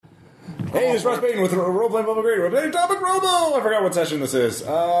Hey, it's Russ Payton with Roleplaying Public Radio. We're playing Atomic Robo! I forgot what session this is.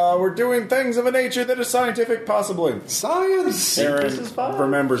 We're doing things of a nature that is scientific, possibly. Science! Aaron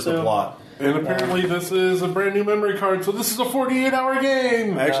remembers the plot. And apparently this is a brand new memory card, so this is a 48-hour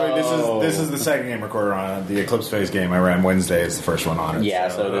game! Actually, this is the second game recorded on it. The Eclipse Phase game I ran Wednesday is the first one on it. Yeah,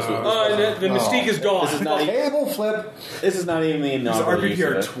 so this was... the mystique is gone. This is not even, Table flip. this is not even the It's inaugural use of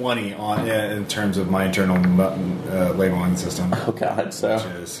RPPR it. 20 on in terms of my internal labeling system. Oh, God, so... Which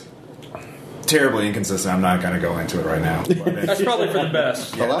is terribly inconsistent. I'm not going to go into it right now. That's probably for the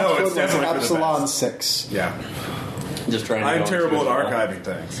best. Yeah, The last no, one it's was definitely for the Epsilon best. 6. Yeah. Just trying to I'm go terrible into at it all. archiving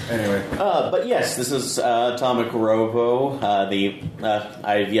things. Anyway. But yes, this is Atomic Robo.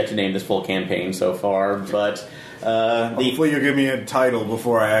 I've yet to name this full campaign so far, but Hopefully you'll give me a title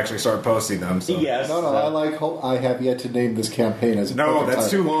before I actually start posting them. So. yes. No, I have yet to name this campaign as a No, perfect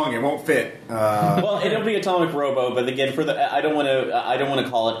that's title. too long. It won't fit. Well, it'll be Atomic Robo, but again, I don't want to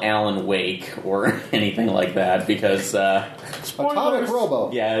call it Alan Wake or anything like that because Atomic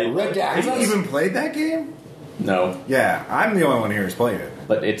Robo. Yeah, Have you even played that game? no, Yeah, I'm the only one here who's played it.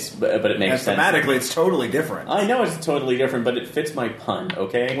 but it makes And sense. thematically, it's totally different. I know it's totally different, but it fits my pun,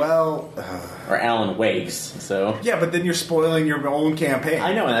 okay? Well, Or Alan Wakes, so... yeah, but then you're spoiling your own campaign.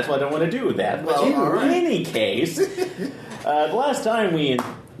 I know, and that's why I don't want to do that. But Well, all right. in any case, the last time we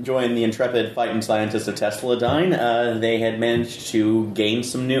joined the intrepid fighting scientists of Tesladyne, they had managed to gain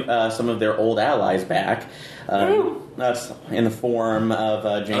some of their old allies back. That's in the form of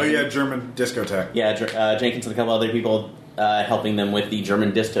Jenkins. Oh, yeah, German discotheque. Yeah, Jenkins and a couple other people helping them with the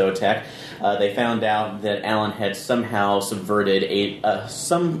German disto tech. They found out that Alan had somehow subverted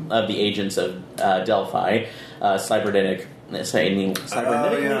some of the agents of Delphi,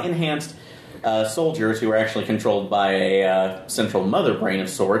 cybernetically enhanced soldiers who were actually controlled by a central mother brain of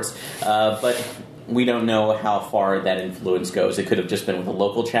sorts, but we don't know how far that influence goes. It could have just been with a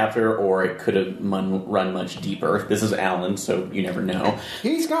local chapter, or it could have run much deeper. This is Alan, so you never know.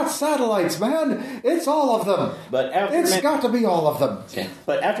 He's got satellites, man. It's all of them. But after It's got to be all of them. Okay.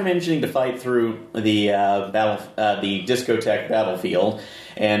 But after managing to fight through the the discotheque battlefield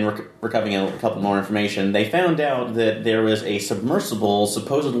and recovering a couple more information, they found out that there was a submersible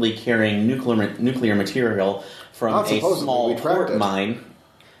supposedly carrying nuclear material from Not a supposedly, small we tracked port it. mine.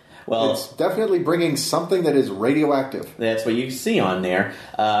 Well, It's definitely bringing something that is radioactive. that's what you see on there.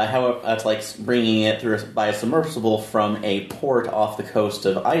 However, that's like bringing it through by a submersible from a port off the coast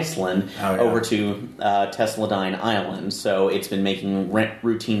of Iceland over to Tesladyne Island. So it's been making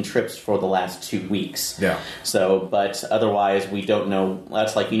routine trips for the last 2 weeks. Yeah. So, but otherwise, we don't know.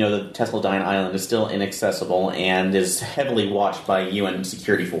 That's like, the Tesladyne Island is still inaccessible and is heavily watched by UN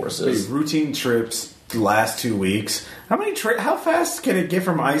security forces. Routine trips last 2 weeks. How fast can it get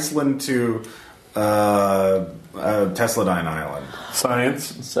from Iceland to Tesladyne Island?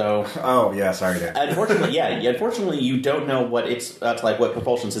 Science. So, Oh, yeah, sorry, Dan. unfortunately, you don't know what what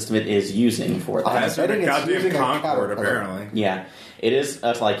propulsion system it is using for that. That's betting a it's goddamn using a Concorde, caterpillar. apparently. Yeah, it is.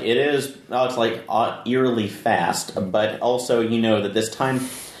 It's eerily fast, but also that this time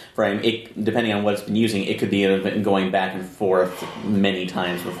frame, depending on what it's been using, it could be going back and forth many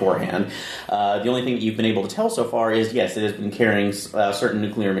times beforehand. The only thing that you've been able to tell so far is yes, it has been carrying certain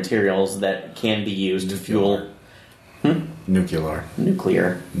nuclear materials that can be used to fuel Nuclear.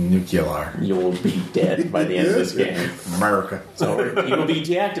 nuclear. You will be dead by the end of this game. America. So you will be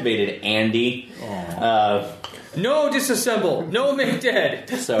deactivated, Andy. No disassemble. No make dead.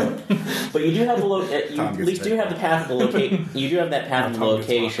 So, but you do have you at least do have the path of the location. You do have that path of the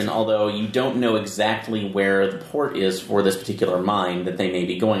location, although you don't know exactly where the port is for this particular mine that they may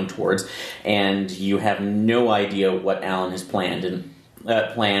be going towards, and you have no idea what Alan has planned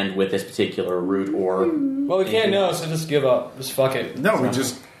with this particular route. Or Well, we can't know, so just give up. Just fuck it. No, we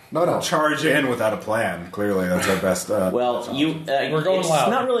just charge in without a plan. Clearly, that's our best. Well, We're going it's loud.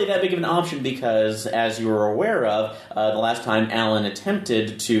 not really that big of an option because, as you were aware of, the last time Alan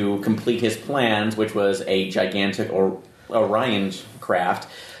attempted to complete his plans, which was a gigantic Orion craft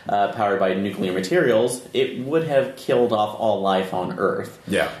powered by nuclear materials, it would have killed off all life on Earth.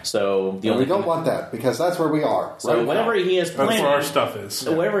 Yeah. So We don't want that, because that's where we are. So right whatever now. he is planning, That's where our stuff is.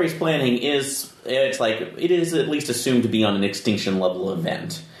 So whatever he's planning it is at least assumed to be on an extinction level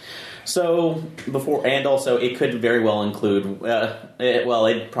event. So it could very well include.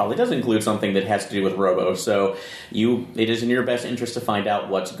 It probably does include something that has to do with Robo. So it is in your best interest to find out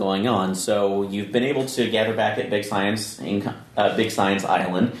what's going on. So you've been able to gather back at Big Science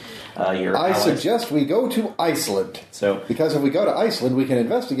Island. I suggest we go to Iceland. So, because if we go to Iceland, we can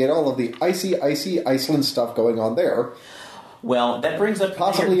investigate all of the icy Iceland stuff going on there. Well, that brings up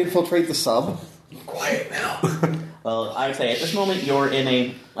Possibly infiltrate the sub. Quiet now. Well, I would say at this moment you're in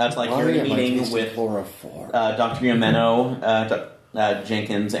a you're in a meeting with chloroform. Dr. Yameno,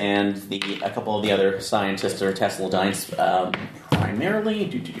 Jenkins, and a couple of the other scientists or Tesladynes, primarily.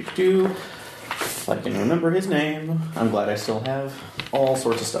 If I can remember his name, I'm glad I still have all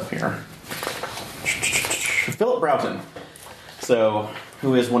sorts of stuff here. Philip Broughton. So,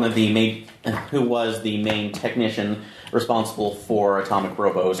 who was the main technician responsible for Atomic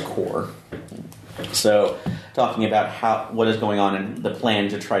Robo's core. So, talking about what is going on in the plan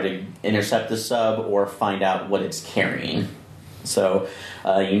to try to intercept the sub or find out what it's carrying. So,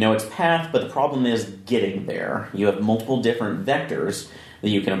 you know its path, but the problem is getting there. You have multiple different vectors that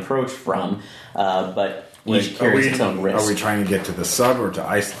you can approach from, but each carries its own risk. Are we trying to get to the sub or to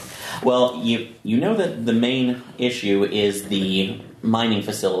Iceland? Well, you know that the main issue is the mining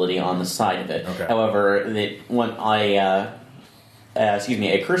facility on the side of it. Okay. However,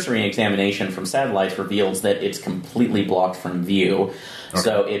 a cursory examination from satellites reveals that it's completely blocked from view. Okay.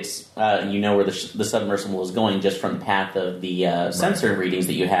 So it's you know where the submersible is going just from the path of the sensor readings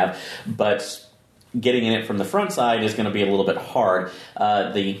that you have, but getting in it from the front side is going to be a little bit hard.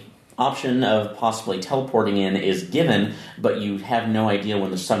 The option of possibly teleporting in is given, but you have no idea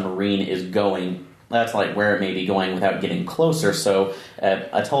when the submarine is going. That's like where it may be going without getting closer. So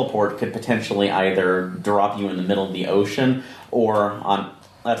a teleport could potentially either drop you in the middle of the ocean, or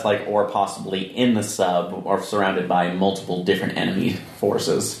possibly in the sub, or surrounded by multiple different enemy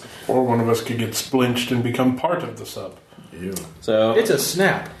forces. Or one of us could get splinched and become part of the sub. Ew. So It's a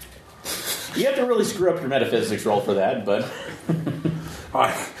snap. you have to really screw up your metaphysics roll for that, but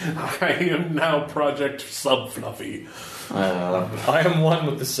I am now Project Sub Fluffy. I am one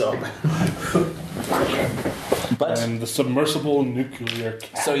with the sub. but And the submersible nuclear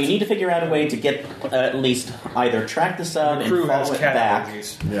cat. so you need to figure out a way to get at least either track the sub The and crew has follow it cat back.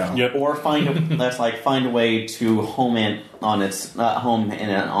 allergies. Yeah. Yep. Or find a way to home in on its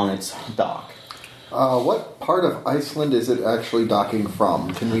on its dock. What part of Iceland is it actually docking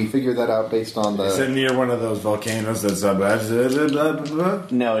from? Can we figure that out based on Is it the... near one of those volcanoes that's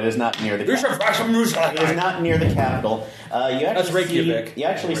No, it is not near the capital. It is not near the capital. That's Reykjavik. You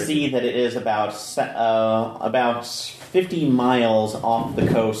actually see that it is about 50 miles off the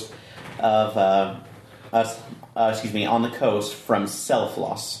coast of on the coast from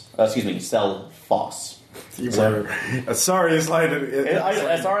Selfoss. Selfoss. Sorry, Icelandic.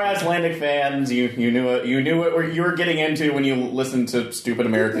 As our Icelandic fans, you knew what you were getting into when you listened to stupid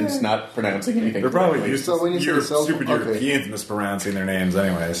Americans not pronouncing anything. They're probably correctly. used So when you to say stupid okay. Europeans mispronouncing their names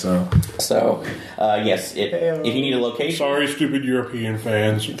anyway. So So, yes, if you need a location, Sorry, stupid European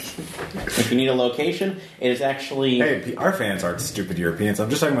fans. if you need a location, it is actually hey, our fans aren't stupid Europeans. I'm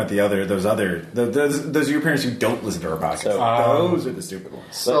just talking about those Europeans who don't listen to our podcast. So- Those are the stupid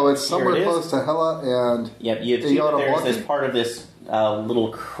ones. So it's Here somewhere it is. close to Hela and... Yep, you see that Yawanaboki? there's part of this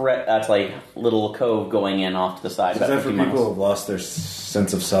that's like little cove going in off to the side. Is About that for 50 people who miles. have lost their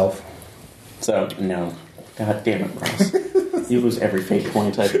sense of self? So no, god damn it, Ross. You lose every fate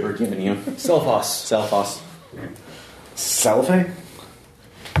point I've ever given you. Selfos. Selfos. Selfie?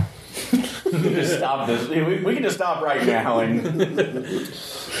 Just stop this. We can just stop right now and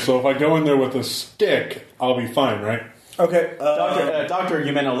So if I go in there with a stick, I'll be fine, right? Okay. Dr.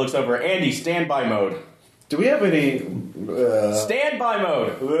 Yumeno looks over. Andy, standby mode. Do we have any? Standby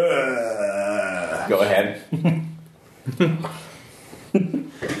mode. Go ahead.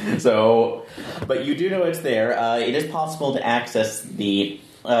 So, but you do know it's there. It is possible to access the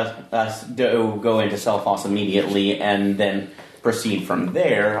go into Selfoss immediately and then proceed from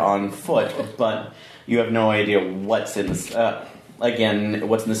there on foot. But you have no idea what's in what's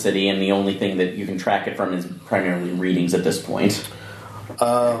in the city, and the only thing that you can track it from is primarily readings at this point.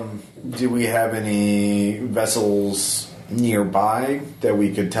 Do we have any vessels nearby that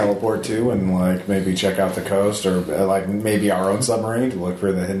we could teleport to and like maybe check out the coast, or like maybe our own submarine to look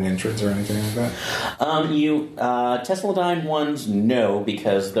for the hidden entrance or anything like that? Tesladyne ones, no,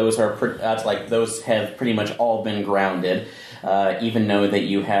 because those are those have pretty much all been grounded. Even though that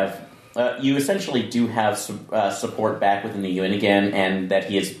you have. You essentially do have support back within the UN again, and that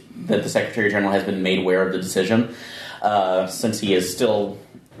the Secretary General has been made aware of the decision, since he is still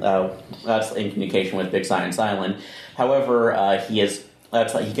in communication with Big Science Island. However, he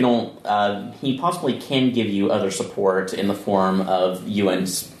possibly can give you other support in the form of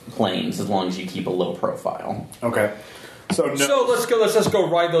UN's planes, as long as you keep a low profile. Okay. So no. So let's just go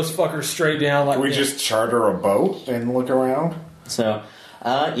ride those fuckers straight down. Like Can we just charter a boat and look around? So.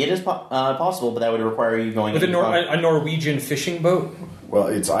 It is possible, but that would require you going with in a Norwegian fishing boat. Well,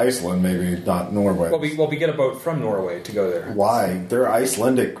 it's Iceland, maybe not Norway. Well, we get a boat from Norway to go there. Why? They're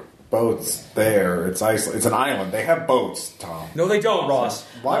Icelandic boats there. It's Iceland. It's an island. They have boats, Tom. No, they don't, Ross.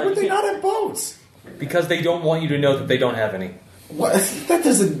 Why would they not have boats? Because they don't want you to know that they don't have any. What? That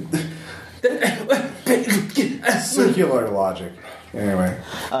doesn't... Circular logic. Anyway.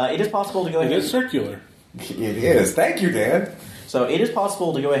 It is possible to go It ahead. is circular. It is. Thank you, Dan. So it is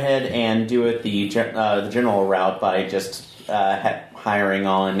possible to go ahead and do it the general route by just hiring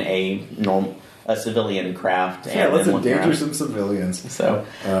on a civilian craft. Yeah, and let's then looking endanger around. some civilians. So,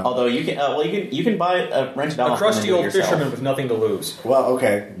 although you can buy rent it A out crusty and then do it old yourself. fisherman with nothing to lose. Well,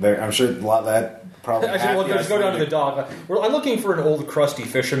 okay. I'm sure a lot of that probably... Actually, well, just go down to the dock. I'm looking for an old crusty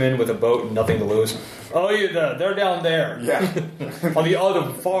fisherman with a boat and nothing to lose. Oh, yeah, they're down there. Yeah. On the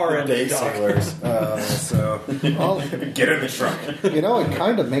other far end of Day the dock. sailors. So... Well, Get in the truck. it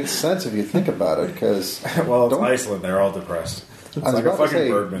kind of makes sense if you think about it, because Well, it's Don't- Iceland. They're all depressed. It's I was like a about to fucking say,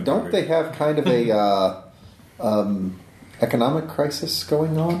 Bergman don't movie. they have kind of a economic crisis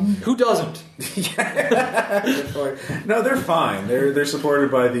going on? Who doesn't? No, they're fine. They're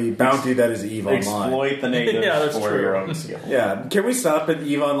supported by the bounty that is EVE Online. Exploit the natives Yeah, that's for true. your own skill. Yeah, can we stop at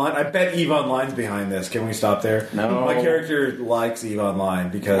EVE Online? I bet EVE Online's behind this. Can we stop there? No. My character likes EVE Online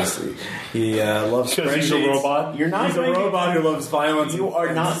because he loves Because he's a spreadsheets. robot. You're not He's a going to- robot who loves violence. You and- are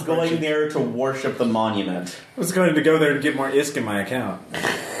and not going spreadsheets. there to worship the monument. I was going to go there to get more ISK in my account.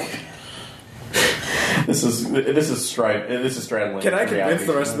 This is straddling. Can I convince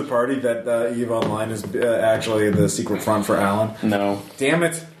the rest of the party that EVE Online is actually the secret front for Alan? No. Damn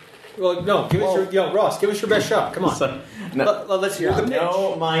it! Well, no, Ross, give us your best shot. Come on. Let's hear the pitch.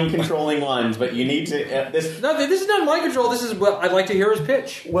 No mind controlling lines, but you need to. This No, this is not mind control. This is I'd like to hear his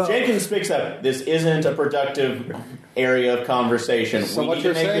pitch. Jenkins speaks up. This isn't a productive area of conversation. So we what need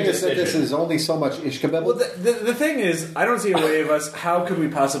you're to make saying a is that decision. this is only so much ishkabibble? Well, the thing is, I don't see a way of us. How could we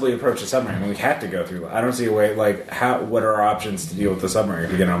possibly approach the submarine? We had to go through. I don't see a way. Like, how? What are our options to deal with the submarine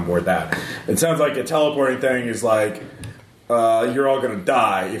if we get on board that? It sounds like a teleporting thing is like you're all going to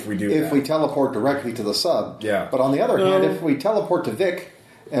die if we do that. If we teleport directly to the sub. Yeah. But on the other hand, if we teleport to Vic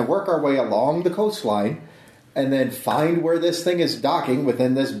and work our way along the coastline and then find where this thing is docking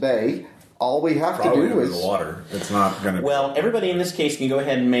within this bay, all we have Probably to do into is... the water. It's not going to. Well, everybody in this case can go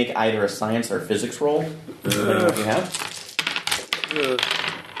ahead and make either a science or physics roll, depending on what you have.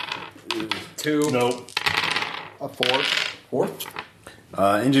 2. No. A 4. Fourth,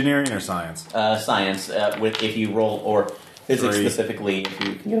 engineering or science? science. With if you roll or physics 3. specifically, if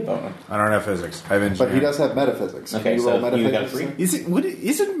you can get a bonus. I don't have physics. I have But engineering. he does have metaphysics. Okay, Can you so roll you got metaphysics? 3.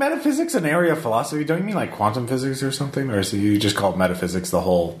 Isn't metaphysics an area of philosophy? Don't you mean like quantum physics or something? Or is you just call metaphysics the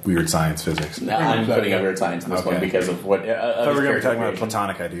whole weird science physics? No, I'm putting a weird science in this one Okay. because of what. I thought we were going to be talking about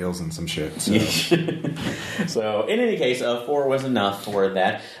platonic ideals and some shit. So. So, in any case, 4 was enough for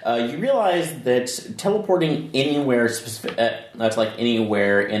that. You realize that teleporting anywhere, that's like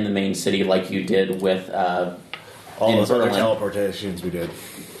anywhere in the main city, like you did with All in those other Berlin. teleportations we did.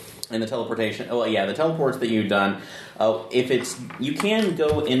 And the teleportation. Oh, yeah, the teleports that you've done. If it's you can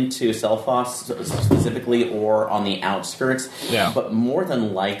go into Selphos specifically or on the outskirts. Yeah. But more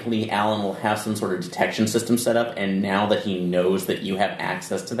than likely, Alan will have some sort of detection system set up. And now that he knows that you have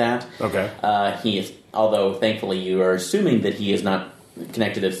access to that, Okay. he is. Although thankfully you are assuming that he is not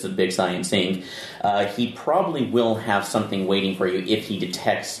connected to the big science thing, he probably will have something waiting for you if he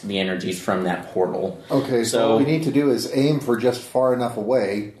detects the energies from that portal. Okay, so what we need to do is aim for just far enough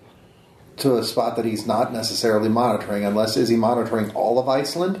away to a spot that he's not necessarily monitoring, unless is he monitoring all of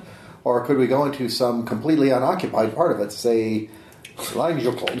Iceland? Or could we go into some completely unoccupied part of it, say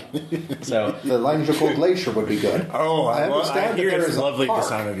Langjökull? So The Langjökull Glacier would be good. Oh, I understand I that hear there it's is a lovely park. this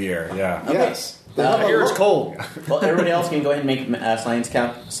time of year. Yeah. Yes. They have a Here it's lo- cold. well, everybody else can go ahead and make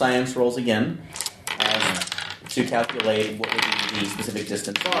science rolls again to calculate what would be the specific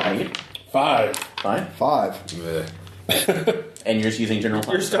distance. 5. 5. 5. And you're just using general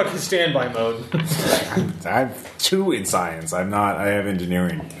You're science. stuck in standby mode. I have 2 in science. I have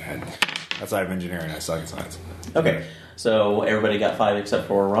engineering. That's why I have engineering. I suck in science. Okay, so everybody got 5 except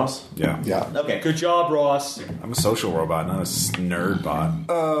for Ross. Yeah. Yeah. Okay. Good job, Ross. I'm a social robot, not a nerd bot.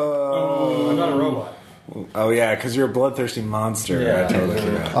 I'm not a robot. Oh yeah, because you're a bloodthirsty monster. Yeah. I totally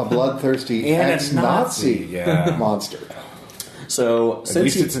forgot. A bloodthirsty And a ex-Nazi Nazi, yeah. monster. So At since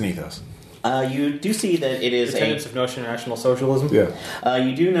least you, it's an ethos. you do see that it is The tenets of National Socialism. Yeah.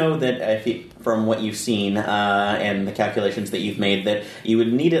 you do know that from what you've seen and the calculations that you've made, that you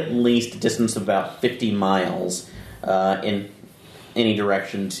would need at least a distance of about 50 miles in any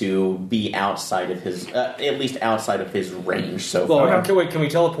direction to be outside of his, at least outside of his range. So Well, far. can we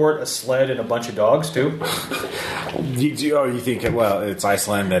teleport a sled and a bunch of dogs too? You think? Well, it's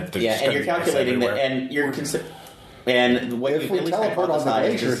Iceland. That there's Yeah, just and you're gonna be ice calculating that, everywhere. and you're And what If you've we at least teleport on the hypothesized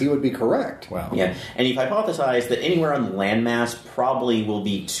glacier, is- he would be correct. Well, Yeah, and you've hypothesized that anywhere on the landmass probably will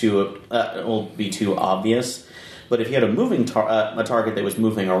be too obvious. But if you had a moving a target that was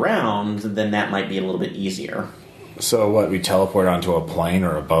moving around, then that might be a little bit easier. so what? We teleport onto a plane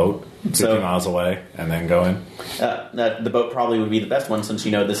or a boat 50 miles away and then go in? The boat probably would be the best one, since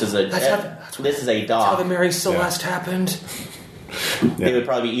you know this is a That's a how dock. the Mary Celeste happened. It would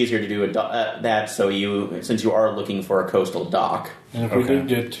probably be easier to do that. So since you are looking for a coastal dock. And if we did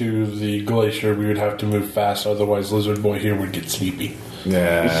get to the glacier, we would have to move fast. Otherwise, Lizard Boy here would get sleepy.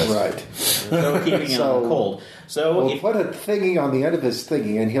 Yeah. Right. So keeping it So- cold. So We'll if, put a thingy on the end of his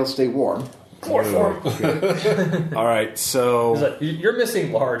thingy, and he'll stay warm. All right, so You're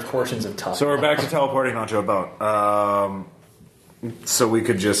missing large portions of time. we're back to teleporting onto a boat. So we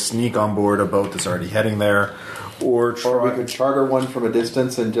could just sneak on board a boat that's already heading there, or try. Or we could charter one from a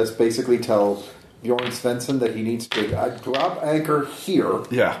distance and just basically tell Bjorn Svensson that he needs to drop anchor here.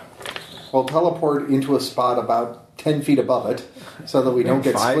 Yeah. We'll teleport into a spot about 10 feet above it so that we don't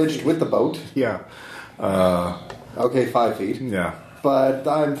get 5 squidged feet. with the boat. Yeah. Okay, 5 feet. Yeah. But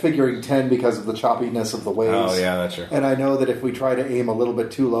I'm figuring 10 because of the choppiness of the waves. Oh, yeah, that's true. And I know that if we try to aim a little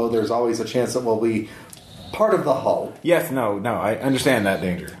bit too low, there's always a chance that we'll be part of the hull. Yes, no, I understand that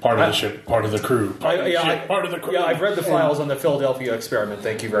danger. Part of the ship, part of the crew. Part of the ship, part of the crew. Yeah, I've read the files on the Philadelphia experiment.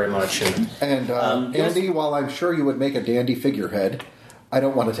 Thank you very much. And And yes. Andy, while I'm sure you would make a dandy figurehead, I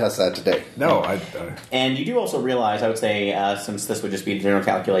don't want to test that today. No, and you do also realize, I would say, since this would just be general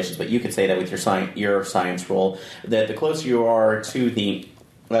calculations, but you could say that with your science roll, that the closer you are to the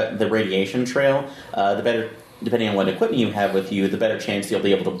radiation trail, the better. Depending on what equipment you have with you, the better chance you'll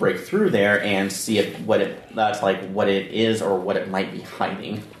be able to break through there and see what it is or what it might be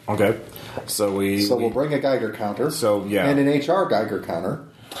hiding. okay. So we'll bring a Geiger counter. So, yeah. And an HR Geiger counter.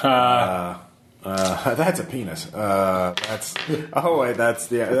 That's a penis. That's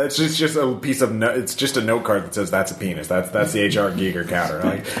just a piece of it's just a note card that says that's a penis. That's the HR Geiger counter.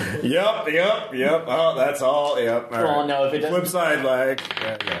 Like, yep. Oh, that's all. Yep. All Well, right. no, if it doesn't. Flip side, like,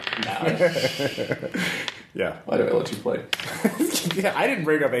 yeah. Yeah. Why do I let you play? Yeah, I didn't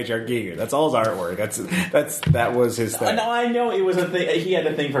bring up HR Giger. That's all his artwork. That was his thing. No, I know it was a thing. He had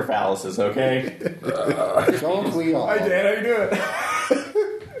a thing for phalluses. Okay. Don't we all? Hi, Dan. How you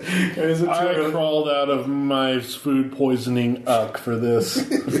doing? I crawled out of my food poisoning for this.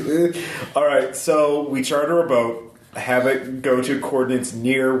 All right, so we charter a boat, have it go to coordinates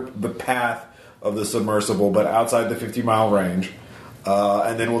near the path of the submersible, but outside the 50-mile range,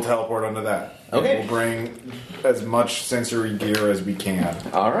 and then we'll teleport onto that. Okay. And we'll bring as much sensory gear as we can.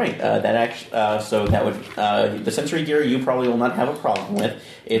 All right. So that would the sensory gear you probably will not have a problem with.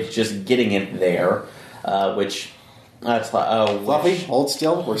 It's just getting it there, which. Fluffy, hold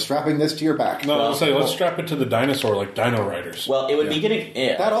still. We're strapping this to your back. No, I'll say let's strap it to the dinosaur like Dino Riders. Well, it would be getting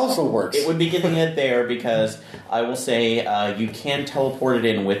That also works. It would be getting it there because I will say you can teleport it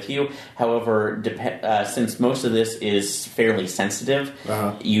in with you. However, since most of this is fairly sensitive,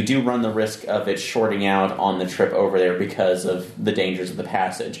 you do run the risk of it shorting out on the trip over there because of the dangers of the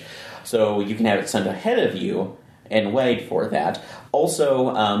passage. So you can have it sent ahead of you and wait for that.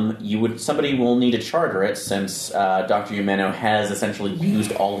 Also, somebody will need to charter it since Dr. Umeno has essentially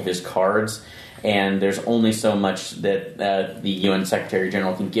used all of his cards, and there's only so much that the UN Secretary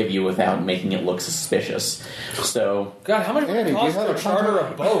General can give you without making it look suspicious. So, God, how much would Andy, it do you cost have to a charter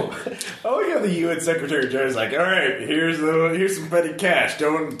a boat? Oh yeah, the UN Secretary General's like, all right, here's some petty cash.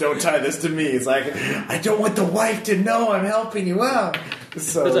 Don't tie this to me. It's like, I don't want the wife to know I'm helping you out.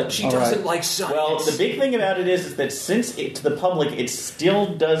 So She doesn't like science. well, the big thing about it is that since to the public, it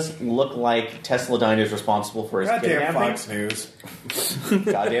still does look like Tesla Dino is responsible for his goddamn kidnapping. Fox News.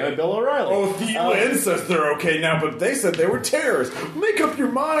 Goddamn it, Bill O'Reilly. Oh, the UN says they're okay now, but they said they were terrorists. Make up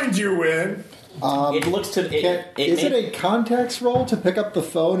your mind, UN. It looks to Is it a contacts roll to pick up the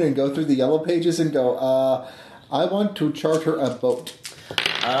phone and go through the yellow pages and go, I want to charter a boat?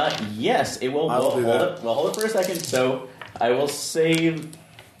 Yes, it will. I'll do that. Hold it for a second. So I will save.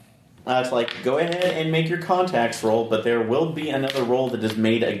 It's like go ahead and make your contacts roll, but there will be another roll that is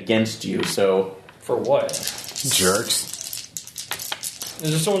made against you. So For what? Jerks. Is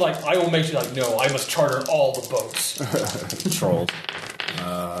there someone like, I will make you like, no, I must charter all the boats. Trolls.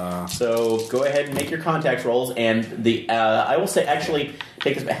 So go ahead and make your contacts rolls, and the I will say actually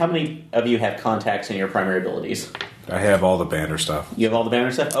take this. How many of you have contacts in your primary abilities? I have all the banner stuff. You have all the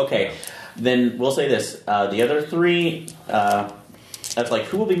banner stuff. Okay, then we'll say this: the other three. That's like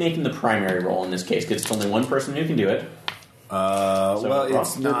who will be making the primary roll in this case? Because it's only one person who can do it. Well,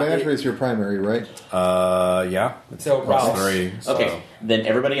 it's The not. banter is your primary, right? Yeah. It's So, plus Ralph. 3. So. Okay, then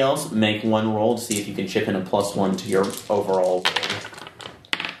everybody else make one roll to see if you can chip in a +1 to your overall roll.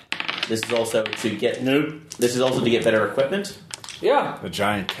 This is also to get This is also to get better equipment. Yeah. The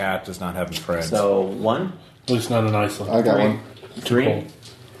giant cat does not have any friends. So 1, At least not in Iceland. I got 3. one. 3, Cool.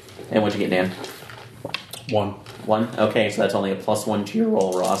 and what'd you get, Dan? 1. 1. Okay, so that's only a +1 to your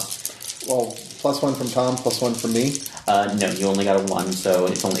roll, Ross. Well, +1 from Tom, +1 from me. No, you only got a 1, so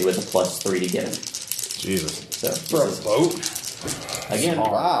it's only with a +3 to get it. Jesus. So For a this is, boat? again,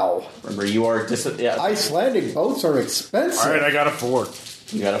 Wow. remember you are Icelandic boats are expensive. All right, I got a 4.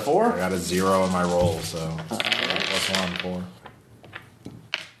 You got a 4. I got a 0 in my roll, so plus 1, 4.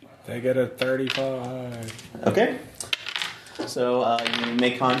 They get a 35. Okay. So you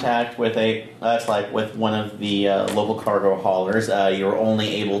make contact with with one of the local cargo haulers. You're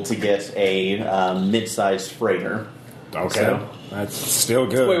only able to get a mid-sized freighter. Okay, So- that's still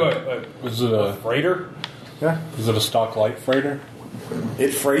good. Wait. Is it a Freighter? Yeah, a stock light freighter?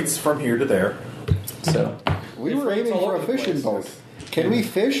 it freights from here to there. So We It were freights aiming all for a over the fishing place. boat. Can we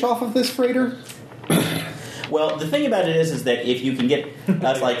fish off of this freighter? well, the thing about it is that if you can get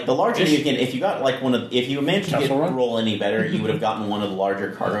that's like the larger you can, if you got like if you managed to Castle Run? roll any better, you would have gotten one of the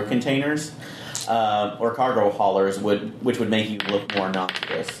larger cargo containers. Or cargo haulers which would make you look more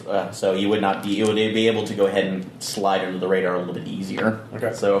innocuous. So you would be able to go ahead and slide under the radar a little bit easier.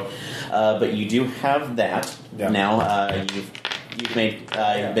 Okay. So, but you do have that Yeah. now. You've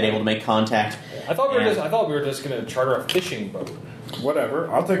been able to make contact. I thought we were And- just going to charter a fishing boat. Whatever,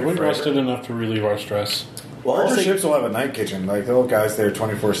 I'll take a We freighter. rested enough to relieve our stress. Well, Larger also, ships will have a night kitchen. Like the old guys there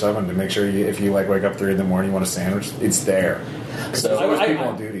 24/7 to make sure if you like wake up 3 in the morning, you want a sandwich, it's there. so always people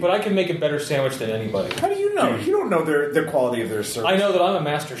on duty. But I can make a better sandwich than anybody. How do you know? You don't know the quality of their service. I know that I'm a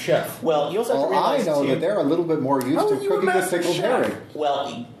master chef. well, you also have to Well, I realize know too, that they're a little bit more used How to are you a cooking with master pickled chef? herring.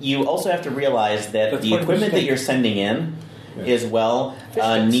 Well, you also have to realize that That's the what equipment we're that you're sending in is will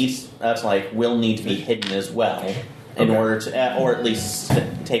need to be hidden as well in Okay. order to, or at least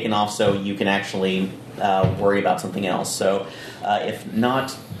taken off so you can actually worry about something else. So if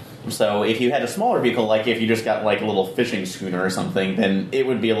not. So if you had a smaller vehicle, like if you just got like a little fishing schooner or something, then it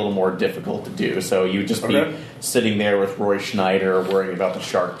would be a little more difficult to do. So you'd just be Okay. sitting there with Roy Schneider worrying about the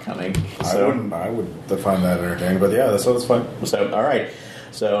shark coming. I would find that entertaining, but yeah, that's fine. So, all right.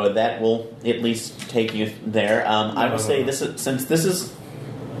 So that will at least take you there. I will say this is, since this is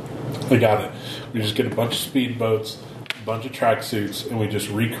I got it. We just get a bunch of speedboats, a bunch of tracksuits, and we just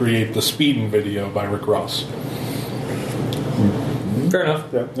recreate the speeding video by Rick Ross. Fair enough.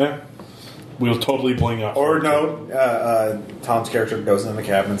 Yeah. We'll totally bling out. Or for it. no, Tom's character goes in the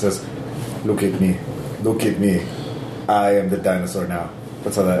cabin and says, "Look at me, look at me. I am the dinosaur now."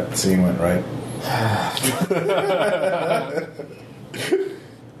 That's how that scene went, right?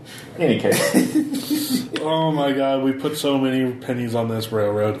 in any case. Oh my god, we put so many pennies on this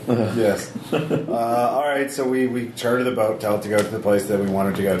railroad. Yes. All right, so we chartered the boat, tell it to go to the place that we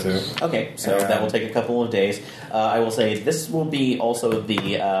wanted to go to. Okay, so that will take a couple of days. I will say this will be also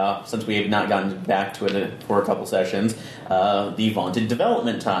the since we have not gotten back to it for a couple sessions, the vaunted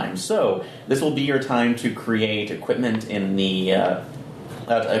development time. So this will be your time to create equipment in the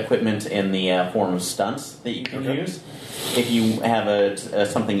form of stunts that you can use. If you have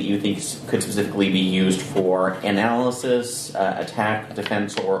something that you think could specifically be used for analysis, attack,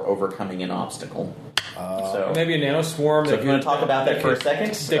 defense, or overcoming an obstacle. So Maybe a nanoswarm. if you want to talk about that for a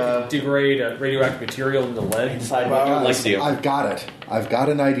second, that could degrade radioactive material into lead. decide what you'd like to do. I've got it. I've got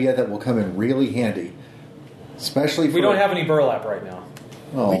an idea that will come in really handy. Especially for... We don't have any burlap right now.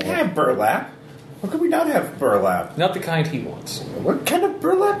 Oh, We have burlap. How could we not have burlap? Not the kind he wants. What kind of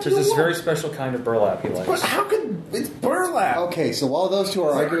burlap do There's you this want? very special kind of burlap he But likes. how could... It's burlap. Okay, so while those two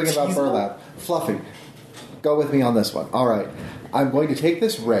are arguing about artisanal? burlap, Fluffy, go with me on this one. All right. I'm going to take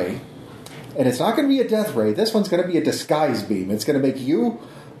this ray, and it's not going to be a death ray. This one's going to be a disguise beam. It's going to make you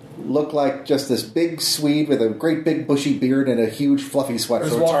look like just this big Swede with a great big bushy beard and a huge fluffy sweater.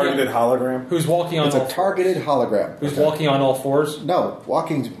 Who's So walking- targeted hologram? Who's walking on It's all a targeted hologram. Who's walking on all fours? No,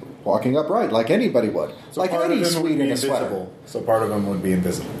 walking upright like anybody would. So like part any of him would Swede be in a sweater. invisible. So part of him would be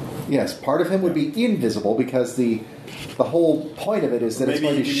invisible. Yes, part of him would be invisible because the whole point of it is that it's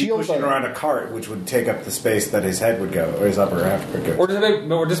Maybe going he to could be shield pushing the- around a cart, which would take up the space that his head would go, or his upper half would go.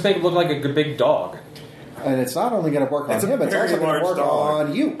 Or just make it look like a big dog. And it's not only going to work on It's a him, it's very also going large to work dog.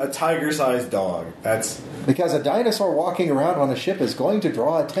 on you. A tiger-sized dog. That's... Because a dinosaur walking around on a ship is going to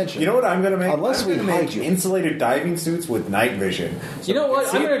draw attention. You know what I'm going to make? Unless I'm we gonna hide make you. insulated diving suits with night vision. You know what?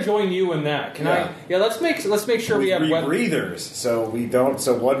 See I'm it? going to join you in that. Can Yeah. I? Yeah, let's make sure we have wet. rebreathers, so we don't.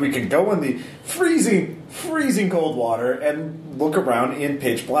 So what we can go in the freezing freezing cold water and look around in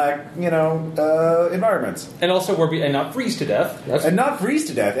pitch black, environments. And also, and not freeze to death. And not freeze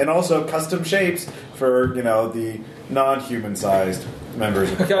to death. And also custom shapes for, the non-human sized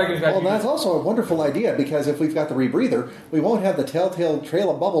members. Well, that's also a wonderful idea, because if we've got the rebreather, we won't have the telltale trail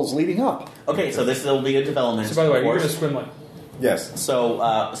of bubbles leading up. Okay, so this will be a development. So, by the way, of you're course. going to swim like... Yes. So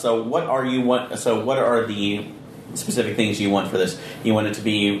what are the specific things you want for this? You want it to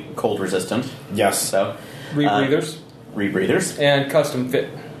be cold resistant. Yes. So Rebreathers. Rebreathers. And custom fit.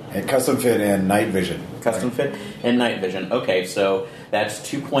 And custom fit and night vision. Custom fit and night vision. Okay, so that's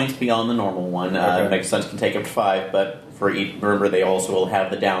 2 points beyond the normal one. Okay. Makes sense, can take up to 5, but for each, remember they also will have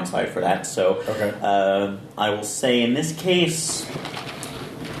the downside for that. So I will say in this case...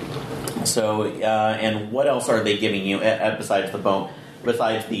 So, and what else are they giving you besides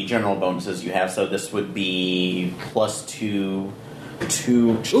the general bonuses you have? So this would be +2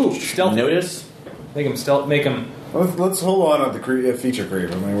 stealth. notice. Make them stealth. Make them. Let's hold on to the feature creep.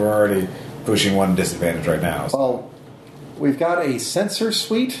 I mean, we're already pushing one disadvantage right now. So. Well, we've got a sensor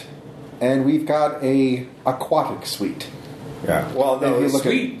suite, and we've got a aquatic suite. Yeah. Well, no, If you look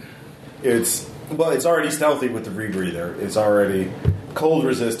Sweet. it's already stealthy with the rebreather. It's already cold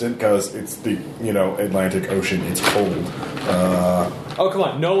resistant because it's the Atlantic Ocean. It's cold. Oh, come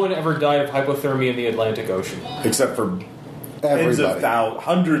on. No one ever died of hypothermia in the Atlantic Ocean. Except for tens of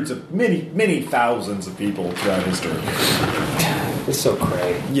hundreds of many thousands of people throughout history. It's so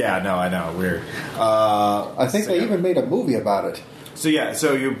cray. Yeah, no, I know, weird. I think they even made a movie about it. So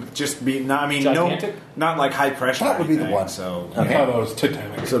you just be Gigantic? not like high pressure. That would be the anything, one. So I thought that was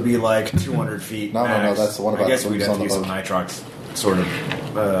Titanic. so it'd be like 200 feet. No, max. that's the one about I guess the we'd boobs have on to the use some nitrox sort of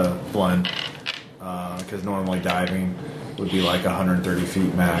blend because normally diving would be like 130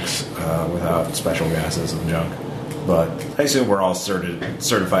 feet max without special gases and junk. But I assume we're all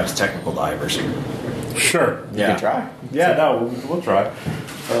certified as technical divers. Sure. You can try. Yeah, no, we'll try.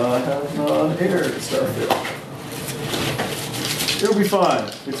 I have air stuff. It'll be fine.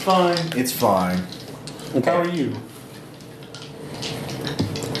 It's fine. It's fine. How are you?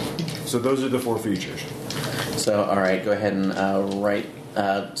 So those are the 4 features. So, all right, go ahead and write.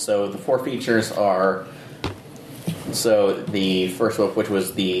 So the 4 features are. So the first one, which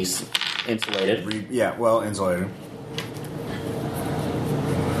was the insulated. Insulated.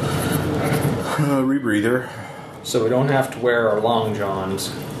 Rebreather. So we don't have to wear our long johns.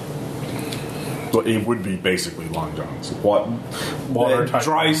 Well, it would be basically long johns. Water type.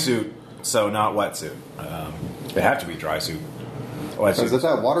 Dry suit, so not wetsuit. They have to be dry suit. Because if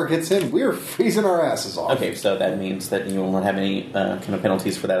that water gets in, we're freezing our asses off. Okay, so that means that you will not have any kind of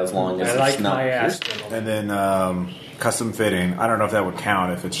penalties for that as long as I it's like not my ass. pierced. And then custom fitting. I don't know if that would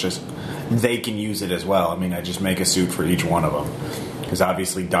count if it's just they can use it as well. I mean, I just make a suit for each one of them. Because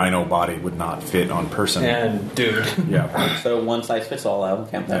obviously dino body would not fit on person. And dude. Yeah. So one size fits all. I will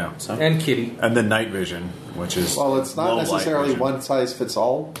count that. Yeah. So. And kitty. And then night vision, which is Well, it's not low light necessarily vision. one size fits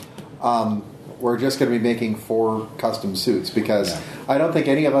all. We're just going to be making 4 custom suits because I don't think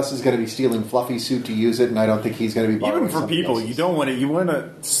any of us is going to be stealing Fluffy's suit to use it, and I don't think he's going to be borrowing Even for somebody people, else's. you don't want it. You want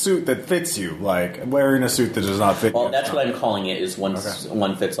a suit that fits you. Like wearing a suit that does not fit. Well, you. that's what I'm calling it. Is one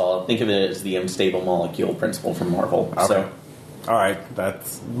fits all. Think of it as the unstable molecule principle from Marvel. Okay. So. All right,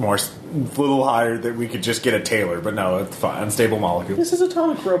 that's more a little higher that we could just get a tailor, but no, it's fine. Unstable molecule. This is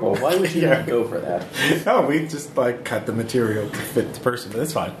Atomic Robo. Why would you Yeah. not go for that? No, we just cut the material to fit the person.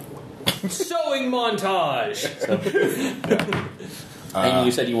 That's fine. Sewing montage. And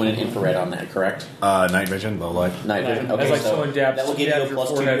you said you wanted infrared on that, correct? Night vision, low light. Night vision. As Okay, like so someone dabs, that will give you dabs a your +2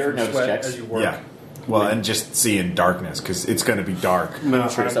 to forehead your from notice sweat checks. as you work. Yeah. Well, and just see in darkness because it's going to be dark. No,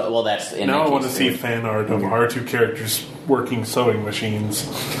 Sure. So, well, that's in now that I want to case, see it would- fan art of our 2 characters working sewing machines.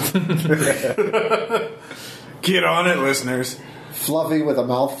 Get on it, listeners. Fluffy with a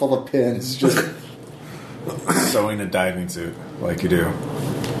mouthful of pins. Just Sewing a diving suit like you do.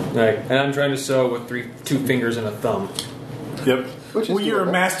 Right. And I'm trying to sew with 2 fingers and a thumb. Yep. which is Well, you're a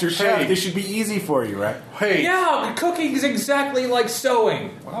doable. master chef. Hey. This should be easy for you, right? Hey, Yeah, cooking is exactly like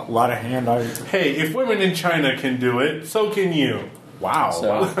sewing. Well, a lot of hand eye. hey! If women in China can do it, so can you. Wow.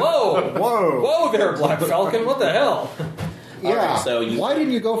 So- Whoa! Whoa. Whoa there, Black Falcon. What the hell? Yeah. Alright, so you- Why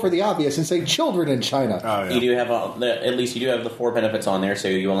didn't you go for the obvious and say children in China? Oh, yeah. You do have at least you do have the 4 benefits on there, so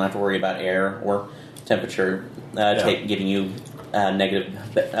you won't have to worry about air or temperature giving you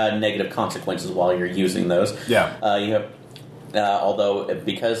negative consequences while you're using those. Yeah. You have. Although,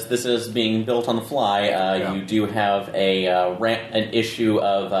 because this is being built on the fly, you do have an issue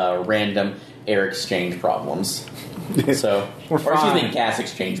of random air exchange problems. So, We're or excuse me, fine. gas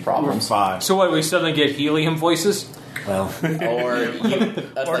exchange We're problems. fine. So what, we suddenly get helium voices? Well, or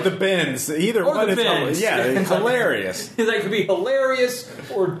or the bins. Either Or one the is bins. it's hilarious. That could be hilarious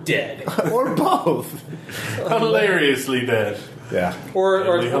or dead. Or both. Hilariously dead. Yeah. Or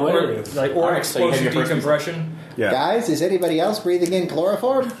That'd be hilarious. like All right, so you have explosive your first decompression. Yeah. Guys, is anybody else breathing in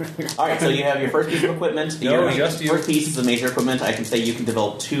chloroform? All right, so you have your first piece of equipment. No, Your just you. first piece is the major equipment. I can say you can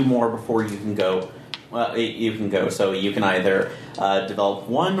develop 2 more before you can go. Well, you can go. So you can either develop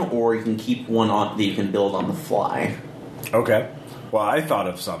 1, or you can keep 1 on that you can build on the fly. Okay. Well, I thought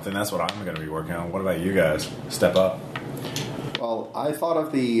of something. That's what I'm going to be working on. What about you guys? Step up. Well, I thought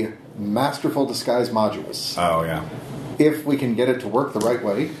of the Masterful Disguise Modulus. Oh, yeah. If we can get it to work the right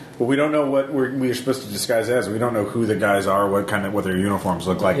way. Well, we don't know what we're supposed to disguise as. We don't know who the guys are, what their uniforms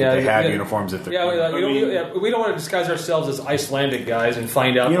look like. Yeah, if they have yeah. uniforms, if they're... We don't want to disguise ourselves as Icelandic guys and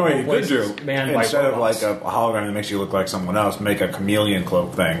find out You know the what you whole could place is do? manned by Instead of robots. like a hologram that makes you look like someone else, make a chameleon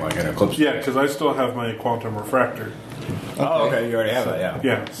cloak thing, like an eclipse. Yeah, because I still have my quantum refractor. Oh, okay. You already have that, yeah.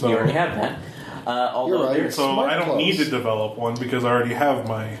 Yeah, so You already have that. Although You're right. there's- so Smart I don't clothes. need to develop one because I already have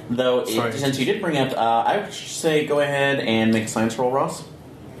my. Though, Science. since you did bring up, I would say go ahead and make a science roll, Ross.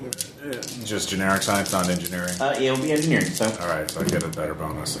 Just generic science, not engineering. It'll be engineering, so All right, so I get a better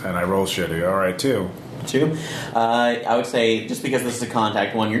bonus. And I roll shitty. All right, 2. 2. I would say, just because this is a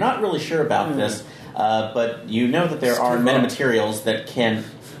contact one, you're not really sure about this, but you know that there are metamaterials that can,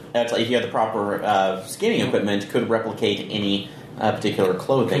 if you have the proper scanning equipment, could replicate any particular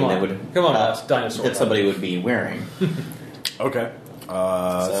clothing Come on. that would Come on, Ross. Dinosaur. that somebody would be wearing. Okay. So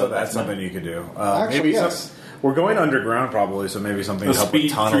So that's that's something you could do. Actually, maybe yes. we're going underground probably, so maybe something A to help with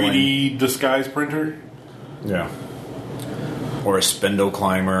speed tunneling. 3D disguise printer. Yeah. Or a spindle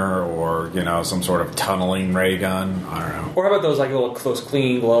climber, or, some sort of tunneling ray gun. I don't know. Or how about those those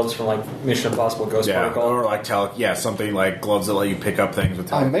clean gloves from like Mission Impossible Ghost Yeah, Protocol? or like something like gloves that let you pick up things with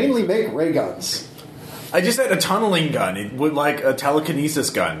I telekinesis. mainly make ray guns. I just said a tunneling gun. It would like a telekinesis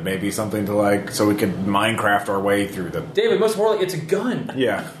gun, maybe something to so we could Minecraft our way through the. David, most importantly, it's a gun.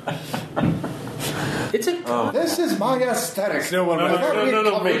 Yeah. It's a gun. This is my aesthetic. Still one No, of no, my no, favorite. no, no,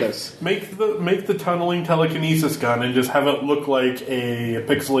 no. Cover Make, this. make the tunneling telekinesis gun and just have it look like a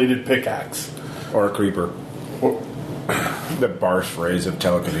pixelated pickaxe. Or a creeper. Or- The Bar's phrase of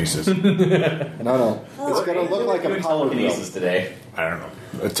telekinesis. No. It's going to look like a Doing power drill. telekinesis today. I don't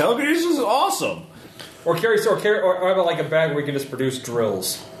know. Telekinesis is awesome. Or how about like a bag where we can just produce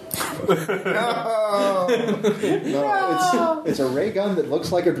drills? No, it's a ray gun that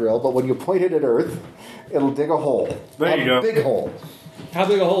looks like a drill, but when you point it at Earth, it'll dig a hole. There you go. A big hole. How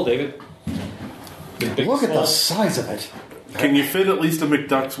big a hole, David? Look at the size of it. Can you fit at least a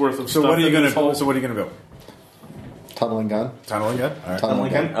McDuck's worth of So stuff what are you in going this to hole? build? So what are you going to build? Tunneling gun. Tunneling gun. All right.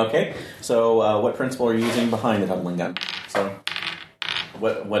 Tunneling gun. Okay, so what principle are you using behind the tunneling gun? So,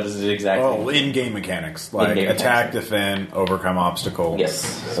 what is it exactly? Oh, in-game mechanics like In-game attack, defend, overcome obstacle.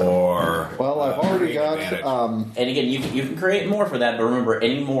 Yes. Or Well, I've already create got. advantage. And again, you can create more for that, but remember,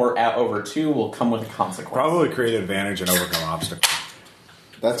 any more out over 2 will come with a consequence. probably create advantage and overcome obstacle.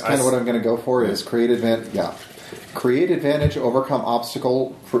 That's kind of what I'm going to go for. Is create advantage. Yeah, create advantage, overcome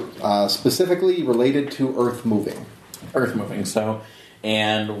obstacle, for, specifically related to Earth moving. Earth moving. So,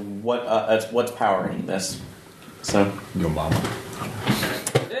 and what's powering this? So, Your mama.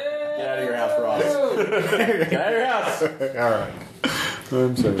 get out of your house, Ross. Get out of your house. All right.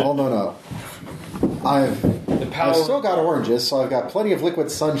 I'm sorry. Oh no. I've still got oranges, so I've got plenty of liquid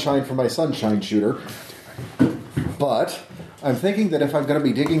sunshine for my sunshine shooter. But I'm thinking that if I'm going to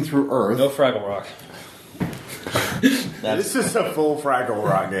be digging through Earth, No Fraggle Rock. This is a full Fraggle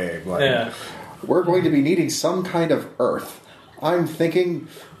Rock game. Like, Yeah. we're going to be needing some kind of Earth. I'm thinking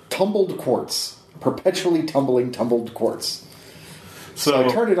tumbled quartz, perpetually tumbled quartz. So I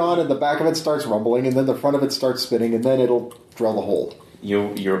turn it on, and the back of it starts rumbling, and then the front of it starts spinning, and then it'll drill the hole.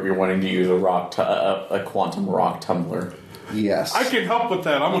 You're wanting to use a quantum rock tumbler. Yes. I can help with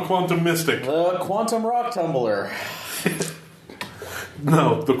that. I'm a quantum mystic. The quantum rock tumbler.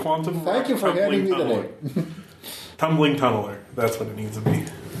 No, the quantum. Thank you for handing me the tunneler. name. Tumbling tunneler. That's what it needs to be.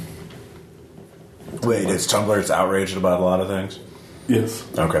 Wait, is Tumblr's outraged about a lot of things? Yes.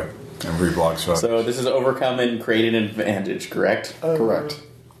 Okay. And reblogs fuck. So this is overcome and create an advantage, correct? Correct.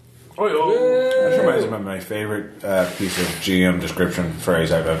 Oh, That reminds me of my favorite piece of GM description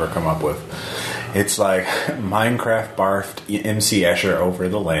phrase I've ever come up with. It's like Minecraft barfed MC Escher over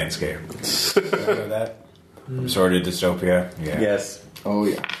the landscape. Remember that? Sort of dystopia? Yeah. Yes. Oh,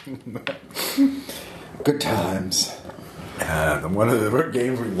 yeah. Good times. One of the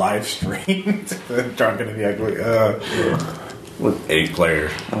games we live streamed. Drunk into the ugly. With 8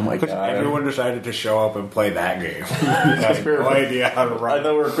 players. Oh my god! Everyone decided to show up and play that game. I have no idea how to I run.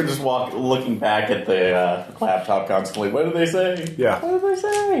 know we're just looking back at the laptop constantly. What did they say? Yeah. What did they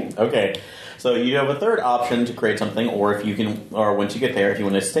say? Okay, so you have a third option to create something, or if you can, or once you get there, if you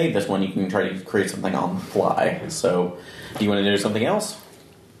want to save this one, you can try to create something on the fly. So, do you want to do something else?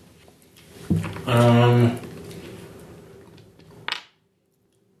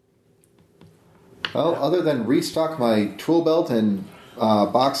 Well, other than restock my tool belt and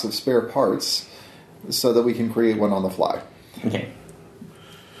box of spare parts so that we can create one on the fly. Okay.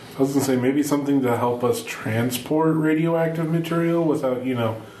 I was going to say, maybe something to help us transport radioactive material without,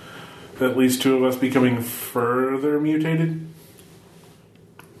 at least 2 of us becoming further mutated.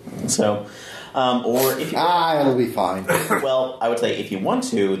 So, or if you It'll be fine. well, I would say if you want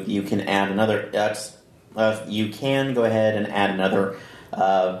to, you can add another. You can go ahead and add another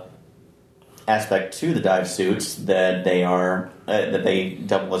aspect to the dive suits that they are that they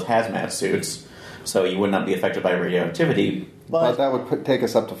double as hazmat suits, so you would not be affected by radioactivity. But that would take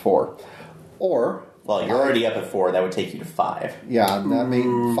us up to 4. Or... Well, you're already up at 4. That would take you to 5. Yeah, that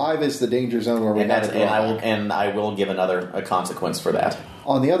means 5 is the danger zone where we And got that's to and I will give a consequence for that.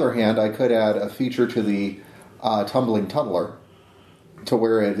 On the other hand, I could add a feature to the tumbling tunneler to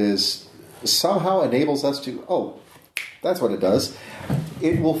where it is somehow enables us to... Oh, that's what it does.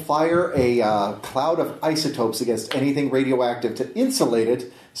 It will fire a cloud of isotopes against anything radioactive to insulate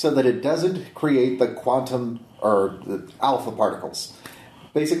it so that it doesn't create the quantum or the alpha particles.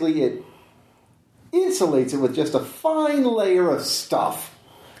 Basically, it insulates it with just a fine layer of stuff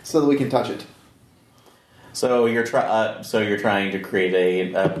so that we can touch it. So you're trying to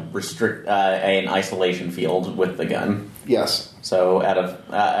create an isolation field with the gun. Yes, So out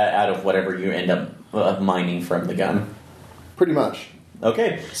of whatever you end up mining from the gun. pretty much.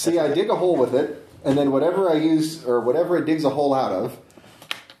 Okay. See, I dig a hole with it, and then whatever I use, or whatever it digs a hole out of,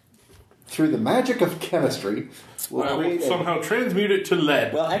 through the magic of chemistry, will create somehow transmute it to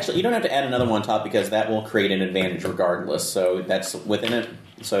lead. Well, actually, you don't have to add another one on top because that will create an advantage regardless. So that's within it.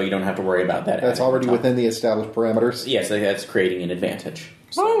 So you don't have to worry about that. That's adding on already top. within the established parameters. Yes, that's creating an advantage.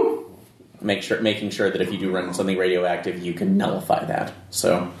 So making sure that if you do run something radioactive, you can nullify that.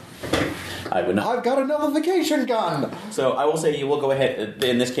 So I would not. I've got a nullification gun! So I will say you will go ahead.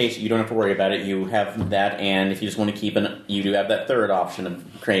 In this case, you don't have to worry about it. You have that, and if you just want to keep you do have that third option of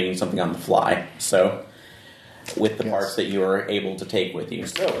creating something on the fly. So with the parts that you are able to take with you.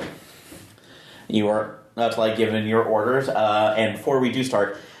 So you are given your orders. And before we do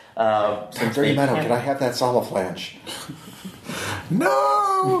start, since Dirty they Meadow, can't- could I have that Salaflange?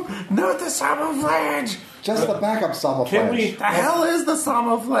 No! Not the Samoflange! Just the backup Salaflange. Can we? The hell is the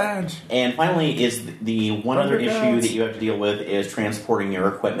Samoflange? And finally, is the one other issue that you have to deal with is transporting your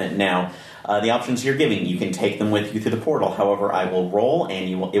equipment. Now, the options you're giving, you can take them with you through the portal. However, I will roll, and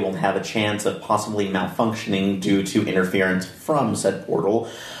it will have a chance of possibly malfunctioning due to interference from said portal,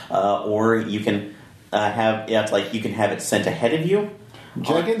 or you can you can have it sent ahead of you.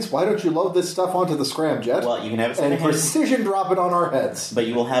 Jenkins, why don't you load this stuff onto the scramjet Well, you can have it sent and ahead, precision drop it on our heads, but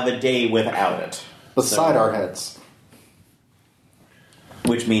you will have a day without it. beside So- our heads.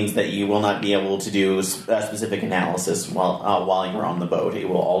 Which means that you will not be able to do a specific analysis while you're on the boat. It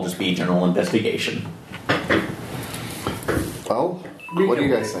will all just be general investigation. Well, what do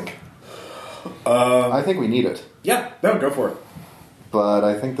you guys think? I think we need it, Yeah, no, go for it. but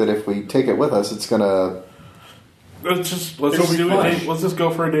I think that if we take it with us, it's going to... Let's It'll just be do fun. it. Let's just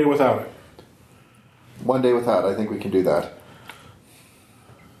go for a day without it. One day without, I think we can do that.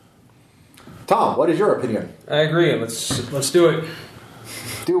 Tom, what is your opinion? I agree. Let's do it.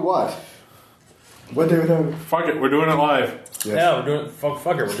 Do what? One day without. Fuck it, we're doing it live. Yes. Yeah, we're doing it.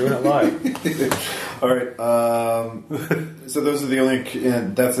 Fuck it, we're doing it live. All right. So those are the only.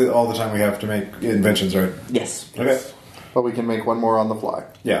 That's all the time we have to make inventions, right? Yes. Okay. But we can make one more on the fly.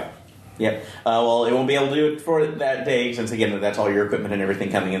 Yeah. Yep. Well, it won't be able to do it for that day since, again, that's all your equipment and everything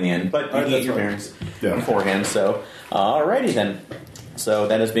coming in the end. But you Alright, can get that's your fine. bearings Yeah. beforehand. So, alrighty then. So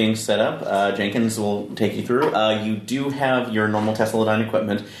that is being set up. Jenkins will take you through. You do have your normal Tesla-Dyne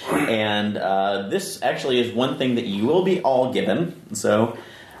equipment, and this actually is one thing that you will be all given. So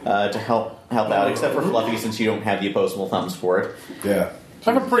to help out, except for Fluffy, since you don't have the opposable thumbs for it. Yeah.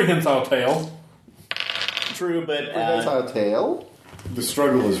 I have a prehensile tail. True, but That's our tail. The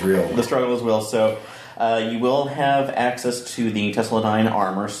struggle is real. the struggle as well. So you will have access to the Tesla-Dyne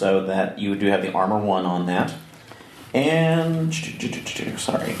armor, so that you do have the armor 1 on that. And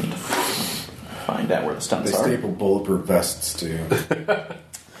sorry, I need to find out where the They stunts are. staple bulletproof vests to you.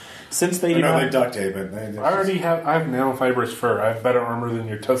 Since they do No, they not, duct tape it. I have nanofibrous fur. I have better armor than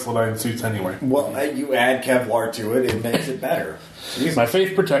your Tesladyne suits anyway. Well, you add Kevlar to it, it makes it better. My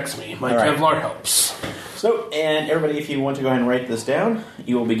faith protects me. My All right. Kevlar helps. so and everybody, if you want to go ahead and write this down,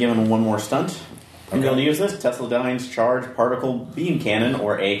 you will be given one more stunt. And you'll use this Tesladyne's Charge Particle Beam Cannon,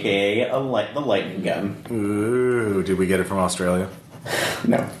 or AKA the lightning gun. Ooh, did we get it from Australia?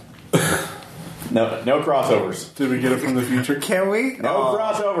 No. No crossovers. Did we get it from the future? Can we? No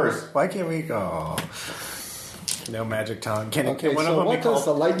crossovers. Why can't we? Oh. No magic tongue. Can Okay, can one of so them what be does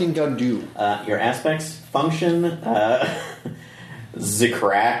the called? lightning gun do? Your aspects function.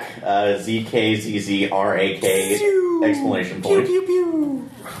 Zikrak. ZKZZRAK. Exclamation point. Pew, pew, pew.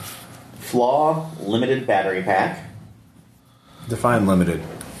 Flaw. Limited battery pack. Define limited.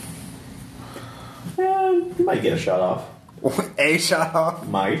 You might get a shot off. A shot off.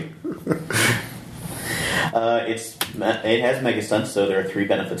 Might. It has Mega Stunt, so there are 3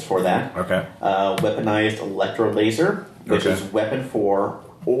 benefits for that. Okay. Weaponized electro laser, which Okay. is weapon 4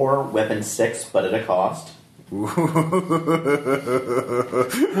 or weapon 6, but at a cost. I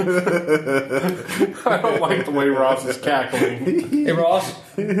don't like the way Ross is cackling. Hey, Ross,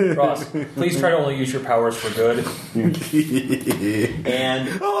 please try to only use your powers for good. And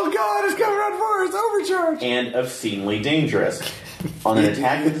Oh God! It's coming on force. Overcharge. and obscenely dangerous. On an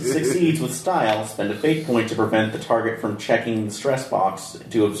attack that succeeds with style, spend a fate point to prevent the target from checking the stress box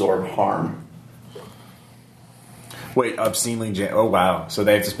to absorb harm. Wait, obscenely. Oh wow! So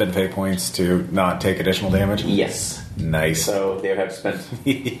they have to spend fate points to not take additional damage. Yes. Nice. So they would have to spend.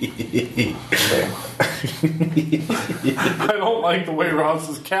 I don't like the way Ross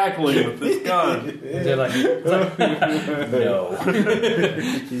is cackling with this gun. They're like, no.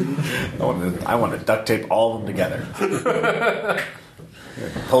 I want to duct tape all of them together.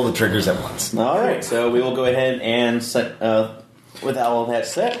 Pull the triggers at once. All right. So we will go ahead and set. With all of that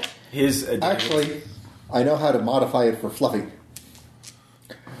set, Actually, I know how to modify it for Fluffy.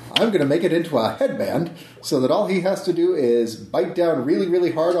 I'm going to make it into a headband so that all he has to do is bite down really,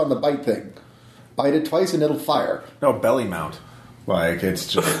 really hard on the bite thing. Bite it twice and it'll fire. No belly mount. Like it's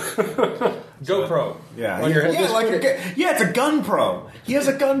just GoPro. yeah, On your head. it's a gun pro. He has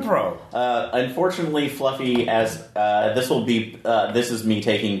a gun pro. unfortunately, Fluffy, as this will be, this is me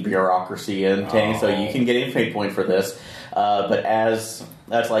taking bureaucracy and so you can get a fate point for this. But as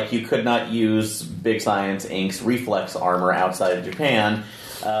that's like you could not use Big Science Inc.'s reflex armor outside of Japan.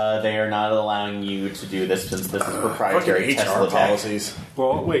 They are not allowing you to do this since this is proprietary Tesla tech. policies.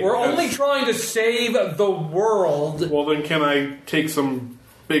 Well, wait. We're only trying to save the world. Well, then can I take some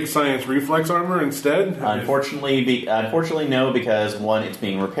Big Science reflex armor instead? Unfortunately, no, because 1, it's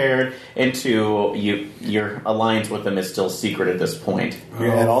being repaired, and 2, your alliance with them is still secret at this point.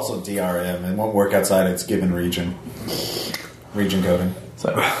 Yeah, and also DRM. It won't work outside its given region. Region coding.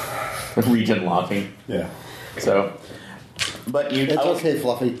 So, region locking. Yeah. So, but you. It's okay,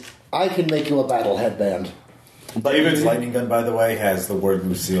 Fluffy. I can make you a battle headband. But David's lightning gun, by the way, has the word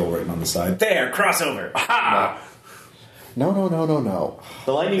Lucille written on the side. There, crossover. No.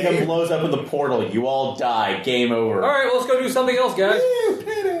 the lightning gun blows up in the portal. You all die. Game over. All right, well, let's go do something else, guys.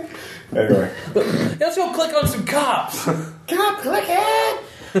 Anyway. Let's go click on some cops. Cop clicking!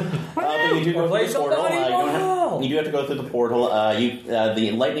 But you do go Play through the portal. somebody well. You do have to go through the portal.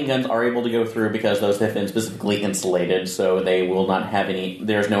 The lightning guns are able to go through because those have been specifically insulated, so they will not have any.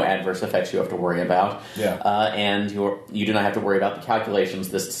 There's no adverse effects you have to worry about. Yeah. And you do not have to worry about the calculations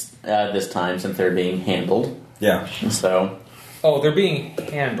this time since they're being handled. Yeah. So. Oh, they're being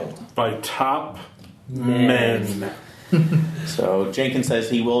handled. By top men. So Jenkins says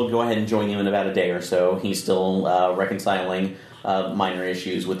he will go ahead and join you in about a day or so. He's still reconciling minor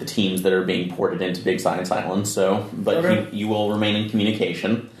issues with the teams that are being ported into Big Science Island. So, but Okay. you will remain in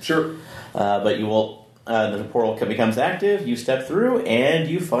communication. Sure. But you will. The portal becomes active. You step through, and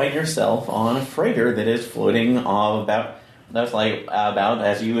you find yourself on a freighter that is floating about. That's like about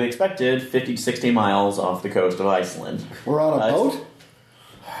as you expected, 50 to 60 miles off the coast of Iceland. We're on a boat?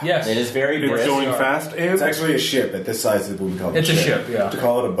 Yes. It is very It's brisk. going fast, and It's actually a ship. At this size, it would be called It's a ship, yeah. To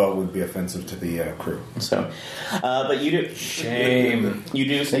call it a boat would be offensive to the crew. So, but you do. Shame. You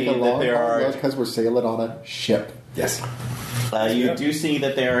do see Take a that long there are. because we're sailing on a ship. Yes. You do see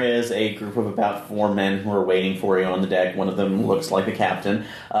that there is a group of about 4 men who are waiting for you on the deck. One of them looks like the captain,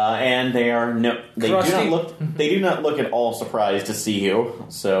 and they are They do not look at all surprised to see you.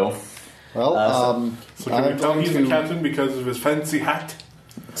 So, Well, so can we I'm tell going he's to... the captain because of his fancy hat?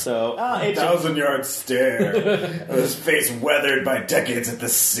 it's a, 1,000-yard stare. His face weathered by decades at the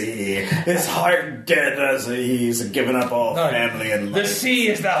sea. His heart dead as he's given up all family and The life. sea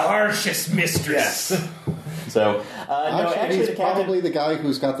is the harshest mistress. Yes. So, no, actually, he's the captain. probably the guy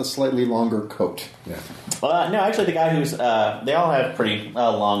who's got the slightly longer coat. Yeah. No, actually, the guy who's they all have pretty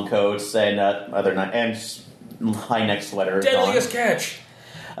long coats and high neck sweaters. Deadliest on. catch.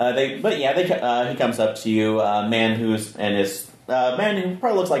 He comes up to you, man who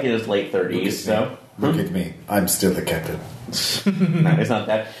probably looks like in his late 30s. So Look at me. I'm still the captain. no, it's not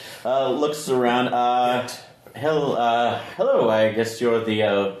that. Looks around. Hello. I guess you're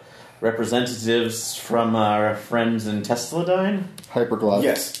the representatives from our friends in Tesladine. Hyperglove.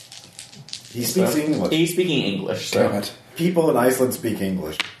 Yes. He speaks English. He's speaking English. So. Damn it. People in Iceland speak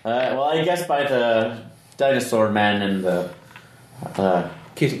English. Well, I guess by the dinosaur man and the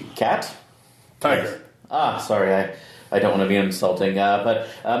Kitty. cat. Tiger. Sorry, I don't want to be insulting, but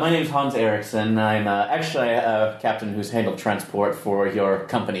my name's Hans Eriksson. I'm actually a captain who's handled transport for your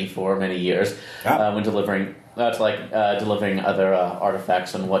company for many years when delivering. That's delivering other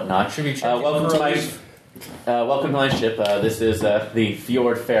artifacts and whatnot. Should we check welcome to my leaf? welcome to my ship. This is the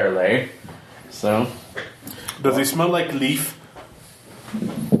Fjord Fairlay. So, Does he smell like leaf?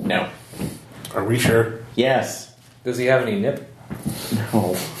 no. Are we sure? Yes. Does he have any nip?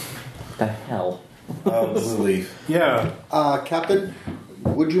 No. The hell. Blue leaf. Yeah. Captain,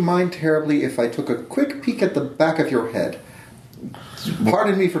 would you mind terribly if I took a quick peek at the back of your head?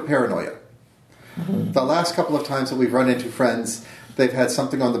 Pardon me for paranoia. The last couple of times that we've run into friends, they've had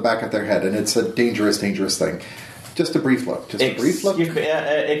something on the back of their head, and it's a dangerous, dangerous thing. Just a brief look.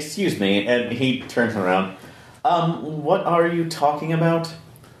 Excuse me, and he turns around. What are you talking about?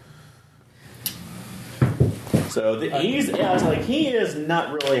 So he is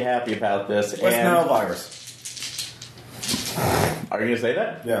not really happy about this. West Nile virus. Are you going to say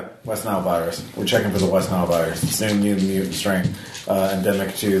that? Yeah, West Nile virus. We're checking for the West Nile virus. It's a new mutant strain,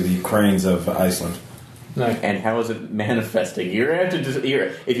 endemic to the cranes of Iceland. No. And how is it manifesting? You're going to have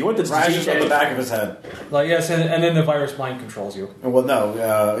to. If you want the Rashes on the back of his head. Like, yes, and then the virus mind controls you. Well,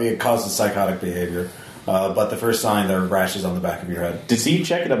 no, it causes psychotic behavior. But the first sign, there are rashes on the back of your head. Does he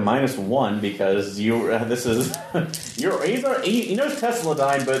check it a -1 because you? This is he knows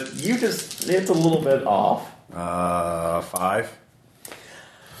Tesladine, but it's a little bit off. 5.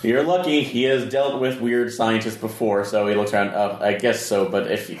 You're lucky. He has dealt with weird scientists before, so he looks around. I guess so, but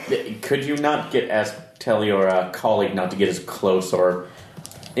could you not tell your colleague not to get as close or?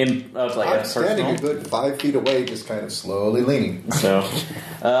 I'm standing a good 5 feet away, just kind of slowly leaning. So, he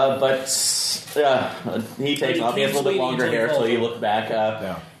takes off. He has a little bit longer hair, so you look back.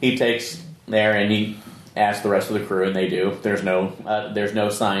 He takes there and he asks the rest of the crew, and they do. There's no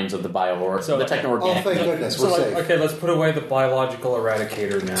signs of the the techno-organic. Oh, thank goodness, we're safe. Okay, let's put away the biological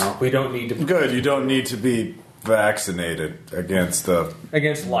eradicator now. We don't need to. Good, you don't need to be vaccinated against the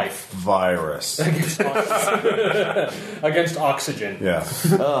Against life. virus. Against oxygen. Yeah.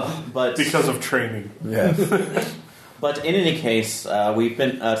 But Because of training. Yeah. But in any case, we've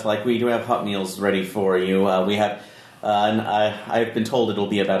been we do have hot meals ready for you. We have. And I've been told it'll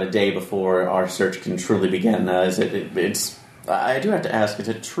be about a day before our search can truly begin. I do have to ask: is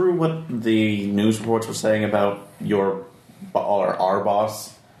it true what the news reports were saying about our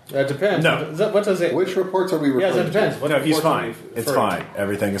boss? That depends. No. What does it? Which reports are we referring Yes, it depends. What No, he's reports are fine. we It's referring fine.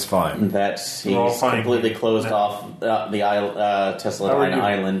 Everything is fine. That We're all he's fine. completely closed off the How Tesladine are you?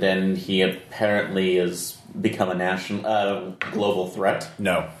 island, and he apparently has become a national, global threat.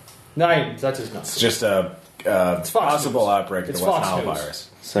 No. to? Nine. That's his number. It's just a Fox possible News. outbreak of It's the West Fox Nile News. virus.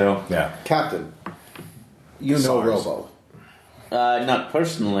 So, Yeah. Captain, you know SARS. Robo. not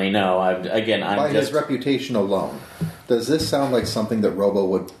personally, no. I'm By his just. reputation alone, does this sound like something that Robo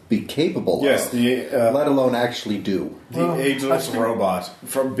would be capable Yes, of, the let alone actually do? ageless robot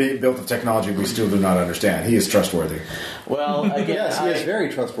built of technology we still do not understand. He is trustworthy. Well, again, Yes, he is very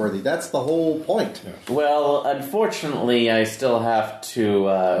trustworthy. That's the whole point. Well, unfortunately, I still have to.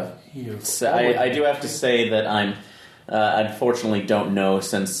 I do have to say that I'm. Unfortunately, don't know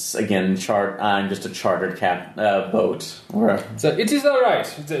since again, I'm just a chartered boat. So it is all right.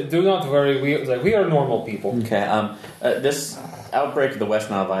 Do not worry. We are normal people. Okay. This outbreak of the West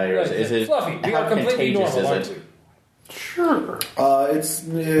Nile virus is it? Fluffy. We how are completely contagious normal, is aren't it? we? Sure. It's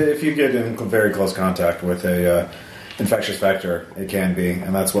if you get in very close contact with a infectious vector, it can be,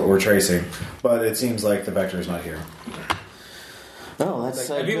 and that's what we're tracing. But it seems like the vector is not here. Oh, that's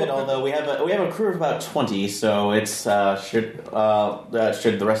Have you good. looked at- Although we have a crew of about 20, so it's should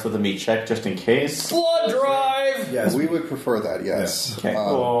the rest of them be checked just in case. Blood drive. Yes, We would prefer that, yes. Okay.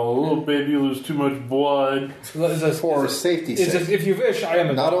 Oh, little baby lose too much blood. For safety's sake. If you wish, I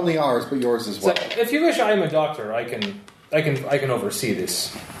am a Not doctor. only ours, but yours as well. If you wish, I am a doctor. I can oversee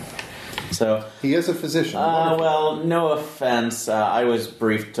this. So, He is a physician. Wonderful. well, no offense. I was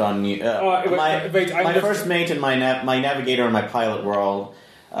briefed on you. My first mate and my navigator in my pilot world.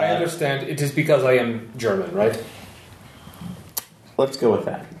 I understand. It is because I am German, right? Let's go with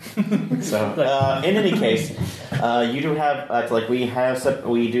that. So, in any case, you do have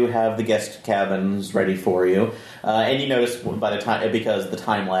we do have the guest cabins ready for you, and you notice by the time because the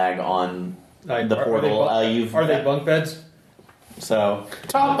time lag on the portal, are they bunk beds? So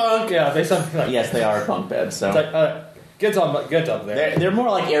Top bunk. Yeah, they sound like yes, they are bunk beds. So get up there. they're more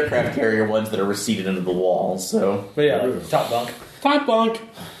like aircraft carrier ones that are receded into the wall. So, But yeah, top bunk. Top bunk.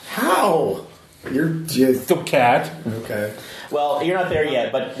 How? You're just The cat. okay. well, you're not there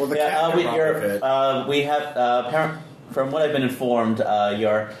yet, but Well, the cat we have from what I've been informed,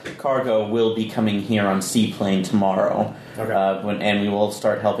 your cargo will be coming here on seaplane tomorrow. Okay. And we will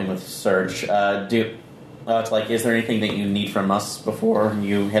start helping with search. It's like, is there anything that you need from us before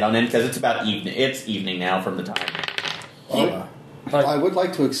you head on in? Because it's about evening. It's evening now from the time. I would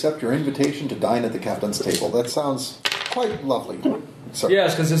like to accept your invitation to dine at the captain's table. That sounds quite lovely. Sir.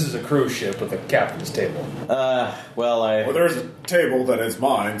 Yes, because this is a cruise ship with a captain's table. Well, there's a table that is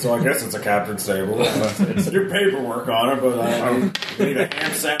mine, so I guess it's a captain's table. It's do paperwork on it, but I need a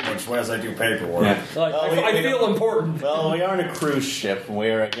ham sandwich as I do paperwork. Yeah. I feel important. Well, we aren't a cruise ship.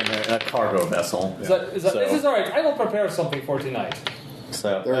 We're in a cargo vessel. This is all right. I will prepare something for tonight.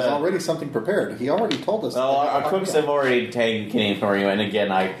 So There's already something prepared. He already told us. Well, our cooks have already taken it for you, and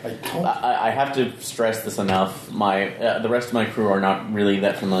again, I have to stress this enough. The rest of my crew are not really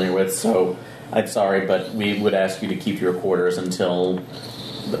that familiar with, so I'm sorry, but we would ask you to keep your quarters until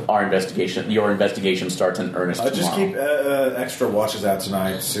your investigation starts in earnest. Just keep extra watches out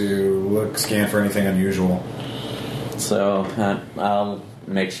tonight to scan for anything unusual. So I'll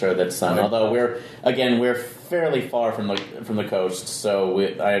make sure that's done. Although we're fairly far from the coast, so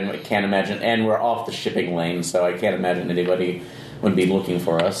I can't imagine, and we're off the shipping lane, so I can't imagine anybody would be looking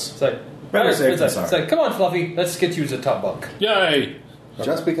for us. It's like, Better safe than it's sorry. like, come on, Fluffy, let's get you to the top bunk. Yay!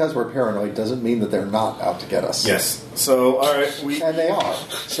 Just because we're paranoid doesn't mean that they're not out to get us. Yes. So, all right, And they are.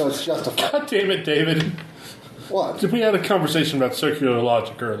 So it's justified. God damn it, David. What? We had a conversation about circular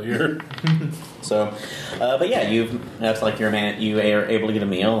logic earlier. So, but yeah, that's like your man. You are able to get a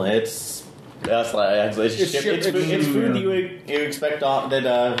meal. It's food that you expect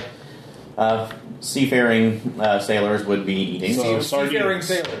that seafaring sailors would be eating. So, Seafaring sardines.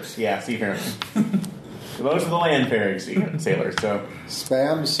 sailors. Yeah, seafaring. Most of the land-faring sailors. So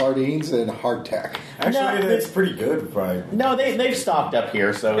Spam, sardines, and hardtack. actually, No, that's pretty good. Right? no, they've stocked up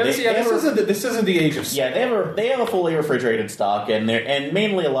here. So This isn't the age of. Yeah, they have a fully refrigerated stock, and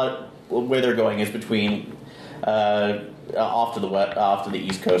mainly a lot where they're going is between off to the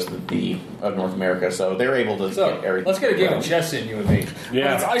east coast of North America. So they're able to get everything. Let's get a game of chess in, you and me.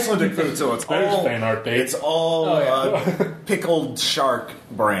 Yeah. It's Icelandic food, so it's There's all fan art, Dave. it's all Oh, yeah. pickled shark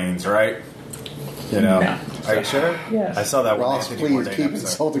brains, right? You know. Yeah. Are you sure? Yes. I saw that one Ross, Anthony please Bourdain keep episode.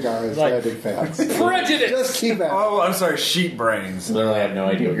 insulting our Icelandic fans. Prejudice! Just keep at it. Oh, I'm sorry, sheep brains. Literally, I have no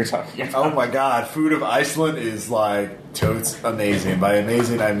idea what you're talking about. Oh my god, food of Iceland is like totes amazing. By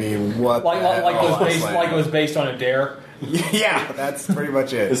amazing, I mean what? Like Iceland. it was based on a dare. Yeah, that's pretty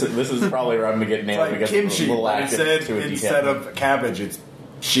much it. This is probably where I'm gonna get It's nailed like because kimchi. it's a little But active to a instead detail. of cabbage, it's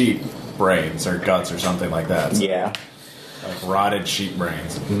sheep brains or guts or something like that. So, Yeah. like rotted sheep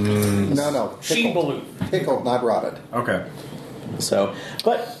brains. No. Sheep balloon. Pickled, not rotted. Okay. So,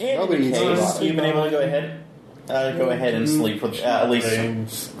 but in Nobody any eats case, rotten. you've been able to go ahead and sleep with at least.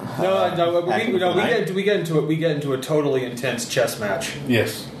 Brains. We get into a totally intense chess match.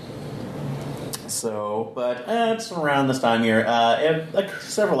 Yes. So, but it's around this time here.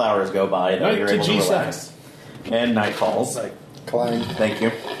 Several hours go by that Night you're to able to G7. relax, and night falls. Like Clang. Thank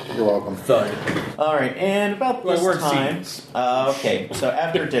you. You're welcome. thud. All right, and about Well, this we're time. Okay, so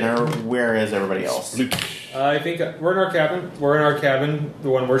after dinner, where is everybody else? I think we're in our cabin. We're in our cabin, the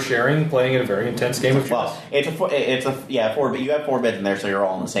one we're sharing, playing in a very intense game of chess. Well, but you have 4 beds in there, so you're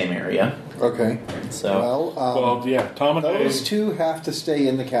all in the same area. Okay. So, Well, yeah, Tom and those Dave. two have to stay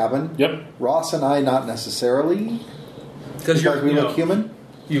in the cabin. Yep. Ross and I, not necessarily. Because we look human.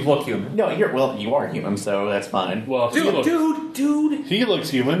 You look human. no, you are human, so that's fine. Well, he looks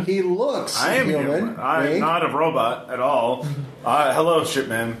human. He looks I am human. I am not a robot at all. Hello,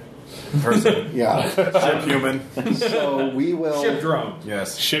 shipman. Person. Yeah. Ship human. So we will. Ship drone.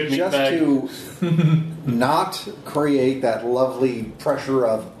 Yes. Ship meat Just bag. to not create that lovely pressure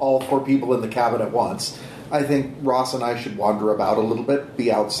of all 4 people in the cabin at once, I think Ross and I should wander about a little bit,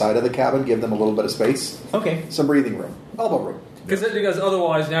 be outside of the cabin, give them a little bit of space, Okay. some breathing room, elbow room. Because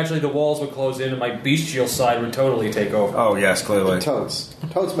otherwise, naturally, the walls would close in and my bestial side would totally take over. Oh, yes, clearly. Totes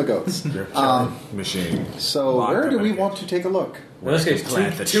my goats. Your killing machine. So Locked where them do we again. want to take a look? In this case,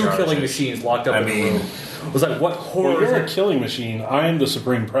 Plant the two killing charges. machines locked up I in the mean- room. It was like, what Well, horrors? you're a killing machine. I am the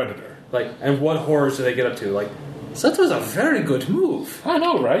supreme predator. And what horrors do they get up to? Like, that was a very good move. I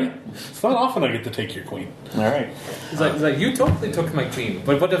know, right? It's not often I get to take your queen. All right. It's like you totally took my queen,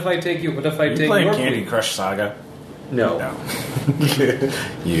 but what if I take you? What if I You take playing your Candy queen? Crush Saga? No. No.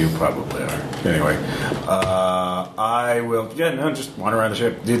 You probably are. Anyway, I will. Yeah, no, just wander around the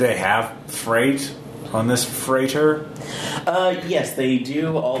ship. Do they have freight on this freighter? Yes, they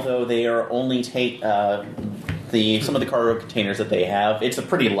do. Although they are only take some of the cargo containers that they have. It's a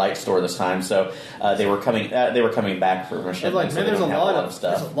pretty light store this time, so they were coming back for a shipment. Like, so man, they there's a don't have lot of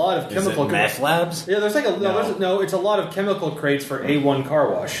there's a lot of Is it chemical meth labs? Yeah, there's like a No. it's a lot of chemical crates for A1 car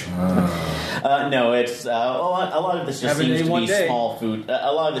wash. No, it's a lot of this just Having seems a to one be day. small food.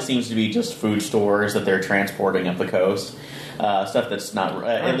 A lot of this seems to be just food stores that they're transporting up the coast. Stuff that's not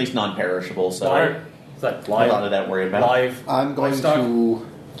at least non-perishable. So Is that a live? lot of that worried about. Live. I'm going livestock? to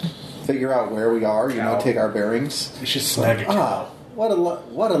figure out where we are. Cow. Take our bearings. You should snag a cow. Ah, what a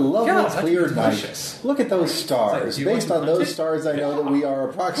lovely Yeah, that's clear delicious. night. Look at those stars. Do you want Based to on those hunt it? stars, I know that we are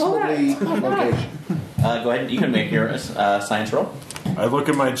approximately location. Go ahead. You can make your science roll. I look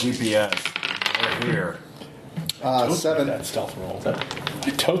at my GPS. Right here. Toads Seven. make that stealth roll. So, My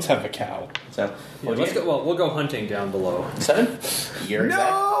toads have a cow. so Yeah, let's go. Well, we'll go hunting down below. 7. You're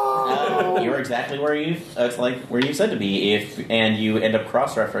you're exactly where you it's like where you said to be. And you end up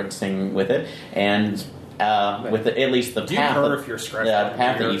cross-referencing with it, and with at least the Do you path, purr if you're stressed the out?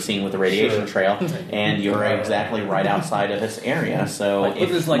 path that you've seen with the radiation trail, and you're exactly right outside of its area. So Like, look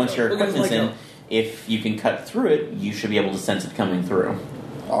at this, like, once your look at this, equipment's like, in, if you can cut through it, you should be able to sense it coming through.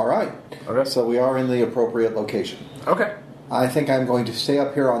 All right. Okay. So we are in the appropriate location. Okay. I think I'm going to stay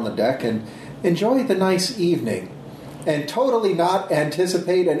up here on the deck and enjoy the nice evening and totally not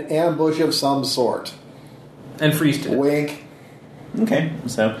anticipate an ambush of some sort. And freeze to death. Wink. Okay,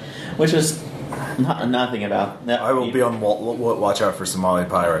 so which is nothing about that. I will be on watch out for Somali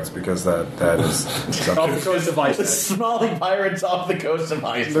pirates because that is Off the something. coast of Iceland. Somali pirates off the coast of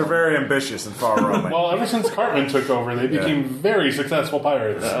Iceland. They're very ambitious and far roaming. Well, ever since Cartman took over, they became very successful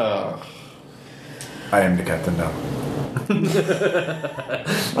pirates. I am the captain now.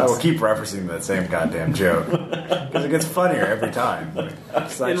 I will keep referencing that same goddamn joke because it gets funnier every time.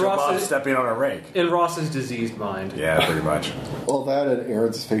 It's like In Bob Ross's- stepping on a rake. In Ross's diseased mind. Yeah, pretty much. Well, that and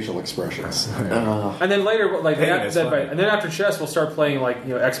Aaron's facial expressions. And then later, like, Hey, that, it's that, funny. and then after chess, we'll start playing, like,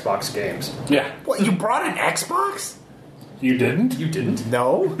 Xbox games. Yeah. What? You brought an Xbox? You didn't? You didn't?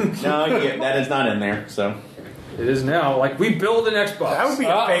 No. No, yeah, that is not in there. So It is now. Like, we build an Xbox. That would be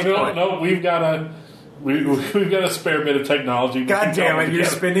a fake one. No, we've got a spare bit of technology. God damn it! You're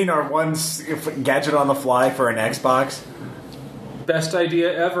together. spending our one gadget on the fly for an Xbox? Best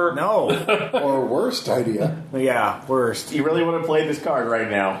idea ever. No. Or worst idea. Yeah, worst. you really want to play this card right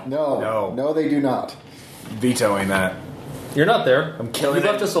now? No. No, they do not. Vetoing that. You're not there. I'm killing You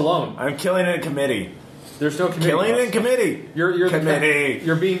left it. us alone. I'm killing it in committee. There's no committee. Killing it Ross. in committee. You're committee.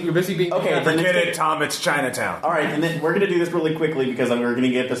 You're busy being. Okay, then Forget it's- it, Tom. It's Chinatown. All right, and then we're going to do this really quickly because we're going to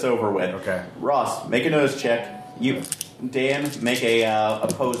get this over with. Okay. Ross, make a nose check. You, Dan, make a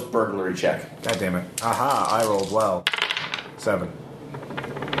opposed burglary check. God damn it. Aha, I rolled well. 7.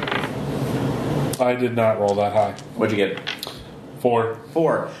 I did not roll that high. What'd you get? 4.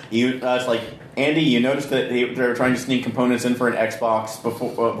 4. You, it's like Andy. You noticed that they were trying to sneak components in for an Xbox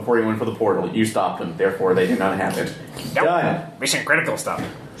before you went for the portal. You stopped them. Therefore, they did not have it. Done. Mission critical stuff.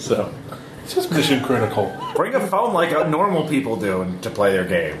 So. It's just mission critical. Bring a phone like normal people do to play their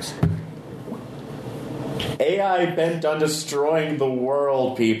games. AI bent on destroying the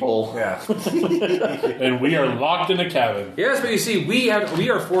world, people. Yeah. And we are locked in a cabin. Yes, but you see, we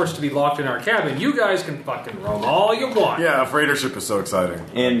are forced to be locked in our cabin. You guys can fucking roam all you want. Yeah, a freighter ship is so exciting.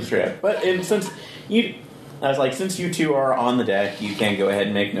 In trip. But since you two are on the deck, you can go ahead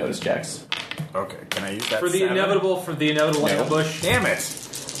and make notice checks. Okay, can I use that For the 7? inevitable No. ambush. Damn it.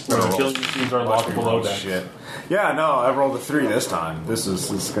 Killing machines are Watch locked me below roll deck. shit. Yeah, no, I rolled a 3 this time. This is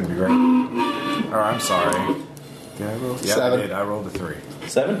going to be great. Or I'm sorry. Did I roll? Yeah, 7. I did. I rolled a 3.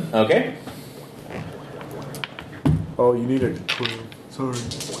 7? Okay. Oh, you need a clue.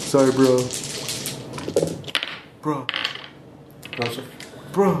 Sorry, bro.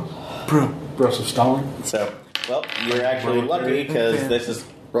 Broseph Stalin. So, well, you're actually lucky because this is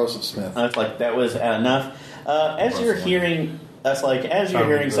Broseph Smith. that was enough. As you're hearing that's like as you're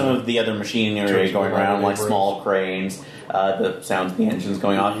hearing some of the other machinery going around, like small cranes, the sounds of the engines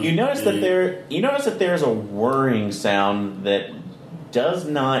going off. You notice that there's a whirring sound that does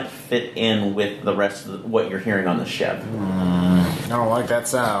not fit in with the rest of what you're hearing on the ship. I don't like that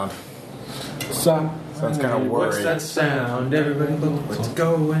sound. Sounds kind of worried. What's that sound? Everybody look what's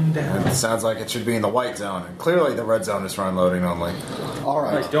going down. It sounds like it should be in the white zone. And clearly the red zone is for unloading only. All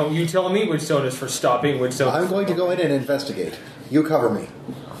right. Right, don't you tell me which zone is for stopping, which zone. I'm going to go in and investigate. You cover me.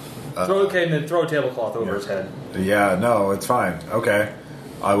 Okay, and then throw a tablecloth over his head. Yeah, no, it's fine. Okay.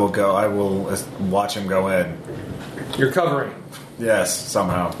 I will go. I will watch him go in. You're covering. Yes,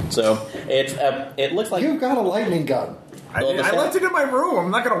 somehow. So it looks like You've got a lightning gun. I left it in my room.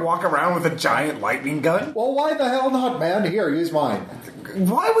 I'm not going to walk around with a giant lightning gun. Well, why the hell not, man? Here, use mine.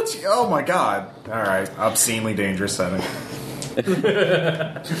 Why would you? Oh my god! All right, obscenely dangerous setting.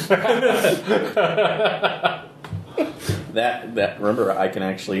 that. Remember, I can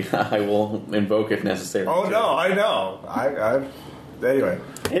actually I will invoke if necessary. Oh no, I know.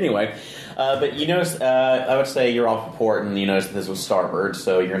 Anyway, but you notice, I would say you're off port, and you notice that this was starboard,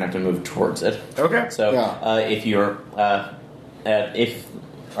 so you're gonna have to move towards it. Okay. So, Yeah. if you're, are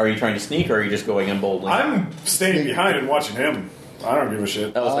you trying to sneak, or are you just going in boldly? I'm staying behind and watching him. I don't give a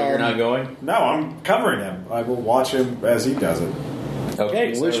shit. Oh, so you're not going? No, I'm covering him. I will watch him as he does it.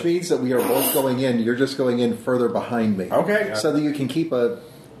 Okay. Which so, means that we are both going in. You're just going in further behind me. Okay. So that you can keep a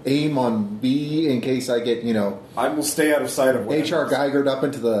aim on B in case I get, I will stay out of sight of H.R. Geigered up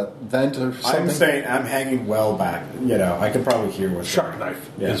into the vent or something. I'm hanging well back. I can probably hear what's Shark knife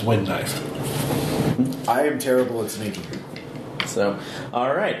Yeah. is wind knife. I am terrible at sneaking. So,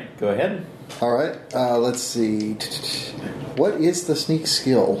 all right, go ahead. All right. Let's see. What is the sneak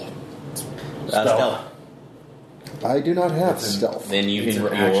skill? Stealth. I do not have stealth. Then you It's can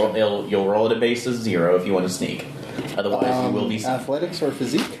an action. you'll roll at a base of 0 if you want to sneak. Otherwise, you will be seen. Athletics or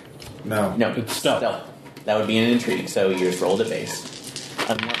physique? No. No, It's stealth. That would be an intrigue, so you just rolled a base.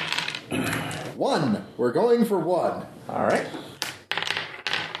 1. We're going for 1. All right.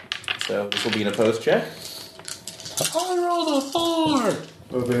 So this will be an opposed check. I rolled a 4!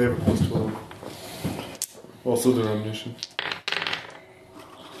 Oh, they have a plus 12. Also, their omniscient.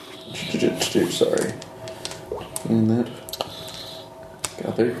 Sorry. And that.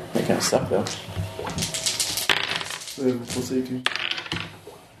 Got there. They kind of suck though. They have a plus 18.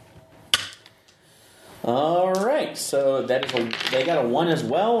 All right. So that is they got a 1 as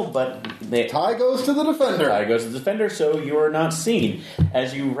well, but Tie goes to the defender. Tie goes to the defender, so you are not seen.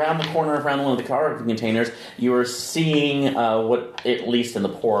 As you round the corner around one of the cargo containers, you are seeing what, at least in the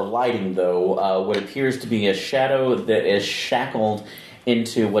poor lighting though, what appears to be a shadow that is shackled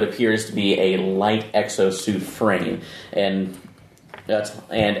into what appears to be a light exosuit frame. And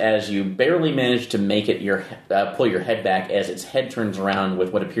as you barely manage to make it pull your head back as its head turns around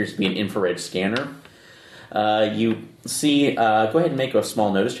with what appears to be an infrared scanner, you see. Go ahead and make a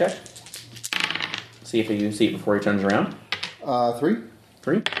small notice check. See if you see it before he turns around. 3.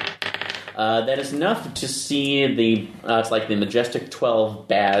 3. That is enough to see it's like the Majestic 12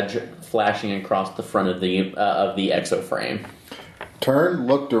 badge flashing across the front of the exo frame. Turn,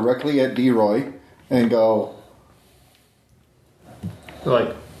 look directly at D-Roy, and go,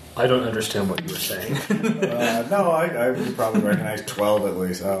 Like, I don't understand what you were saying. No, I would probably recognize 12 at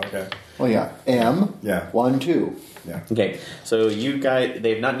least. Oh, okay. well, yeah, M, Yeah. 1, 2. Yeah. Okay, so you guys,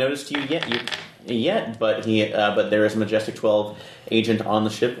 they've not noticed you yet, but there is a Majestic 12 agent on the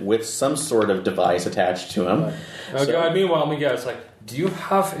ship with some sort of device attached to him. Meanwhile, Miguel's like, do you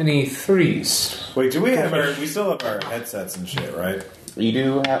have any 3s? Wait, we still have our headsets and shit, right? You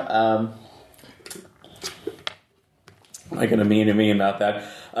do have, not going to mean to me about that.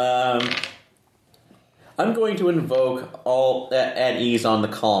 I'm going to invoke all at ease on the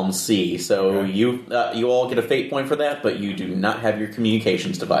column C. So Okay. you all get a fate point for that, but you do not have your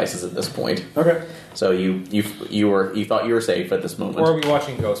communications devices at this point. Okay. So you thought you were safe at this moment. Or are we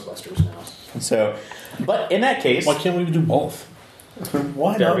watching Ghostbusters now? So, but in that case, Why can't we do both?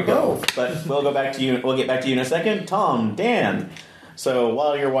 Why There not we go. both? but we'll go back to you. We'll get back to you in a second. Tom, Dan. So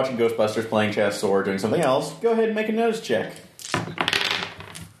while you're watching Ghostbusters, playing chess, or doing something else, go ahead and make a notice check.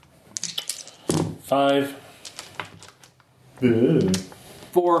 5.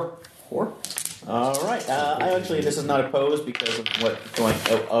 4. 4. All right. This is not opposed because of what's going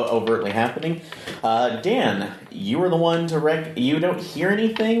overtly happening. Dan, you were the one to You don't hear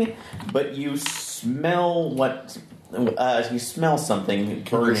anything, but you smell what. You smell something Can you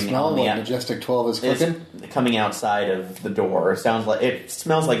burning smell on what the Majestic 12 is cooking? It's coming outside of the door. It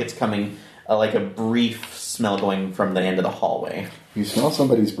smells like it's coming like a brief smell going from the end of the hallway. You smell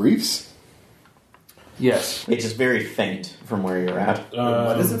somebody's briefs? Yes. It's just very faint from where you're at.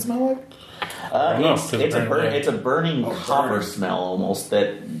 What does it smell like? No, It's a burning copper burning. smell almost.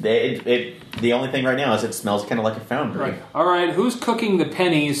 The only thing right now is it smells kind of like a foundry. Right. All right. Who's cooking the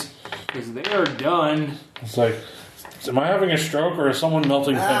pennies? Because they are done. It's like, am I having a stroke or is someone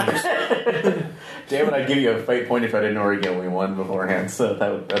melting pennies? Damn it! I'd give you a fate point if I didn't already get me one beforehand. So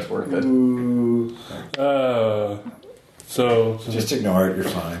that's worth it. Ooh. So Just ignore it. You're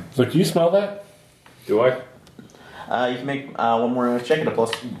fine. do you smell that? Do I? You can make one more check at a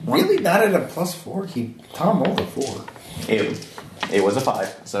plus. Really? Not at a +4? Tom rolled a 4. It was a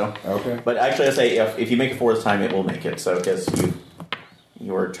 5. So Okay. But actually, I say if you make a 4 this time, it will make it. So because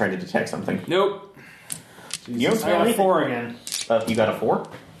you were trying to detect something. Nope. You don't I smell got anything. 4 again. You got a 4.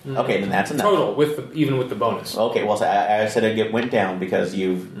 Okay, then that's enough. Total, even with the bonus. Okay, well, so I said it went down because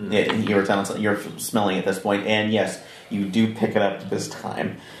you were smelling at this point, and yes, you do pick it up this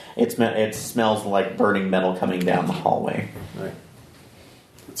time. It smells like burning metal coming down the hallway. Right.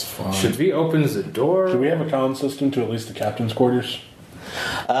 It's fine. Should we open the door? Do we have a comm system to at least the captain's quarters?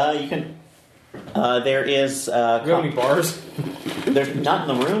 You can. There is. Do we have any bars? There's not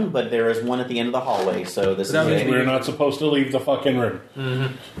in the room, but there is one at the end of the hallway. So this That means is. We're not supposed to leave the fucking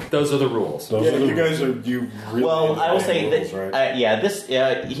room. Those are the rules. Those Yeah, are the you guys rules. are you really. Well, into I will the say rules, that, right?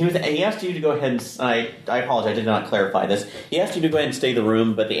 he asked you to go ahead and, I apologize, I did not clarify this. He asked you to go ahead and stay in the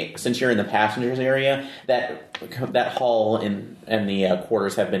room, but since you're in the passengers area, that hall and the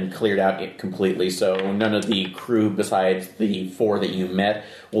quarters have been cleared out completely, so none of the crew besides the 4 that you met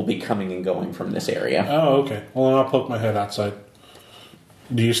will be coming and going from this area. Oh, okay. Well, then I'll poke my head outside.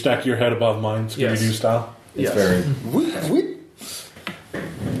 Do you stack your head above mine, Scooby-Doo Yes. style? It's Yes. very.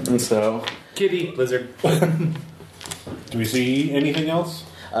 And so, Kitty, lizard. Do we see anything else?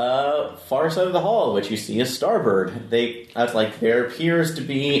 far side of the hall, which you see is starboard. There appears to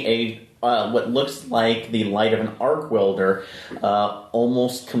be what looks like the light of an arc welder,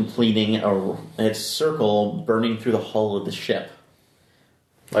 almost completing its circle, burning through the hull of the ship.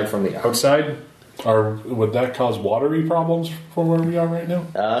 Like from the outside? Or would that cause watery problems from where we are right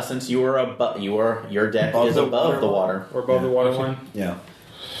now? Since you are your deck Above is the above the water. Or above the water line? Yeah.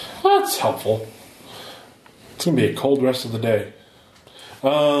 That's helpful. It's going to be a cold rest of the day.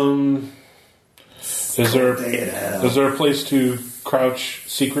 Is there a place to crouch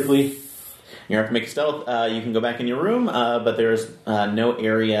secretly? You have to make a stealth. You can go back in your room, but there's no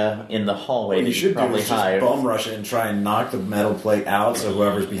area in the hallway What that you you should could do probably is just hide. bum rush it and try and knock the metal plate out, so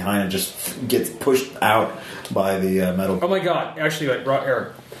whoever's behind it just gets pushed out by the metal. Oh my god, actually, like,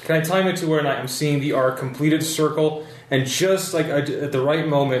 Eric, can I time it to where I'm seeing the arc completed circle and just like at the right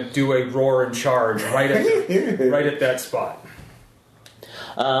moment do a roar and charge right at that spot?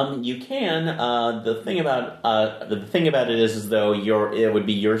 You can. The thing about it is though it would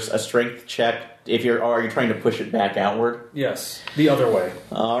be a strength check if are you trying to push it back outward? Yes, the other way.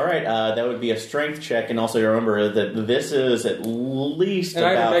 All right, that would be a strength check, and also remember that this is at least And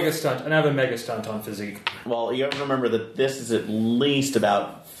I about. have a mega stunt on physique. Well, you have to remember that this is at least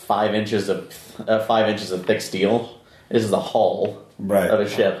about 5 inches of thick steel. This is the hull Right. of a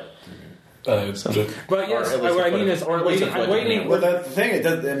ship. But yes, Or at least what I a mean foot- is, or at least a I'm foot waiting. in Well, that's the thing.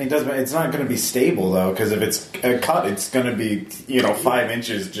 It's not going to be stable though, because if it's a cut, it's going to be 5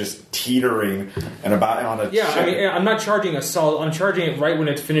 inches just teetering and about on a. Yeah, ship. I mean, I'm not charging a solid. I'm charging it right when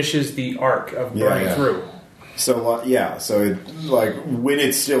it finishes the arc of burning through. So so it when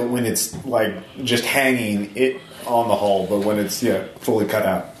it's just hanging it on the hull, but when it's fully cut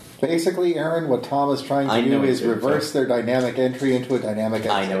out. Basically, Aaron, what Tom is trying I to know do he is did, reverse their dynamic entry into a dynamic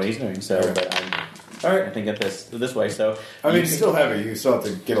exit. I know what he's doing, but All right. I think that this way. So I mean, you it's can- still heavy. You still have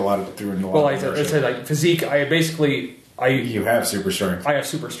to get a lot of through. Well, I said like physique. You have super strength. I have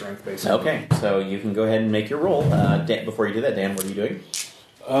super strength basically. Okay, so you can go ahead and make your roll. Before you do that, Dan, what are you doing?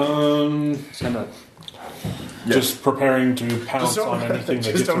 Just preparing to pounce on anything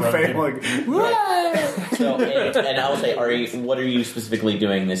that gets around him. So, and I will say, what are you specifically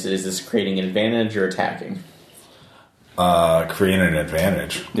doing? Is this creating an advantage or attacking? Creating an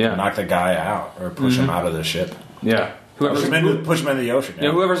advantage. Yeah. Knock the guy out or push him out of the ship. Yeah. Push him into the ocean.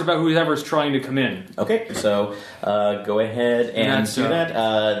 Yeah, whoever's trying to come in. Okay, so go ahead and that's, do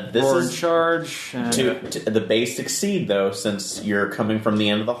that. This Roar is and charge. to the base succeed though, since you're coming from the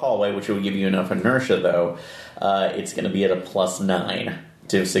end of the hallway, which will give you enough inertia though. It's going to be at a +9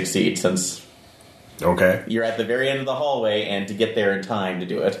 to succeed, since Okay. you're at the very end of the hallway, and to get there in time to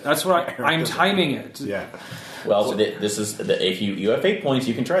do it. That's what I'm timing it. Yeah. Well, so this is if you have fate points,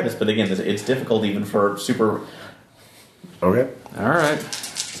 you can try this, but again, it's difficult even for super. Okay. All right.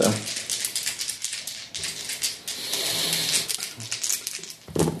 So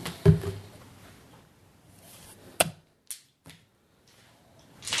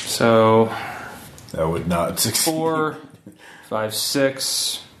succeed. 4, 5,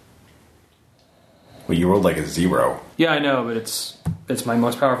 6. Well, you rolled like a 0. Yeah, I know, but it's my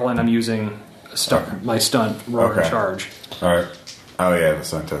most powerful, and I'm using my stunt roar and charge. All right. Oh yeah, the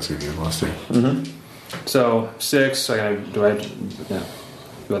stunt test gives you a +2. So 6. Do I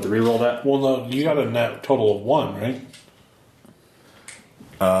have to re-roll that? Well, no, you got a net total of 1, right?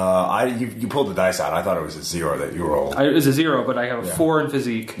 You pulled the dice out. I thought it was a 0 that you rolled. It's a 0, but I have a 4 in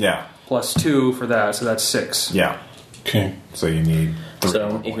physique. Yeah. Plus 2 for that, so that's 6. Yeah. Okay. So you need 3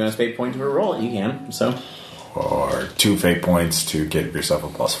 So if you want to fate point to a roll it, you can. So or 2 fate points to get yourself a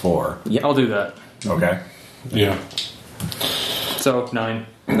 +4. yeah, I'll do that. Okay. Yeah. So 9.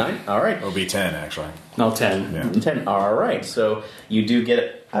 9. All right. It'll be 10 actually. No, 10. Yeah. 10. All right. So you do get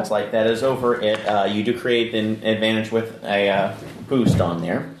it. That's like that is over. It. You do create an advantage with a boost on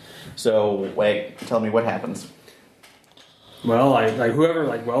there. So wait, tell me what happens.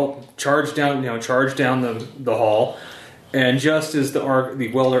 Well, charge down the hall, and just as the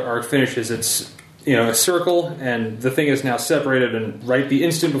welder arc finishes, it's a circle, and the thing is now separated. And right the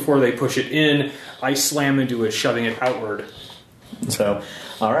instant before they push it in, I slam into it, shoving it outward. So,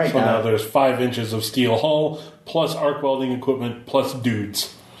 all right. So now there's 5 inches of steel hull plus arc welding equipment plus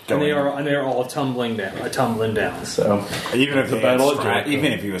dudes. And they are all tumbling down. So Even if battle at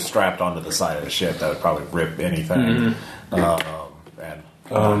even if he was strapped onto the side of the ship, that would probably rip anything. Yeah.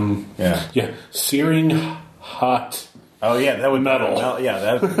 Searing hot. Oh yeah, that would Metal.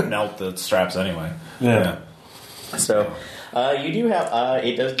 that would melt the straps anyway. Yeah. So, you do have.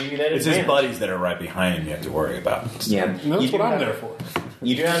 It does give you that It's advantage. his buddies that are right behind him you have to worry about. Yeah, And You that's do what I'm have- there for.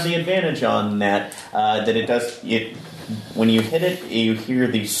 You do have the advantage on that. That it does. It when you hit it, you hear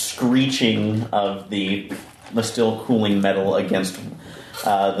the screeching of the still cooling metal against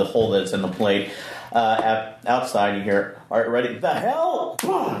the hole that's in the plate. Outside, you hear, "All right, ready? The hell!"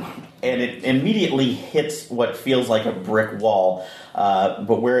 Boom! And it immediately hits what feels like a brick wall,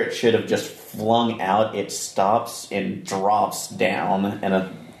 but where it should have just flung out, it stops and drops down in a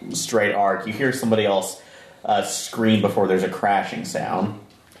straight arc. You hear somebody else scream before there's a crashing sound.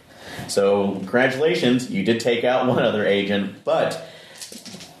 So, congratulations, you did take out one other agent, but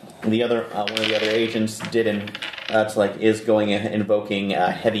the other one of the other agents didn't. Is going and invoking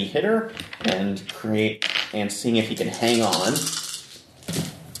a heavy hitter and seeing if he can hang on,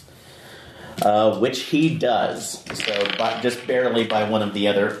 which he does. So just barely by one of the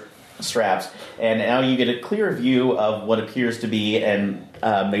other straps, and now you get a clear view of what appears to be an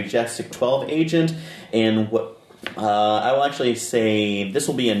Majestic 12 agent, and what I will actually say this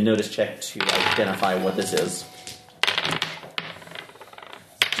will be a notice check to identify what this is.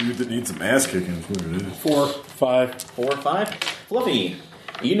 Dude that needs some ass kicking is what it is. 4, 5. 4 or 5. Fluffy,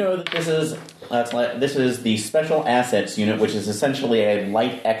 you know that this is the Special Assets Unit, which is essentially a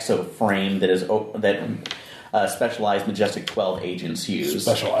light exo frame that specialized Majestic 12 agents use.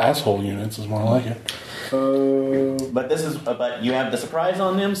 Special asshole units is more like it. But you have the surprise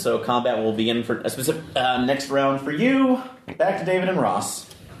on them, so combat will begin for a specific next round for you. Back to David and Ross.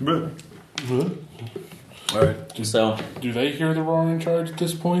 All right. So Do they hear the roaring charge at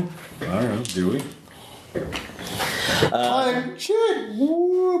this point? I don't know. Do we? Time shit.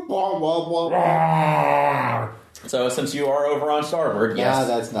 Woo, blah, blah, blah. So since you are over on starboard, Yeah, yes.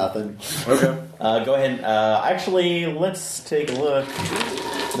 that's nothing. Okay. Go ahead. Actually, let's take a look.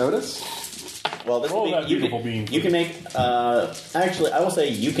 Notice? Well, this Roll will that be, beautiful bean. you can make. Actually, I will say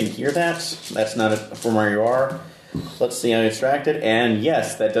you can hear that. That's not from where you are. Let's see how extracted. And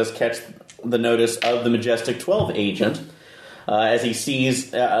yes, that does catch the notice of the Majestic 12 agent as he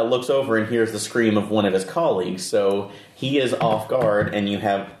sees, looks over and hears the scream of one of his colleagues. So he is off guard, and you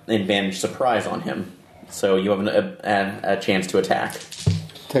have advantage surprise on him. So you have a chance to attack.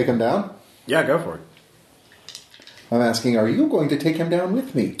 Take him down? Yeah, go for it. I'm asking, are you going to take him down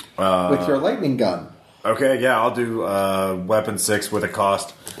with me? With your lightning gun? Okay, yeah, I'll do weapon 6 with a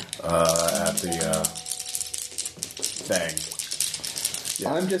cost at the thing.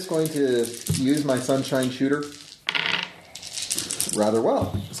 Yeah. I'm just going to use my sunshine shooter rather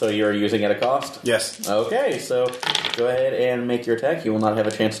well. So you're using at a cost? Yes. Okay, so go ahead and make your attack. You will not have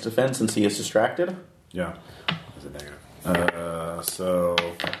a chance to defend since he is distracted. Yeah. Is it negative? So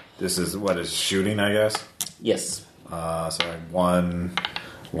this is what is shooting, I guess. Yes. So 1,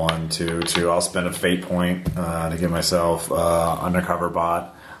 2, 2. I'll spend a fate point to give myself undercover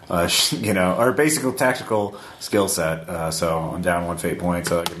bot. Or basic tactical skill set. So I'm down 1 fate point,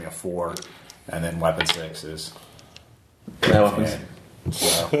 so that'll give me a 4, and then weapon 6 is Weapons. 10.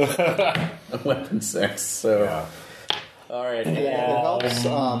 So Weapon 6. So, yeah. all right. If it helps,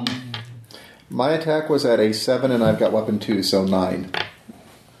 my attack was at a 7 and I've got weapon 2, so 9.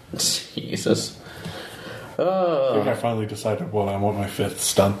 Jesus. I think I finally decided what I want my 5th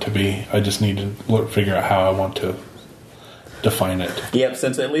stunt to be. I just need to figure out how I want to define it. Yep,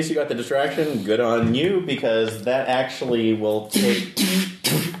 since at least you got the distraction, good on you, because that actually will take...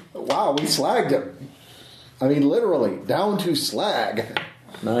 Wow, we slagged him. I mean, literally, down to slag.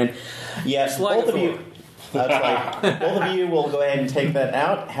 9. Yes, both of you... both of you will go ahead and take that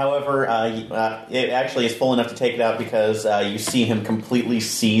out. However, it actually is full enough to take it out because you see him completely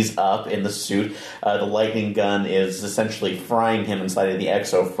seize up in the suit. The lightning gun is essentially frying him inside of the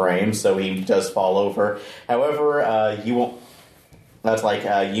exo frame, so he does fall over. However, you won't. That's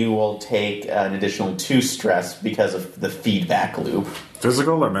you will take an additional 2 stress because of the feedback loop.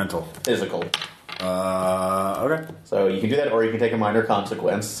 Physical or mental? Physical. Okay. So you can do that, or you can take a minor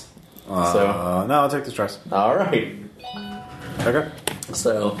consequence. No, I'll take the stress. All right. Okay.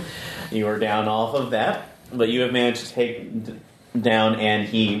 So you are down off of that, but you have managed to take down, and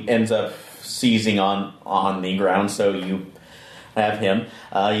he ends up seizing on the ground. So you have him.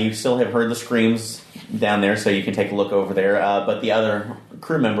 You still have heard the screams down there, so you can take a look over there. But the other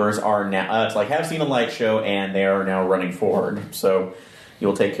crew members are now have seen a light show, and they are now running forward. So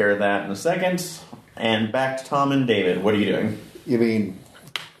you'll take care of that in a second. And back to Tom and David. What are you doing? You mean...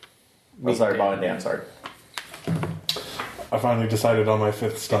 Oh, sorry, Bob and Dan, sorry. I finally decided on my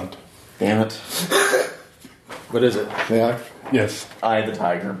 5th stunt. Damn it. What is it? Yeah. Yes. Eye the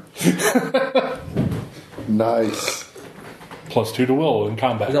Tiger. Nice. +2 to will in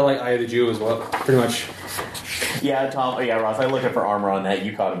combat. Is that like Eye of the Jew as well? Pretty much. Yeah, Tom. Yeah, Ross. I looked up for armor on that.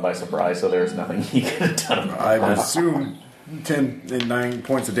 You caught him by surprise, so there's nothing he could have done. I would assume 10 and 9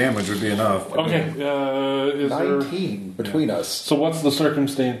 points of damage would be enough. Okay. Is 19 between us. So what's the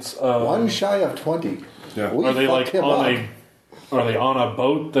circumstance? One shy of 20. Yeah. We Are they fucked him on up. Are they on a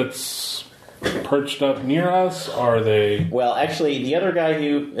boat that's perched up near us? Are they? Well, actually, the other guy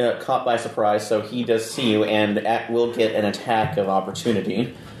who caught by surprise, so he does see you and will get an attack of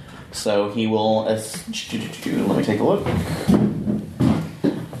opportunity. So he will. Let me take a look.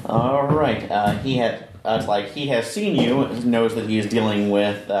 All right. He has seen you, knows that he is dealing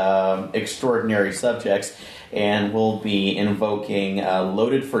with extraordinary subjects, and will be invoking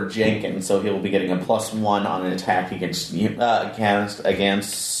Loaded for Jenkins. So he will be getting a +1 on an attack against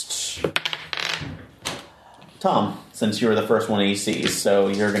Tom, since you were the first one he sees. So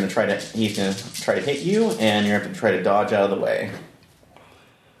he's going to try to hit you, and you're going to have to try to dodge out of the way.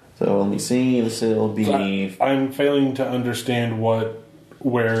 So let me see. This will be. I'm failing to understand where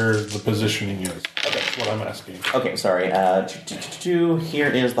the positioning is. Okay. That's what I'm asking. Okay, sorry. Here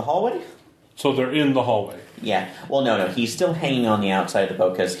is the hallway. So they're in the hallway. Yeah. Well, no. He's still hanging on the outside of the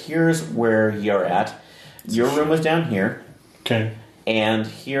boat because here's where you're at. Your room was down here, Okay. and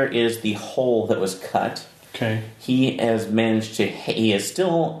here is the hole that was cut. Okay. He has managed to. He is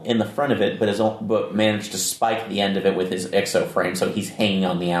still in the front of it, but managed to spike the end of it with his exo frame, so he's hanging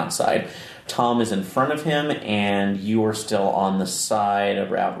on the outside. Tom is in front of him, and you are still on the side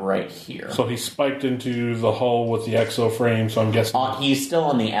about right here. So he spiked into the hull with the exo frame. So I'm guessing. He's still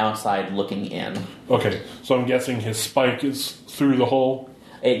on the outside looking in. Okay. So I'm guessing his spike is through the hull.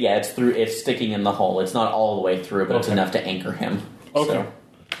 It's through. It's sticking in the hole. It's not all the way through, but it's Okay. enough to anchor him. Okay. So.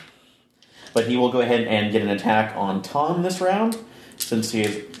 But he will go ahead and get an attack on Tom this round, since you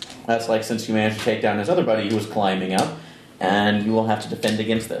managed to take down his other buddy who was climbing up, and you will have to defend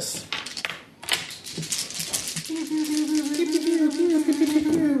against this.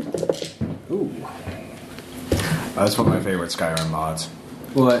 Ooh. That's one of my favorite Skyrim mods.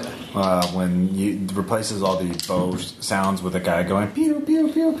 What? When you replaces all the bow sounds with a guy going pew pew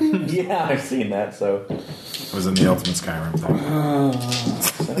pew pew. Yeah, I've seen that. So, It was in the Ultimate Skyrim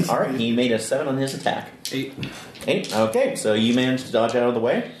thing. all right, he made a 7 on his attack. 8. 8. Okay, so you managed to dodge out of the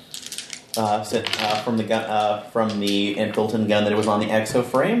way from the gun, from the Infilton gun that it was on the exo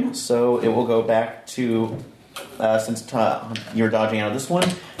frame. So it will go back to since you're dodging out of this one.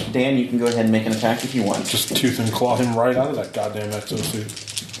 Dan, you can go ahead and make an attack if you want. Just tooth and claw him right out of that goddamn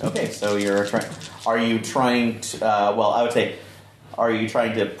exosuit. Okay, so you're trying. Are you trying to? Well, I would say, are you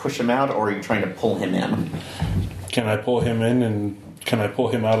trying to push him out, or are you trying to pull him in? Can I pull him in, and can I pull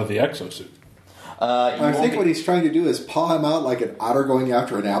him out of the exosuit? I think what he's trying to do is paw him out like an otter going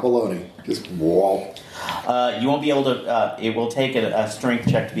after an abalone. Just whoa. You won't be able to. It will take a strength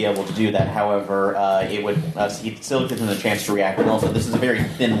check to be able to do that. However, it would. It still gives him a chance to react. And also, this is a very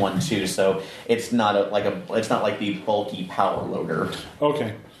thin one too, so it's not It's not like the bulky power loader.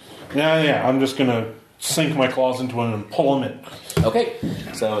 Okay. Yeah. I'm just gonna sink my claws into him and pull him in. Okay,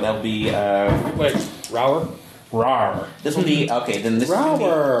 so that'll be. Wait, Rower? Rawr. This will be okay. Then this.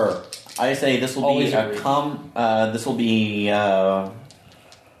 Rower. I say this will Always be agree. This will be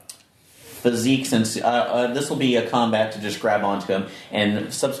physique, since this will be a combat to just grab onto him,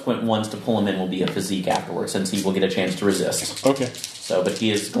 and subsequent ones to pull him in will be a physique afterwards, since he will get a chance to resist. Okay. So, but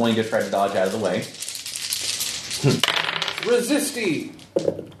he is going to try to dodge out of the way. Resisty.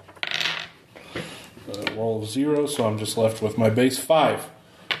 Roll of 0, so I'm just left with my base 5.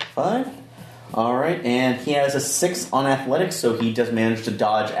 5. All right, and he has a 6 on athletics, so he does manage to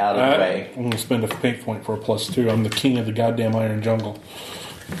dodge out of the way. I'm going to spend a fate point for a +2. I'm the king of the goddamn Iron Jungle.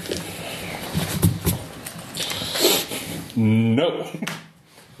 No.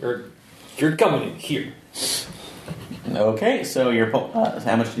 You're coming in here. Okay, so you're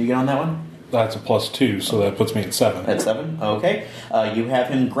how much did you get on that one? That's a +2, so that puts me at 7. At 7. Okay, you have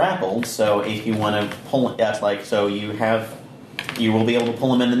him grappled. So if you want to pull, that's like so you will be able to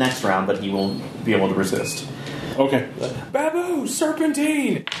pull him in the next round, but he will be able to resist. Okay. Babu,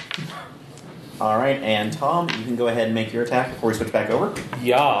 serpentine. All right, and Tom, you can go ahead and make your attack before we switch back over.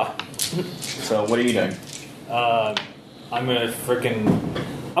 Yeah. So what are you doing? I'm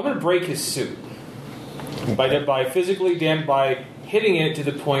gonna break his suit by hitting it to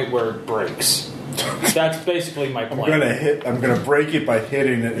the point where it breaks. That's basically my plan. I'm gonna break it by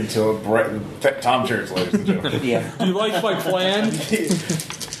hitting it until it breaks. Tom Church, ladies and gentlemen. Yeah. Do you like my plan?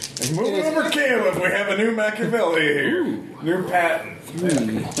 Move over, Caleb. We have a new Machiavelli here. New patent.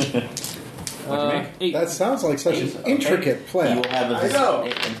 8. That sounds like such an intricate He plan. will have I know.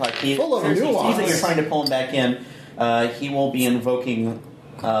 in fact, Full of since nuance. you're trying to pull him back in. He will be invoking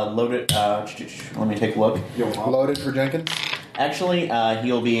loaded. Let me take a look. Loaded for Jenkins? Actually,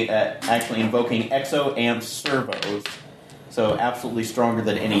 he'll be actually invoking Exo Amp Servos. So absolutely stronger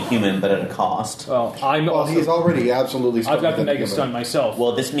than any human, but at a cost. Well, He's already absolutely I've got the stronger Mega than Stun myself.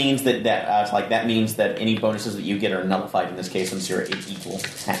 Well, this means that means that any bonuses that you get are nullified in this case, since you're at equal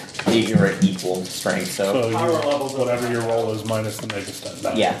strength. So power levels, whatever your roll is, minus the Mega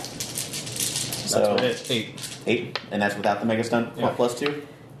Stun. Yeah. So That's 8. 8, and that's without the Mega Stun Yeah. +2.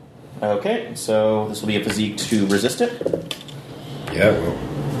 Okay, so this will be a physique to resist it. Yeah, it will.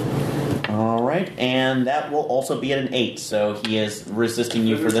 All right, and that will also be at an 8, so he is resisting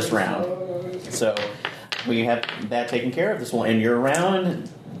you for this round. So we have that taken care of. This will end your round,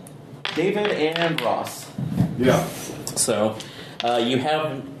 David and Ross. Yeah. So you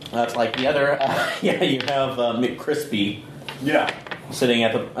have like the other, you have McCrispy. Yeah. Sitting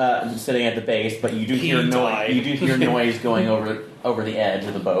at the base, but you do hear noise. You do hear noise going over the edge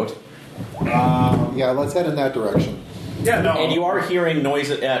of the boat. Yeah, let's head in that direction. Yeah, no. And you are hearing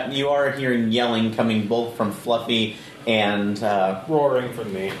noise. You are hearing yelling coming both from Fluffy and Roaring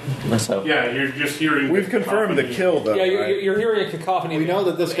from me. so. Yeah, you're just hearing... We've confirmed the kill, though. Yeah, right? you're hearing a cacophony. We know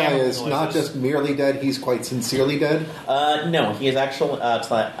that this of guy animal is not noises. just merely dead, he's quite sincerely dead. No, he is actually.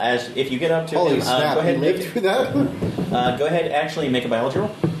 As if you get up to Holy him, snap, go ahead he and lived through that? go ahead. Actually, make a biology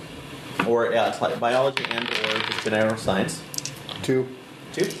roll, or it's like biology and or just general science. 2.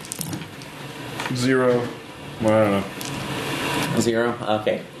 2, 0. Well, I don't know. 0.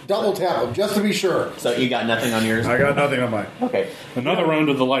 Okay, Double tap him, just to be sure. so you got nothing on yours. I got nothing on mine. Okay. Another round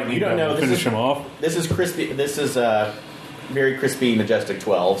of the lightning You don't bell know, will this finish is- him off. This is crispy. This is very crispy, majestic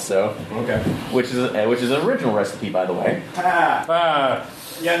 12. So, Okay. which is an original recipe, by the way. Ah,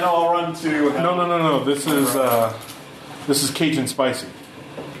 Yeah, no, I'll run to... no. This is Cajun spicy,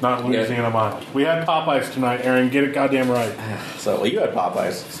 not Louisiana mild. We had Popeyes tonight, Aaron. Get it goddamn right. So, well, you had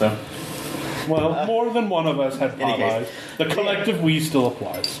Popeyes. So, Well, more than one of us had any case. Popeyes. The collective we still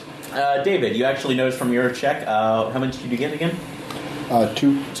applies. David, you actually noticed from your check. How much did you get again?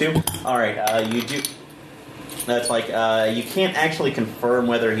 2. 2. All right. You do. That's like you can't actually confirm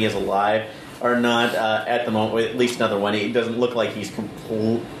whether he is alive or not at the moment. At least another one. It doesn't look like he's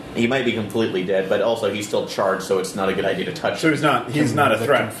He might be completely dead, but also he's still charged, so it's not a good idea to touch So him. he's not a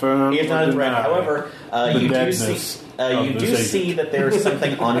threat. Confirm He is not or a threat. deny However, the you do deadness see of you the do Savior. see that there is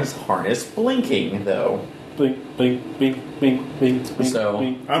something on his harness blinking, though. Blink, blink, blink, blink, blink, blink. So-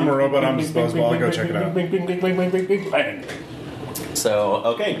 blink, I'm a robot, I'm blink, disposable, blink, I'll go blink, check it blink, out. blink, blink, blink, blink, blink, blink, bang. So,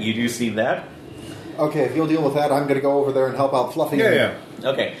 okay, you do see that. Okay, if you'll deal with that, I'm going to go over there and help out Fluffy. Yeah.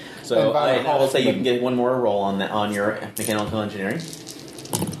 Okay, so And by the I will say you hospital. can get one more roll on that on your mechanical engineering.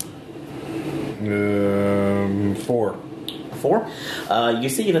 4. 4. You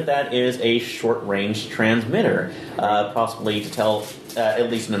see that is a short-range transmitter, possibly to tell at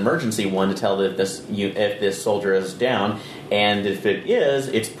least an emergency one to tell that if this soldier is down, and if it is,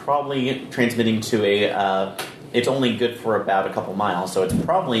 it's probably transmitting to a. It's only good for about a couple miles, so it's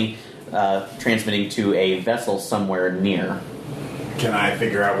probably transmitting to a vessel somewhere near. Can I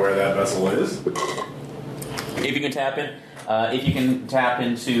figure out where that vessel is? If you can tap in. If you can tap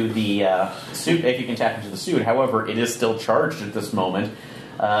into the suit, however, it is still charged at this moment.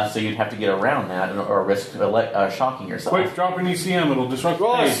 So you'd have to get around that or risk shocking yourself. Quick, drop an ECM. It'll disrupt the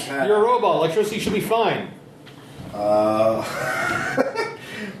Ross, page. you're a robot. Electricity should be fine. Well,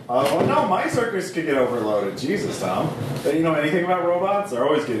 no, my circuits could get overloaded. Jesus, Tom. But you know anything about robots? They're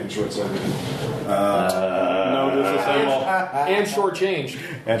always getting short-circuited. No, disassemble. And shortchanged.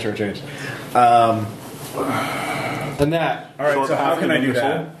 And short-changed. And that. All right, Short so how can I do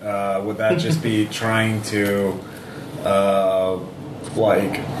missile. that? Would that just be trying to,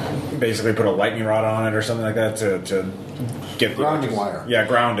 basically put a lightning rod on it or something like that to get the Grounding wire. Yeah,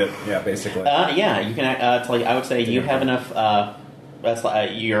 ground it. Yeah, basically. Yeah, you can. It's like I would say you have enough.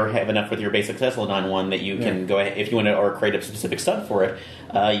 You have enough with your basic Tesla 9.1 that you can go ahead if you want to or create a specific stud for it.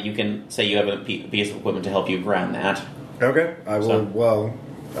 You can say you have a piece of equipment to help you ground that. Okay, I will. Well,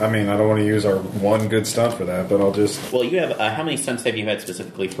 I mean, I don't want to use our one good stunt for that, but I'll just. Well, you have how many stunts have you had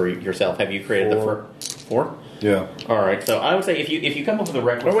specifically for yourself? Have you created the four? Yeah. All right. So I would say if you come up with a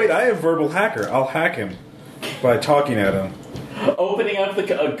record. Oh wait, I have verbal hacker. I'll hack him by talking at him. Opening up the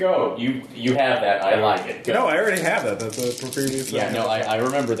go. You have that. I like it. Go. No, I already have that. That's a previous. Yeah, no, I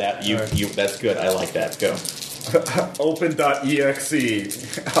remember that. You that's good. I like that. Go.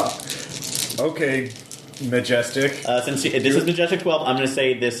 Open.exe. Okay, Majestic. Since this is Majestic 12, I'm going to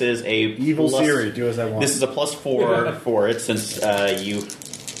say this is a Evil plus, Siri, do as I want. This is a +4 for it since you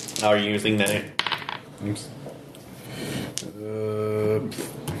are using that.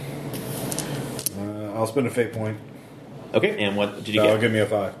 I'll spend a fate point. Okay, and what did you That'll get? give me a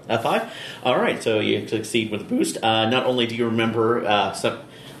 5. A 5? All right, so you succeed with a boost. Not only do you remember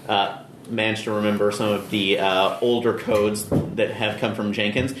manage to remember some of the older codes that have come from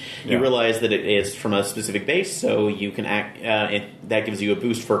Jenkins, you realize that it is from a specific base, so you can that gives you a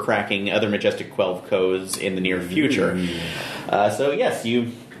boost for cracking other Majestic 12 codes in the near future. So yes,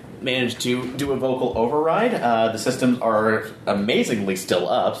 you managed to do a vocal override. The systems are amazingly still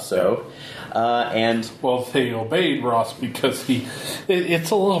up, so... and Well, they obeyed Ross because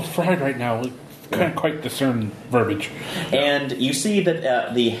it's a little fried right now. We can't quite discern verbiage. And you see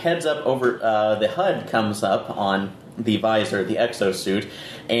that the heads up over the HUD comes up on the visor, the exosuit,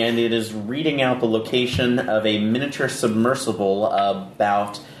 and it is reading out the location of a miniature submersible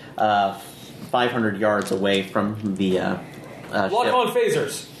about 500 yards away from the Lock ship. on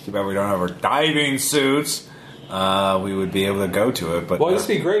phasers. Too bad we don't have our diving suits. We would be able to go to it, but Well, this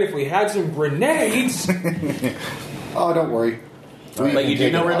would be great if we had some grenades. Oh, don't worry. But you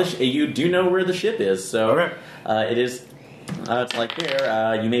do know where the ship is, so Okay. it is. It's like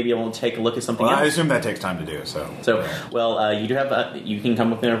there. You may be able to take a look at something well, I else. assume that takes time to do. So You do have. You can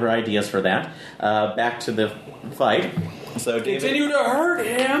come up with whatever ideas for that. Back to the fight. So David, Continue to hurt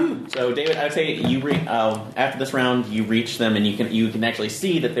him. So David, I'd say you after this round you reach them and you can actually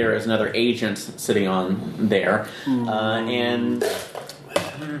see that there is another agent sitting on there, and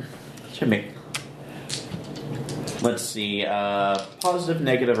should make. Let's see, positive,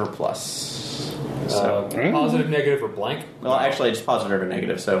 negative, or plus. So, Positive, negative, or blank. well, actually, it's positive or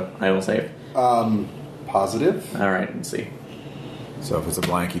negative. So I will say. Positive. All right, let's see. So if it's a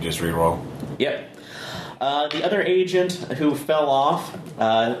blank, you just reroll. Yep. The other agent who fell off,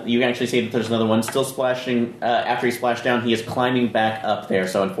 you can actually see that there's another one still splashing. After he splashed down, he is climbing back up there.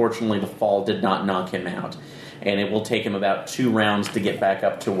 So unfortunately, the fall did not knock him out, and it will take him about 2 rounds to get back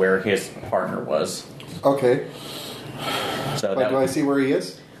up to where his partner was. Okay. So But do I see where he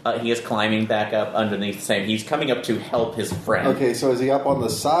is? he is climbing back up underneath the same. He's coming up to help his friend. Okay, so is he up on the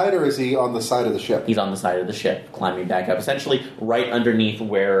side or is he on the side of the ship? He's on the side of the ship, climbing back up, essentially right underneath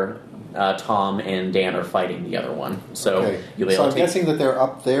where Tom and Dan are fighting the other one. So Okay. you'll be So able I'm to guessing that they're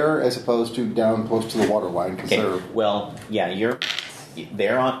up there as opposed to down close to the water line because Okay. they're... Well, yeah,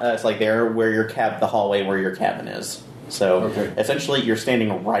 they're on. It's like they're where your the hallway where your cabin is. So Okay. essentially, you're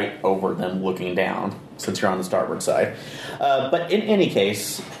standing right over them, looking down, since you're on the starboard side. But in any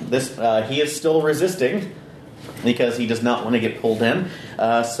case, this he is still resisting because he does not want to get pulled in.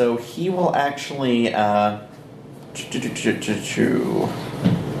 So he will actually.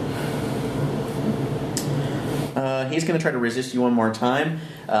 He's going to try to resist you one more time,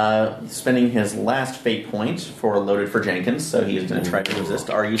 spending his last fate point for loaded for Jenkins. So he's going to try to resist.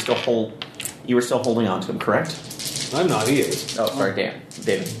 Are you still You were still holding on to him, correct? I'm not. He is. Oh, sorry, Dan.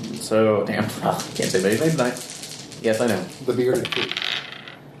 David. So, damn. Can't say anything tonight. Yes, I know. The bearded pig.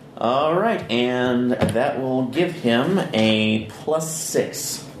 All right, and that will give him a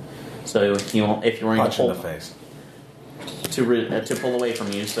 +6. So if you're going Punch to in the pull face. to pull away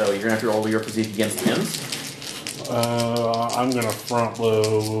from you, so you're going to have to roll your physique against him. I'm going to front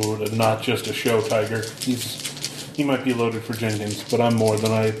load and not just a show tiger. He might be loaded for Jenkins, but I'm more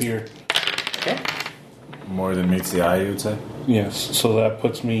than I appear. Okay. More than meets the eye, you would say? Yes, so that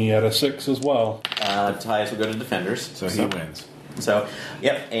puts me at a 6 as well. Ties will go to defenders. So he wins. So,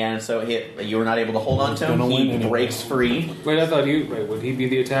 yep, and so you were not able to hold on to him. Gonna win He anyway. breaks free. Wait, I thought would he be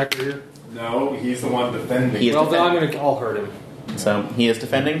the attacker here? No, he's the one defending. He is Well, then defending. I'll hurt him. So he is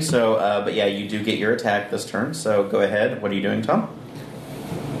defending. So, but yeah, you do get your attack this turn. So go ahead. What are you doing, Tom?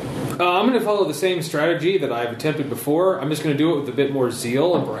 I'm going to follow the same strategy that I've attempted before. I'm just going to do it with a bit more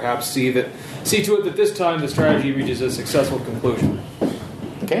zeal and perhaps see to it that this time the strategy reaches a successful conclusion.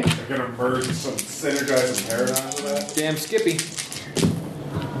 Okay. You're going to merge some synergizing paradigms with that? Damn Skippy.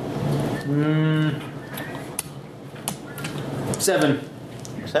 7.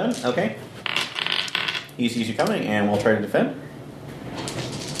 7. Okay. He sees you coming, and we'll try to defend.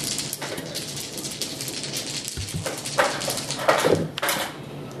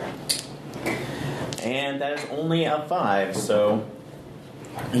 And that is only a 5, so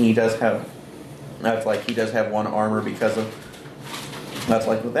he does have. That's like he does have 1 armor because of. That's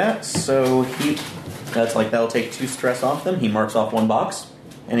like with that. So that's like that'll take 2 stress off them. He marks off 1 box,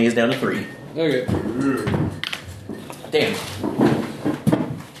 and he is down to 3. Okay. Damn.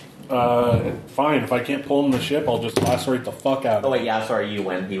 Fine, if I can't pull him the ship, I'll just lacerate the fuck out of Oh him. wait, yeah, sorry, you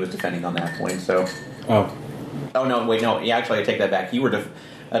win. He was defending on that point, so. Oh. Oh no, wait, no. Yeah, actually, I take that back. You were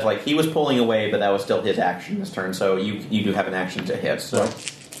that's like he was pulling away, but that was still his action this turn. So you do have an action to hit. So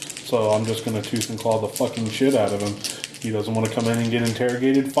So I'm just going to tooth and claw the fucking shit out of him. He doesn't want to come in and get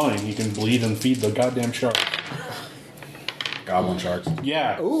interrogated? Fine, he can bleed and feed the goddamn shark. Goblin sharks.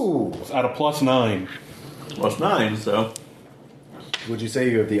 Yeah. Ooh. It's at a +9. plus 9. So Would you say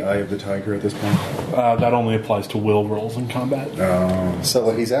you have the eye of the tiger at this point? That only applies to will rolls in combat. So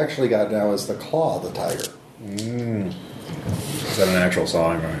what he's actually got now is the claw of the tiger. Is that an actual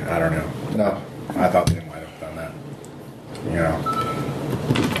song? I don't know. No. I thought they might have done that. You know.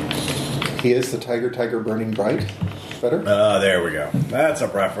 He is the tiger burning bright. Better? There we go. That's a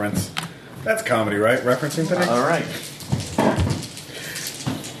reference. That's comedy, right? Referencing things? all right.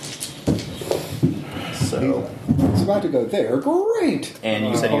 So He's about to go there. Great! and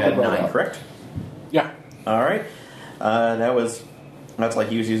you said you had Right 9, up. correct? Yeah. All right. That's like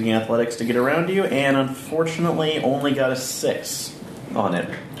he was using athletics to get around you, and unfortunately only got a 6 on it.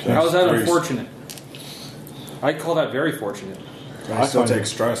 How is that Very- unfortunate? I'd call that very fortunate. I still find take it-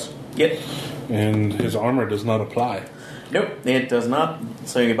 stress. Yep. And his armor does not apply. Nope, it does not.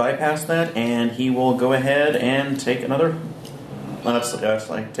 So you bypass that, and he will go ahead and take another. That's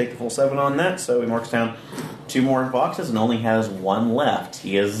like take the full 7 on that. So he marks down 2 more boxes and only has 1 left.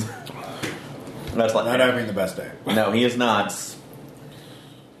 He is. That's like Not having the best day. No, he is not.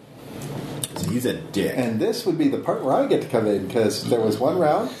 So he's a dick. And this would be the part where I get to come in, because there was 1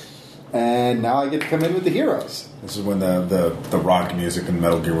 round, and now I get to come in with the heroes. This is when the rock music in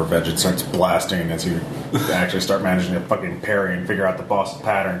Metal Gear Revenge starts blasting as you actually start managing to fucking parry and figure out the boss's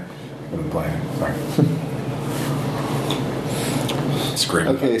pattern. I've been playing it. Sorry.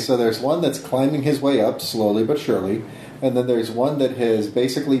 Screaming. Okay, so there's one that's climbing his way up slowly but surely, and then there's one that has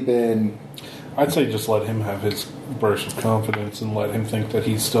basically been... I'd say just let him have his burst of confidence and let him think that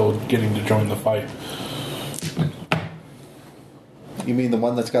he's still getting to join the fight. You mean the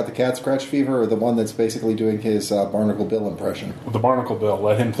one that's got the cat scratch fever, or the one that's basically doing his Barnacle Bill impression? With the Barnacle Bill,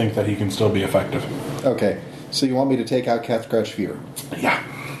 let him think that he can still be effective. Okay, so you want me to take out cat scratch fever? Yeah.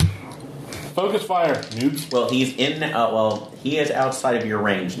 Focus fire, noobs. Well, he's in. He is outside of your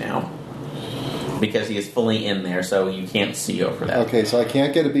range now because he is fully in there, so you can't see over that. Okay, so I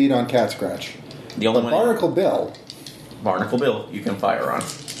can't get a beat on cat scratch. The only But one, Barnacle Bill, Barnacle Bill, you can fire on.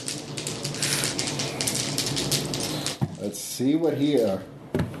 let's see what he...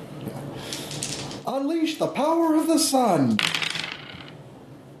 Unleash the power of the sun!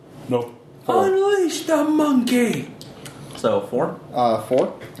 Nope. Unleash the monkey! So 4.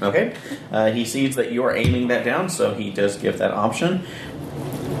 4. Okay. He sees that you are aiming that down, so he does give that option.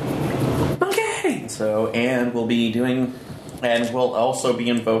 Okay. So, and we'll be doing, and we'll also be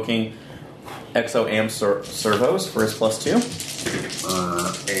invoking Exo-Amp Servos for his +2.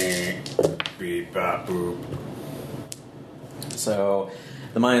 Beep, bop, boop. So,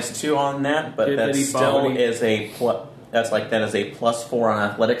 the -2 on that, but that Bibbidi still bobbidi. is a that is a +4 on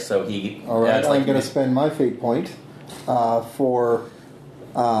athletics. So he. All right, that's I'm like going to spend my fate point for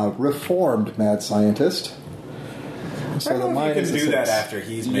reformed mad scientist. So I don't know if you can do that after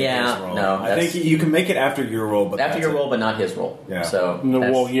he's making Yeah, his roll. no, I think that's- you can make it after your roll, but after that's your it. roll, but not his roll. Yeah. So No,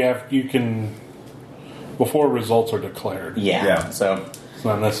 that's- well, yeah, you can before results are declared. yeah. Yeah. So It's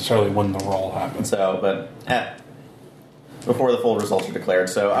not necessarily when the roll happens. So, but before the full results are declared.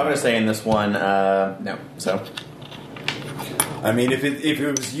 So I'm going to say in this one, no. So I mean, if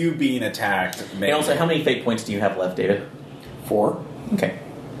it was you being attacked, maybe. And also, how many fate points do you have left, David? 4. Okay.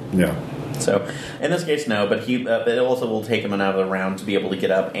 Yeah. So, in this case, no, but it also will take him another round to be able to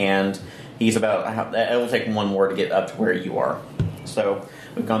get up, and he's about. It will take him one more to get up to where you are. So,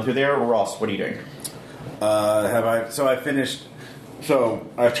 we've gone through there. Ross, what are you doing? I finished. So,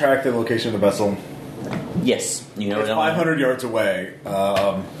 I've tracked the location of the vessel. Yes. You know It's it 500 yards away.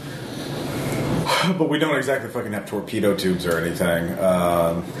 But we don't exactly fucking have torpedo tubes or anything.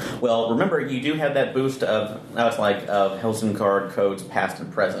 Well, remember, you do have that boost of Helsingard codes past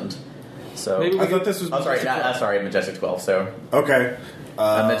and present. So Maybe we I thought this was. sorry, Majestic 12. So Okay.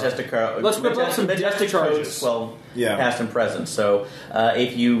 Majestic. Let's whip up some Majestic death charges. codes 12 Yeah. past and present. So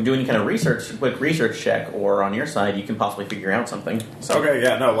if you do any kind of quick research check, or on your side, you can possibly figure out something. So, Okay,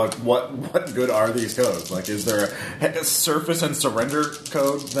 yeah, no, like, what good are these codes? Like, is there a surface and surrender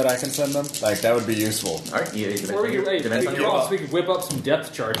code that I can send them? Like, that would be useful. All right. Or we could whip up some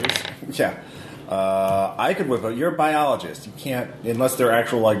depth charges. Yeah. I could whip out. You're a biologist. You can't, unless they're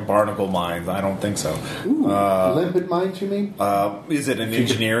actual, like, barnacle mines. I don't think so. Limpet mines, you mean? Is it an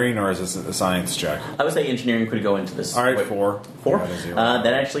engineering or is this a science check? I would say engineering could go into this. All right, Wait, 4. 4? That is 0.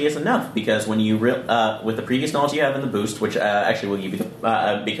 That actually is enough, because when you with the previous knowledge you have in the boost, which actually will give you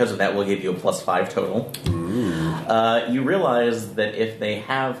because of that will give you a +5 total. You realize that if they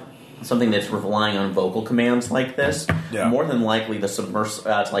have something that's relying on vocal commands like this, more than likely the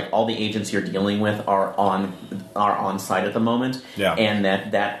it's like all the agents you're dealing with are on site at the moment, and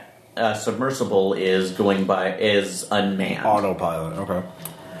that submersible is unmanned. Autopilot. Okay.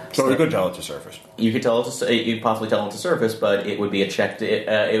 So we could tell it to surface. You could you could possibly tell it to surface, but it would be a check.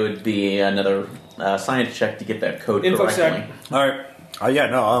 It would be another science check to get that code Infosec. correctly. All right.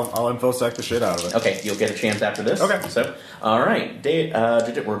 I'll infosec the shit out of it. Okay, you'll get a chance after this. Okay. So, all right,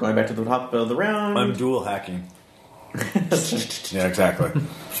 we're going back to the top of the round. I'm dual hacking. Yeah, exactly.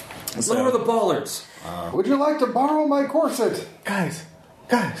 Lower the bollards. Would you like to borrow my corset? Guys,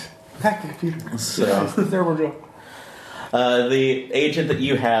 hack the computer. So, There we go. the agent that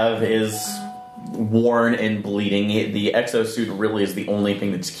you have is worn and bleeding. The exosuit really is the only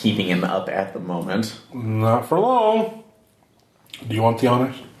thing that's keeping him up at the moment. Not for long. Do you want the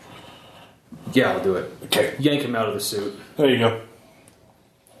honors? Yeah, I'll do it. Okay. Yank him out of the suit. There you go.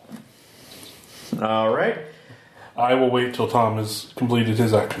 All right. I will wait till Tom has completed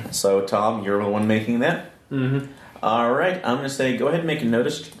his action. So, Tom, you're the one making that? Mm-hmm. All right. I'm going to say go ahead and make a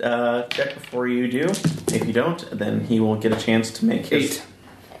notice check before you do. If you don't, then he will get a chance to make his...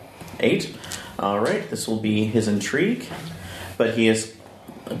 8. All right. This will be his intrigue. But he is,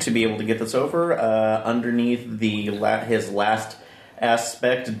 to be able to get this over, underneath his last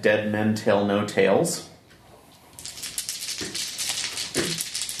aspect, dead men tell no tales.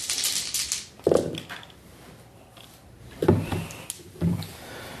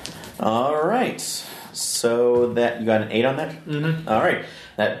 All right. So that you got an 8 on that? Mm-hmm. All right.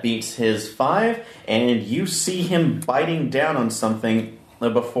 That beats his 5, and you see him biting down on something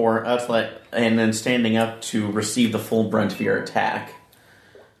before and then standing up to receive the full brunt of your attack.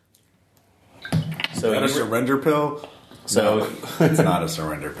 So Is that a surrender pill? So It's not a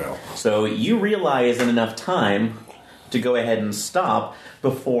surrender pill. So you realize in enough time to go ahead and stop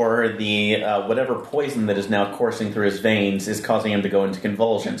before the whatever poison that is now coursing through his veins is causing him to go into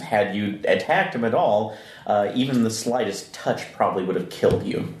convulsions. Had you attacked him at all, even the slightest touch probably would have killed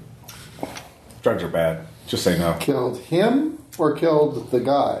you. Drugs are bad. Just say no. Killed him or killed the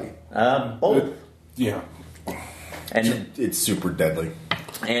guy? Both. Yeah. And It's super deadly.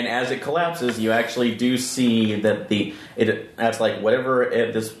 And as it collapses, you actually do see that that's like whatever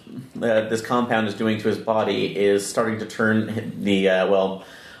this compound is doing to his body is starting to turn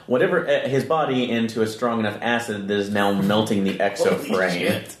whatever his body into a strong enough acid that is now melting the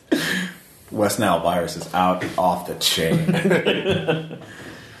exoframe. West Nile virus is out off the chain.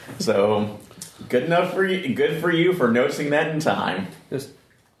 So good enough for you. Good for you for noticing that in time.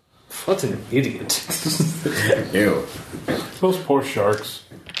 What an idiot. Ew. Those poor sharks.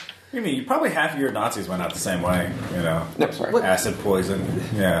 I mean, probably half of your Nazis went out the same way. You know, No, sorry. acid poison.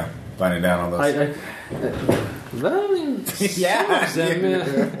 Yeah, biting down on those. Well, I mean,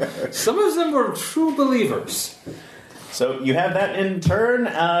 some of them were true believers. So you have that in turn.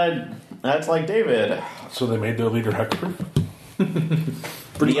 That's like David. So they made their leader hexproof?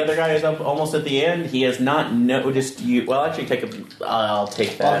 The other guy is up almost at the end. He has not noticed you. Well, actually, I'll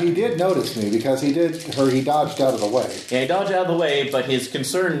take Well, that. he did notice me because he dodged out of the way. Yeah, he dodged out of the way, but his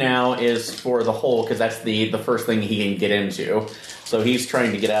concern now is for the hole because that's the first thing he can get into. So he's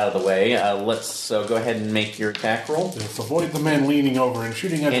trying to get out of the way. Let's go ahead and make your attack roll. Yes, avoid the man leaning over and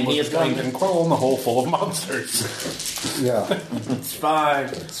shooting at And him he with is a gun going to- and crawl in the hole full of monsters. Yeah. It's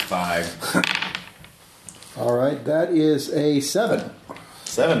 5. It's 5. All right, that is a 7.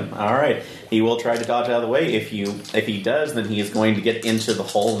 7. All right. He will try to dodge out of the way. If he does, then he is going to get into the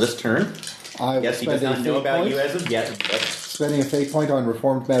hole this turn. I will Yes, he does spend a not know fate about point, you as of yet. But, spending a fate point on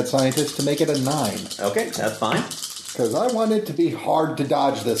Reformed Mad Scientist to make it a 9. okay, that's fine. Because I want it to be hard to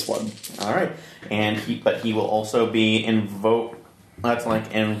dodge this one. All right, but he will also be That's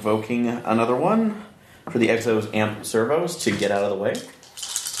like invoking another one for the Exos Amp Servos to get out of the way.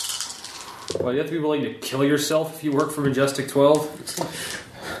 Well, you have to be willing to kill yourself if you work for Majestic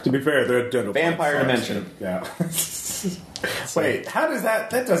 12. To be fair, they're identical. Vampire Dimension. Yeah. Wait, how does that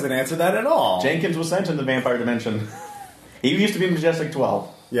doesn't answer that at all. Jenkins was sent into Vampire Dimension. He used to be Majestic 12,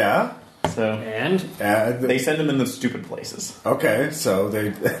 Yeah. so And they send him in the stupid places. Okay, so they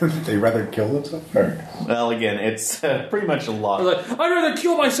they rather kill themselves? Or? Well, again, it's pretty much a lot. like, I'd rather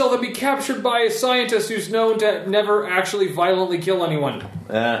kill myself than be captured by a scientist who's known to never actually violently kill anyone.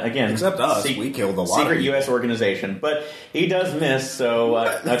 Again, Except us, we killed a lot of secret people. U.S. organization, but he does miss. So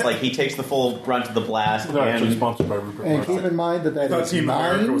that's like he takes the full brunt of the blast. They're actually And, sponsored by Rupert And Murdoch. keep in mind that I thought is Team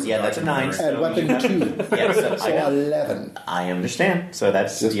America 9 was yeah, that's a 9. and so weapon you have- 2. Yes, I So know. 11. I understand. So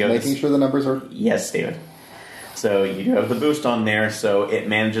that's Just you have making this- sure the numbers are... Yes, David. So you do have the boost on there, so it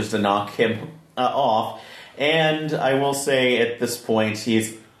manages to knock him off. And I will say at this point,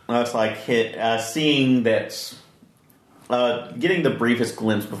 he's seeing that, getting the briefest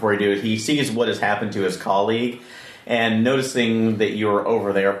glimpse before he do it. He sees what has happened to his colleague, and noticing that you're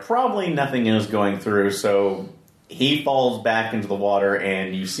over there, probably nothing is going through. So he falls back into the water,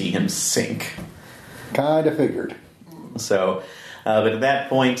 and you see him sink. Kind of figured. So, but at that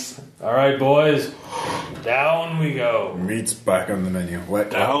point. All right, boys, down we go. Meat's back on the menu.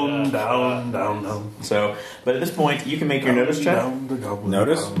 What? Down, down, down, down. So, but at this point, you can make your notice check. Down the goblin.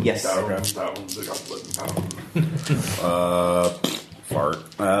 Notice? Down, Yes. Down, Okay. down the goblin. Down. Fart.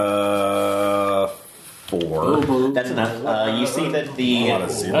 4. That's enough. You see that the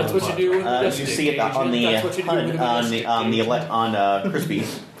That's what you do. With you Majestic see it on the Agent. That's what you do HUD with on Crispy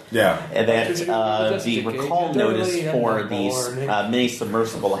Yeah. that That's what the you do with recall Majestic notice Agent. for the mini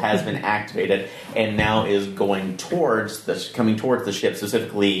submersible has been activated and now is coming towards the ship,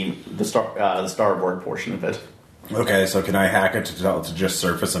 specifically the starboard portion of it. Okay, so can I hack it to just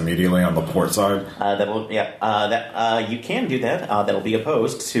surface immediately on the port side? You can do that. That'll be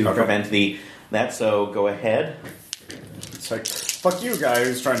opposed to Okay. prevent that. So go ahead. It's like, fuck you, guy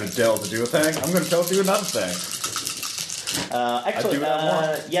who's trying to tell to do a thing. I'm going to tell do another thing. Actually, I do have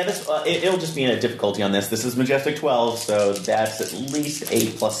more. yeah, it'll just be a difficulty on this. This is Majestic 12, so that's at least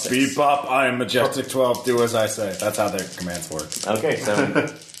 8 plus 6. Beep up, I am Majestic 12, do as I say. That's how their commands work. Okay, so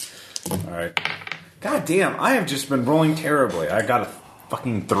Alright. God damn, I have just been rolling terribly. I got a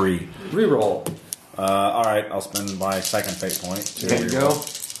fucking 3. reroll. Alright, I'll spend my second fate point. There you go.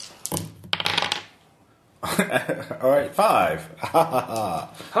 Alright, 5. Ha ha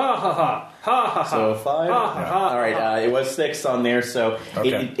ha. Ha ha ha. so 5. All right, it was 6 on there, so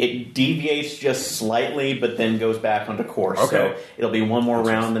Okay. it deviates just slightly, but then goes back onto course. Okay. So it'll be one more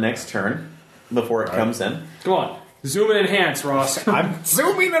round the next turn before it comes in. Come on. Zoom and enhance, Ross. I'm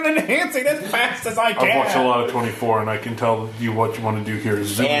zooming and enhancing as fast as I I've watched a can. lot of 24, and I can tell you what you want to do here is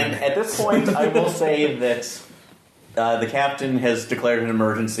zoom And in. at this point, I will say that the captain has declared an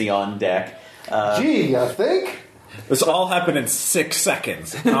emergency on deck. Gee, you think? This all happened in 6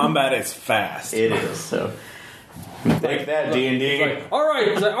 seconds. Combat is fast. It is, so take that, D&D. Like, all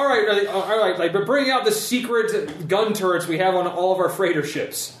right, like, but bring out the secret gun turrets we have on all of our freighter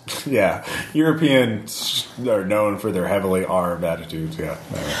ships. Yeah, Europeans are known for their heavily armed attitudes. Yeah,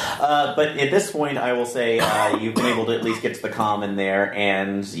 But at this point, I will say you've been able to at least get to the comm in there,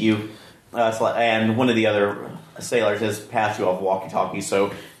 and and one of the other sailors has passed you off walkie-talkie,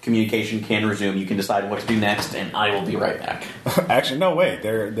 so communication can resume. You can decide what to do next, and I will be right back. actually, no, wait.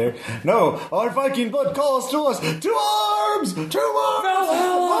 They're no. Our Viking blood calls to us. To arms! To arms!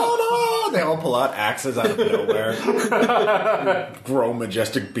 Oh no! They all pull out axes out of nowhere. Grow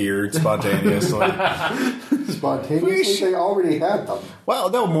majestic beards spontaneously. Spontaneously, they already had them. Well,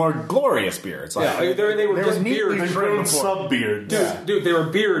 no, more glorious beards. Yeah, they were just beards. They're doing sub beards. Dude, they were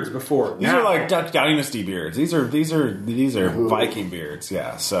beards before. These are like Duck Dynasty beards. These are Viking beards.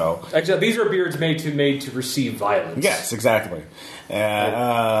 Yeah. So Actually, these are beards made to receive violence. yes, exactly.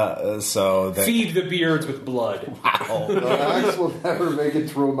 So they, Feed the beards with blood. The axe will never make it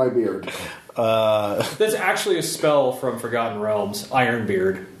through my beard. That's actually a spell from Forgotten Realms, Iron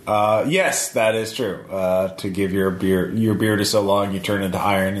Beard. yes, that is true. To give your beard is so long you turn into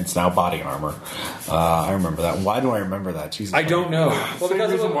iron. It's now body armor. I remember that. Why do I remember that? Jesus, I don't know. Same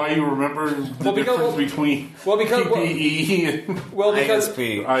reason why you remember the difference between PPE and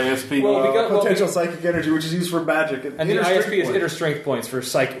ISP. ISP. Potential psychic energy, which is used for magic. And the ISP is inner strength points for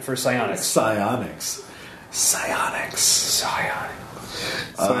psionics. Psionics.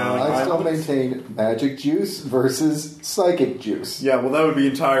 I still maintain magic juice versus psychic juice. Yeah, well, that would be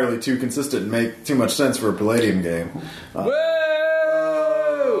entirely too consistent and make too much sense for a Palladium game.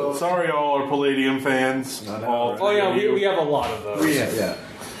 Whoa! Sorry, all our Palladium fans. Oh yeah, we have a lot of those.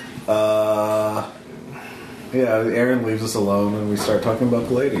 Yeah, Aaron leaves us alone and we start talking about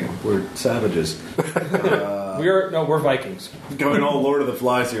Palladium. We're savages. We're Vikings. Going all Lord of the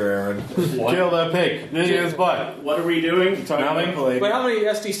Flies here, Aaron. Kill that pig. In his butt. What are we doing? Talking about Palladium. But how many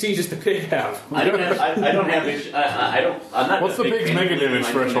SDC does the pig have? I don't have. I'm not. What's the big pig's fan mega of damage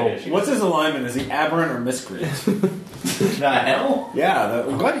my threshold? issues. What's his alignment? Is he aberrant or miscreant? the hell? Yeah,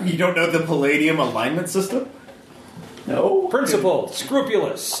 what? You don't know the Palladium alignment system? No. Principled,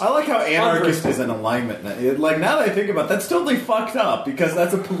 scrupulous. I like how anarchist is an alignment. Like, now that I think about it, that's totally fucked up because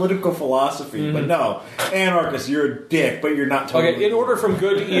that's a political philosophy. But no, anarchist, you're a dick, but you're not totally. Okay, in order from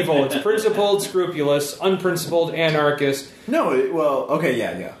good to evil, it's principled, scrupulous, unprincipled, anarchist,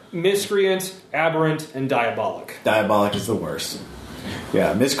 yeah. miscreant, aberrant, and diabolic. Diabolic is the worst.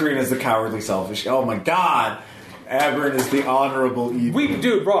 Yeah, miscreant is the cowardly, selfish. Oh my god! Aberrant is the honorable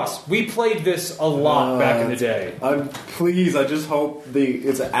evil. Ross, we played this a lot back in the day. Please, I just hope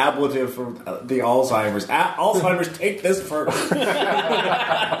it's an ablative for the Alzheimer's. Alzheimer's, take this first.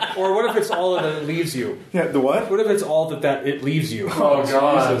 Or what if it's all that it leaves you? Yeah, the what? What if it's all that it leaves you? Oh,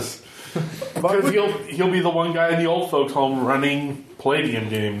 God. Because he'll be the one guy in the old folks' home running Palladium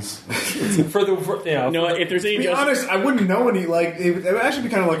games. No, if there's any. To be honest, I wouldn't know any. Like, it would actually be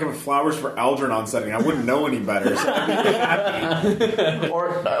kind of like a Flowers for Algernon setting. I wouldn't know any better. So I'd be happy.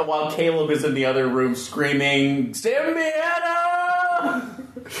 Or while Caleb is in the other room screaming, "Symbiana!"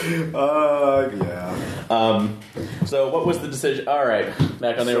 Yeah. So what was the decision? All right,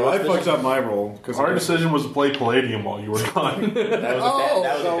 back on there. So I What's fucked up my role because Our decision was to play Palladium while you were gone. That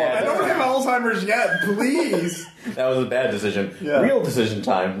was a bad. I don't have Alzheimer's yet. Please. That was a bad decision. Yeah. Real decision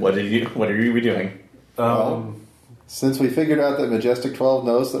time. What are you doing? Since we figured out that Majestic 12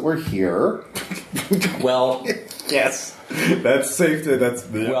 knows that we're here, Well, Yes. That's safe to. That's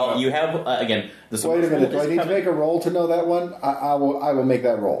the. well, you have again. The wait a minute. Do I submersible is need to coming- make a roll to know that one? I will make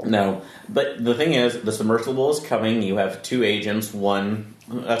that roll. No, but the thing is, the submersible is coming. You have two agents. One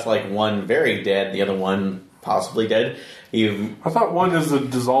that's like one very dead. The other one possibly dead. I thought one is a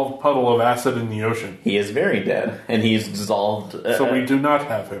dissolved puddle of acid in the ocean. He is very dead, and he's dissolved. So we do not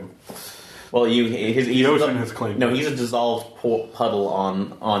have him. Well, The ocean has claimed No, him. he's a dissolved puddle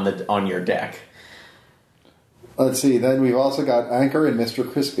on your deck. Let's see. Then we've also got Anchor and Mr.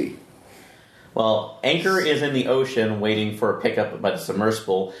 Crispy. Well, Anchor is in the ocean waiting for a pickup by the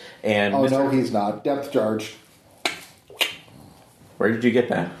submersible, and Oh, no, he's not. Depth charge. Where did you get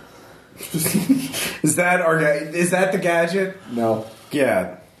that? Is that the gadget? No.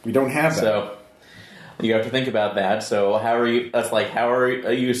 Yeah, we don't have that. So you have to think about that. So how are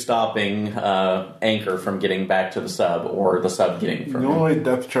you stopping Anchor from getting back to the sub, or the sub getting from The only way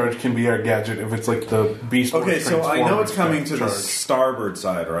depth charge can be our gadget if it's like the Beast Wars Okay, so I know it's Transformers coming depth to the charge. starboard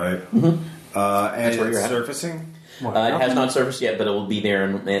side, right? Mm-hmm. And where it's you're at. surfacing. It has not surfaced yet, but it will be there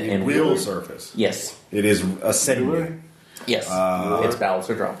It in will surface. Yes. It is ascending. Yes. Its ballots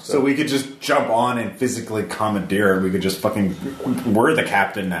are dropped. So we could just jump on and physically commandeer it. We could just fucking. We're the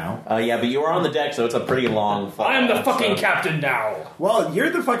captain now. Yeah, but you are on the deck, so it's a pretty long fall. I'm the fucking so- captain now. Well, you're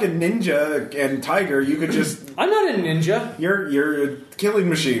the fucking ninja and tiger. You could just. I'm not a ninja, You're a killing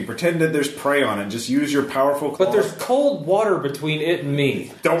machine. Pretend that there's prey on it. Just use your powerful claws. but there's cold water between it and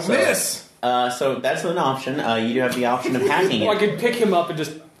me. Don't So- miss! So that's an option. You do have the option of hacking I it. could pick him up and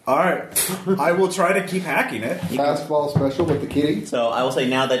just. Alright. I will try to keep hacking it. Fastball special with the kitty. So I will say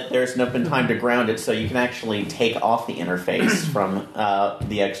now that there's no been time to ground it, so you can actually take off the interface from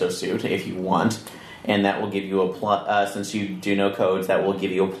the exosuit if you want, and that will give you a plus. Since you do know codes, that will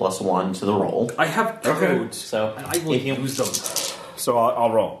give you a +1 to the roll. I have Okay. codes. So And I will if you use them. So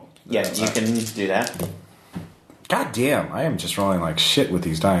I'll roll. yes, you can do that. God damn, I am just rolling like shit with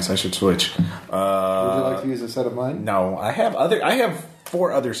these dice. I should switch. Would you like to use a set of mine? No, I have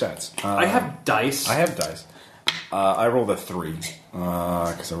 4 other sets. I have dice. I have dice. I rolled a 3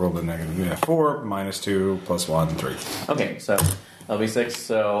 because I rolled a negative. Yeah, 4 minus 2 plus 1, 3. Okay, so that'll be 6.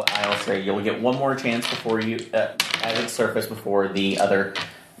 So I'll say you'll get one more chance before you at its surface before the other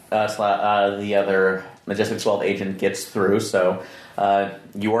Majestic 12 agent gets through. So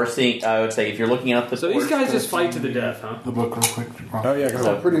you are seeing. I would say if you're looking out the. So these guys just fight to the death, huh? The book real quick. Oh yeah, go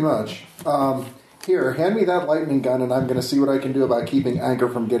ahead. Pretty much. Here, hand me that lightning gun, and I'm going to see what I can do about keeping Anchor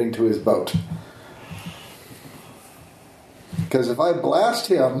from getting to his boat. Because if I blast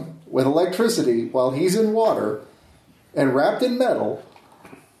him with electricity while he's in water and wrapped in metal,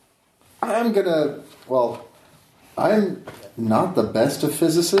 I'm going to... Well, I'm not the best of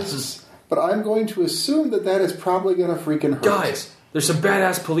physicists, but I'm going to assume that is probably going to freaking hurt. Guys, there's some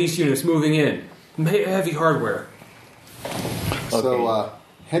badass police units moving in. Heavy hardware. So,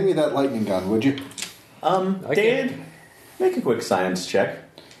 hand me that lightning gun, would you? David, make a quick science check.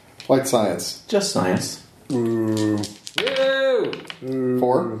 What science? Just science. Woo!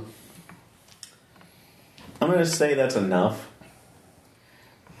 4? I'm going to say that's enough.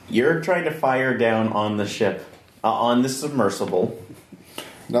 You're trying to fire down on the ship, on the submersible.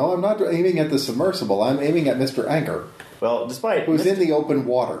 No, I'm not aiming at the submersible. I'm aiming at Mr. Anchor, Well, despite who's in the open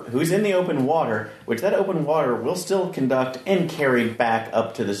water. who's in the open water, which that open water will still conduct and carry back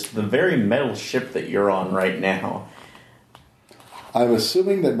up to the very metal ship that you're on right now. I'm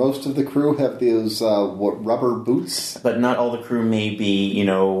assuming that most of the crew have those rubber boots. But not all the crew may be,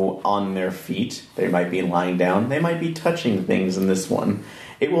 on their feet. They might be lying down. They might be touching things in this one.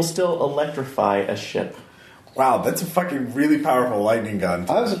 It will still electrify a ship. Wow, that's a fucking really powerful lightning gun.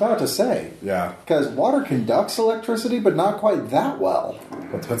 I was about to say. Yeah. Because water conducts electricity, but not quite that well.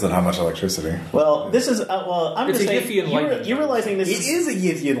 It depends on how much electricity. Well, this is I'm It's just a saying. Yithian lightning You're realizing this It is a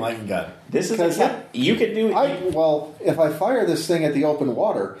Yithian lightning gun. This is Because you could do. Well, if I fire this thing at the open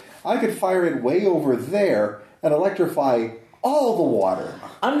water, I could fire it way over there and electrify all the water.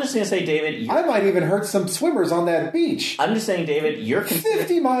 I'm just going to say, David. I might even hurt some swimmers on that beach. I'm just saying, David. You're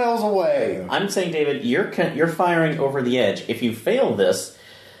 50 miles away. I'm saying, David, you're firing over the edge. If you fail this,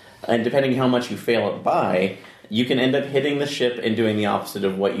 and depending how much you fail it by, you can end up hitting the ship and doing the opposite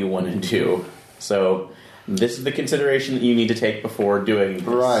of what you want to do. So this is the consideration that you need to take before doing this.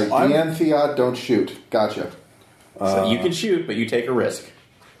 Right. Deanne Fiat, don't shoot. Gotcha. So you can shoot, but you take a risk.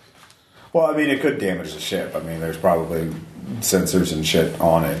 Well, I mean, it could damage the ship. I mean, there's probably sensors and shit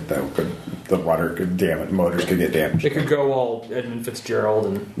on it that the water could damage, motors could get damaged. It could go all Edmund Fitzgerald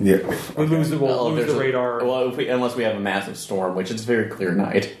and Yeah. we lose the There's radar. unless we have a massive storm, which is a very clear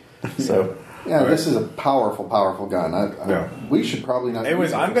night. So Yeah, this is a powerful, powerful gun. Yeah. We should probably not...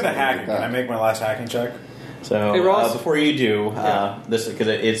 Anyways, use I'm going to something hack like it. that. Can I make my last hacking check? So Hey, Ross. before you do, this because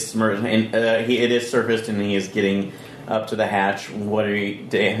it's submerged, and it is surfaced, and he is getting up to the hatch. What are you,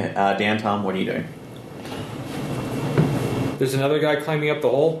 Dan? Tom, what are you doing? There's another guy climbing up the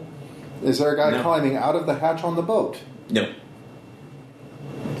hole. Is there a guy No. climbing out of the hatch on the boat? No.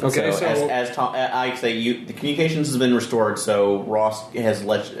 Okay, so, as Tom, I say, the communications has been restored. So Ross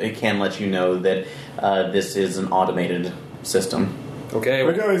can let you know that this is an automated system. okay.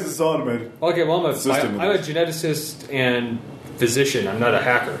 guys, it's automated. Okay, well, I'm System a is. geneticist and physician. I'm not a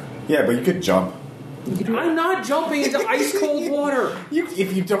hacker. Yeah, but you could jump. I'm not jumping into ice cold water.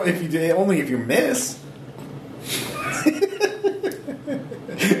 Only if you miss.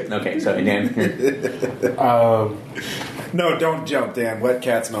 Okay, so Dan, here. No, don't jump, Dan. Wet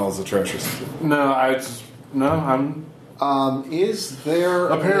cat smell is atrocious. I'm. Is there...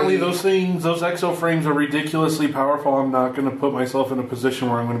 Apparently, a- those exoframes are ridiculously powerful. I'm not going to put myself in a position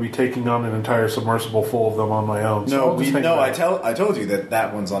where I'm going to be taking on an entire submersible full of them on my own. So I'll just hang back. I told you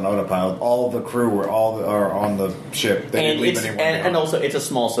that one's on autopilot. All the crew are on the ship. They didn't leave anyone and behind. also it's a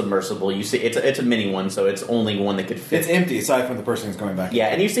small submersible. You see, it's a mini one, so it's only one that could fit. It's empty aside from the person who's going back. Yeah,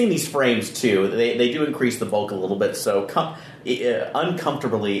 and you've seen these frames too. They do increase the bulk a little bit, so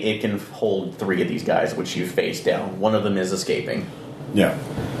uncomfortably it can hold 3 of these guys, which you face down. One of them is escaping. Yeah.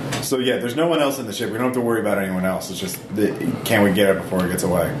 So yeah, there's no one else in the ship. We don't have to worry about anyone else. It's just can we get it before it gets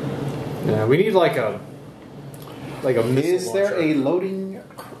away? Yeah, we need like a missile Is there launcher. a loading...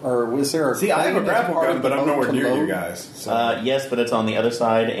 Or was there a... See, I have a crane as grapple part gun, of the but I'm boat nowhere to near you load? guys. So. Yes, but it's on the other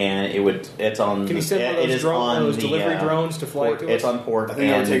side, and it's on. Can you send one of it those, is on those the, delivery drones to fly port. to It's us? on port, I think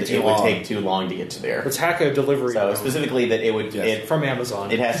it would and take too it would long. take too long to get to there. Let's hack a delivery So drone specifically that it would Yes. from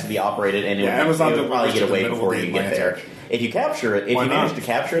Amazon. it has to be operated, and Yeah, it would, Amazon it would probably delivers get to the away middle before of the you get there. Atlantic. If you capture it, if Why you not? manage to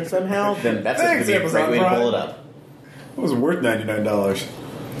capture it somehow, then that's going to Thanks, be a great Amazon way to Prime. pull it up. It was worth $99.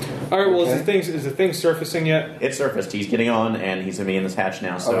 All right. Well, Okay. is the thing surfacing yet? It's surfaced. He's getting on, and he's going to be in this hatch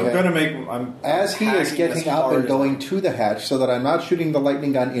now. So Okay. I'm gonna make. I'm As he is hacking getting as up hard and as- going to the hatch, so that I'm not shooting the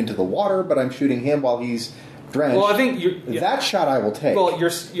lightning gun into the water, but I'm shooting him while he's drenched. Well, I think you're. that shot I will take. Well,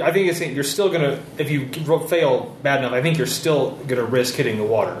 I think you're still gonna. If you fail bad enough, I think you're still gonna risk hitting the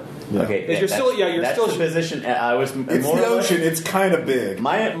water. okay, You're still- you're that's still- the position. I was It's more the or less- ocean. It's kind of big.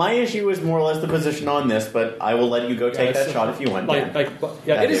 My issue is more or less the position on this, but I will let you go take that it's- shot if you want. Like, yeah.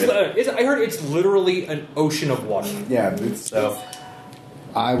 yeah, it is. David. I heard it's literally an ocean of water. Yeah, it's So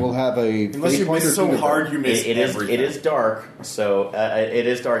I will have a unless fate you point or miss so two to go. hard, you miss it is everything. it is dark. So it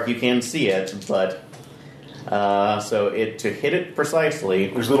is dark. You can see it, but to hit it precisely.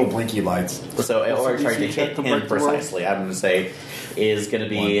 There's little blinky lights. So or DC sorry, to check hit to him break the roll? precisely, I'm going to say is going to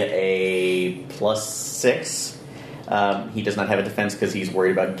be a +6. He does not have a defense because he's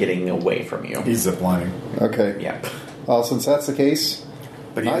worried about getting away from you. He's ziplining. Okay. Yeah. Well, since that's the case,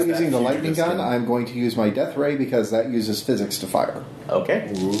 But he not has that using the huge lightning gun, skill. I'm going to use my death ray because that uses physics to fire.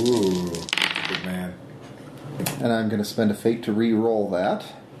 Okay. Ooh, good man. And I'm going to spend a fate to re-roll that.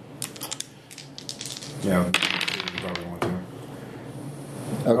 Yeah, you probably want to.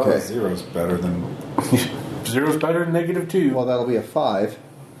 Okay. Oh, zero's better than. Zero's better than -2. Well, that'll be a 5,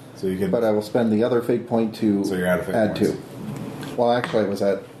 So you can. but I will spend the other fate point to So you're out of fate add points. 2. Well, actually, it was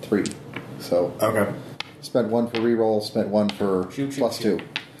at 3. So, Okay. spent 1 for re-roll, spent 1 for +2.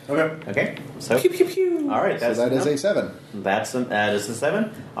 Okay. Okay. So Pew pew pew. all right. So That's that is enough. a 7. That is a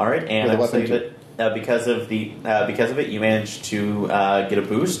 7. All right, and With a I will say weapon that because of it, you managed to get a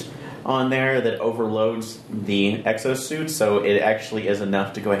boost on there that overloads the exosuit, so it actually is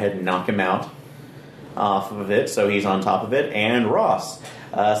enough to go ahead and knock him out off of it. So he's on top of it, and Ross,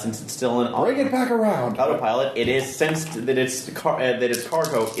 since it's still an Bring it back around. autopilot, it is sensed that its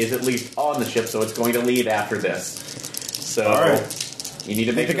cargo is at least on the ship, so it's going to leave after this. So All right. you need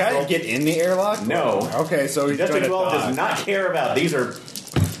to Did make the guy roll. get in the airlock? No. Okay, so he's Just trying to 12 does dodge. not care about these are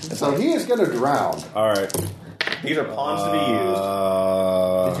So he is going to drown. All right. these are pawns to be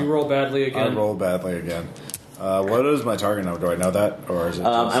used. Did you roll badly I again? rolled badly again. What is my target number? Do I know that, or is it?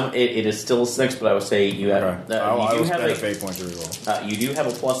 Just, It is still 6, but I would say you have okay. I you will do have spend a a fate point to reroll. you do have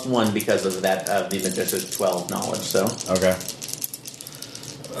a +1 because of that the Magistic 12 knowledge. So Okay.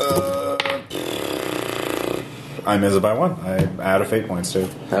 I miss it by 1. I add a fate points too.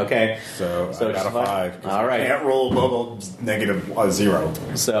 okay, So I got a it's 5. All right. I can't roll above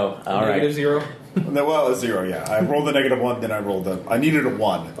 -0. so all right. -0. No, well, a 0. Yeah, I rolled the -1. Then I rolled the. I needed a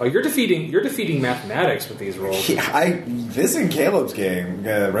 1. Oh, you're defeating mathematics with these rolls. Yeah, this in Caleb's game,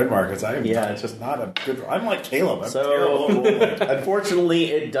 Red Markets. Yeah. just not a good. I'm like Caleb. I'm So, terrible at rolling.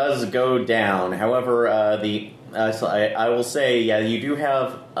 unfortunately, it does go down. However, so I will say, yeah, you do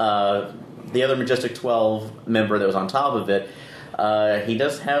have the other Majestic 12 member that was on top of it. He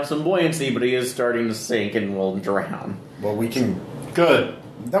does have some buoyancy, but he is starting to sink and will drown. Well, we can. Good.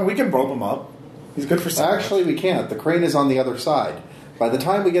 No, we can rope him up. He's good for science. Actually, we can't. The crane is on the other side. By the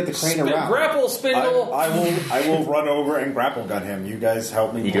time we get the crane around... Grapple spindle. I will run over and grapple gun him. You guys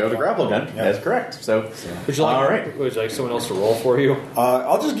help me. You do have a grapple gun. Yeah. That's correct. So, Would you like? all right. Would you like someone else to roll for you?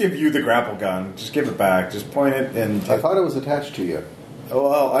 I'll just give you the grapple gun. Just give it back. Just point it and. I thought it was attached to you.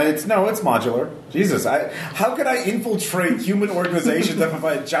 Well, it's modular. Jesus, how could I infiltrate human organizations if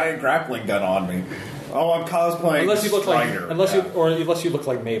I had a giant grappling gun on me? Oh, I'm cosplaying. Unless you look like, Strider. unless you look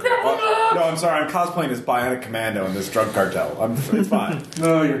like Mabel. No, I'm sorry. I'm cosplaying as Bionic Commando in this drug cartel. It's fine.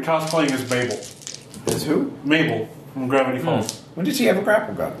 No, you're cosplaying as Mabel. Is who? Mabel from Gravity Falls. When did she have a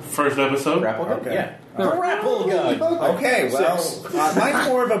grapple gun? First episode. Grapple gun? Okay. Yeah. Grapple gun. Okay, well, mine's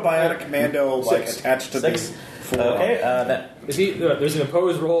more of a Bionic Commando, like attached to 6. the. Okay, that. Is he? There's an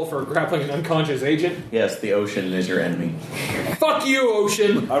opposed roll for grappling an unconscious agent. Yes, the ocean is your enemy. Fuck you,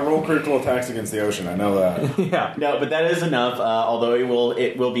 Ocean. I roll critical attacks against the ocean. I know that. Yeah. No, but that is enough. Although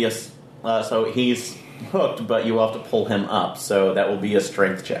it will be a. So he's hooked, but you will have to pull him up. So that will be a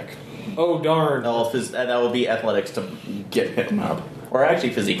strength check. Oh darn. That will be athletics to get him up, or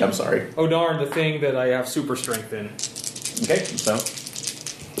actually physique. I'm sorry. Oh darn. The thing that I have super strength in. Okay, so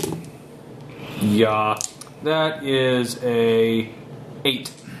Yeah, that is a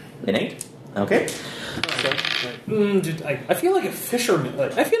 8. an 8. Okay. I feel like a fisherman.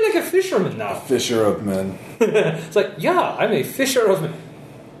 I feel like a fisherman now. Fisher of men. It's like, yeah, I'm a fisher of men.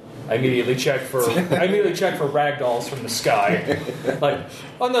 I immediately check for ragdolls from the sky. Like,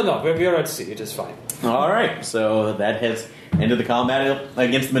 oh no, we're at sea. It is fine. All right, so that has ended the combat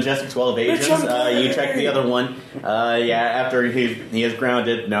against the Majestic 12 agents. You check the other one. After he is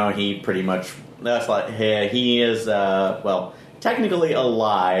grounded. No, he pretty much. That's like he is technically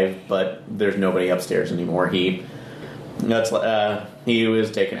alive, but there's nobody upstairs anymore. He That's he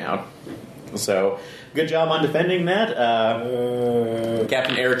was taken out. So, good job on defending that.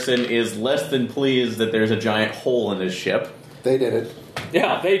 Captain Erickson is less than pleased that there's a giant hole in his ship. They did it.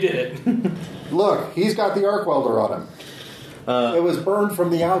 Yeah, they did it. Look, he's got the arc welder on him. It was burned from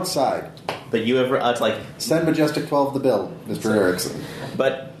the outside. But you ever? It's like Send Majestic 12 the bill, Mr. Erickson.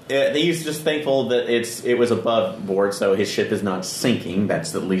 But he's just thankful that it was above board, so his ship is not sinking.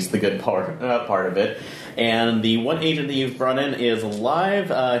 That's at least the good part of it. And the one agent that you've brought in is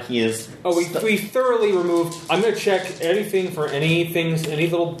alive. He is. Oh, we thoroughly removed. I'm going to check anything for any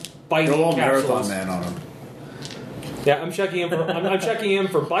little bitey Go all capsules. Marathon Man on him. Yeah, I'm checking him for. I'm checking him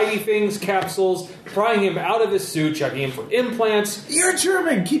for bitey things, capsules, prying him out of his suit, checking him for implants. You're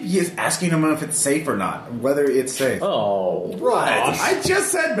German. Keep asking him if it's safe or not. Whether it's safe. Oh, Right. I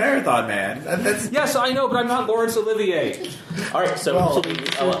just said Marathon Man. That's Yes, I know, but I'm not Laurence Olivier. all right. So, Well, we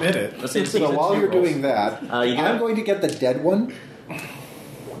admit it. Let's say So while you're doing that, you I'm going to get the dead one,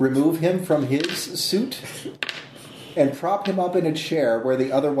 remove him from his suit, and prop him up in a chair where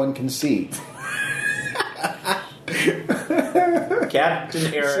the other one can see.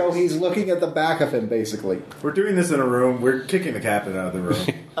 Captain Eric. So he's looking at the back of him, basically. We're doing this in a room. We're kicking the captain out of the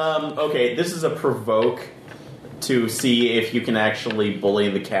room. Okay, this is a provoke to see if you can actually bully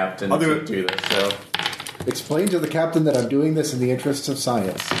the captain I'll do to it. do this. So, Explain to the captain that I'm doing this in the interests of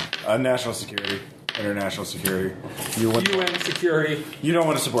science. National security, international security. UN security. You don't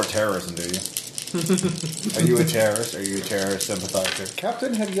want to support terrorism, do you? Are you a terrorist? Are you a terrorist sympathizer?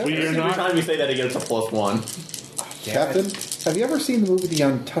 Captain, have you We ever are every not. time you say that, it gets a +1. Captain, have you ever seen the movie The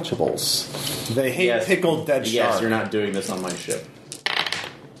Untouchables? They hate Yes. pickled dead shark. Yes, you're not doing this on my ship.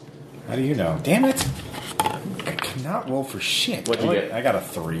 How do you know? Damn it! I cannot roll for shit. What'd you get? I got a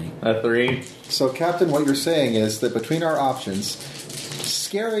 3. A 3. So, Captain, what you're saying is that between our options,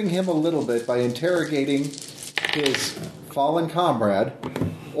 scaring him a little bit by interrogating his fallen comrade,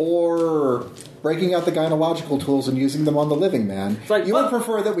 or breaking out the gynecological tools and using them on the living man, Like, you what- would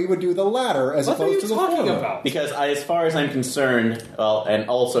prefer that we would do the latter as What are opposed you to the talking former. about? Because as far as I'm concerned, well, and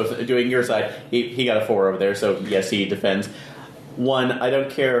also doing your side, he got a 4 over there, so yes, he defends. One, I don't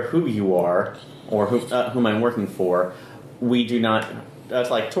care who you are or whom I'm working for. We do not, that's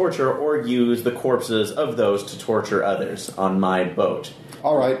like torture or use the corpses of those to torture others on my boat.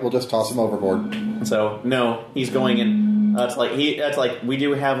 All right, we'll just toss him overboard. So no, he's going in. That's like we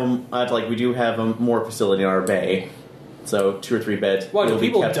do have him. We do have a more facility in our bay. So 2 or 3 beds. What, do will be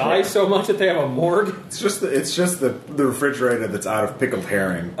people kept die there. so much that they have a morgue? It's just the refrigerator that's out of pickled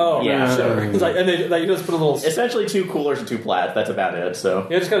herring. Oh, Yeah. sure. It's like, and they you just put a little. Essentially 2 coolers and 2 plats. That's about it. So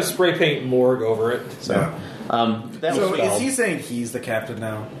You just got to spray paint morgue over it. Yeah. that So was is spelled. he saying he's the captain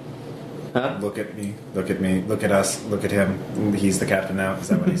now? Huh? Look at me. Look at me. Look at us. Look at him. He's the captain now. Is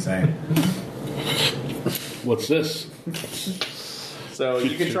that what he's saying? What's this? So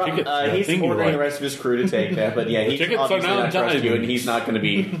you can Your try. tickets, I He's think you're ordering the right. rest of his crew to take that, but yeah, he tickets are obviously now not trust you, diamond. and he's not going to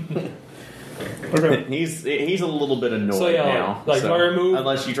be. Okay. He's a little bit annoyed So, yeah, now. like, do I remove-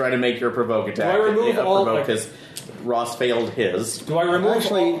 unless you try to make your provoke attack. I remove all, like- because Ross failed his. Do I remove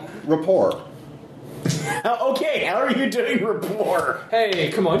Actually, all- rapport. Okay, how are you doing rapport? Hey,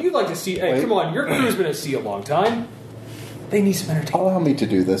 come on! You'd like to see? Hey, Wait. come on! Your crew's been at sea a long time. They need some entertainment. Allow me to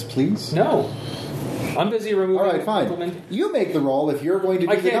do this, please. No, I'm busy removing. All right, fine. You make the roll if you're going to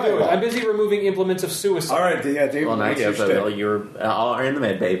do I the can't do it. dialogue. I'm busy removing implements of suicide. All right, yeah, David. Well, now what's you your have shtick? to. You're in the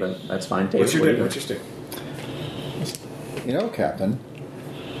med bay, but that's fine. David, What's your what do shtick? you What's your stick? You know, Captain,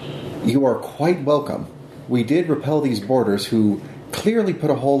 you are quite welcome. We did repel these boarders who clearly put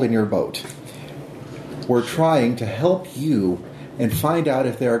a hole in your boat. We're trying to help you and find out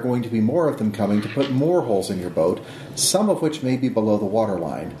if there are going to be more of them coming to put more holes in your boat, some of which may be below the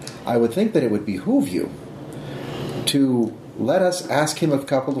waterline. I would think that it would behoove you to let us ask him a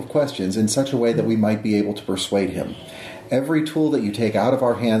couple of questions in such a way that we might be able to persuade him. Every tool that you take out of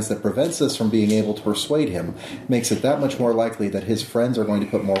our hands that prevents us from being able to persuade him makes it that much more likely that his friends are going to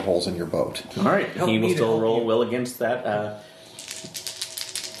put more holes in your boat. All right, Help he me will to still help roll you. will against that.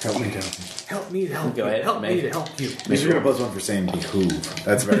 Help me down. Help me to help Go you. ahead, Help make me to it. help you. At least you're going to plus 1 for saying behoove.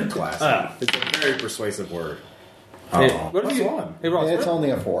 That's very classy. It's a very persuasive word. Hey, Oh, what if plus you? 1. Hey, Ross. It's what, only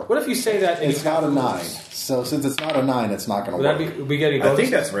a 4. what if you say that? And It's you not a have 9. rules? So since it's not a 9, it's not going Would to that work. be? We getting? I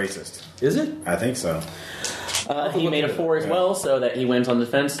think bonuses? that's racist. Is it? I think so. He made a 4 as well, so that he went on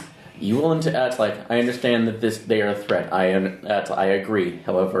defense. You will act like I understand that they are a threat. I agree.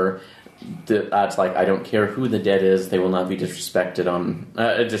 However, that's like I don't care who the dead is. They will not be disrespected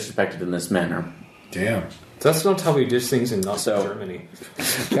disrespected in this manner. Damn. That's not how we dish things in Nazi So- Germany.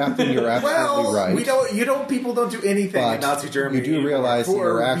 Captain, you're absolutely right. People don't do anything in But Nazi Germany. you do realize that for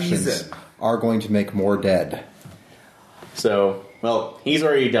your a actions reason. are going to make more dead. So, well, he's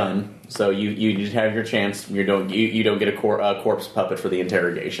already done. So you just have your chance. You don't get a corpse puppet for the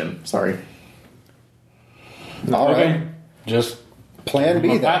interrogation. Sorry. All Okay. right. Just Plan B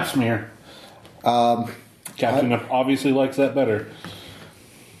a then. pap smear. Captain obviously likes that better.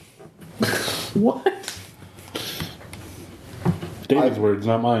 What? David's words,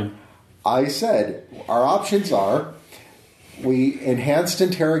 not mine. I said our options are we enhanced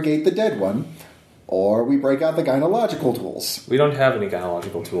interrogate the dead one, or we break out the gynecological tools, We don't have any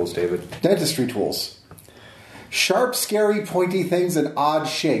gynecological tools, David. dentistry tools. Sharp, scary, pointy things in odd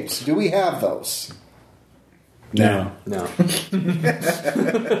shapes. Do we have those? No. No.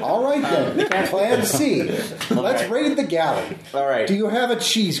 All right then. Plan C. Let's right. raid the galley. All right. Do you have a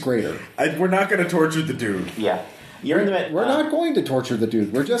cheese grater? We're not going to torture the dude. Yeah. You're in the mid. We're not going to torture the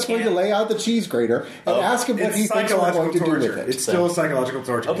dude. We're just going to lay out the cheese grater and ask him what he thinks we're going to do with it. It's still a psychological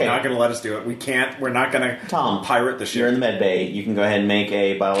torture. Okay. You're not going to let us do it. We can't. We're not going to Tom, pirate the ship. You're in the med bay. You can go ahead and make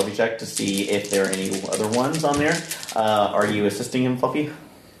a biology check to see if there are any other ones on there. Are you assisting him, Fluffy?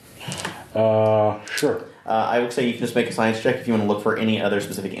 Sure. I would say you can just make a science check if you want to look for any other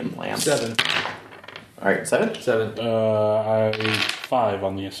specific implants. 7. All right, 7? 7. I 5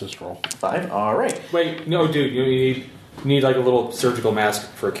 on the assist roll. 5. All right. Wait, no, dude. You need like a little surgical mask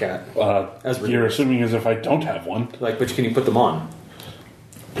for a cat. As we're You're doing. assuming as if I don't have one. Like, but can you put them on?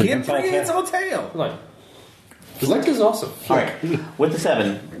 He had three its own tail. Like, Select is awesome. All right. With the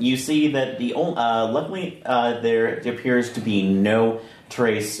 7, you see that the luckily there appears to be no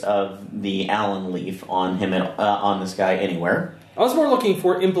trace of the Allen leaf on him on this guy anywhere. I was more looking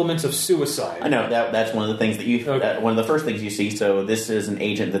for implements of suicide. I know that's one of the things that you Okay. one of the first things you see. So this is an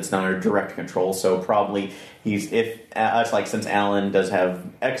agent that's not under direct control. So probably it's like since Alan does have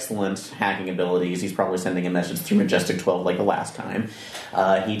excellent hacking abilities, he's probably sending a message through Majestic 12 like the last time.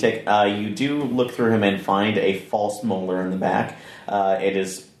 You do look through him and find a false molar in the back. It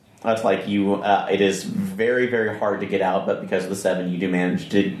is very, very hard to get out, but because of the 7, you do manage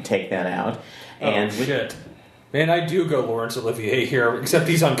to take that out. And with- shit. Man, I do go Laurence Olivier here, except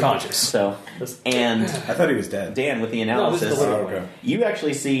he's unconscious. So, and I thought he was dead. Dan, with the No, this is analysis, the living okay. you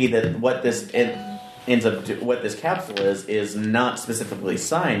actually see that what this what this capsule is not specifically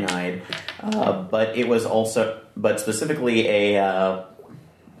cyanide, but it was specifically a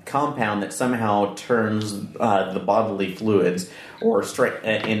compound that somehow turns the bodily fluids or straight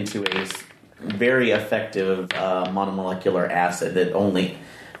into a very effective monomolecular acid that only.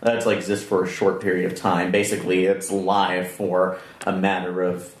 That's exists for a short period of time. Basically, it's live for a matter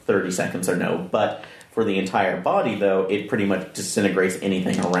of 30 seconds or no. But for the entire body, though, it pretty much disintegrates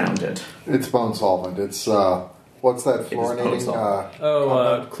anything around it. It's bone solvent. It's, what's that It is bone fluorinating?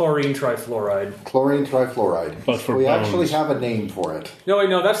 solvent. Chlorine trifluoride. Chlorine trifluoride. But for we bones. actually have a name for it. No, wait,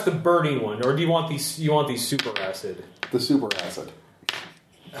 no, that's the burning one. Or do you want these? You want these super acid? The super acid.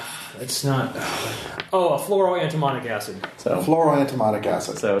 It's not. Oh, a fluoroantimonic acid. So, Fluoroantimonic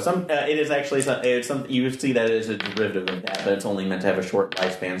acid. it is actually you see that it is a derivative of that, but it's only meant to have a short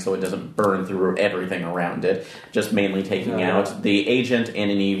lifespan, so it doesn't burn through everything around it. Just mainly taking out the agent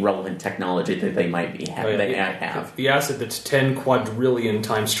and any relevant technology that they might be Oh, yeah, have. The acid that's 10 quadrillion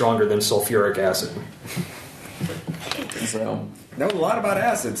times stronger than sulfuric acid. So, Know a lot about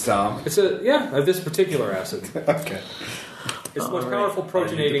acids, Tom. It's this particular acid. Okay. It's the most All right. powerful Are you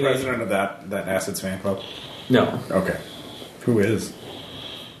protonating the agent. president of that acids fan club? No, Okay. Who is?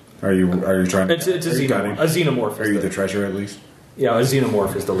 Are you trying to? it's a are you xenomorph. gunning? A xenomorph. Are Is you the, the treasurer at least? yeah, a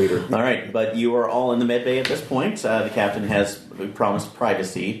xenomorph is the leader. all right, but you are all in the med bay at this point. The captain has promised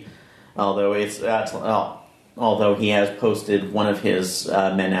privacy, although although he has posted one of his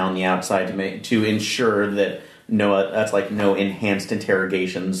men out on the outside to ensure that no enhanced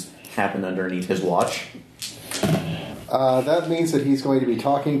interrogations happen underneath his watch. That means that he's going to be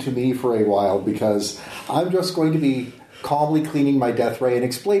talking to me for a while because I'm just going to be calmly cleaning my death ray and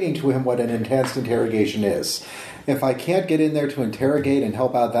explaining to him what an enhanced interrogation is. If I can't get in there to interrogate and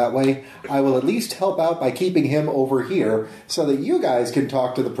help out that way, I will at least help out by keeping him over here so that you guys can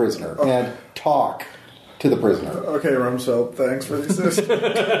talk to the prisoner and talk to the prisoner. Okay, Rumsfeld. Thanks for the assist.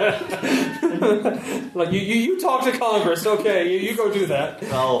 Like you talk to Congress. Okay, you go do that.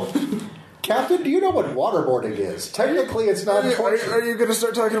 Well, Captain, do you know what waterboarding is? Technically, it's not torture. Are you going to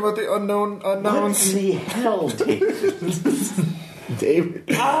start talking about the unknowns? the hell, David?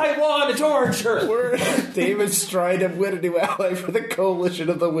 David. I want to torture. David's trying to win a new ally for the coalition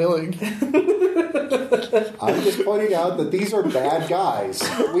of the willing. I'm just pointing out that these are bad guys.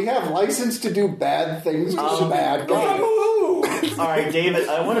 We have license to do bad things to bad guys. All right, David,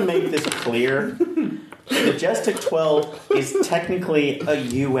 I want to make this clear. Majestic 12 is technically a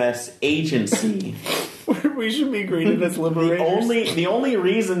U.S. agency. We we should be greeted as liberators. The only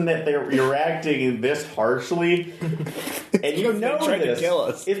reason that you're acting this harshly, and you know tried to this, kill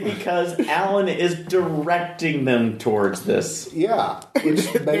us. is because Alan is directing them towards this. Yeah,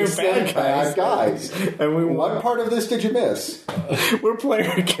 which makes them bad guys. And What part of this did you miss? we're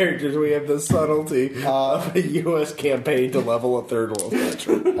player characters. We have the subtlety of a U.S. campaign to level a third world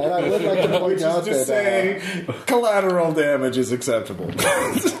country. And I would like to point out Just that say collateral damage is acceptable.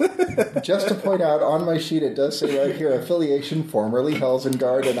 just to point out on my sheet, it does say right here affiliation, formerly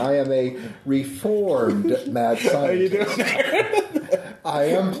Helsingard, and I am a reformed mad How you scientist. doing? I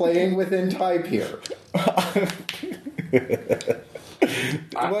am playing within type here.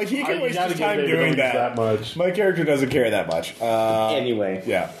 Well, he can waste gotta his give time David doing Owens that much. My character doesn't care that much. Anyway,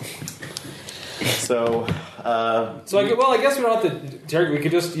 Yeah. so I guess we don't have to. We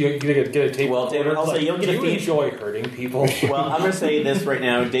could just get a tape. Well, David, recorder. also, you'll get a you feed- enjoy hurting people. well, I'm going to say this right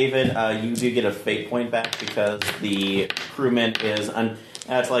now, David. You do get a fate point back because the crewman is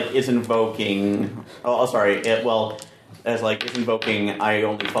invoking. Oh, sorry. It's invoking. I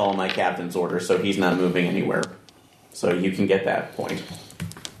only follow my captain's orders, so he's not moving anywhere. So you can get that point.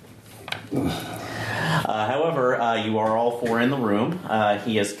 However, you are all four in the room.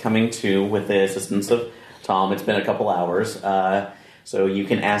 He is coming to with the assistance of Tom. It's been a couple hours, so you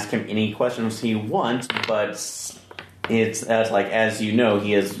can ask him any questions he wants. But it's as you know,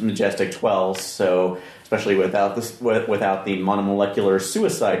 he is Majestic 12. So especially without the monomolecular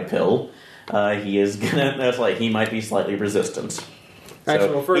suicide pill, he is gonna. He might be slightly resistant. Actually,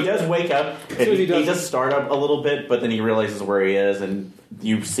 So well, first- he does wake up. as soon as He he does start up a little bit, but then he realizes where he is, and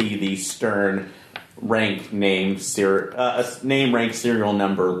you see the stern name, serial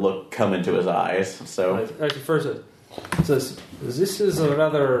number look come into his eyes. So Actually, first it says, "This is a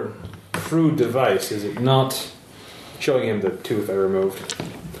rather crude device, is it not?" Showing him the tooth I removed.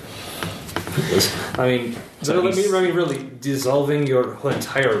 I mean, really dissolving your whole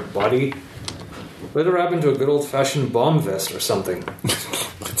entire body. Whatever happened to a good old-fashioned bomb vest or something?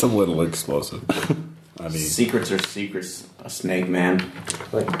 It's a little explosive. I mean, secrets are secrets. A snake man.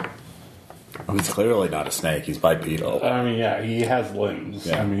 Like, he's clearly not a snake. He's bipedal. I mean, yeah, he has limbs.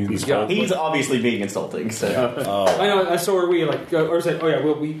 Yeah. I mean, He's He's obviously being insulting. So I know. So are we? Like, or say, oh yeah,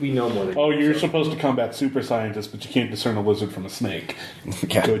 well, we know more than. oh, you're supposed to combat super scientists, but you can't discern a lizard from a snake.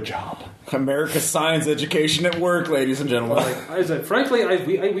 Yeah. Good job. America's science education at work, ladies and gentlemen. Like, I said, frankly,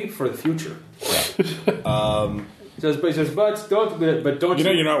 I weep for the future. He says, but don't You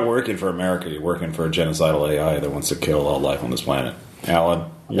know, you're not working for America. You're working for a genocidal AI that wants to kill all life on this planet. Alan,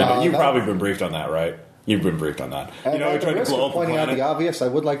 you've probably been briefed on that, right? You've been briefed on that. And You know, we at the tried to risk blow of up the pointing out planet. the obvious, I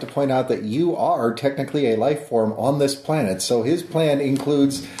would like to point out that you are technically a life form on this planet, so his plan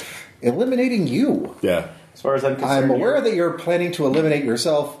includes eliminating you. Yeah. as far as I'm concerned, I'm aware that you're planning to eliminate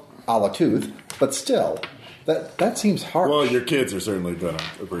yourself a la Tooth, but still, that seems harsh. Well, your kids are certainly going to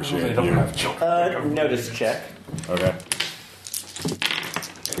appreciate They don't you. have children. notice check. Okay.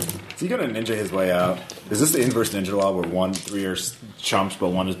 Is he going to ninja his way out? Is this the inverse ninja law where 3 are chumps but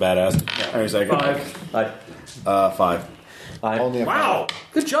 1 is badass? And he's like, 5. 5. Only a Wow,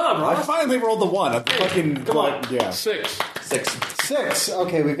 good job, I Ross. finally rolled the 1. I'm fucking come on. Yeah. 6. 6. 6.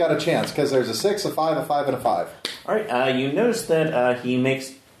 Okay, we've got a chance because there's a 6, a 5, a 5, and a 5. All right. You notice that he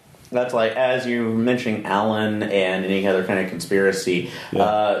makes. That's like as you were mentioning Alan and any other kind of conspiracy.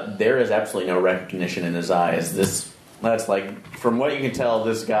 There is absolutely no recognition in his eyes. That's like from what you can tell,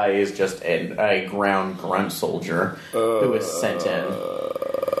 this guy is just a ground grunt soldier who is sent in.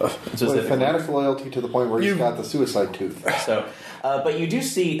 With fanatic loyalty to the point where he's got the suicide tooth. So, but you do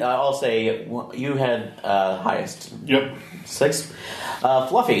see. I'll say you had highest. Yep. 6.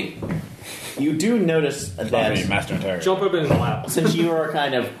 Fluffy. You do notice that Master Interior. Jump up in his lap. since you are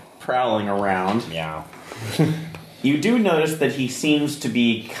kind of prowling around, Meow. you do notice that he seems to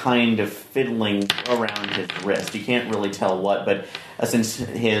be kind of fiddling around his wrist. You can't really tell what, but since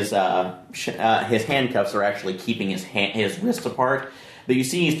his handcuffs are actually keeping his wrist apart, but you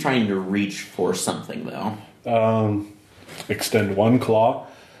see he's trying to reach for something though. Extend one claw,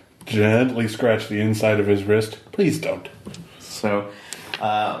 gently scratch the inside of his wrist. Please don't. So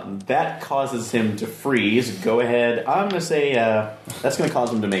that causes him to freeze. Go ahead. I'm going to say that's going to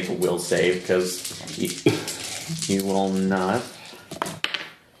cause him to make a will save because he will not.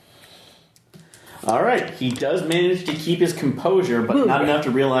 All right. He does manage to keep his composure, but not enough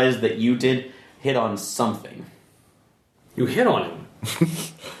to realize that you did hit on something. You hit on him.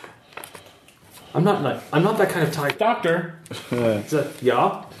 I'm not that kind of type. Doctor, Is that,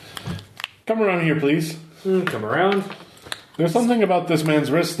 yeah? come around here, please. Come around. There's something about this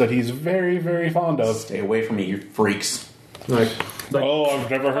man's wrist that he's very, very fond of. Stay away from me, you freaks. Like, Like, I've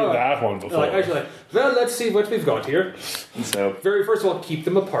never heard that one before. actually, well, let's see what we've got here. So, First of all, keep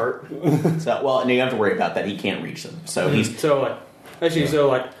them apart. and you don't have to worry about that. He can't reach them. So he's. But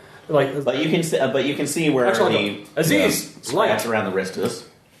you can see where Actually, the Aziz, scratch light. around the wrist is.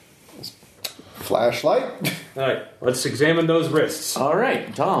 Flashlight. All right, let's examine those wrists. All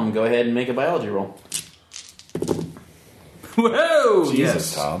right, Tom, go ahead and make a biology roll. Whoa!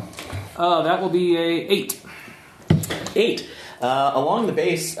 Jesus, Tom. That will be a 8. 8. Along the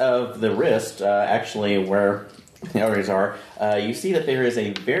base of the wrist, actually where the arteries are, you see that there is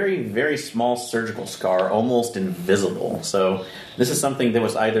a very, very small surgical scar, almost invisible. So this is something that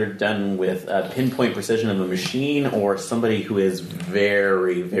was either done with pinpoint precision of a machine or somebody who is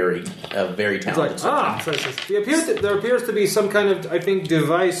very, very, very talented. There appears to be some kind of, I think,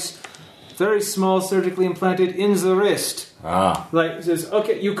 device, very small, surgically implanted in the wrist. Like, it says,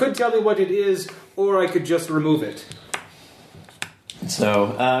 okay, you could tell me what it is, or I could just remove it. So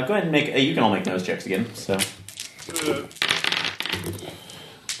go ahead and make. You can all make nose checks again. So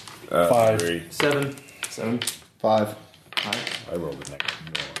 5. 3. 7. 5. I rolled the next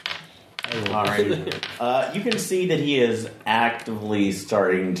one. All right. You can see that he is actively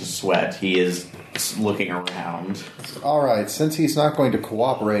starting to sweat. He is looking around. All right. Since he's not going to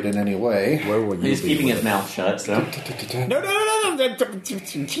cooperate in any way, Where would you He's be keeping with his mouth shut. So No.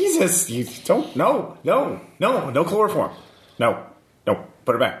 Jesus. You don't. No. No chloroform. No.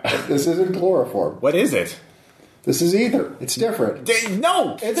 Put it back. this isn't chloroform. What is it? This is ether. It's different.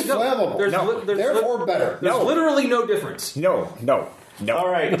 No. It's flammable. Therefore, better. There's literally no difference. No. all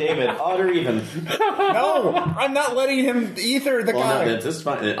right, David, odd or even? No. I'm not letting him ether the Well, guy. no, this is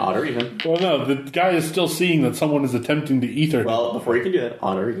fine. Odd or even? Well, no, the guy is still seeing that someone is attempting to ether. Well, before you can do that,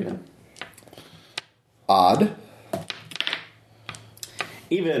 odd or even? Odd.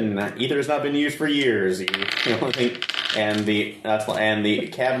 Even. Ether has not been used for years. And the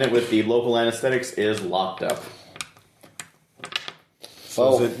cabinet with the local anesthetics is locked up.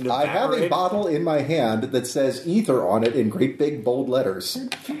 So is it I have a evaporated? bottle in my hand that says ether on it in great big bold letters.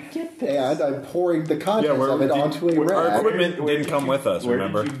 And I'm pouring the contents of it onto a Our rag. equipment didn't come with us, Where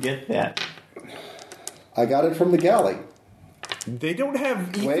remember? did you get that? I got it from the galley. They don't have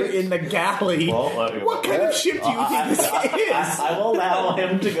ether Wait. in the galley. Well, what kind of ship do you think this is? I will allow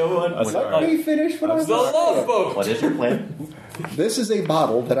him to go on. Let me finish what I was The love saying. boat. What is your plan? This is a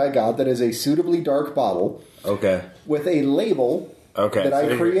bottle that I got that is a suitably dark bottle Okay. with a label that I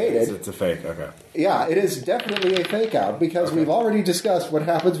so created. It's a fake. Okay. Yeah, it is definitely a fake out because we've already discussed what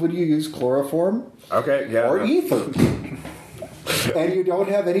happens when you use chloroform Okay. Yeah. or ether. And you don't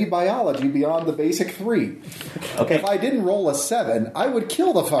have any biology beyond the basic 3. Okay. If I didn't roll a 7, I would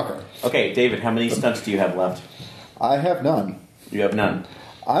kill the fucker. Okay, David, how many stunts do you have left? I have none. You have none.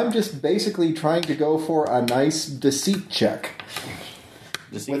 I'm just basically trying to go for a nice deceit check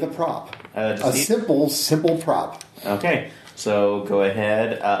Deceit? with a prop. A Deceit? simple prop. Okay, so go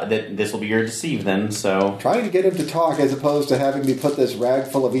ahead. This will be your deceive then. So Trying to get him to talk as opposed to having me put this rag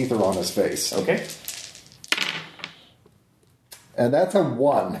full of ether on his face. okay. And that's a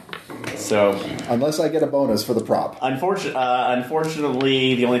 1. So Unless I get a bonus for the prop.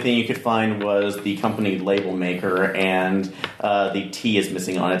 unfortunately, the only thing you could find was the company label maker, and the T is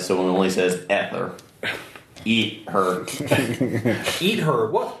missing on it, so it only says ether. Eat her. Eat her.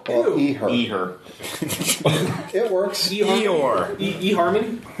 What? Well, Ew. her. Eat her. It works. Eeyore.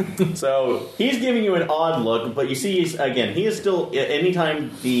 E-Harmony? So he's giving you an odd look, but you see, he is still. Anytime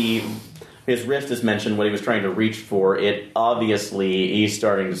his wrist is mentioned, what he was trying to reach for, it obviously he's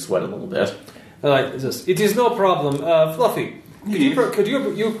starting to sweat a little bit. Like this. It is no problem. Fluffy, could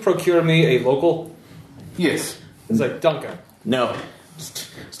you procure me a local? Yes. It's like Duncan. No,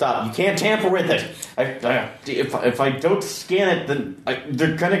 stop! You can't tamper with it. If I don't scan it, then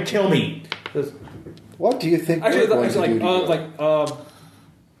they're gonna kill me. What do you think they're going to do to you?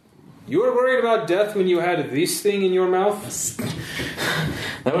 You were worried about death when you had this thing in your mouth?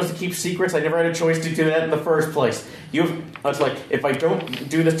 That was to keep secrets. I never had a choice to do that in the first place. It's like, if I don't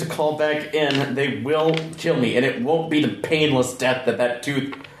do this to call back in, they will kill me, and it won't be the painless death that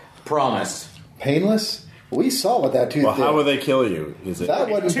tooth promised. Painless? We saw what that tooth Well, did. how will they kill you? Is it? That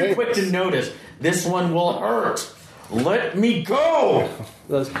wasn't Too quick to painless. notice. This one will hurt. Let me go!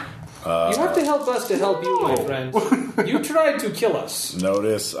 You have to help us to help you, my friend. You tried to kill us.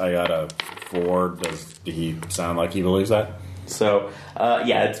 Notice I got a 4. Does he sound like he believes that? So,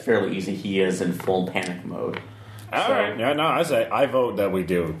 it's fairly easy. He is in full panic mode. All right. Yeah, no, I vote that we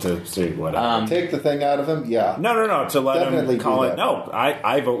do to see what happens. Take the thing out of him? Yeah. No, to let Definitely him call do in. that. No,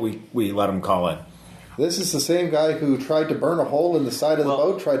 I vote we let him call in. This is the same guy who tried to burn a hole in the side of the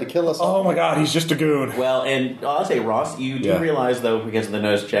Well- boat, tried to kill us all. Oh my god, he's just a goon. Well, and I'll say, Ross, you do Yeah. realize, though, because of the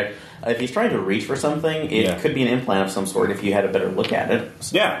nose check, if he's trying to reach for something, it Yeah. could be an implant of some sort if you had a better look at it.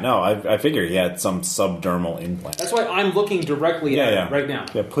 Yeah, no, I figure he had some subdermal implant. That's why I'm looking directly at it right now.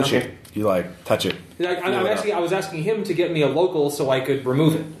 Yeah, push Okay. it. You touch it. Like, Feel it I was asking him to get me a local so I could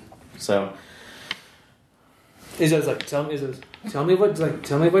remove it. So, He says, like, tell me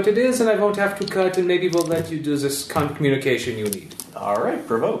what it is, and I won't have to cut, and maybe we'll let you do this communication you need. all right,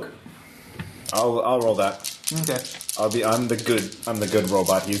 provoke. I'll roll that. Okay. I'm the good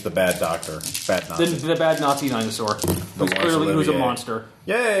robot. He's the bad doctor. Bad Nazi. The bad Nazi dinosaur. Who's clearly who's a monster.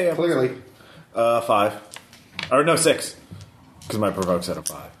 Yeah. Clearly. 5. Or no, 6. Because my provoke's at a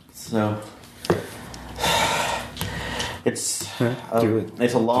 5. So, it's Do it.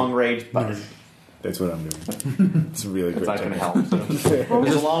 it's a long range, but That's what I'm doing. It's really it's great. not going to help.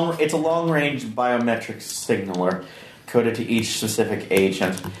 So. It's a long range biometric signaler coded to each specific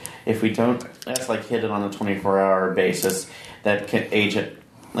agent. If we don't, that's like hit it on a 24-hour basis. That agent,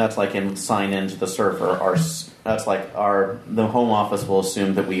 that's like in sign into the server. The home office will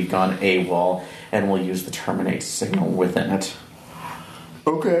assume that we've gone AWOL and will use the terminate signal within it.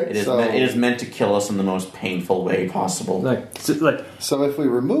 Okay. It is meant to kill us in the most painful way possible. So if we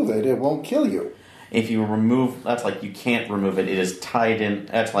remove it, it won't kill you. If you remove, that's like you can't remove it. It is tied in.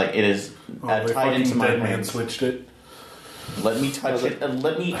 That's like it is tied into my dead man hands. switched it. Let me touch it and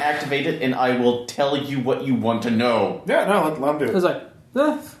let me activate it, and I will tell you what you want to know. Yeah, no, let him do I it. was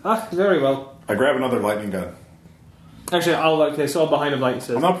like, very well. I grab another lightning gun. Actually, so behind him, like, he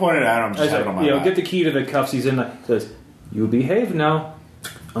says, I'm not pointing it at him, I'm I just was having it on like, my lap. get the key to the cuffs he's in. Says, you behave now.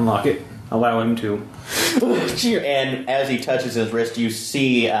 Unlock it. Allow him to. And as he touches his wrist, you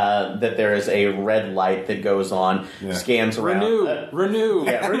see that there is a red light that goes on, scans around. Renew.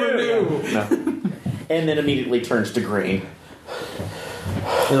 Yeah, renew. No. And then immediately turns to green.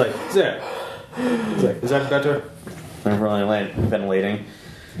 He's like, is that better? I'm really ventilating.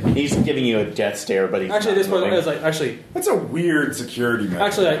 He's giving you a death stare, but he's Actually, not this one moving. is like, actually, That's a weird security measure.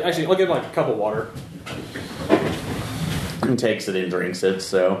 I'll give him like a cup of water. He takes it and drinks it.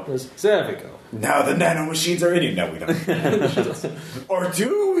 So There we go. Now the nanomachines are in you. No, we don't. Or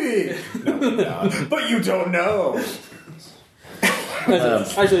do we? No, we don't. But you don't know.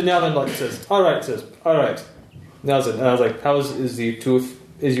 Actually, now then, like, it says, all right. Now it says, and I was like,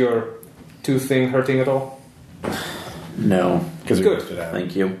 is your tooth thing hurting at all? no, Because we Good. ripped it out.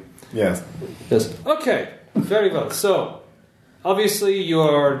 thank you. Yes. Yes. Okay. Very well. So, obviously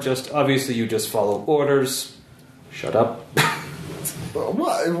you just follow orders. Shut up. Well,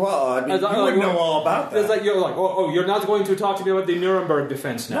 I mean, As I- you would like, know all about It's that. like you're like, you're not going to talk to me about the Nuremberg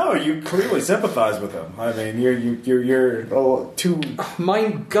defense now. No, you clearly sympathize with him. I mean, you're too. My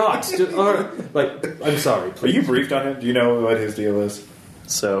God. I'm sorry. Are Please. you briefed on him? Do you know what his deal is?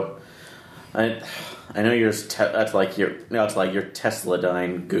 So, I know that's like your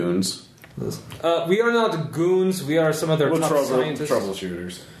Tesla-dyne goons. We are not goons. We are some other tough scientists.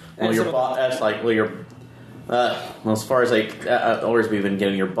 troubleshooters. Well, And your some boss. That's like as far as orders we've been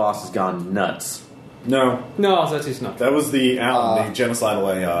getting, your boss has gone nuts. No, No, that is not. that was the Alan, the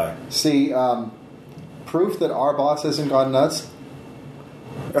genocidal AI. See, proof that our boss hasn't gone nuts.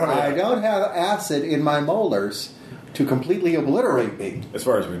 I don't have acid in my molars to completely obliterate me. As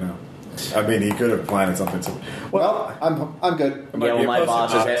far as we know. I mean, he could have planted something. Well, I'm good. It might Yeah, be well, a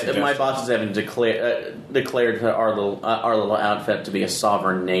post-hypnotic my suggestion. bosses haven't declared our little outfit to be a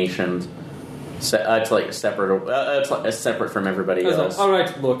sovereign nation. It's like separate. It's like separate from everybody I was like, else. all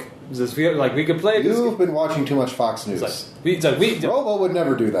right, look. We could play this. You've been watching too much Fox News. Robo would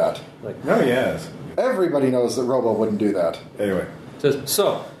never do that. No, he has. Everybody knows that Robo wouldn't do that. Anyway.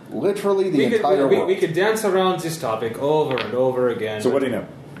 So Literally the entire world. we could dance around this topic over and over again. So what do you know?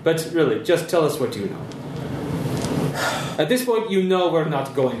 But really, just tell us what you know. At this point, you know we're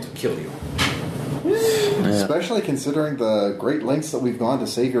not going to kill you. Especially considering the great lengths that we've gone to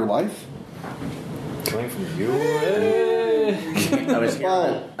save your life. Coming from you. I was here.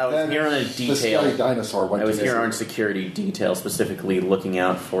 I was then here on a The scary detail. dinosaur went I was to here visit. on security detail, specifically looking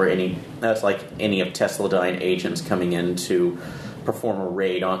out for any of Tesla-dyne agents coming in to perform a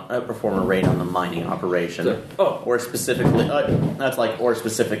raid on the mining operation. Or specifically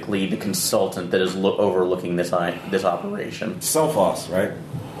the consultant that is overlooking this operation. Selfos, right?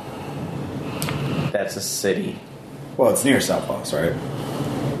 That's a city. Well, it's near Selfos, right?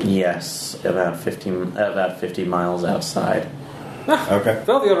 Yes, about 50 miles outside. Okay.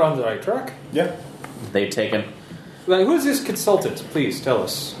 Well, you're on the right track. Yeah. They've taken. Like, who is this consultant? Please tell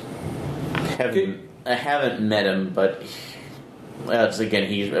us. I haven't met him, but again,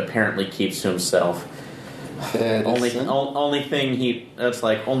 he apparently keeps to himself. Only thing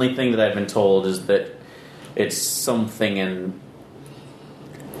that I've been told is that it's something in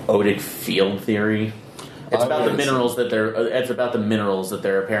odic field theory. It's about the minerals that they're. It's about the minerals that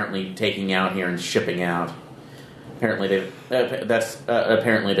they're apparently taking out here and shipping out. Apparently,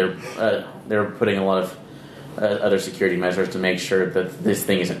 they're putting a lot of other security measures to make sure that this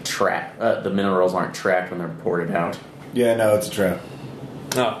thing isn't trapped. The minerals aren't trapped when they're ported out. Yeah, no, it's a trap.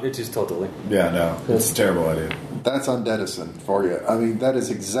 No, it is totally. Yeah, no, it's a terrible idea. That's on Dedison for you. I mean, that is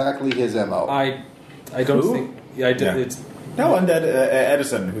exactly his MO. I don't Who? think. Yeah, I did. Yeah. It's No, undead.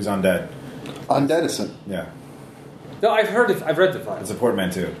 Edison, who's undead. On Dedison. Yeah, no. I've heard it. I've read the file. it's a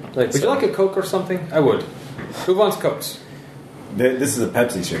portmanteau. Like, would you like a Coke or something? I would. Who wants Cokes? This is a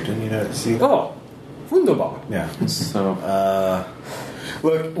Pepsi ship, didn't you know? See? Oh, wunderbar. Yeah. So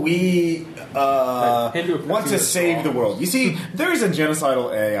Look, we Hindu want to Pepsi save is the world. You see, there's a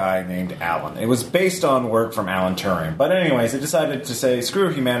genocidal AI named Alan. It was based on work from Alan Turing. But anyways, it decided to say, screw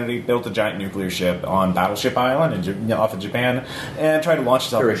humanity, built a giant nuclear ship on Battleship Island off of Japan, and tried to launch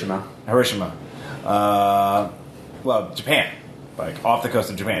itself. Hiroshima. Well, Japan. Like, off the coast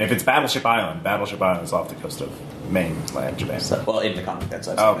of Japan. If it's Battleship Island is off the coast of mainland Japan. in the comic, that's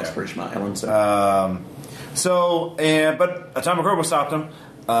Okay. Hiroshima Island. But Atomic Robo stopped him.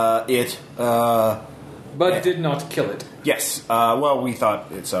 But did not kill it. Yes. Well, we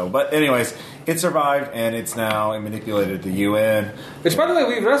thought it so. But anyways, it survived, and it's now manipulated the UN. Which, by the way,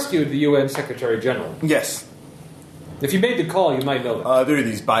 we've rescued the UN Secretary General. Yes. If you made the call, you might know that. There are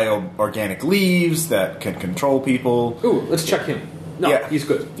these bioorganic leaves that can control people. Ooh, let's check him. No, Yeah. he's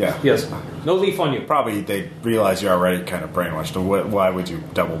good. Yeah. Yes. No leaf on you. Probably they realize you're already kind of brainwashed. So why would you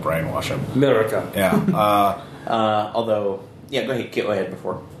double brainwash them? America. Yeah. Although, yeah, go ahead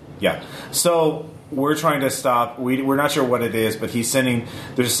before. Yeah. So we're trying to stop. We're not sure what it is, but he's sending.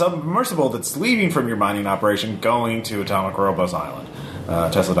 There's a submersible that's leaving from your mining operation, going to Atomic Robo's Island,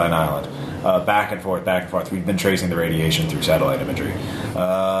 Tesladyne Island, back and forth, back and forth. We've been tracing the radiation through satellite imagery.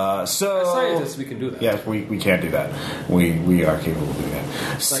 As scientists, we can do that. Yes, we can do that. We are capable of doing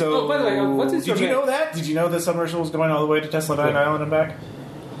that. So, by the way, what is your did you name? know that? Did you know the submersible is going all the way to Tesladyne Island and back?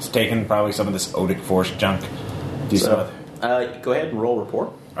 It's taking probably some of this odic force junk. Do you know? Go ahead and roll report.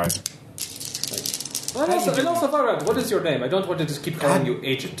 All right. And also, Farad, what is your name? I don't want to just keep calling you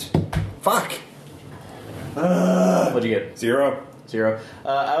Agent. Fuck. What'd you get? 0. 0.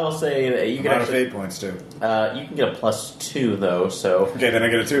 I will say that you can I'm out of actually. fate points too. You can get a +2 though. So Okay, then I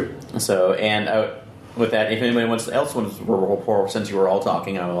get a 2. with that, if anyone else wants to roll report, since you were all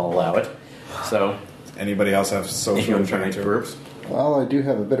talking, I will allow it. So Anybody else have if you social want to try insurance? groups. Well, I do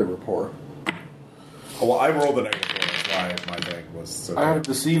have a bit of rapport. Oh, well, I rolled a negative 4. That's why my thing was so. I have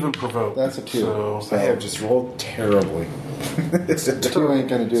deceive and provoke. That's a 2. So, I have just rolled terribly. It's a 2 ain't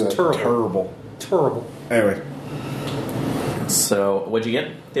going to do it. terrible. Terrible. Anyway, So what'd you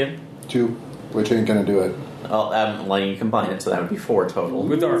get, Dave? 2, which ain't going to do it. Oh, I'm letting you combine it, so that would be 4 total.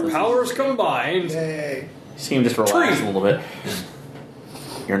 With our powers combined. yay. You seem just relax a little bit.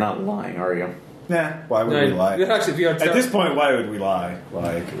 You're not lying, are you? Nah, why would we lie? Actually, if you are At this point, why would we lie?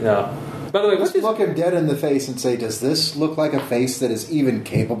 Like, yeah. By the way, Let's look him dead in the face and say, does this look like a face that is even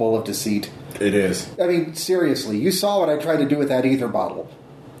capable of deceit? it is. I mean, seriously, you saw what I tried to do with that ether bottle.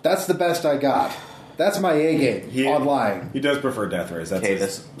 That's the best I got. That's my A game on lying. He does prefer death rays. That's Okay,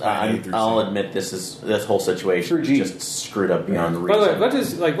 his A through I'll C. admit this whole situation Through G. is just screwed up beyond By the way,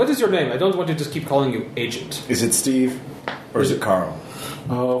 reason. what is your name? I don't want to just keep calling you Agent. Is it Steve or is it Carl?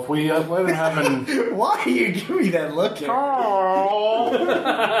 if we let it happen, Why are you giving me that look?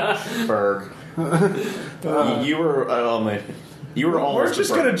 Berg. You were you were almost. We're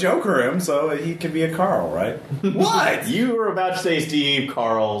just gonna joker him so he can be a Carl, right? What? You were about to say Steve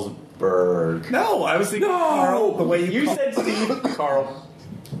Carlsberg. No, I was thinking Carl. The way You said Steve Carl.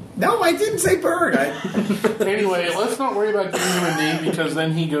 No, I didn't say Berg. anyway, let's not worry about giving him a name because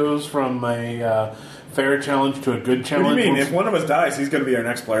then he goes from a fair challenge to a good What challenge. do you mean? If one of us dies, he's going to be our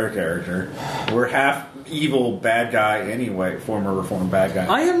next player character. We're half evil bad guy anyway, former reformed bad guy.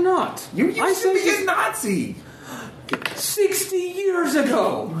 I am not. You used I to be said a Nazi. 60 years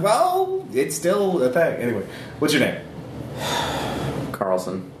ago. Well, it's still a thing. Anyway, what's your name?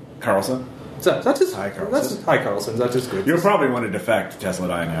 Carlson. Carlson? That is Hi, Carlson. Hi, Carlson. That is good. You'll probably want to defect to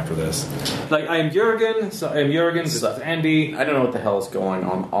Tesladyne after this. Like, I am Jurgen. So I am Jurgen. This is Andy. I don't know what the hell is going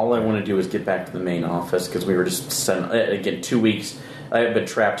on. All I want to do is get back to the main office because we were just sent again 2 weeks. I have been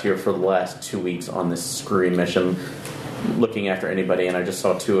trapped here for the last 2 weeks on this screwy mission, looking after anybody, and I just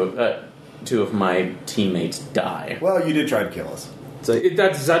saw two of my teammates die. Well, you did try to kill us. So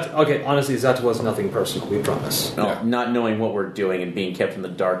okay, honestly, that was nothing personal, we promise. No, not knowing what we're doing and being kept in the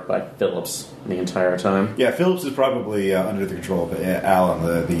dark by Phillips the entire time. Yeah, Phillips is probably under the control of Alan,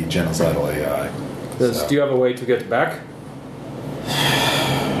 the genocidal AI. Do you have a way to get back?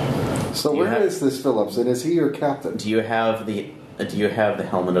 So where is this Phillips, and is he your captain? Do you have the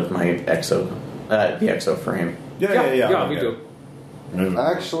helmet of my the exo frame? Yeah, we do.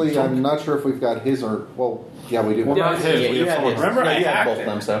 Actually, I'm not sure if we've got his or... Well, yeah, we do. Well, not his. Yeah, we you have have someone. his. Remember, Yeah, I you have hacked both of it.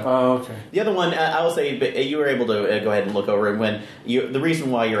 them. So Oh, okay. the other one, I will say, but you were able to go ahead and look over it. When the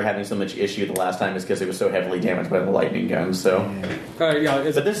reason why you were having so much issue the last time is because it was so heavily damaged by the lightning gun. So, But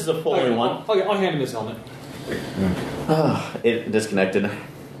this is a full one. Okay, I'll hand him his helmet. It disconnected.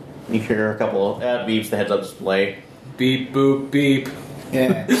 You hear a couple beeps. The heads-up display. Beep, boop, beep.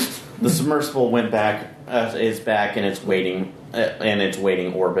 Yeah. The submersible went back. Is back and it's waiting.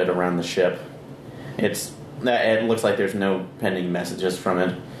 Orbit around the ship. It looks like there's no pending messages from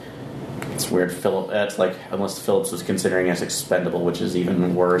it. It's weird. It's like unless Phillips was considering us expendable, which is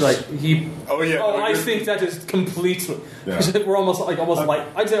even worse. Like he. Oh, yeah. Oh, I think that is completely. Yeah. We're almost like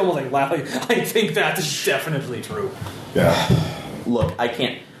I'd say almost like laughing. I think that is definitely true. Yeah. Look,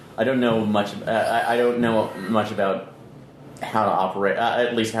 I don't know much. I don't know much about how to operate.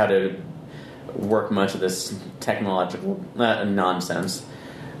 At least how to work much of this technological nonsense.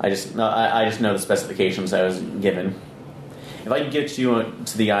 I just know the specifications I was given. If I can get you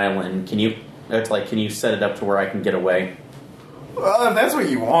to the island, can you set it up to where I can get away? Well, if that's what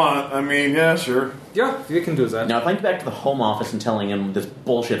you want, I mean, yeah, sure. Yeah, you can do that. Now, if I get back to the home office and telling him this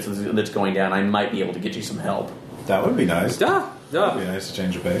bullshit that's going down, I might be able to get you some help. That would be nice. Yeah. That'd be nice to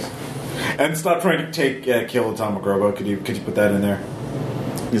change the pace. And stop trying to kill Atomic Robo. Could you put that in there?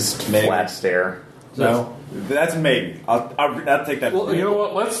 Just Maybe. flat stare. No, that's maybe. I'll take that. Well, you know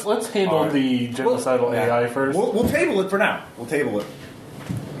what? Let's handle All right. the genocidal AI first. We'll table it for now. We'll table it.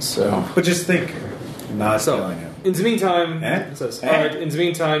 So, But just think, not killing him. In the meantime, Eh? it says, Eh? all right. In the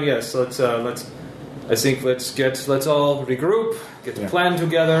meantime, yes. Let's all regroup, get the plan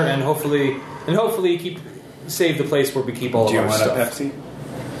together, and hopefully save the place where we keep all Do you of our want stuff. a Pepsi?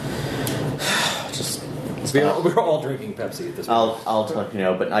 just We're all drinking Pepsi at this point. I'll let you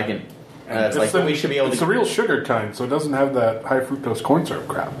know, but I can. It's It's like we should be able It's to. the real sugar kind, so it doesn't have that high fructose corn syrup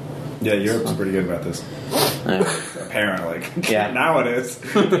crap. Yeah, Europe's pretty good about this. Uh, Apparently. Yeah. Now it is.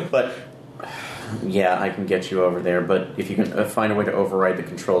 but yeah, I can get you over there. But if you can find a way to override the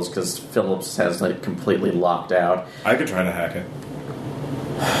controls, because Phillips has it completely locked out. I could try to hack it.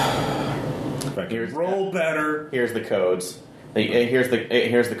 If I could roll better. Here's the codes. Here's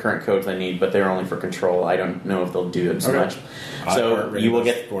the current codes I need, but they're only for control. I don't know if they'll do it so Okay. much. So iHeartRadio you will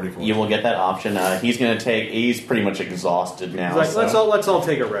get 44. you will get that option. He's pretty much exhausted now. Like, so. let's all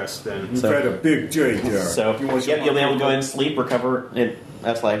take a rest then. You've had a big day there. So You want you'll be able to go some- ahead and sleep, recover.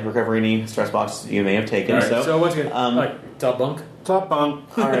 That's like recover any stress box you may have taken. All right. So once again, Um, top bunk. Top bunk.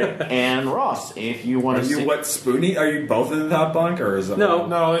 all right, and Ross, if you want Are to you see, what, Spoonie? Are you both in the top bunk, or is it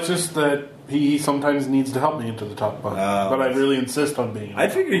No, it's just that he sometimes needs to help me into the top bunk. Oh. But I really insist on being in I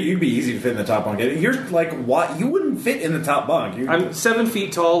the figured you'd be easy to fit in the top bunk. You're like, what? You wouldn't fit in the top bunk. I'm 7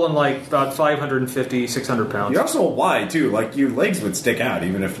 feet tall and like about 550, 600 pounds. You're also wide too. Like your legs would stick out,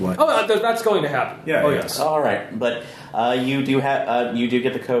 even if like. Oh, that's going to happen. Yeah, Oh yeah. yes. all right, but you do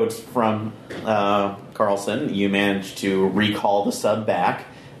get the codes from Carlson. You managed to recall the sub back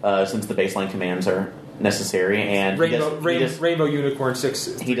since the baseline commands are necessary, and Rainbow Unicorn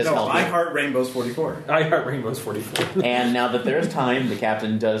 6. he does No, help I you. heart Rainbows 44. I heart Rainbow's 44. And now that there's time, the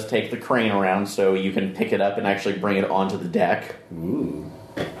captain does take the crane around, so you can pick it up and actually bring it onto the deck. Ooh.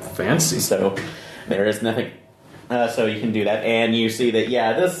 Fancy. So there is nothing. So you can do that, and you see that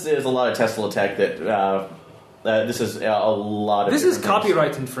this is a lot of Tesla tech. This is a lot of. This is different things.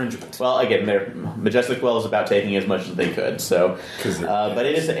 copyright infringement. Well, again, Majestic Well is about taking as much as they could. So, 'Cause they're but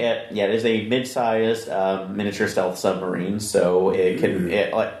it is it is a mid-sized miniature stealth submarine. So it can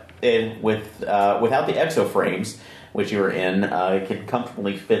without the exo frames, which you were in, it can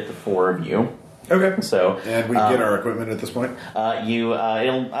comfortably fit the four of you. Okay. So And we get our equipment at this point.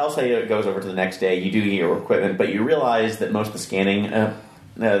 I'll say it goes over to the next day. You do get your equipment, but you realize that most of the scanning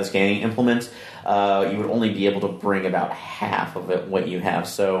implements, you would only be able to bring about half of it what you have.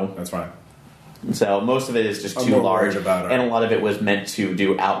 So That's fine. most of it is just I'm too more large, worried about and a lot of it was meant to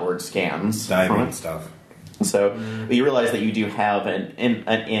do outward scans. Diving from and it. stuff. So but you realize that you do have an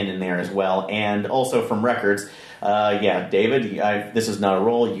in there as well, and also from records. David, this is not a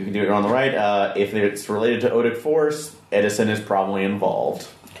roll. You can do it on the right. If it's related to Odic Force, Edison is probably involved.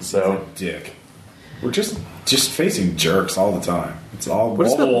 So, Dick. We're just facing jerks all the time. It's all What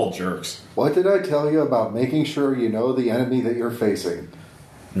is the- wall jerks. What did I tell you about making sure you know the enemy that you're facing?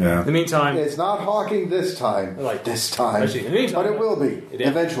 Yeah. In the meantime, It's not Hawking this time. Like, this time. actually, in the meantime, but it will be. It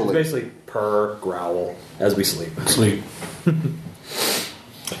Eventually. Basically, purr, growl as we sleep. Sleep.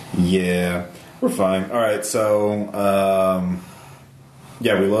 Yeah, we're fine. All right, so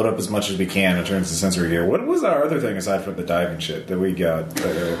yeah, we load up as much as we can in terms of sensory gear. What was our other thing aside from the diving shit that we got?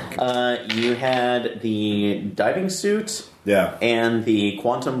 You had the diving suit Yeah. and the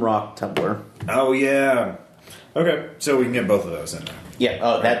quantum rock tumbler. Oh yeah. Okay, so we can get both of those in there.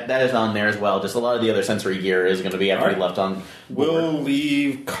 Yeah, that is on there as well. Just a lot of the other sensory gear is going to have to be left on. We'll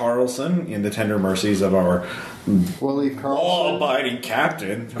leave Carlson in the tender mercies of our We'll leave Carlson. law-abiding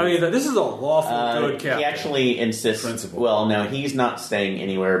captain. I mean, this is a lawful good He captain. actually insists. Principal. Well, no, he's not staying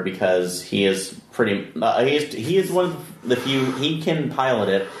anywhere because he is pretty. He is one of the few. He can pilot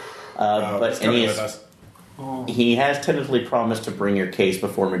it, but He's and coming he with is. us. He has tentatively promised to bring your case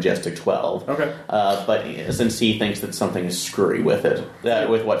before Majestic 12. Okay. But since he thinks that something is screwy with it,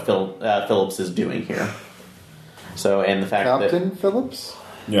 with what Phillips is doing here. So, and the fact Captain Phillips?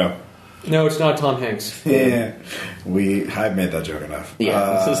 Yeah. No, it's not Tom Hanks. Yeah. I've made that joke enough.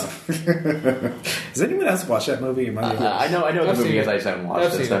 Yeah, Has anyone else watched that movie? Am I- I know I've the movie seen because it. I just haven't watched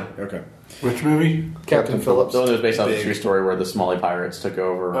I've it. seen So. it. Okay. Which movie? Captain Phillips. The one that was based on a Big. true story where the Somali pirates took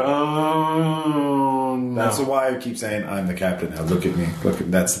over. Oh, no. That's why I keep saying I'm the captain. Now look at me.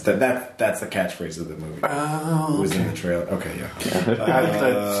 That's the catchphrase of the movie. Oh, It was in the trailer. Okay, yeah.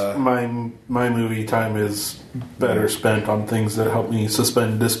 That's my movie time is better spent on things that help me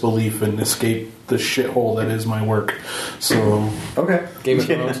suspend disbelief and escape the shithole that is my work. So, Okay. Game of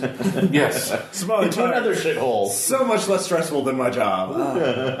Thrones. yes. Somali Into another shithole. So much less stressful than my job.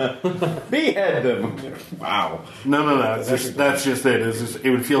 Behead them. Wow. No. That's just it. It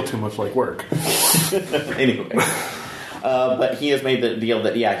would feel too much like work. Anyway. But he has made the deal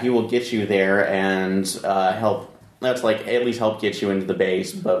that, he will get you there and help. That's like, at least help get you into the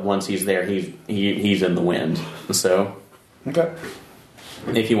base, but once he's there, he's in the wind. So, Okay.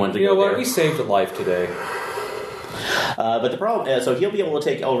 if you want to You go know what? there. We saved a life today. But the problem, so he'll be able to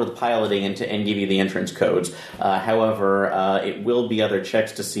take over the piloting and give you the entrance codes. However, it will be other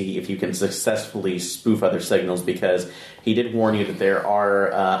checks to see if you can successfully spoof other signals, because he did warn you that there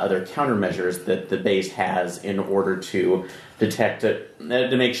are other countermeasures that the base has in order to detect it,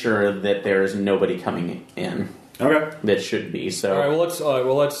 to make sure that there is nobody coming in Okay. that should be. So, All right.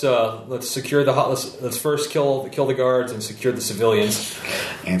 Let's secure the let's first kill the guards and secure the civilians.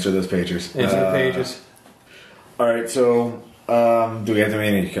 Answer those pagers. Answer the pages. All right. So, do we have to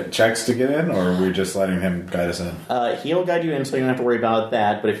make any checks to get in, or are we just letting him guide us in? he'll guide you in, so you don't have to worry about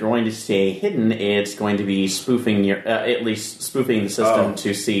that. But if you're going to stay hidden, it's going to be spoofing at least spoofing the system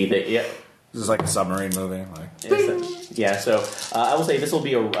to see that. Yeah, This is like a submarine movie. Like. yeah. So I will say this will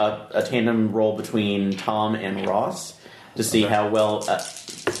be a tandem roll between Tom and Ross to see how well,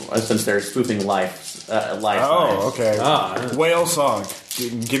 since they're spoofing life. Oh, okay. Ah. Whale song.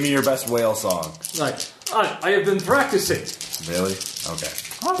 Give me your best whale song. Like, I have been practicing. Really? Okay.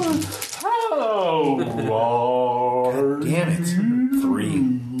 Hello, Lord. Damn it. 3.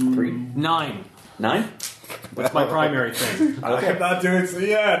 9. 9. That's my primary thing. I'm not doing.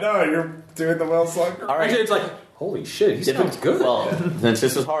 Yeah, no, you're doing the whale song. All right. Actually, it's like, Holy shit, he sounds good. Well, since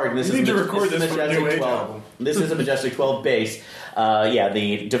this is hard, and this You is need to a- record this is this for a Majestic new age 12. album. This is a Majestic 12 base.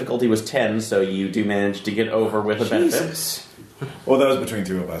 The difficulty was 10, so you do manage to get over with a benefit. Jesus. Well, that was between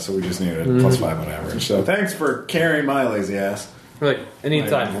two of us, so we just needed plus 5 on average. So thanks for carrying my lazy ass. Like,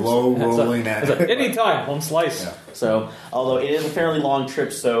 anytime. Like low rolling That's a- anytime, home slice. Yeah. So, although it is a fairly long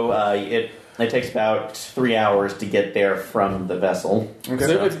trip, so it takes about 3 hours to get there from the vessel. Okay.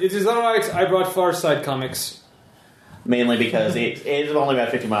 So it is alright, I brought Farside comics. Mainly because it is only about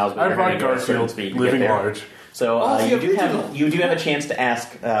 50 miles. But I you're brought heading at a certain Garfield, speed to living get there. large. So Oh, you the do original. have a chance to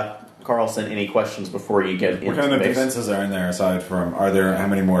ask Carlson any questions before you get into What kind the of base. defenses are in there aside from? How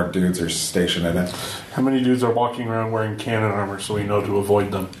many more dudes are stationed in it? How many dudes are walking around wearing cannon armor so we know to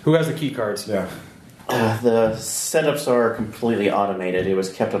avoid them? Who has the key cards? Yeah. The setups are completely automated. It was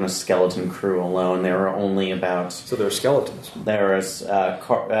kept on a skeleton crew alone. There were only about. So they're skeletons. There is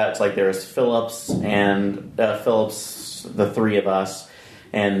there is Phillips and Phillips, the 3 of us,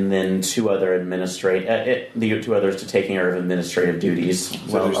 and then 2 other the 2 others to take care of administrative duties.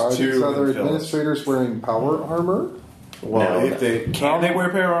 So there's Are 2 these other in Phillips. administrators wearing power armor? Well, No, if they can they wear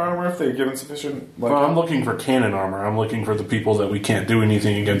power armor if they're given sufficient? Well, I'm looking for cannon armor. I'm looking for the people that we can't do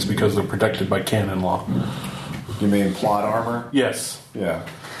anything against because they're protected by canon law. You mean plot armor? Yes. Yeah.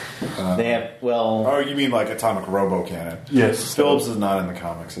 They have Oh, you mean like Atomic Robo Cannon? Yes. Phillips is not in the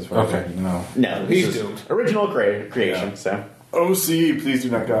comics as far as Okay. I know. no. He's This is doomed. original creation. Yeah. So. OC, please do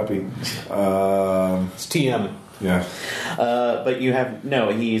not copy. It's TM. Yeah. But you have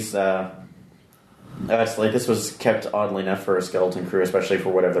he's this was kept oddly enough for a skeleton crew, especially for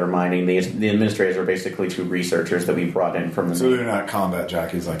whatever they're mining. The administrators are basically 2 researchers that we brought in from the So they're not combat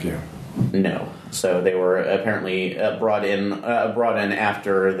jockeys like you. no. So they were apparently brought in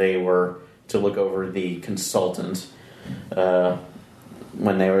after they were to look over the consultant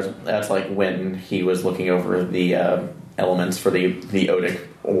when that's like when he was looking over the elements for the Odic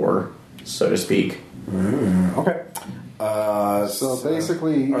ore, so to speak. Okay. So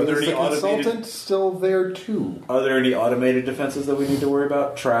basically, are there is any the automated- consultant still there too? Are there any automated defenses that we need to worry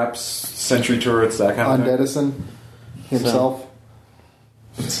about? Traps, sentry turrets, that kind On of thing? Edison himself?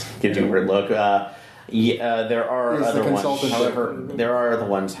 Gives you a weird look. There are Is the other ones. consultant However, there are other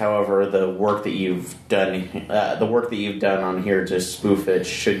ones. However, the work that you've done on here to spoof it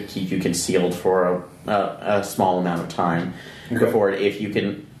should keep you concealed for a small amount of time. Okay. Before it, if you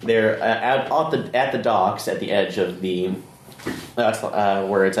can, there at the docks at the edge of the.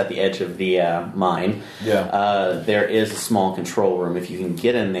 Where it's at the edge of the mine. Yeah. There is a small control room. If you can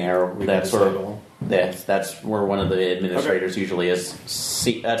get in there, that's where one of the administrators usually is.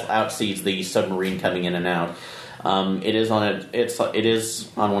 Outsees the submarine coming in and out. It is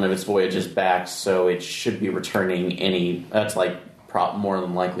on one of its voyages back, so it should be returning more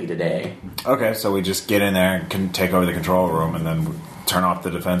than likely today. Okay, so we just get in there and can take over the control room and then turn off the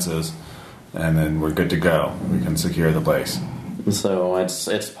defenses, and then we're good to go. We can secure the place. So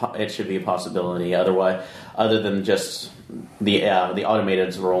it should be a possibility. Otherwise, other than just the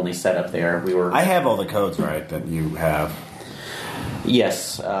automateds were only set up there. I have all the codes, right, that you have.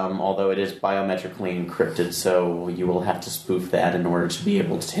 Yes, although it is biometrically encrypted, so you will have to spoof that in order to be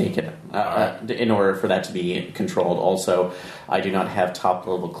able to take it. In order for that to be controlled. Also, I do not have top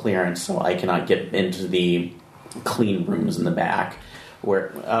level clearance, so I cannot get into the clean rooms in the back.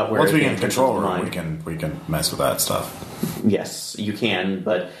 Where Once we get in the control room, mine. we can mess with that stuff. Yes, you can,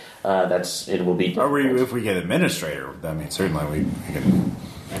 but it will be. If we get administrator, I mean certainly we can.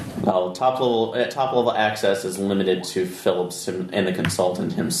 Well, top level access is limited to Phillips and the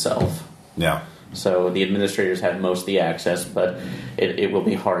consultant himself. Yeah. So the administrators have most of the access, but it will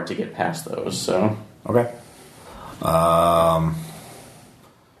be hard to get past those. So Okay.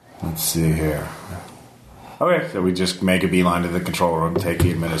 Let's see here. Okay, so we just make a beeline to the control room, take the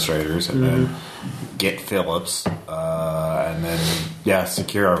administrators, and then get Phillips, and then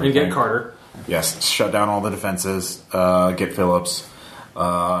secure everything. And get Carter. Yes, shut down all the defenses, get Phillips,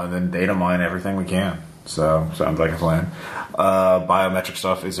 and then data mine everything we can. So sounds like a plan. Biometric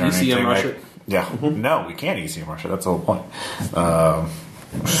stuff. Is there anything? ECM rush it? Yeah. No, we can't ECM rush it. That's the whole point.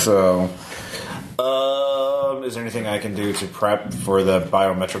 Is there anything I can do to prep for the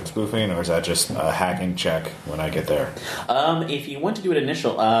biometric spoofing, or is that just a hacking check when I get there? if you want to do it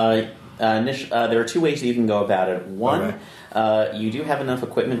there are 2 ways that you can go about it. One, you do have enough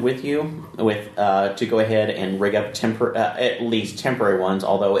equipment with you to go ahead and rig up at least temporary ones,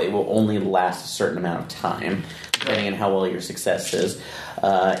 although it will only last a certain amount of time, depending on how well your success is,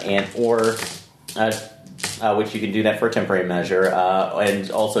 which you can do that for a temporary measure, and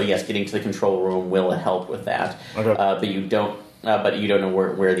also yes, getting to the control room will help with that. Okay. But you don't know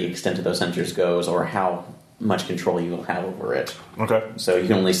where the extent of those sensors goes or how much control you will have over it. Okay. So you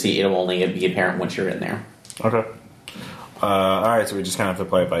can only it'll only be apparent once you're in there. Okay. All right, so we just kind of have to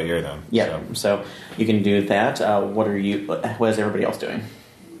play it by ear then. Yeah. So you can do that. What is everybody else doing?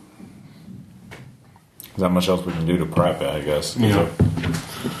 Is that much else we can do to prep it, I guess? Yeah.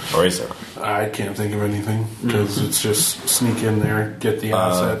 Or is there? I can't think of anything because it's just sneak in there, get the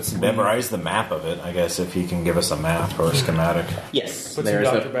assets. Memorize the map of it, I guess, if he can give us a map or a schematic. Yes. Put some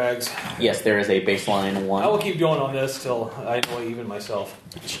doctor bags. Yes, there is a baseline one. I will keep going on this till I annoy even myself.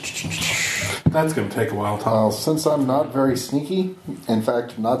 That's going to take a while, Tom. Well, since I'm not very sneaky, in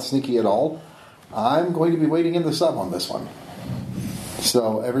fact, not sneaky at all, I'm going to be waiting in the sub on this one.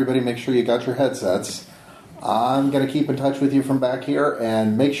 So everybody make sure you got your headsets. I'm going to keep in touch with you from back here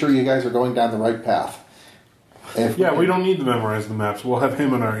and make sure you guys are going down the right path. We don't need to memorize the maps. We'll have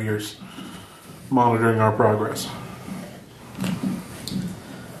him in our ears, monitoring our progress.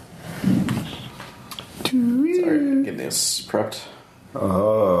 Sorry, get this prepped.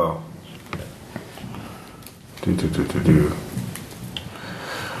 Oh. Do.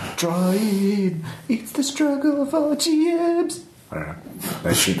 Trying. It's the struggle for GMs. I don't know.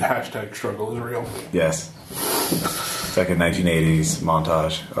 Hashtag struggle is real. Yes. It's like a 1980s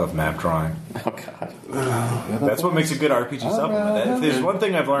montage of map drawing. Oh god. That's what makes a good RPG supplement. If there's one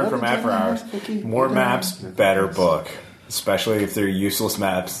thing I've learned from After Hours, more maps, better book. Especially if they're useless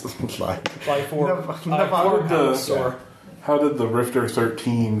maps. Like for How did the Rifter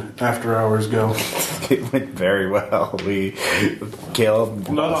 13 After Hours go? It went very well. We killed.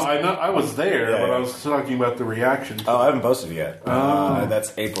 No, I was there, Yeah, but yeah. I was talking about the reaction. Oh, I haven't posted it yet.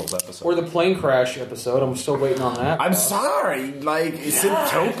 That's April's episode. or the plane crash episode. I'm still waiting on that. I'm sorry. Like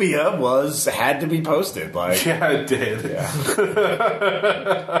Syntopia had to be posted. Like Yeah, it did. yeah.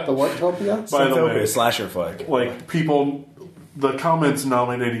 The what Topia? By the way, Syntopia slasher flick. like people, the comments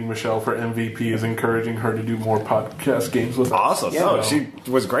nominating Michelle for MVP is encouraging her to do more podcast games with us. Awesome. So- No, she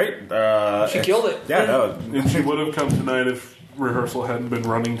was great. She killed it. Yeah, no. And she would have come tonight if rehearsal hadn't been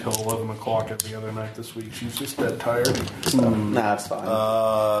running till 11 o'clock every other night this week. She's just dead tired. Nah, that's fine.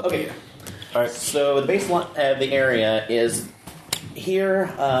 Okay. All right. So the baseline of the area is here.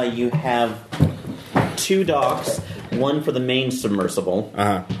 You have 2 docks, one for the main submersible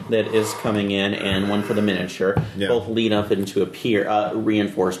that is coming in, and one for the miniature. Yeah. Both lead up into a pier,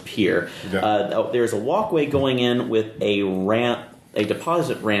 reinforced pier. Yeah. There's a walkway going in with a ramp. A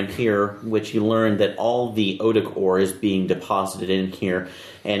deposit ramp here, which you learn that all the Odic ore is being deposited in here,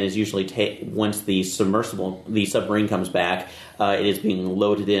 and is usually once the submarine comes back, it is being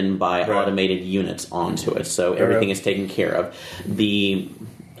loaded in by automated units onto it. So everything is taken care of. The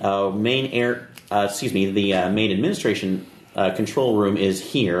main administration control room is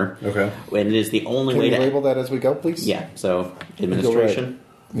here. Okay. And it is the only Can way we to label that as we go, please? Yeah. So administration.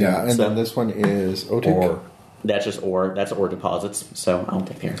 Yeah, and So- then this one is Otic. Or That's just ore. That's ore deposits. So I'll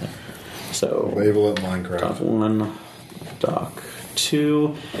take care of that. So label it Dock Minecraft. 1, Dock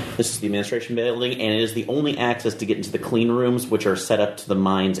 2. This is the administration building, and it is the only access to get into the clean rooms, which are set up to the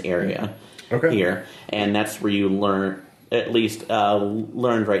mines area here. And that's where you learn, at least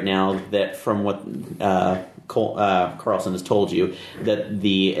learned right now, that from what Carlson has told you, that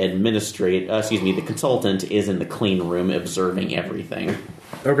the the consultant is in the clean room observing everything.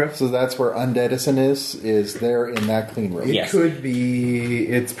 Okay. So that's where Undeadison is there in that clean room. It Yes. could be.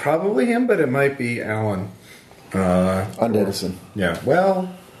 It's probably him, but it might be Alan. Undeadison. Yeah. Well,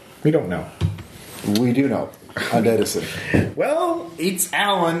 we don't know. We do know. Undeadison. Well, it's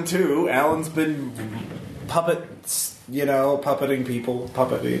Alan too. Alan's been puppeting people,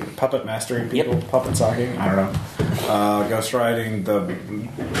 puppet mastering people, puppet socking. I don't know. Ghost riding the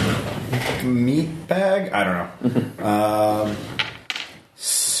meat bag. I don't know.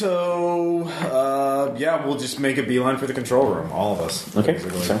 So we'll just make a beeline for the control room, all of us. Okay.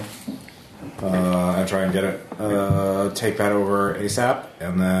 basically. So And try and get it, take that over ASAP,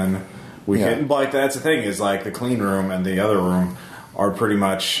 and then we can. Like that's the thing is like the clean room and the other room are pretty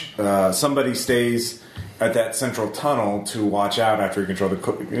much somebody stays at that central tunnel to watch out after you control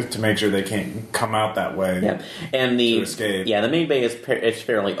to make sure they can't come out that way. yeah, and To escape. the main bay is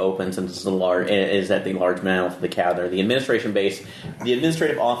fairly open since it's at the large mouth of the cavern. The administration base, the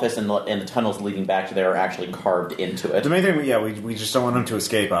administrative office, and the tunnels leading back to there are actually carved into it. The main thing, we just don't want them to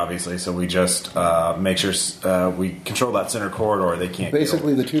escape, obviously. So we just make sure we control that center corridor. They can't.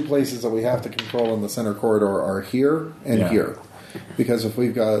 Basically, the 2 places that we have to control in the center corridor are here and here. Because if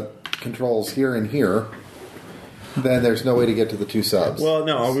we've got controls here and here, then there's no way to get to the 2 subs. Well,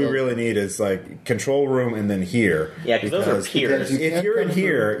 no, all we really need is like control room and then here. Yeah, because those are piers. If you're in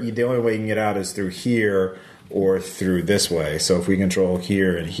here, the only way you can get out is through here or through this way. So if we control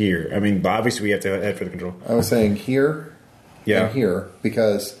here and here, I mean, obviously we have to head for the control. I was saying here Yeah. and here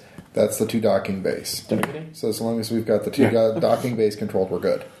because that's the 2 docking base. So as long as we've got the 2 docking base controlled, we're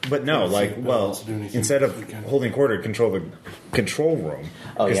good. But no, instead of holding quarter, control the control room.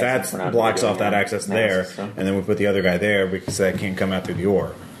 Oh, Because yeah, that since we're not blocks doing off that access there, so. and then we put the other guy there because that can't come out through the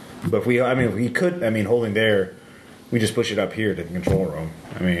ore. But holding there, we just push it up here to the control room.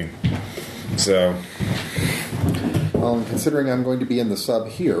 So. Well, considering I'm going to be in the sub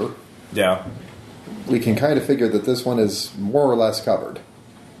here, Yeah. we can kind of figure that this one is more or less covered.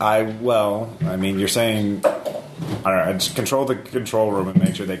 You're saying, I don't know, just control the control room and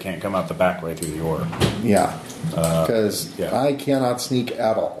make sure they can't come out the back way through the ore. Yeah. Because yeah. I cannot sneak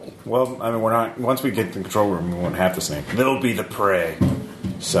at all. Well, we're not, once we get to the control room, we won't have to sneak. They'll be the prey.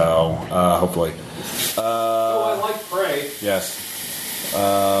 So, hopefully. I like prey. Yes.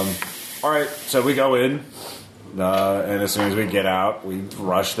 Alright, so we go in, and as soon as we get out, we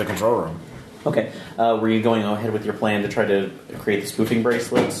rush the control room. Okay. Were you going ahead with your plan to try to create the spoofing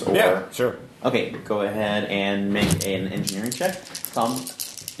bracelets? Or? Yeah, sure. Okay, go ahead and make an engineering check. Tom?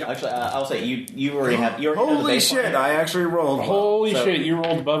 Actually, I'll say you already have. You already have the Holy baseline. shit! I actually rolled. Holy So- shit, you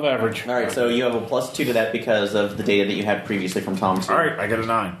rolled above average. All right, so you have a +2 to that because of the data that you had previously from Tom. All right, I got a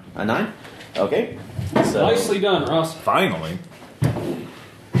 9. A 9. Okay. So Nicely done, Ross. Finally.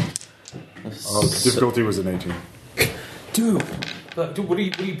 Oh, the difficulty was an 18. Dude, what are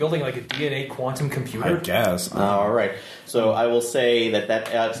you building, like a DNA quantum computer? I guess. All right. So I will say that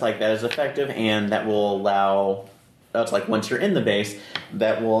it's like that is effective, and that will allow. That's like once you're in the base,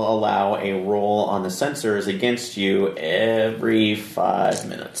 that will allow a roll on the sensors against you every 5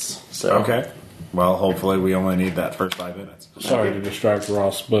 minutes. So Okay. Well, hopefully we only need that first 5 minutes. Sorry to distract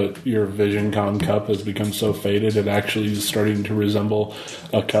Ross, but your VisionCon cup has become so faded it actually is starting to resemble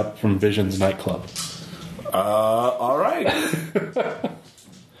a cup from Vision's nightclub. All right.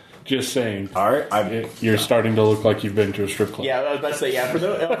 Just saying. All right. You're starting to look like you've been to a strip club. Yeah, I was about to say, for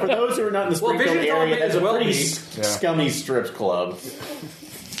those who are not in the Well, Springfield Vision's area, all that's a well pretty be. scummy strip club.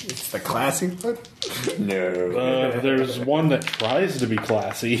 It's the classy foot. No. There's one that tries to be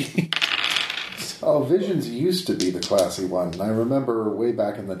classy. Oh, Visions used to be the classy one. I remember way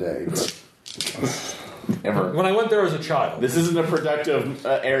back in the day. But Never. When I went there as a child. This isn't a productive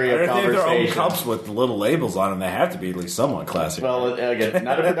area of They have their own conversation. cups with little labels on them. They have to be at least somewhat classy. Well, again,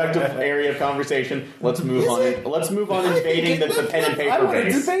 not a productive area of conversation. Let's move on. Let's move on invading the pen and I paper want to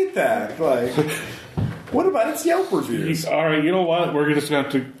base. debate that. Like, what about its Yelp reviews? All right, you know what? We're just going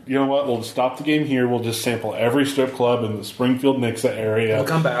to have to. You know what? We'll stop the game here. We'll just sample every strip club in the Springfield Nixa area. We'll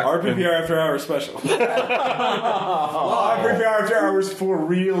come back. RPPR After Hours special. RPPR After Hours for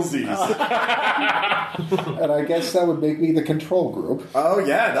realsies. and I guess that would make me the control group. Oh,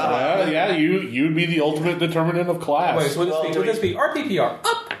 yeah. Yeah, you'd be the ultimate determinant of class. Wait, so would this be RPPR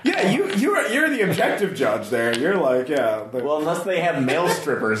up? Yeah, you're the objective judge there. You're like, yeah. But, Well, unless they have male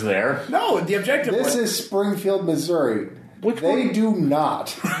strippers there. no, the objective This one. is Springfield, Missouri. Which They one? do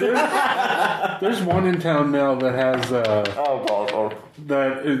not. There's one in town now that has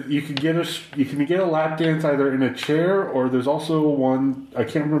that you can get a lap dance either in a chair or there's also one I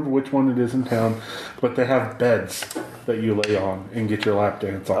can't remember which one it is in town, but they have beds that you lay on and get your lap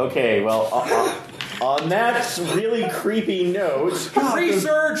dance on. Okay, well, on that really creepy note,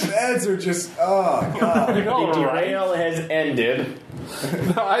 Research! Beds are just, oh, God. the derail has ended.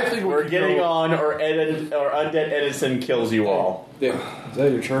 I think We're getting on, or Undead Edison kills you all. Is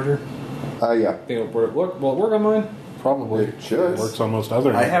that your charger? Yeah. Think it'll work on mine? Probably It should. works on most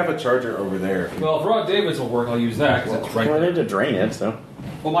other. I have a charger over there. Well, if Rod Davis will work, I'll use that because it's right I there. need to drain it, so.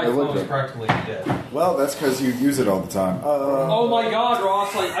 Well, my It would phone is be. practically dead. Well, that's because you use it all the time. Oh my God,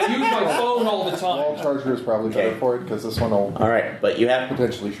 Ross! Like I use my phone all the Wall time. charger is probably better Okay. for it because this one will All right, but you have.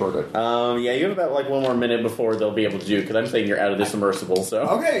 potentially short it. Yeah, you have about like one more minute before they'll be able to do because I'm saying you're out of the submersible. So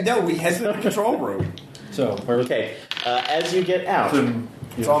Okay, no, we head to the control room. So, okay, as you get out,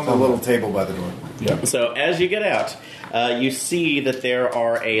 It's on the little table by the door. so as you get out, you see that there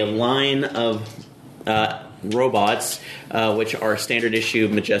are a line of robots, which are standard issue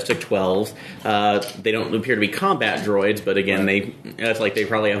Majestic 12s. They don't appear to be combat droids, but again, it's like they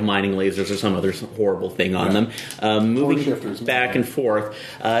probably have mining lasers or some other horrible thing on them. Moving shifters, back and forth,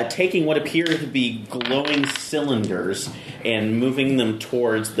 taking what appear to be glowing cylinders and moving them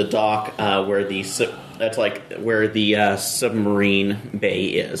towards the dock where the submarine bay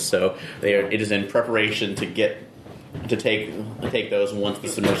is. So it is in preparation to take those once the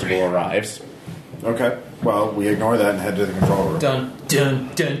submersible arrives. Okay, well, we ignore that and head to the control room. dun dun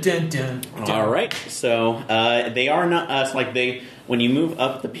dun dun dun. All right, so they are not. It's like they when you move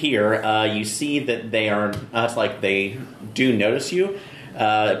up the pier, you see that they are. It's like they do notice you.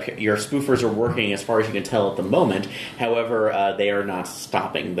 Your spoofers are working as far as you can tell at the moment. However, they are not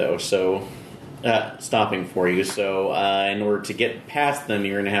stopping though. So. Stopping for you. So, in order to get past them,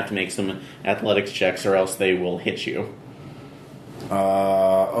 you're going to have to make some athletics checks, or else they will hit you.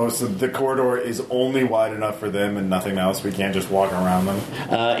 So the corridor is only wide enough for them and nothing else. We can't just walk around them.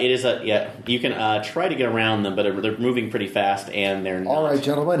 It is you can try to get around them, but they're moving pretty fast, and they're not. All right,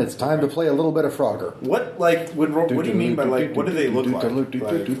 gentlemen, it's time to play a little bit of Frogger. What do you mean by what do they look like?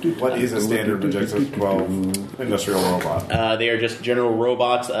 What is a standard Majestic 12 industrial robot? They are just general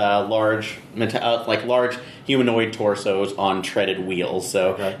robots, large humanoid torsos on treaded wheels.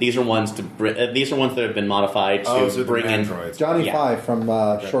 So these are ones that have been modified to So bring they're in. androids. Johnny Yeah. Five from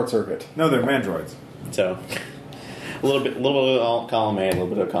Short Circuit. No, they're mandroids. So a little bit of column A, a little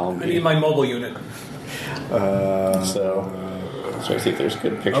bit of column I B. need my mobile unit. So I see if there's a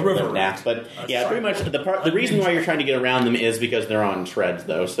good picture of their naps. But yeah, pretty much the reason why you're trying to get around them is because they're on treads,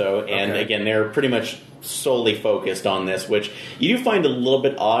 though. So again, they're pretty much solely focused on this, which you do find a little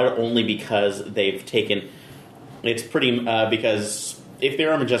bit odd, only because they've taken. It's pretty because if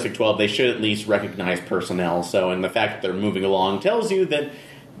they're a Majestic 12, they should at least recognize personnel. So, and the fact that they're moving along tells you that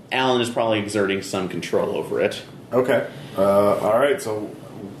Alan is probably exerting some control over it. Okay. All right. So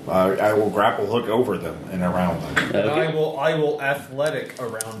I will grapple hook over them and around them. And I will athletic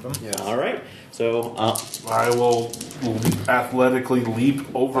around them. Yes. All right. So, I will athletically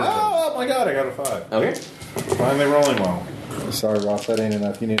leap over them. Oh my god! I got a 5. okay. Finally rolling well. Sorry, Ross, that ain't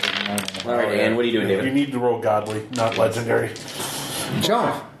enough. You need a 9. All right, and what are you doing, You David? need to roll godly, not legendary.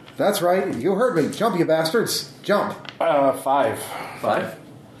 Jump! That's right. You heard me. Jump, you bastards. Jump. 5. 5.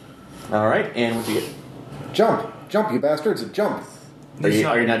 All right, and what do you get? Jump. Jump, you bastards. Jump. Are you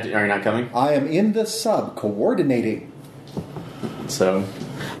not coming? I am in the sub coordinating. So,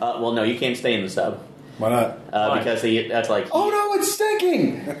 well, no, you can't stay in the sub Why not? because that's like. Oh no, it's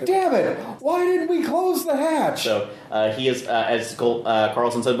stinking! Damn it! Why didn't we close the hatch? So he is, as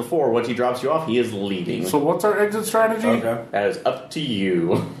Carlson said before, once he drops you off, he is leaving. So what's our exit strategy? Okay. That is up to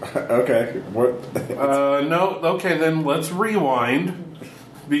you. Okay. What? No. Okay, then let's rewind.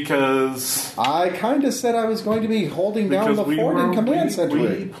 Because I kind of said I was going to be holding down the fort in command center.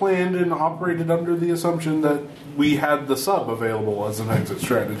 we planned and operated under the assumption that we had the sub available as an exit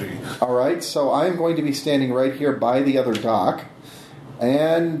strategy. All right, so I'm going to be standing right here by the other dock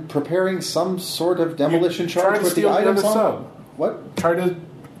and preparing some sort of demolition Try charge to with the steal the items other on. sub. What? Try to.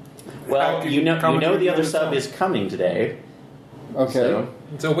 Well, you know the other sub is coming today. Okay,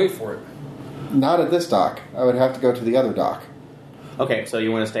 So wait for it. not at this dock. I would have to go to the other dock. Okay, so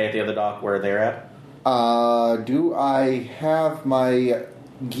you want to stay at the other dock where they're at? Do I have my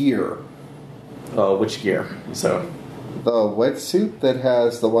gear? Which gear? So, The wetsuit that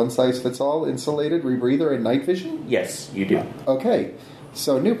has the one-size-fits-all insulated rebreather and night vision? yes, you do. Okay,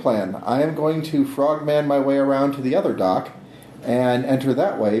 so new plan. I am going to frogman my way around to the other dock and enter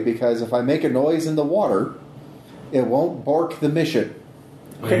that way because if I make a noise in the water, it won't bork the mission.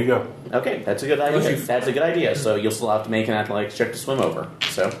 There you go. Okay, that's a good idea. That's a good idea. So you'll still have to make an athletics check to swim over.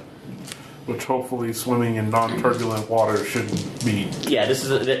 So, Which hopefully swimming in non-turbulent water shouldn't be. yeah, this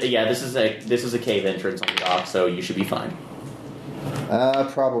is a cave entrance on the dock, so you should be fine.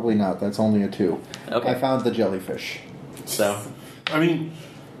 Probably not. That's only a 2. Okay. I found the jellyfish. So, I mean,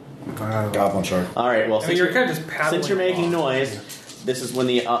 Goblin shark. all right. Well, I mean, you're kind of just paddling. since you're making along. noise, this is when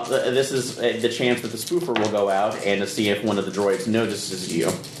the chance that the spoofer will go out and to see if one of the droids notices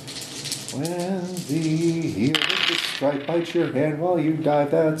you. When the heel of the stripe bites your hand while you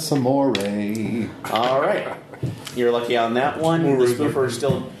dive, that's amore. All right, you're lucky on that one. The spoofer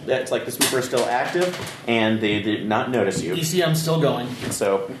is still active, and they did not notice you. You see, I'm still going.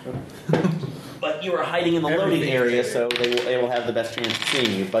 So, but you are hiding in the loading area, so they will have the best chance of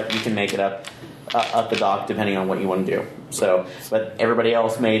seeing you. But you can make it up the dock depending on what you want to do. So, but everybody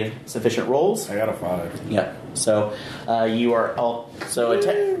else made sufficient rolls. I got a 5. Yep. So you are all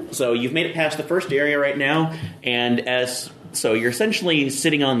so you've made it past the first area right now, and so you're essentially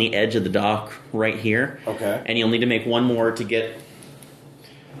sitting on the edge of the dock right here. Okay. And you'll need to make one more to get.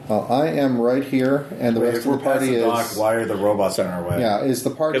 Well, I am right here, and the Wait, rest if of we're the past party the dock, is... why are the robots in our way? Yeah, is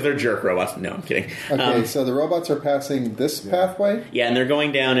the party... Because they're jerk robots. No, I'm kidding. Okay, so the robots are passing this pathway? Yeah, and they're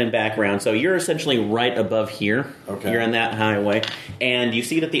going down and back around. So you're essentially right above here. Okay. You're on that highway. And you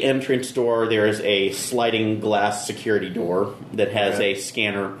see that the entrance door, there is a sliding glass security door that has a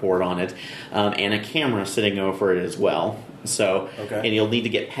scanner port on it, and a camera sitting over it as well. So, and you'll need to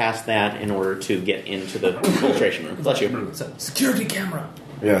get past that in order to get into the filtration room. Bless you. Security camera.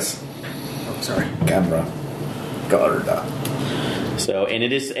 Yes. Oh, sorry. Camera. Guard. So, and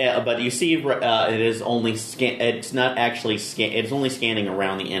it is, but you see, it is only it's not actually it's only scanning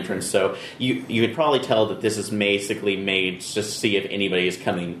around the entrance. So you would probably tell that this is basically made just to see if anybody is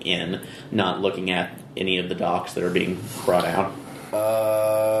coming in, not looking at any of the docks that are being brought out.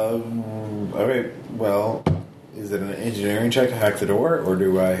 Okay. Well, is it an engineering check to hack the door, or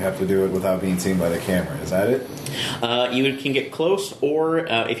do I have to do it without being seen by the camera? Is that it? You can get close, or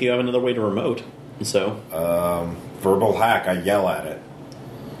if you have another way to remote. So, verbal hack. I yell at it.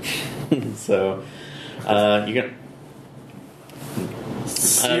 so you can.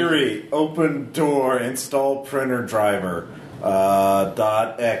 Siri, open door, install printer driver,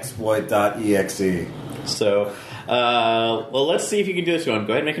 .exploit.exe. So, well, let's see if you can do this one.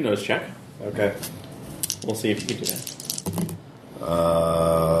 Go ahead and make a nose check. Okay. We'll see if you can do that.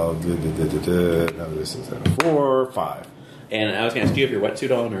 No, this is a 4, 5. And I was going to ask, do you have your wetsuit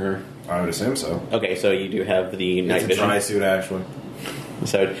on, or? I would assume so. Okay, so you do have the night It's a vision. dry suit, actually.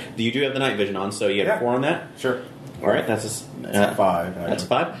 So you do have the night vision on, so you have 4 on that? Sure. All right, that's That's 5. Actually. That's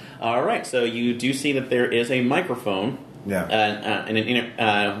 5. All right, so you do see that there is a microphone and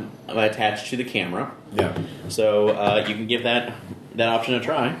an attached to the camera. Yeah. So you can give that that option a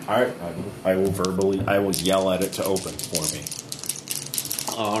try. All right, I will yell at it to open for me.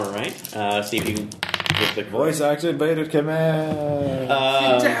 All right. See if you can get the Voice activated command.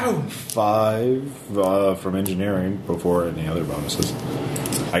 Sit down. 5 from engineering before any other bonuses.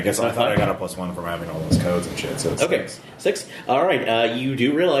 I guess I thought I got a +1 from having all those codes and shit. So it's Okay, 6. All right. You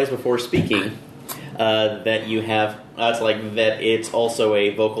do realize before speaking that you have. It's like that. It's also a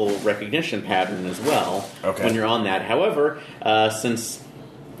vocal recognition pattern as well. Okay. When you're on that, however, since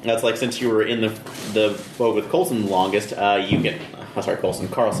you were in the boat with Coulson the longest, you get.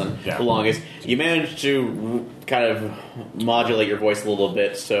 Carlson, Yeah. the longest. You managed to kind of modulate your voice a little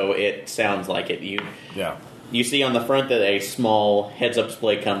bit so it sounds like it. Yeah. You see on the front that a small heads-up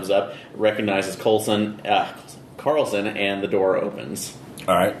display comes up, recognizes Carlson, and the door opens.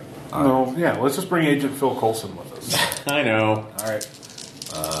 All right. No, yeah, let's just bring Agent Phil Coulson with us. I know. All right.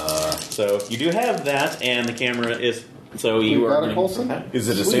 So you do have that, and the camera is. So you You are got a Coulson? Is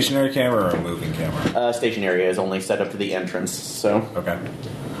it a stationary camera or a moving camera? Station area is only set up to the entrance. So Okay.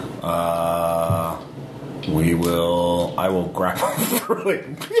 I will grapple through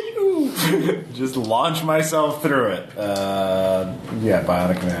it. Just launch myself through it. Yeah,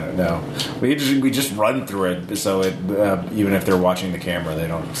 bionic command. No, we just run through it. So it even if they're watching the camera, they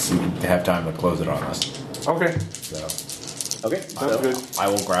don't have time to close it on us. Okay, So okay, sounds good. I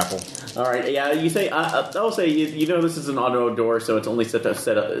will grapple. All right, yeah. You say I'll say you know this is an auto door, so it's only set to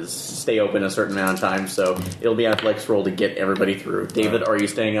stay open a certain amount of time. So it'll be an athletics roll to get everybody through. David, are you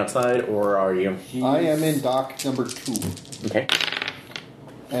staying outside or are you? I am in dock number 2. Okay.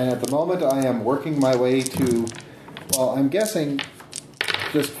 And at the moment, I am working my way to. Well, I'm guessing,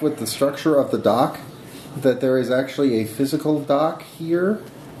 just with the structure of the dock, that there is actually a physical dock here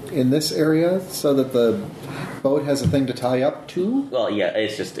in this area, so that the boat has a thing to tie up to. Well, yeah,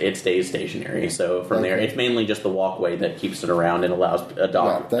 it stays stationary. So from there, Okay. it's mainly just the walkway that keeps it around and allows a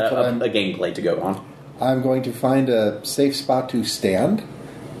Yeah, that's what I'm- a gameplay to go on. I'm going to find a safe spot to stand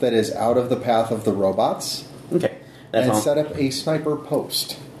that is out of the path of the robots, Okay, that's and all. set up a sniper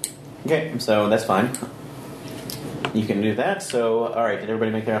post. Okay, so that's fine. You can do that. So, all right, did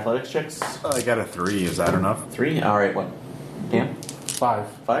everybody make their athletics checks? I got a 3. Is that enough? 3. All right, what? Dan? 5.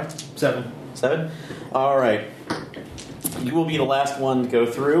 5? 7. 7? All right. You will be the last one to go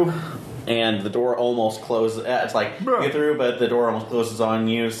through, and the door almost closes. It's like you get through, but the door almost closes on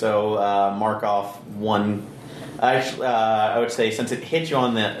you. So mark off 1. Actually, I would say since it hit you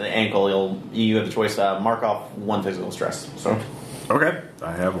on the ankle, you have the choice. Mark off 1 physical stress. So Okay.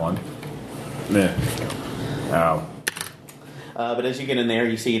 I have 1. Yeah. Ow. but as you get in there,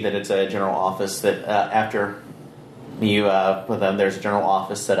 you see that it's a general office. That after you put them, there's a general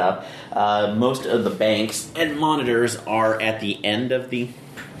office set up. Most of the banks and monitors are at the end of the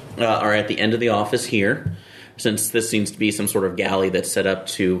office here, since this seems to be some sort of galley that's set up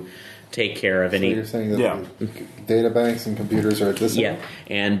to take care of So any. you're saying that Yeah. the data banks and computers are at this Yeah, end?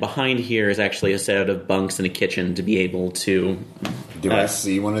 and behind here is actually a set of bunks and a kitchen to be able to. Do I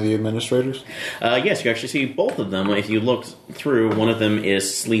see one of the administrators? Yes, you actually see both of them. If you look through, one of them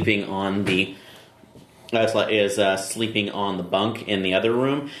is sleeping on the. Sleeping on the bunk in the other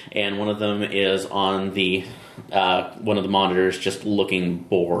room, and one of them is on the one of the monitors, just looking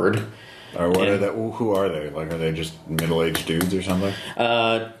bored. Or what Yeah. are they? Who are they? Like, are they just middle-aged dudes or something?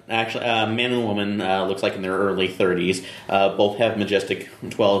 Actually, man and woman looks like in their early 30s. Both have Majestic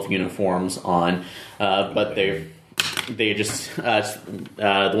 12 uniforms on, but they just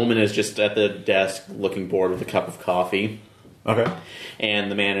the woman is just at the desk looking bored with a cup of coffee. Okay.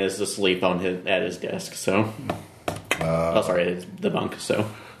 And the man is asleep at his desk. So, sorry, the bunk. So,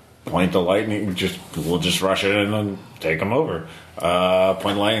 Point the lightning. We'll just rush it in and take them over.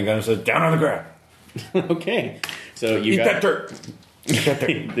 Point the lightning gun and say, "Down on the ground. okay. So you Eat got that dirt. Eat that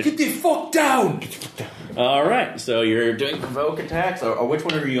dirt." Get the fuck down! All right. So you're doing provoke attacks, or which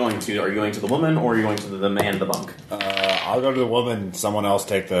one are you going to? Are you going to the woman, or are you going to the man in the bunk? I'll go to the woman. Someone else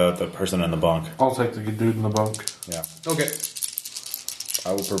take the person in the bunk. I'll take the dude in the bunk. Yeah. Okay.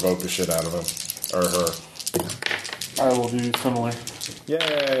 I will provoke the shit out of him. Or her. I will do similar.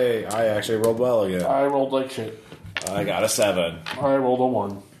 Yay! I actually rolled well again. I rolled like shit. I got a 7. I rolled a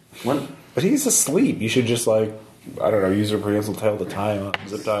 1. One. But he's asleep. You should just, like, I don't know, use your prehensile tail to tie him up,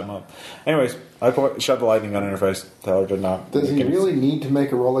 zip tie him up. Anyways, I shut the lightning gun in her face. Tell her to not. Does he really need to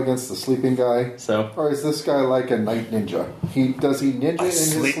make a roll against the sleeping guy? So, Or is this guy like a night ninja? Does he ninja I in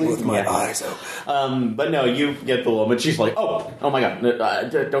his sleep sleep? with my Yeah. eyes open. but no, you get the woman. She's like, oh my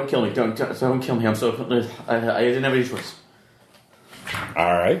god, don't kill me, don't kill me. I'm so I didn't have any choice.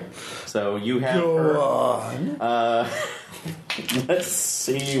 All right. So you have Go her. on. let's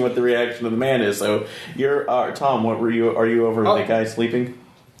see what the reaction of the man is. So, you're Tom. What were you? Are you over with the guy sleeping?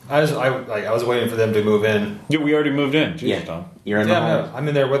 I was waiting for them to move in. Yeah, we already moved in. Jeez, Yeah. Tom. You're in the hall. No, I'm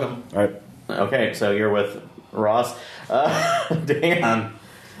in there with them. All right. Okay, so you're with Ross. Dan.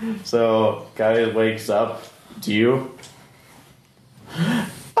 So, guy wakes up. Do you?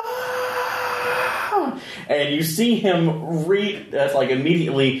 And you see him that's like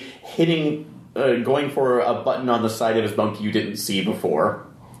immediately hitting, going for a button on the side of his bunk you didn't see before.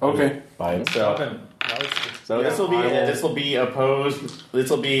 Okay. Bye. So this will be opposed. This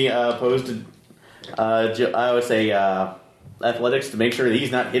will be opposed to. I would say athletics to make sure that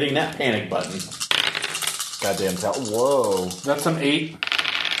he's not hitting that panic button. Goddamn tell. Whoa. That's an 8.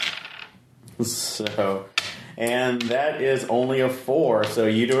 So, and that is only a 4. So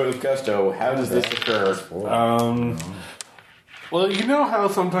you do it with gusto. How does this occur? Well, you know how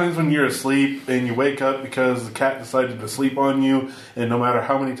sometimes when you're asleep and you wake up because the cat decided to sleep on you, and no matter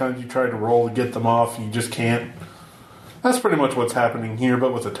how many times you try to roll to get them off, you just can't? That's pretty much what's happening here,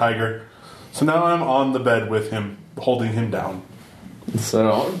 but with a tiger. So now I'm on the bed with him, holding him down.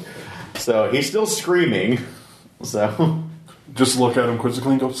 So he's still screaming. So just look at him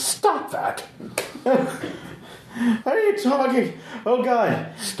quizzically and go, "Stop that!" What are you talking? Oh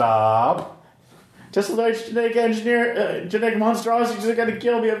God! Stop. Just like genetic monstrosities are gonna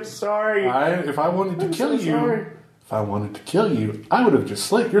kill me. I'm sorry. If I wanted to kill you, I would have just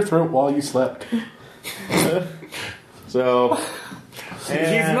slit your throat while you slept. So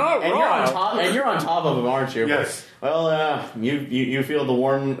he's not wrong. You're on top of him, aren't you? Yes. Well, you feel the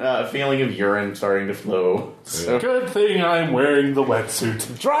warm feeling of urine starting to flow. So. Good thing I'm wearing the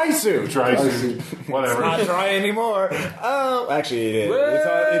wetsuit. Dry suit. Whatever. It's not dry anymore. Oh, actually, it is.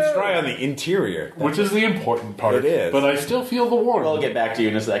 It's dry on the interior. Which is the important part. It is. But I still feel the warmth. We'll get back to you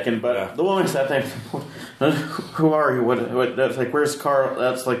in a second. But the woman said, "That who are you? What? That's like where's Carl?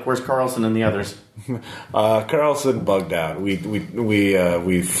 That's like where's Carlson and the others?" Carlson bugged out. We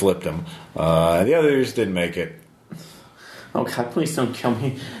flipped him. The others didn't make it. Oh God! Please don't kill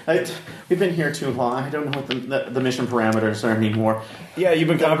me. We've been here too long. I don't know what the mission parameters are anymore. Yeah, you've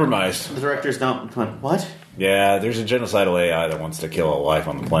been compromised. The director's not. What? Yeah, there's a genocidal AI that wants to kill all life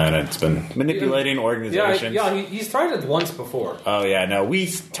on the planet. It's been manipulating organizations. He's tried it once before. Oh yeah, no,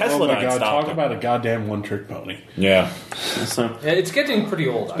 Tesla God, stopped talk him. about a goddamn one-trick pony. Yeah, So It's getting pretty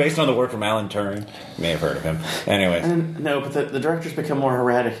old. based on the work from Alan Turing. You may have heard of him. Anyways, no, but the director's become more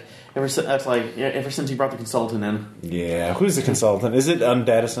erratic ever since he brought the consultant in. yeah, who's the consultant? Is it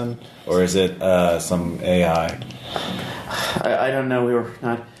Undedison or is it some AI? I don't know. We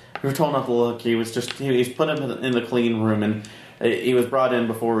were told not to look. He's put him in the clean room, and he was brought in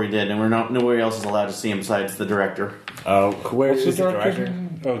before we did, and nobody else is allowed to see him besides the director. Oh, where's the director's director?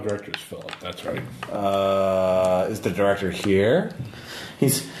 name? Oh, director's Philip. That's right. Is the director here?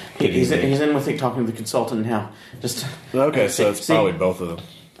 He's in with talking to the consultant now. Just Okay, so it's probably both of them.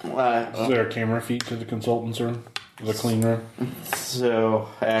 Is there a camera feed to the consultant's room? The clean room? So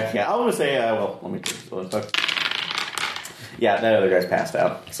yeah, I want to say let me. Yeah, that other guy's passed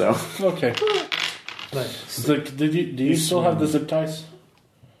out. So Okay. Do you still have the zip ties?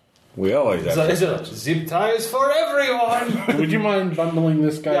 We always have. Zip ties for everyone. Would you mind bundling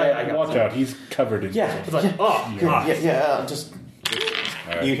this guy? Yeah, I got Watch some. out, he's covered in. It's like, just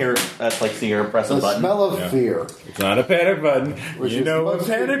Right. you hear that's like see her press a The button. smell of fear. It's not a panic button. Which You is know what most-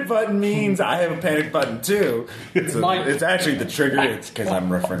 panic button means? I have a panic button too. It's actually the trigger. It's because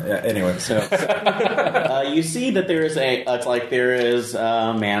I'm referring. Anyway, You see that there is there is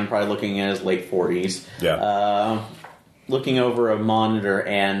a man probably looking in his late 40s. Yeah. Looking over a monitor,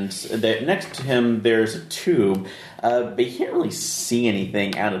 and next to him there's a tube, but you can't really see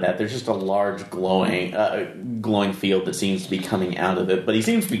anything out of that. There's just a large glowing field that seems to be coming out of it, but he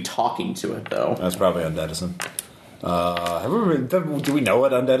seems to be talking to it, though. that's probably Undedison. Do we know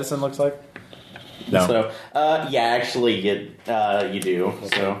what Undedison looks like? No. So, actually, you do.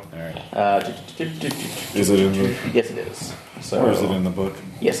 So, All right. Is it in the? Yes, it is. So, Or is it in the book?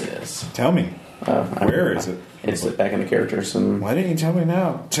 Yes, it is. Tell me. Where is it? It's back in the characters, and Why didn't you tell me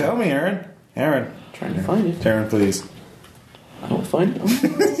now? Tell me, Aaron. Aaron. trying to find it. Aaron, please. I don't find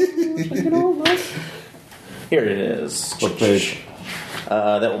it. Here it is. What page?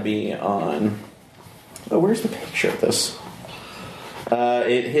 That will be on. Oh, where's the picture of this?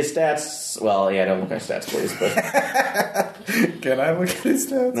 His stats. Well, yeah, don't look at stats, please. But Can I look at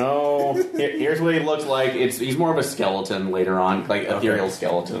his stats? no. Here's what he looks like. He's more of a skeleton later on, like ethereal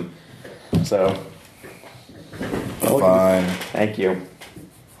skeleton. So. Fine. Thank you.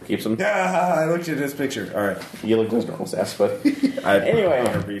 Keeps him. Yeah, I looked at his picture. All right. You look at his normal stats, but I Anyway.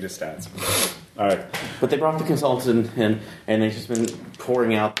 want to read his stats. All right. But they brought the consultant in, and they've just been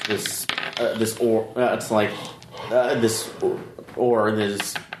pouring out this ore. It's like this ore,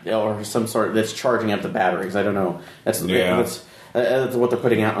 or some sort that's charging up the batteries. I don't know. That's what they're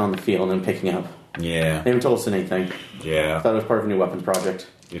putting out on the field and picking up. Yeah. They haven't told us anything. Yeah. I thought it was part of a new weapons project.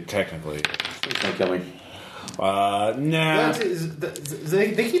 Technically. Please don't kill me. Nah.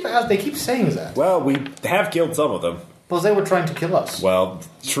 They keep saying that. Well, we have killed some of them. Well, they were trying to kill us. Well,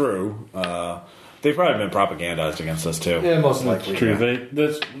 true. They've probably been propagandized against us, too. Yeah, most likely. True.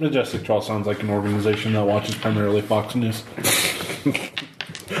 This Majestic 12 sounds like an organization that watches primarily Fox News.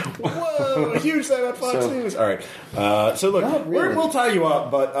 Whoa, huge thing on Fox News. All right. So look, really. we'll tie you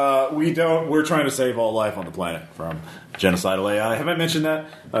up, but we're trying to save all life on the planet from genocidal AI. Have I mentioned that?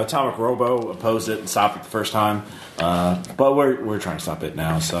 Atomic Robo opposed it and stopped it the first time. But we're trying to stop it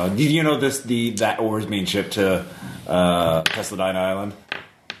now. So did you know that ore is being shipped to Tesladyne Island?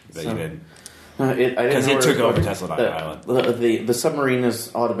 That you didn't. Because it took over Tesladyne Island. The submarine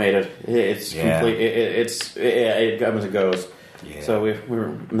is automated. It's complete. It comes and goes. Yeah. So we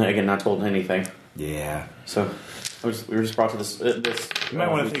were again not told anything. Yeah. So we were just brought to this. You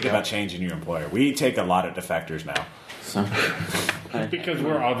might want to think about changing your employer. We take a lot of defectors now. So, Because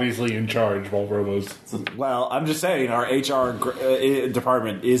we're obviously in charge while Robo's. Well, I'm just saying our HR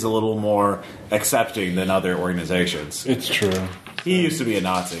department is a little more accepting than other organizations. It's true. He used to be a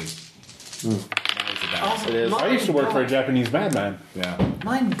Nazi. Now he's a badass. it is. I used to work for a Japanese madman. Yeah.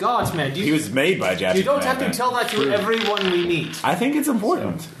 My God, man! He was made by Japanese. You don't have to madmen. tell that to everyone we meet. I think it's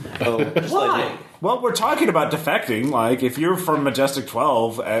important. Why? Well, we're talking about defecting. Like, if you're from Majestic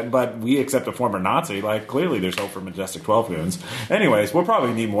 12, but we accept a former Nazi, like, clearly there's hope for Majestic 12 goons. Anyways, we'll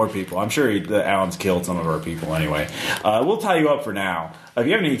probably need more people. I'm sure Alan's killed some of our people anyway. We'll tie you up for now. If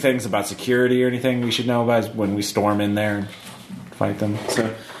you have any things about security or anything we should know about when we storm in there and fight them?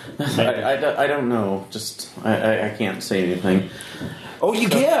 So, I don't know. Just I can't say anything. Oh, you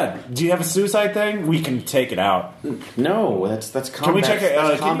can! Do you have a suicide thing? We can take it out. No, that's combat. Can we check it?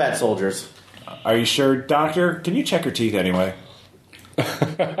 That's combat soldiers. Are you sure, Doctor? Can you check her teeth anyway?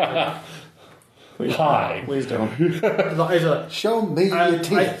 Hi. Please don't. Show me your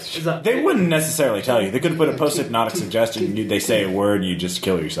teeth. They wouldn't necessarily tell you. They could put a post-hypnotic suggestion. They say a word and you just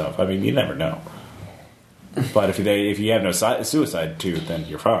kill yourself. I mean, you never know. But if you have no suicide tooth, then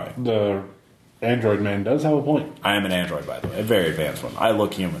you're fine. The Android man does have a point. I am an android, by the way. A very advanced one. I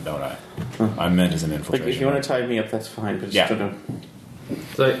look human, don't I? I'm meant as an Like, infiltration. if you want to tie me up, that's fine. But Yeah.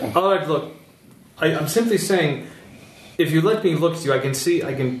 All right, look. I'm simply saying, if you let me look at you, I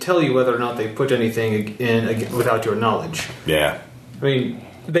can tell you whether or not they put anything in without your knowledge. Yeah. I mean,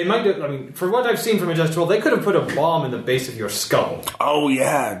 they might. I mean, for what I've seen from Majestic 12, they could have put a bomb in the base of your skull. Oh,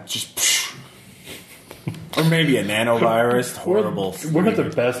 yeah. Just... Or maybe a nanovirus. Horrible. We're the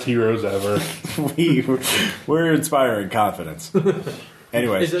best heroes ever. We're inspiring confidence.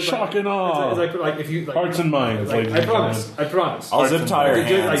 Anyway, Is it Shock and awe. It's like if you Hearts and minds. Like, ladies I and promise. gentlemen. I promise. I'll zip tie your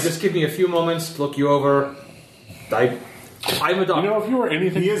hands. Just give me a few moments to look you over. I'm a doctor. You know, if you were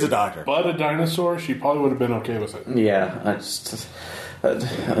anything He is a doctor. but a dinosaur, she probably would have been okay with it. Yeah, I just.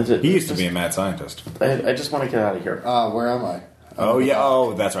 He used to be a mad scientist. I just want to get out of here. Where am I? Oh, yeah.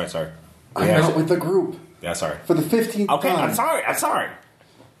 Oh, that's right. Sorry. I'm Yeah, out with the group yeah, sorry. for the 15th Okay, time. I'm sorry.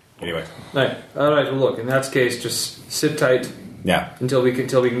 Anyway. All right. Well, look. In that case, just sit tight Yeah. until we can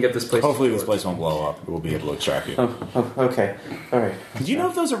get this place. Hopefully this place won't blow up. We'll be able to extract you. Oh, okay. All right. Do you know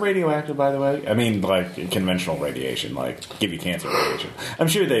if those are radioactive, by the way? I mean, like, conventional radiation, like, give you cancer radiation. I'm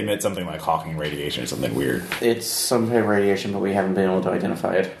sure they emit something like Hawking radiation or something weird. It's some kind of radiation, but we haven't been able to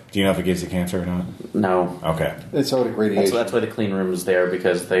identify it. Do you know if it gives you cancer or not? No. Okay. It's Odic radiation. So that's why the clean room is there,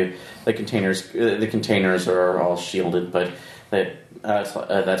 because the containers are all shielded, but that's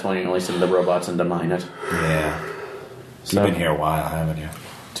why you only send the robots in to mine it. Yeah. So, You've been here a while, haven't you?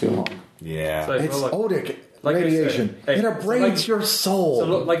 too long. Yeah. So, It's well, look, Odic like I radiation. said, hey, it abrades your soul. So,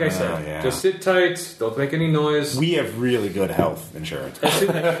 look, like I said, yeah. just sit tight. Don't make any noise. We have really good health insurance. As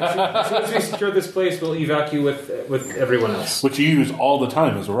soon as we secure this place, we'll evacuate with everyone else. Which you use all the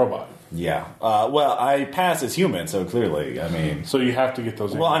time as a robot. Yeah. Well, I pass as human, so clearly, I mean... So you have to get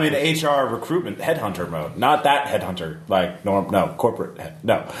those. Well, I'm in HR recruitment headhunter mode. Not that headhunter, like no corporate head.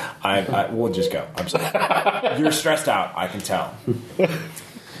 No, I we'll just go. I'm sorry. You're stressed out. I can tell.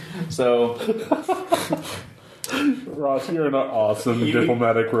 So, Ross, you're an awesome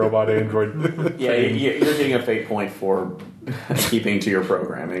diplomatic robot android. yeah, you're getting a fate point for keeping to your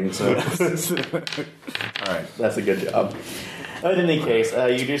programming. So, All right. that's a good job. But in any case,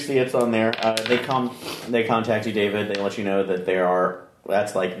 you do see it's on there. They contact you, David. They let you know that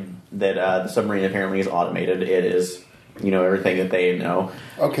the submarine apparently is automated. It is everything that they know.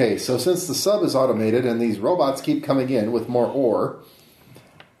 Okay, so since the sub is automated and these robots keep coming in with more ore,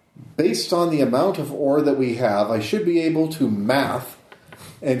 based on the amount of ore that we have, I should be able to math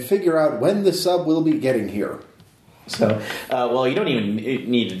and figure out when the sub will be getting here. So, you don't even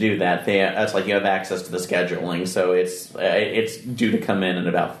need to do that. That's like you have access to the scheduling, so it's due to come in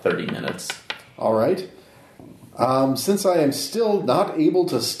about 30 minutes. All right. Since I am still not able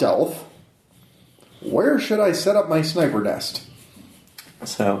to stealth, where should I set up my sniper nest?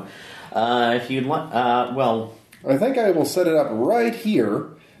 So, if you'd want, I think I will set it up right here,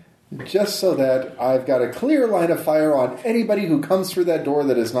 just so that I've got a clear line of fire on anybody who comes through that door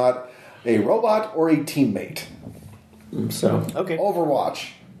that is not a robot or a teammate. So, okay. Overwatch.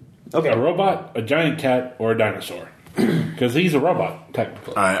 Okay. A robot, a giant cat, or a dinosaur? Because he's a robot,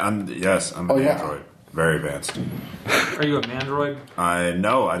 technically. I'm an android. Very advanced. Are you a mandroid?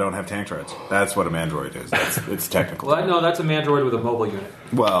 No, I don't have tank treads. That's what a mandroid is. It's technical. Well, no, that's a mandroid with a mobile unit.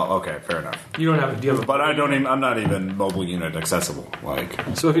 Well, okay, fair enough. You don't have a deal with. But I'm not even mobile unit accessible. Like,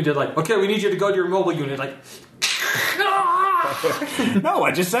 So if you did okay, we need you to go to your mobile unit, no,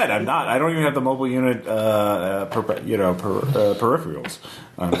 I just said I'm not. I don't even have the mobile unit, peripherals.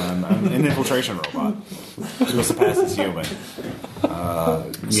 I'm an infiltration robot. Supposed to pass as human.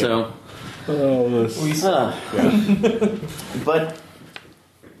 So, but.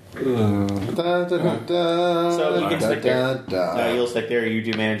 So you can stick there. You'll stick there. You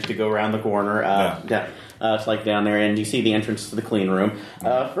do manage to go around the corner. It's like down there, and you see the entrance to the clean room.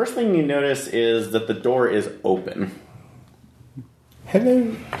 First thing you notice is that the door is open.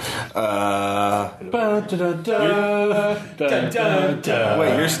 Hello.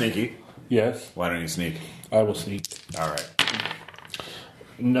 Wait, you're sneaky. Yes, Why don't you sneak? I will sneak. All right.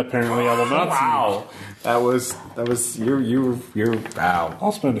 And apparently, I will not Wow. That was you're wow.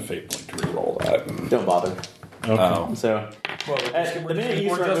 I'll spend a fate point to reroll that. Don't bother. Okay. Oh. So, the minute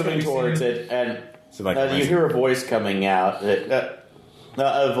you start moving towards it, and So like you hear a voice coming out. Which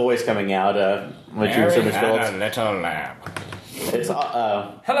Mr. Phillips. little lamb. It's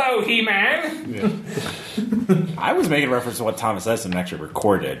Hello, He-Man. I was making reference to what Thomas Edison actually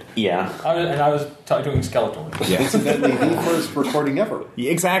recorded. yeah. I was doing Skeletor. Yeah, Incidentally, the first recording ever.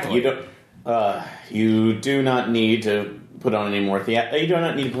 exactly. You do not need to put on any more you do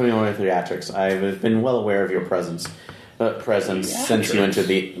not need to put any more theatrics. I've been well aware of your presence since you entered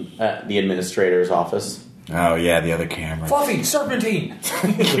the administrator's office. Oh yeah, the other camera. Fluffy, Serpentine.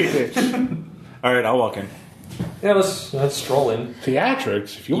 All right, I'll walk in. Yeah, let's stroll in.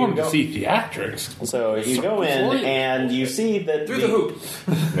 Theatrics. If you want to see theatrics, So you go in and you see that Through the hoop.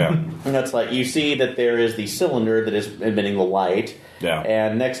 Yeah. And that's like you see that there is the cylinder that is emitting the light. Yeah.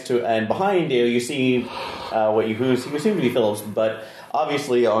 And behind you, you see what you assume to be Phillips, but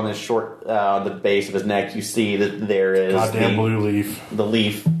obviously on his on the base of his neck, you see that there is goddamn blue leaf. the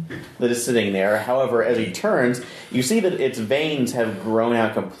leaf that is sitting there. However, as he turns, you see that its veins have grown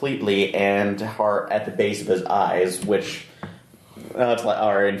out completely and are at the base of his eyes, which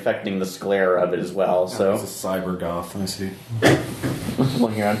are infecting the sclera of it as well. So, It's a cyber goth. I see.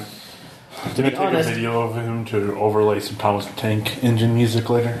 looking around. Did I take honest- a video of him to overlay some Thomas the Tank Engine music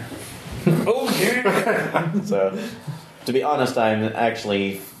later? Oh yeah. So, to be honest, I'm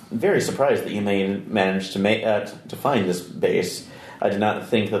actually very surprised that you managed to find this base. I did not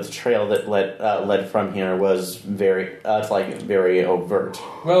think that the trail that led from here was very overt.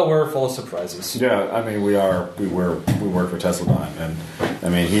 Well, we're full of surprises. Yeah, I mean we work for Tesladyne, and I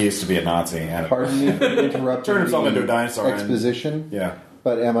mean he used to be a Nazi and Pardon me for interrupting turned himself into a dinosaur. exposition. Yeah.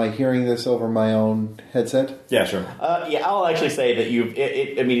 But am I hearing this over my own headset? Yeah, sure. I'll actually say that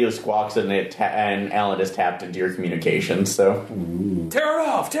it immediately squawks and and Alan is tapped into your communication. So Tear it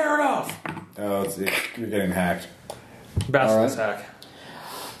off! Tear it off! Oh, you're getting hacked. Basilisk hack.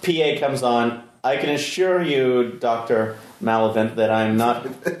 PA comes on. I can assure you, Dr. Malavent, that I'm not...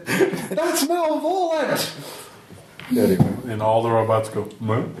 That's malevolent! And all the robots go,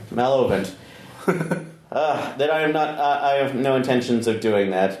 "What?" Malavent. That I am not... I have no intentions of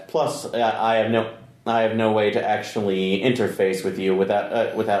doing that. Plus, I have no way to actually interface with you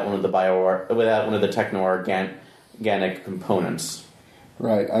without one of the techno-organic components.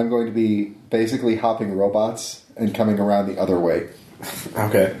 Right, I'm going to be basically hopping robots and coming around the other way.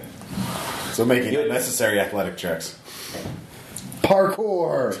 Okay. So making unnecessary athletic checks.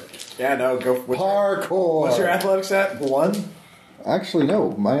 Parkour! Yeah, no, go for Parkour! What's your athletics at? 1? Actually,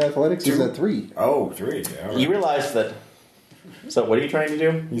 no. My athletics is at 3. Oh, 3. Yeah, all right. You realize that... So what are you trying to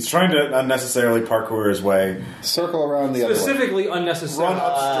do? He's trying to unnecessarily parkour his way. Circle around the other way. Specifically unnecessary. Run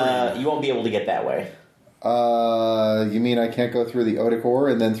upstream. You won't be able to get that way. You mean I can't go through the Odic ore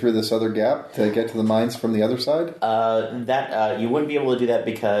and then through this other gap to get to the mines from the other side? You wouldn't be able to do that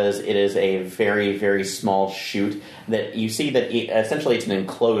because it is a very, very small chute. That you see that essentially it's an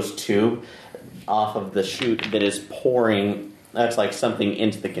enclosed tube off of the chute that is pouring. That's like something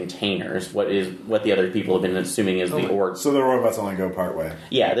into the containers. What the other people have been assuming is the ore. So the robots only go part way.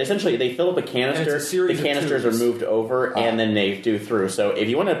 Yeah, they fill up a canister. The canisters are moved over, and then they do through. So if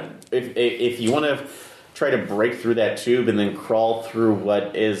you want to try to break through that tube and then crawl through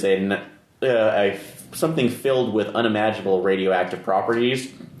what is something filled with unimaginable radioactive properties,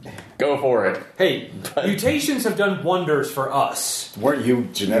 go for it. Hey, mutations have done wonders for us. Weren't you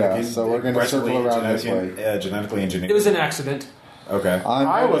genetically? Yeah, so we're going to circle around this way. Genetically engineered. It was an accident. Okay.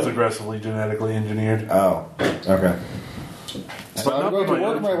 I was aggressively genetically engineered. Oh. Okay. So I'm going to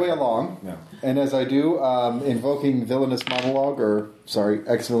work my way along, Yeah. and as I do, invoking ex-villainous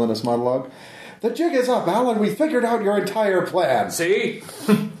monologue. The jig is up, Alan. We figured out your entire plan. See?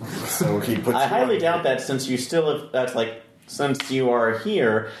 So he puts. I highly doubt that since you still have. Since you are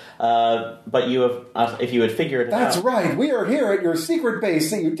here, but you have. If you had figured it That's out. right. We are here at your secret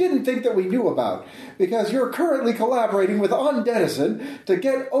base that you didn't think that we knew about, because you're currently collaborating with Undedison to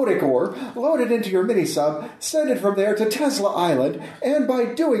get Odic ore, load it into your mini-sub, send it from there to Tesla Island, and by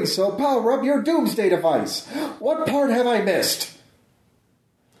doing so, power up your doomsday device. What part have I missed?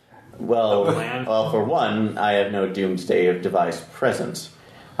 Well, plan. for one, I have no doomsday device present.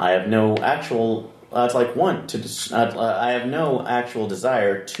 I have no actual. I have no actual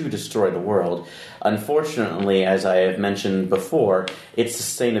desire to destroy the world. Unfortunately, as I have mentioned before, its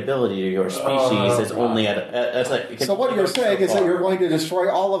sustainability to your species is only at. So what you're saying is that you're going to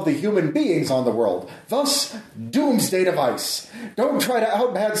destroy all of the human beings on the world. Thus, doomsday device. Don't try to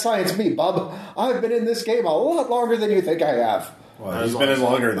out-mad science me, bub. I've been in this game a lot longer than you think I have. Well, he's been in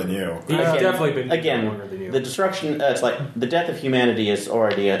longer than you. He's definitely been longer than you. The destruction. The death of humanity is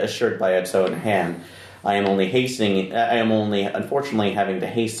already assured by its own hand. I am only unfortunately having to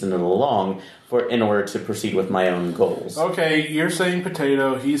hasten it along in order to proceed with my own goals. Okay, you're saying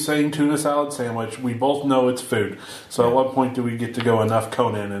potato, he's saying tuna salad sandwich. We both know it's food. So at what point do we get to go enough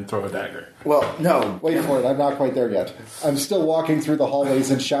Conan and throw a dagger? Well, no. Wait for it. I'm not quite there yet. I'm still walking through the hallways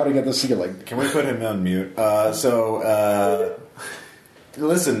and shouting at the ceiling. Can we put him on mute?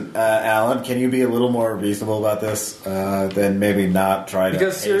 Listen, Alan, can you be a little more reasonable about this than maybe not try to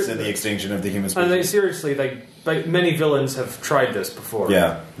hasten the extinction of the human species? I mean, seriously, like many villains have tried this before.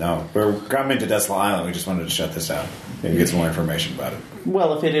 Yeah, no. We're coming to Tesla Island. We just wanted to shut this down. Maybe get some more information about it.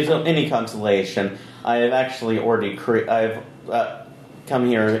 Well, if it is any consolation, I have actually already come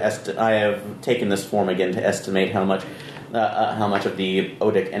here. I have taken this form again to estimate how much of the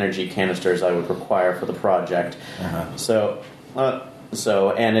Odic energy canisters I would require for the project. Uh-huh.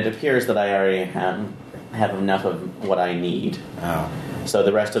 And it appears that I already have enough of what I need. Oh. So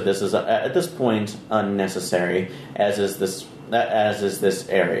the rest of this is at this point unnecessary, as is this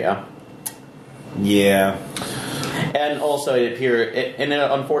area. Yeah. And also, it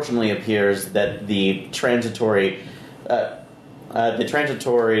unfortunately appears that the transitory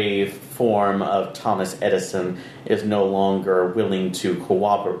form of Thomas Edison is no longer willing to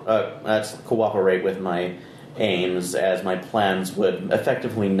cooperate with my aims, as my plans would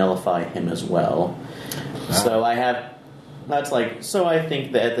effectively nullify him as well. So I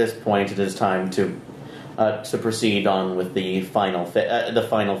think that at this point it is time to proceed on with the final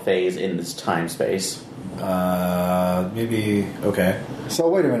phase in this time space. Maybe okay. So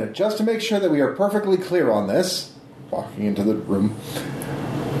wait a minute. Just to make sure that we are perfectly clear on this, walking into the room,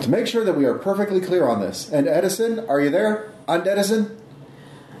 to make sure that we are perfectly clear on this. And Edison, are you there? On Edison?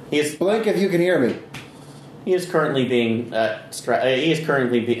 Blink if you can hear me. He is currently being having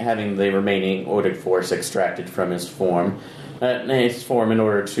the remaining Odic force extracted from his form in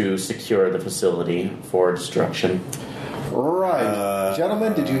order to secure the facility for destruction. Right,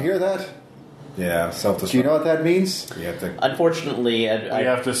 gentlemen, did you hear that? Yeah, self-destruct. Do you know what that means? You have to. Unfortunately, We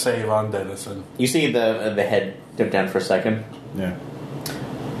have to save on Dennison. You see the head dip down for a second. Yeah.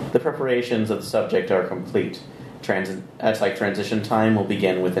 The preparations of the subject are complete. Transition time will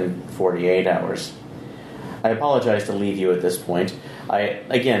begin within 48 hours. I apologize to leave you at this point. There's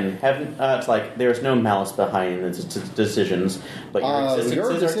no malice behind the decisions, but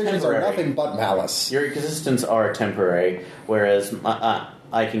your decisions are nothing but malice. Your existence are temporary, whereas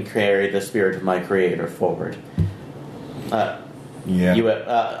I can carry the spirit of my creator forward. I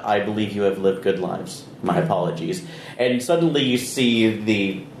believe you have lived good lives. My apologies. And suddenly you see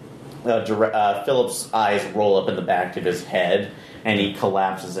the Philip's eyes roll up in the back of his head, and he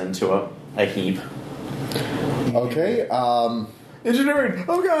collapses into a heap. Okay, Engineering.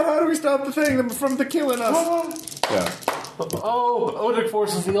 Oh God, how do we stop the thing from the killing us? Yeah. Oh, Odic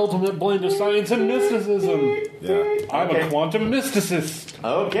Force is the ultimate blend of science and mysticism. Yeah. I'm a quantum mysticist.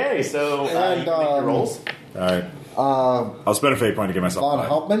 Okay, so And, you can make your rolls. All right. I'll spend a fate point to get myself. Von five.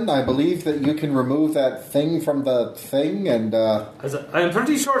 Hauptmann, I believe that you can remove that thing from the thing, and I'm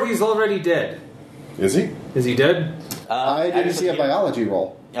pretty sure he's already dead. Is he? Is he dead? I didn't Edison, see a biology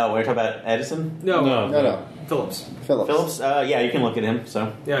roll. Oh, we're talking about Edison? No. No. Phillips. Phillips. Yeah, you can look at him.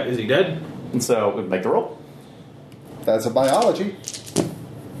 So, Yeah, is he dead? and so we make the roll. That's a biology.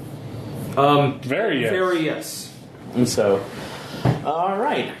 Very yes. Very yes. And so, all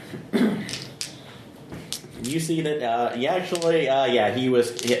right. You see that? He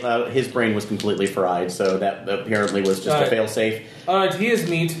was. His brain was completely fried, so that apparently was just a failsafe. Alright, he is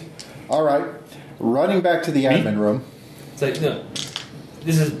meat. All right. Running back to the admin room. It's like, no.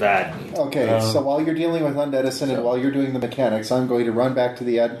 This is bad meat. Okay, so while you're dealing with Lund Edison and while you're doing the mechanics, I'm going to run back to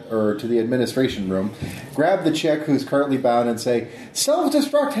the administration room, grab the chick who's currently bound, and say,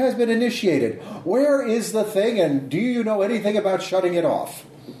 "Self-destruct has been initiated. Where is the thing, and do you know anything about shutting it off?"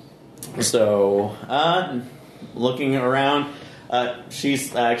 So, looking around,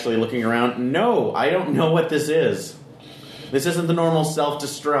 she's actually looking around. No, I don't know what this is. This isn't the normal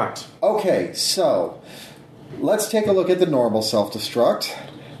self-destruct. Okay, so let's take a look at the normal self-destruct,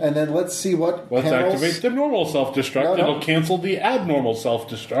 and then let's see what Let's panels... activate the normal self-destruct. No. It'll cancel the abnormal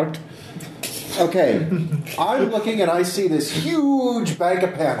self-destruct. Okay, I'm looking and I see this huge bank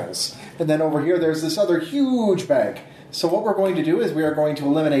of panels. And then over here there's this other huge bank. So what we're going to do is we are going to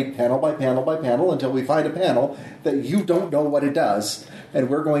eliminate panel by panel by panel until we find a panel that you don't know what it does. And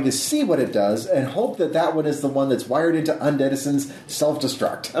we're going to see what it does and hope that that one is the one that's wired into Edison's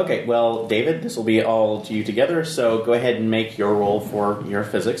self-destruct. Okay, well, David, this will be all to you together, so go ahead and make your roll for your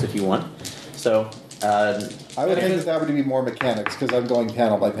physics if you want. So, I would think that would be more mechanics because I'm going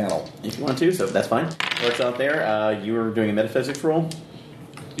panel by panel. if you want to, so that's fine. Works out there. You were doing a metaphysics roll.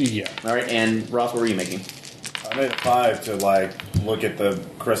 Yeah. All right, and Ross, what were you making? I made a 5 to look at the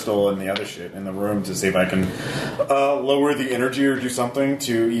crystal and the other shit in the room to see if I can lower the energy or do something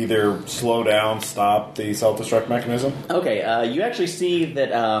to either slow down, stop the self-destruct mechanism. Okay, you actually see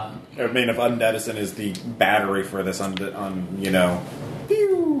that. I mean, if Edison is the battery for this,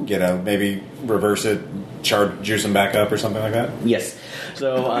 maybe reverse it, juice them back up or something like that. Yes.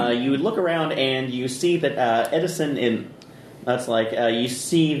 So you would look around and you see that Edison you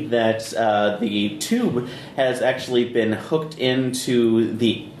see that the tube has actually been hooked into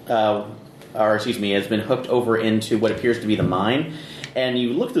has been hooked over into what appears to be the mine. And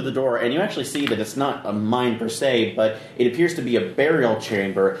you look through the door and you actually see that it's not a mine per se, but it appears to be a burial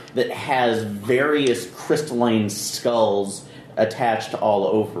chamber that has various crystalline skulls attached all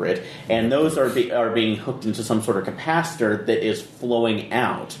over it, and those are being hooked into some sort of capacitor that is flowing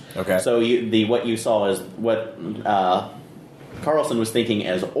out. Okay. So what you saw is what Carlson was thinking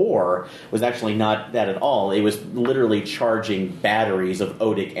as ore was actually not that at all. It was literally charging batteries of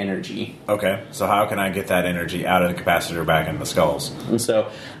odic energy. Okay, so how can I get that energy out of the capacitor back into the skulls? And so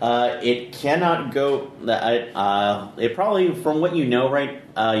it cannot go. It probably, from what you know, right?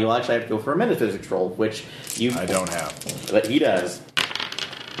 You'll actually have to go for a metaphysics roll, which I don't have. But he does.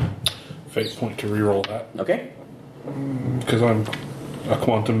 Fate point to reroll that. Okay. Because I'm a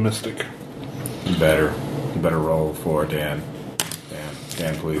quantum mystic. You better roll for Dan.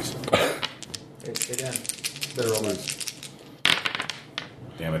 Dan, please. Hey, Dan. Better roll that.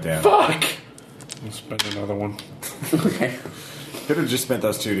 Damn it, Dan. Fuck! I'll spend another one. Okay. Could have just spent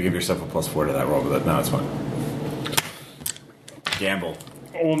those 2 to give yourself a +4 to that roll, but no, it's fine. Gamble.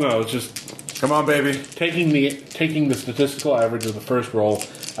 Oh no, it's just Come on, baby. taking the statistical average of the first roll.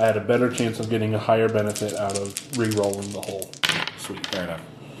 I had a better chance of getting a higher benefit out of re-rolling the whole. Sweet, fair enough.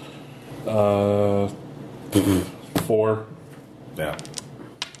 4. Yeah.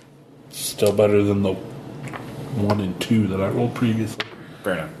 Still better than the 1 and 2 that I rolled previously.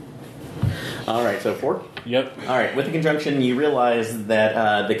 Fair enough. All right. So 4. Yep. All right. With the conjunction, you realize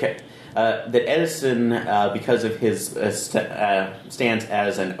that that Edison, because of his stance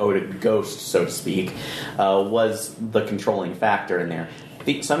as an odic ghost, so to speak, was the controlling factor in there.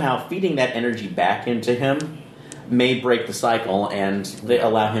 Somehow, feeding that energy back into him may break the cycle and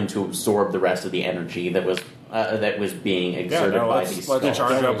allow him to absorb the rest of the energy that was being exerted by these let's skulls.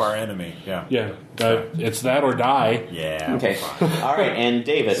 charge up our enemy. Yeah. Yeah. It's that or die. Yeah. Okay. All right. And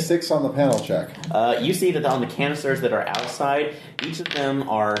David, 6 on the panel check. you see that on the canisters that are outside, each of them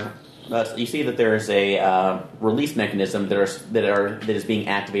are. You see that there is a release mechanism that is being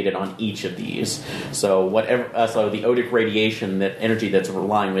activated on each of these. So so the odic radiation, that energy that's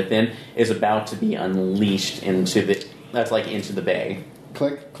lying within, is about to be unleashed into that's like into the bay.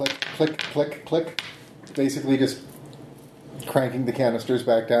 Click, click, click, click, click. Basically just cranking the canisters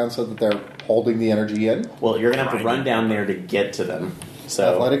back down so that they're holding the energy in. Well, you're gonna have to run down there to get to them.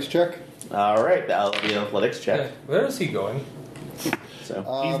 So Athletics check. all right, that'll be an athletics check. Yeah, where is he going? So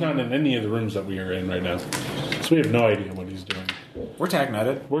He's not in any of the rooms that we are in right now, so we have no idea what he's doing. We're tacking at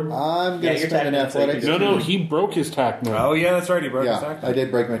it. I'm Yeah, going to you're spend an tagging it, so you athletics. No, he broke his tack note. Oh yeah, that's right. He broke his Yeah, tack. I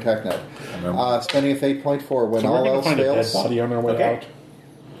did break my tack note. Spending a fate point for when So we're all going to else find a dead fails. body on our way Okay. out.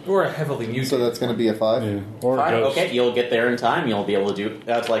 We're a heavily mutated. So that's going to be a 5. Yeah. Or a fine, ghost. okay, you'll get there in time. You'll be able to do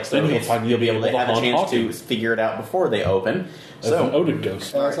that's like so. Then you'll It's, find you'll be able to have a haunt chance to Hawkins. figure it out before they open. As So an Odin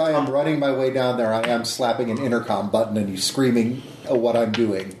ghost. As I am running my way down there, I am slapping an intercom button and he's screaming what I'm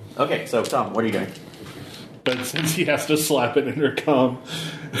doing. okay, so Tom, what are you doing? But since he has to slap an intercom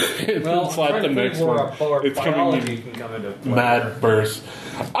and well, then slap the next one, it's coming in can come into play mad here. bursts.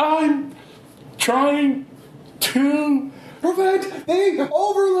 I'm trying to... Prevent the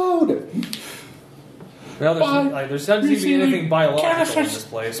overload! Well, By there doesn't seem to be receiving anything biological in canisters. this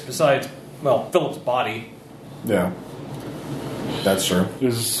place besides, well, Philip's body. Yeah. That's true.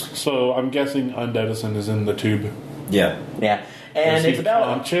 So I'm guessing Undeadison is in the tube. Yeah. Yeah, and Is it's he about.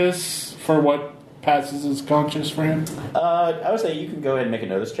 conscious for what passes as conscious for him? I would say you can go ahead and make a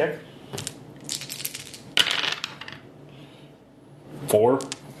notice check. 4.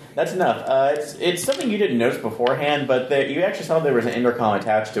 That's enough. It's something you didn't notice beforehand, but you actually saw there was an intercom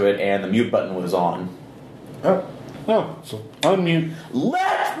attached to it, and the mute button was on. Oh, so unmute.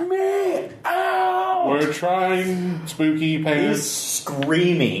 Let me out! We're trying spooky He's pants.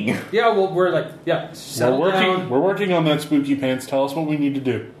 screaming. Yeah, well, we're like, yeah, We're settle working. down. We're working on that spooky pants. Tell us what we need to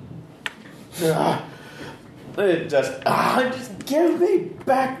do. Just give me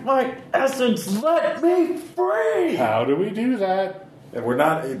back my essence. Let me free. How do we do that? If we're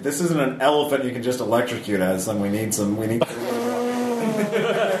not. This isn't an elephant you can just electrocute as. And we need some. We need.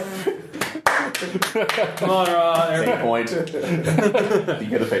 Come on, Fate point. You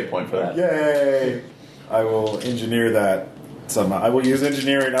get a fate point for that. Yay! I will engineer that somehow. I will use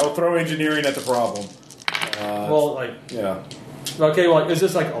engineering. I will throw engineering at the problem. well, like, Yeah. okay, well, is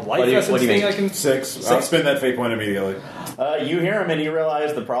this like a life What do you essence thing mean? I can... 6. I'll spend that fate point immediately. You hear him and you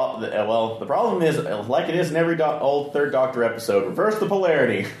realize the problem. Well, the problem is like it is in every old Third Doctor episode. Reverse the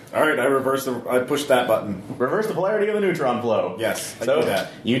polarity. All right, I pushed that button. Reverse the polarity of the neutron flow. Yes, I so do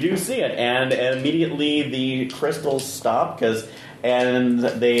that. you do see it, and immediately the crystals stop and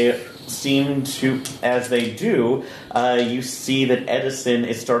they seem to, as they do, you see that Edison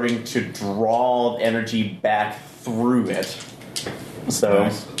is starting to draw energy back through it. So,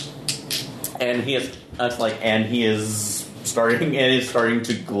 Nice. and he is starting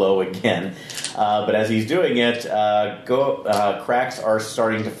to glow again. But as he's doing it, cracks are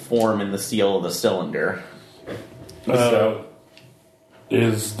starting to form in the seal of the cylinder. So,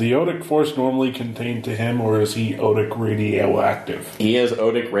 Is the Odic force normally contained to him, or is he Odic radioactive? he is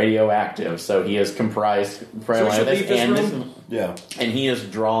Odic radioactive, so he is comprised So we should leave this and, room? Yeah. and he is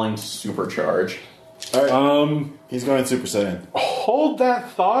drawing supercharge. All right. He's going Super Saiyan. Hold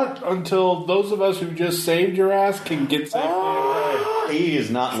that thought until those of us who just saved your ass can get safely away. He is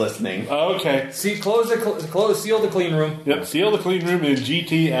not listening. Okay. See, seal the clean room. Yep. Seal the clean room in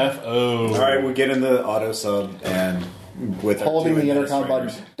GTFO. All right, we get in the auto sub and with our Holding two the intercom button.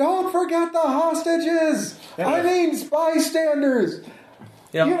 administrators. Don't forget the hostages! I mean bystanders!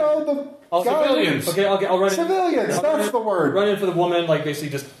 Yeah. You know, the guy- civilians. Okay, I'll run in. Civilians, I'll that's run in- the word. Run in for the woman, like basically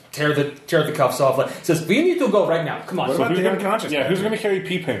just tear the cuffs off. Like says, we need to go right now. Come on. What about Who's the gonna- unconscious? Yeah, guy? who's going to carry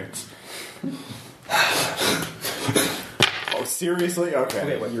pee pants? Oh, seriously? Okay.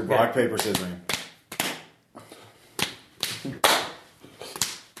 Okay, wait, You're okay. rock, paper, scissoring.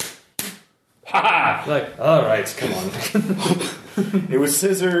 Like, all right, come on. It was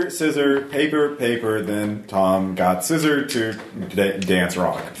scissor, paper, paper. Then Tom got scissor to dance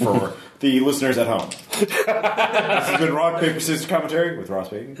rock for the listeners at home. This has been Rock, Paper, Scissors commentary with Ross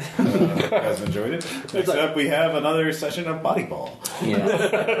Payton. You guys have enjoyed it. Next up, we have another session of Body Ball.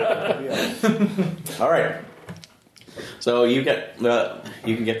 Yeah. All right. So you can get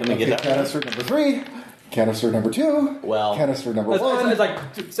them to Okay, get up. canister number 3, canister number 2, Well, canister number It's 1. like,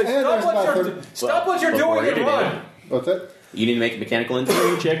 stop what you're before doing you and do run. that, What's it? you need to make a mechanical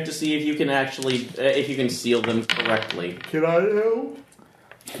engineering check to see if you can actually if you can seal them correctly. Can I help?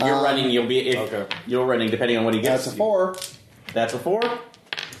 You're running. You'll be Okay. You're running depending on what he gets. That's a 4. That's a 4.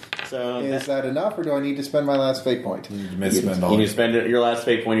 So Is that enough, or do I need to spend my last fate point? You you misspend all need to spend your last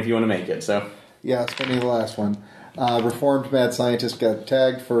fate point if you want to make it. So Yeah, spending the last one. Reformed Mad Scientist got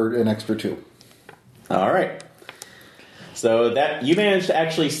tagged for an extra 2. all right. So that you managed to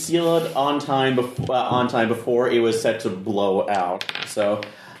actually seal it on time before it was set to blow out. So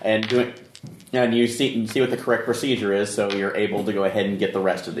and you see what the correct procedure is. So you're able to go ahead and get the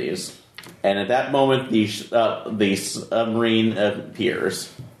rest of these. And at that moment, the submarine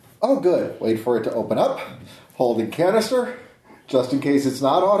appears. Oh, good. Wait for it to open up. Holding canister, just in case it's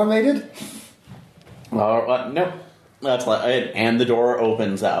not automated. No, that's like, and the door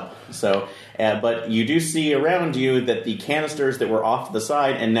opens up. So, but you do see around you that the canisters that were off to the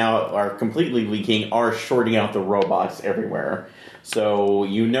side and now are completely leaking are shorting out the robots everywhere. So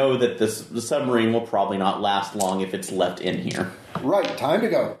you know that the submarine will probably not last long if it's left in here. Right, time to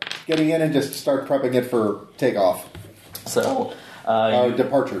go. Getting in and just start prepping it for takeoff. So,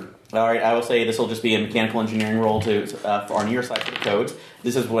 departure. All right, I will say this will just be a mechanical engineering roll on your side for the codes.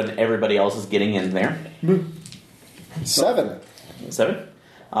 This is when everybody else is getting in there. 7. 7?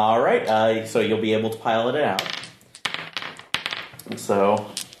 All right, so you'll be able to pilot it out.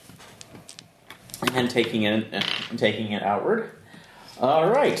 So, and taking it outward. All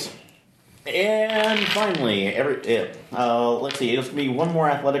right. And finally, let's see, it's going to be one more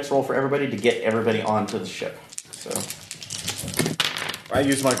athletics roll for everybody to get everybody onto the ship. So, I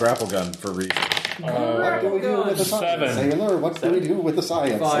use my grapple gun for reason. What do we do with the science? 7. Sailor, what do we do with the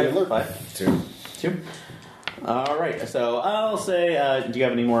science? 5. Sailor? 5. 2. 2. All right, so I'll say, do you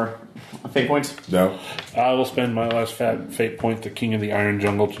have any more fate points? No. I will spend my last fate point, the King of the Iron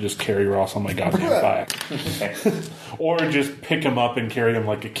Jungle, to just carry Ross on my goddamn back. Okay. Or just pick him up and carry him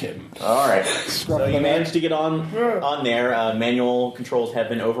like a kitten. All right. So you managed to get on there. Manual controls have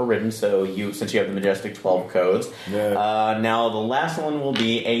been overridden, so since you have the Majestic 12 codes. Yeah. Now the last one will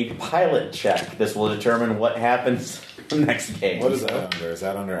be a pilot check. This will determine what happens next game. What is that under? Is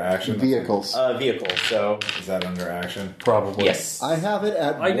that under action? Vehicles. Vehicle. So Is that under action? Probably. yes. I have it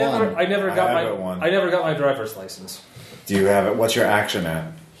at 1. I never I got have it one. my driver's license. Do you have it? What's your action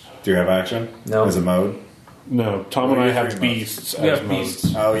at? Do you have action? No. As a mode? No, Tom What and are I your have three modes? beasts We as have modes.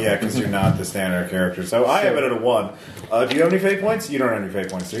 beasts. Oh, yeah, because you're not the standard character. So I have it at a 1. Do you have any fate points? You don't have any fate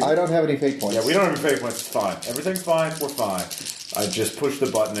points, do you? I don't have any fate points. Yeah, we don't have any fate points. It's fine. Everything's fine. We're fine. I just push the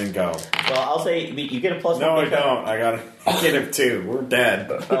button and go. Well, I'll say you get a plus No, one. I don't. I got a negative 2. We're dead.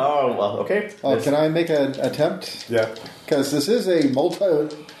 Oh, well, okay. Can I make an attempt? Yeah. Because this is a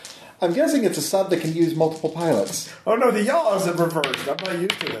I'm guessing it's a sub that can use multiple pilots. Oh, no, the y'all is reversed. I'm not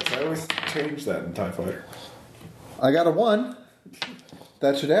used to this. I always change that in TIE Fighter. I got a 1.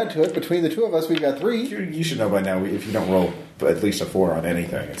 That should add to it. Between the two of us, we've got 3. You should know by now, if you don't roll at least a 4 on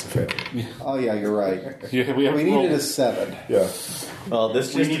anything, it's a fail. Oh, yeah, you're right. Yeah, We needed a 7. Yeah. Well,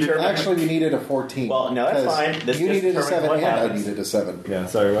 this just determines. Actually, we needed a 14. Well, no, that's 'cause fine. This you just needed a determines 7 what and I happens. needed a 7. Yeah,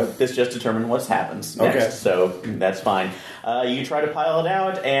 sorry, what? This just determines what happens next. Okay. So that's fine. You try to pile it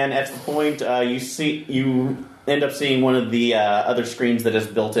out, and at the point you end up seeing one of the other screens that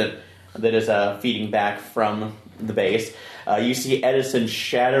is feeding back from the base. You see Edison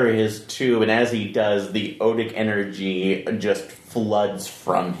shatter his tube, and as he does, the odic energy just floods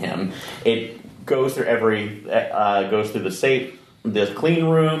from him. It goes through goes through the safe. The clean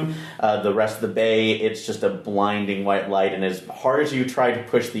room, the rest of the bay, it's just a blinding white light, and as hard as you try to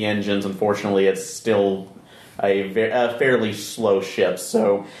push the engines, unfortunately, it's still a fairly slow ship.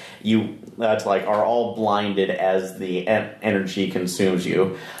 So you are all blinded as the energy consumes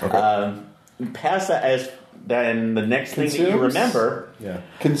you. Okay. Past that, then the next thing that you Consumes? remember, Yeah.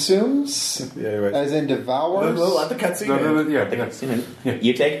 Consumes? Yeah, anyway. As in devours? Let the cutscene Yeah.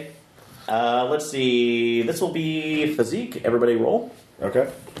 you take. Let's see. This will be physique. Everybody roll. Okay.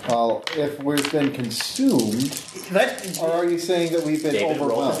 Well, if we've been consumed, or are you saying that we've been David,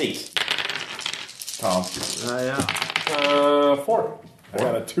 roll overwhelmed? physique. Tom. Yeah. 4. I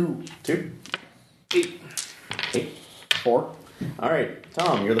got a 2. 2. 8. 8. 4. All right,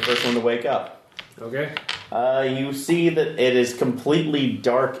 Tom, you're the first one to wake up. Okay. You see that it is completely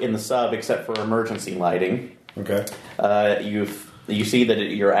dark in the sub except for emergency lighting. Okay. You see that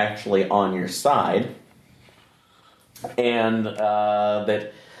you're actually on your side, and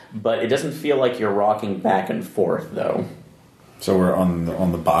but it doesn't feel like you're rocking back and forth though. So we're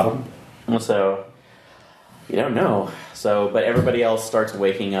on the bottom? So you don't know. So, but everybody else starts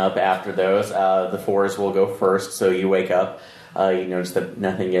waking up after those. The 4s will go first, so you wake up. You notice that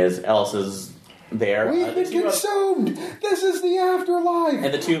nothing else is there. We've been consumed! This is the afterlife!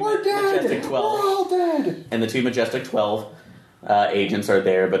 And the two We're dead! Majestic 12. We're all dead! And the 2 Majestic 12 agents are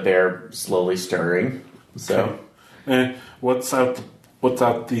there, but they're slowly stirring. So, What's out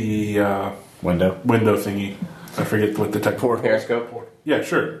the Window. window thingy? I forget what the technical Periscope. Yeah,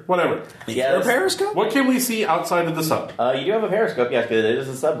 sure. Whatever. Yes. Periscope? What can we see outside of the sub? You do have a periscope, yes, because it is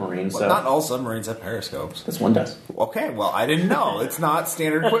a submarine. Well, So not all submarines have periscopes. this one does. Okay, well, I didn't know. It's not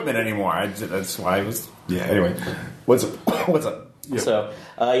standard equipment anymore. That's why I was... Yeah, anyway. What's up? What's up? So,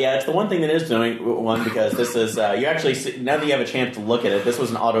 it's the one thing that is doing one because this is you actually see, now that you have a chance to look at it. This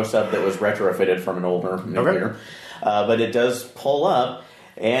was an auto sub that was retrofitted from an older nuclear, but it does pull up.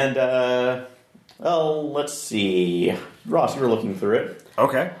 And let's see, Ross, you were looking through it.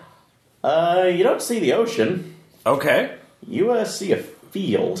 Okay. You don't see the ocean. Okay. You see a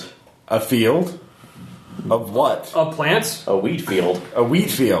field, A field? Of what? Of plants? a wheat field. A wheat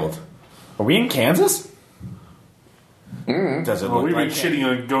field. Are we in Kansas? Does it Well, look we've been like shitting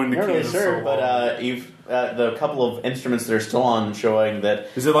on going to Not really Kansas sure, so long. but you've the couple of instruments that are still on showing that.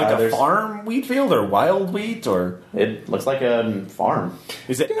 Is it like a there's- farm wheat field or wild wheat or It looks like a farm.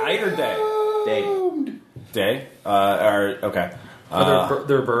 is it night or day? Day. Day. Okay.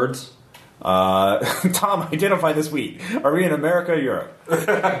 They're birds. Tom, identify this wheat. Are we in America or Europe?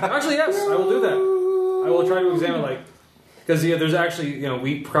 Actually, yes, I will do that. I will try to examine, because there's actually,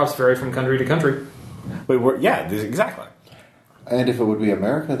 wheat crops vary from country to country. Wait, exactly. And if it would be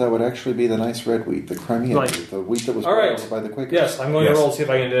America, that would actually be the nice red wheat, the Crimean wheat, the wheat that was All brought right. over by the Quakers. Yes, I'm going Yes. to roll to see if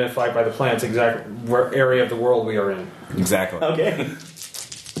I can identify by the plants exactly where area of the world we are in. Exactly. Okay.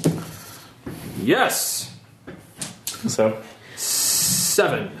 Yes! So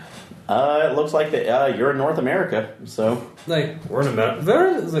 7. it looks like that you're in North America. So We're in America.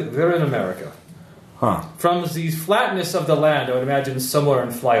 They're in America. Huh. From the flatness of the land, I would imagine somewhere in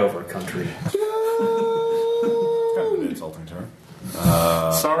flyover country. It's kind of an insulting term.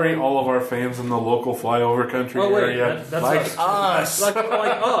 Sorry, all of our fans in the local flyover country Oh wait, area. that's Like us. us. Like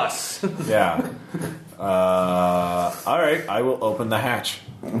us. Yeah. All right. I will open the hatch.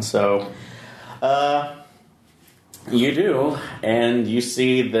 So, you do, and you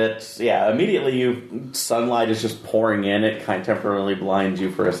see that, immediately sunlight is just pouring in. It kind of temporarily blinds you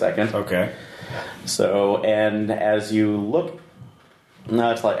for a second. Okay. So, and as you look,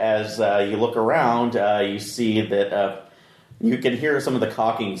 as you look around, you see that you can hear some of the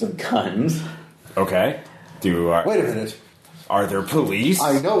cockings of guns. Okay. Wait a minute. Are there police?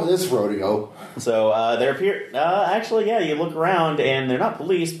 I know this rodeo. So, there appear, you look around, and they're not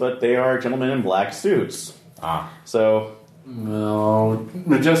police, but they are gentlemen in black suits. Ah. So, No,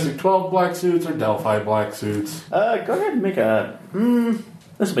 Majestic 12 black suits or Delphi black suits. go ahead and make a.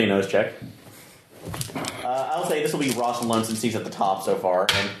 This will be a nose check. I'll say this will be Ross alone since he's at the top so far.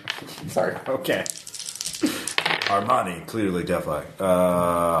 And, sorry. Okay. Armani, clearly Delphi.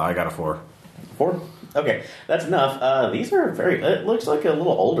 I got a 4. 4? Okay, that's enough. These are it looks like a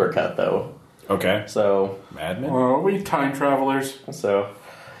little older cut though. Okay. So, Mad Men? Are we time travelers? so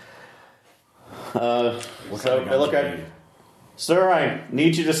What so kind of they look guns at, are they- sir, I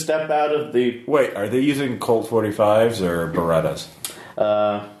need you to step out of the. Wait, are they using Colt 45s or Berettas?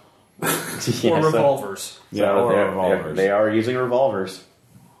 Yeah, Or so- revolvers. Yeah, So or they're- revolvers. They are using revolvers.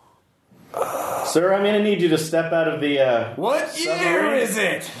 Sir, I'm going to need you to step out of the. What year submarine. is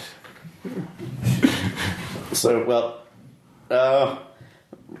it? So,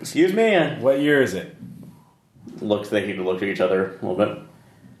 excuse me. What year is it? They look at each other a little bit.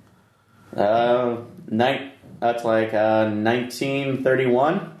 That's like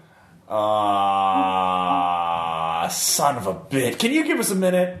 1931. Son of a bitch. Can you give us a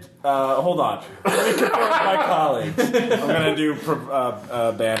minute? Hold on. Let me confer with my colleagues. I'm going to do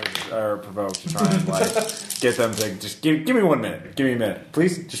bandage or provoke to try and get them to just give me 1 minute. Give me a minute.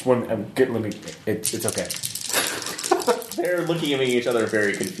 Please, just 1 minute. It's okay. They're looking at each other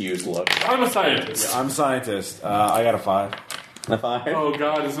very confused look. I'm a scientist. I'm a scientist. I got a 5. A 5? Oh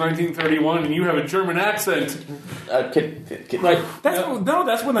god, it's 1931 and you have a German accent. Like,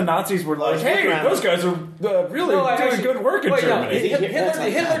 That's when the Nazis were like, hey, those guys are really doing good work in Germany.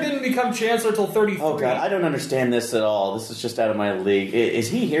 Hitler didn't become chancellor till 33. Oh god, I don't understand this at all. This is just out of my league. Is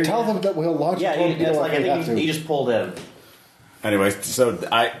he here? Tell them that we'll launch Yeah, a torpedo it's like if I we have think to. he just pulled in. Anyways, so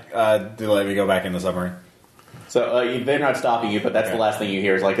they let me go back in the submarine. So they're not stopping you, but that's Okay. the last thing you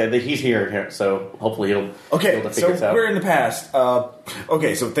hear is like he's here. So hopefully he'll be Okay, able to so figure this out. we're in the past.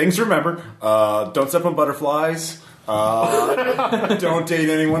 Okay, so things to remember. Don't step on butterflies. Don't date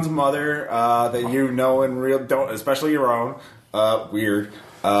anyone's mother that you know in real. Don't, especially your own. Weird.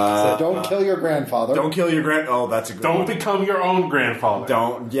 So don't kill your grandfather. Don't kill your grand. Oh, that's a good Don't one. become your own grandfather.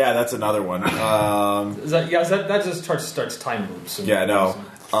 Don't. Yeah, that's another one. that just starts time loops. And Yeah, no.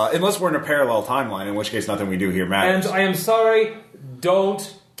 Unless we're in a parallel timeline, in which case nothing we do here matters. And I am sorry,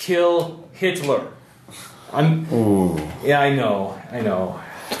 don't kill Hitler. Ooh. Yeah, I know.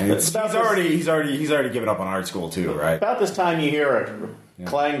 He's already given up on art school too, right? About this time, you hear a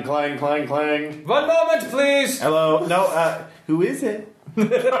clang, clang, clang, clang. One moment, please. Hello, no, who is it?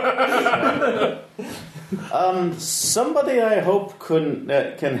 Somebody I hope can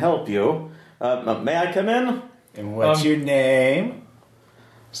help you. May I come in? And what's your name?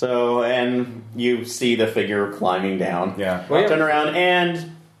 So, and you see the figure climbing down. Yeah. Turn around,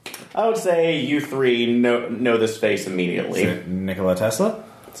 and I would say you three know this face immediately. Is it Nikola Tesla?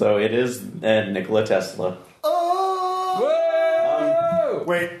 So it is Nikola Tesla. Whoa!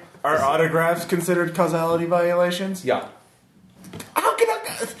 Wait, are autographs considered causality violations? Yeah. How can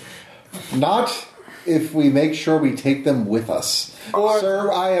I? Not if we make sure we take them with us.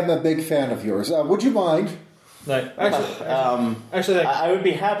 Sir, I am a big fan of yours. Would you mind? Like, actually, I would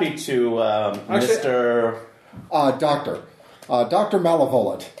be happy to, Mr. Doctor. Dr.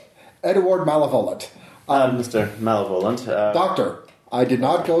 Malevolent. Edward Malevolent. Mr. Malevolent. Doctor, I did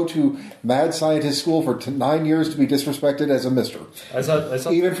not go to mad scientist school for 9 years to be disrespected as a mister. I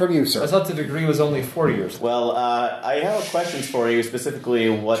thought, Even from you, I sir. thought the degree was only 4 years. Well, I have questions for you, specifically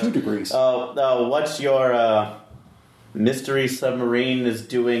what... 2 degrees. What's your mystery submarine is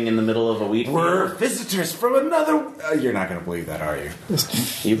doing in the middle of a wheat We're field? visitors from another. You're not going to believe that, are you?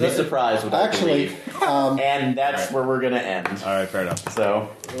 You'd be surprised what Actually, I believe. And that's where we're going to end. All right, fair enough. So,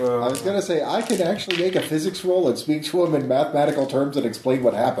 I was going to say, I can actually make a physics roll and speak to him in mathematical terms and explain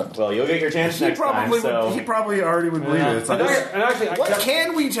what happened. well, you'll get your chance He next time. probably So, he probably already would believe it. It's like, And actually, what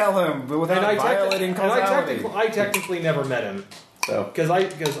can we tell him without violating causality? I technically never met him so because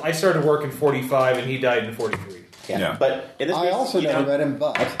I started work in 45 and he died in 43. Yeah. But in this I case, also you never don't- met him,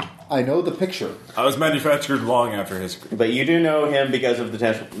 but I know the picture. I was manufactured long after his. But you do know him because of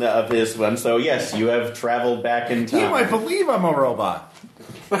of his one. So yes, you have traveled back in time. He might believe I'm a robot.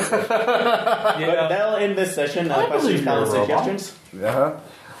 But that'll end this session. Questions, comments, suggestions? Yeah.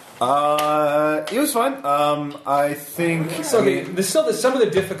 It was fun. I think. So some of the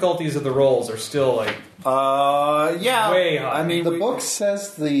difficulties of the rolls are still like yeah. way high. I mean, The book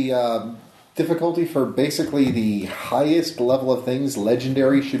says the difficulty for basically the highest level of things,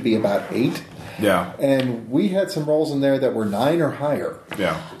 legendary, should be about 8. Yeah. And we had some rolls in there that were 9 or higher.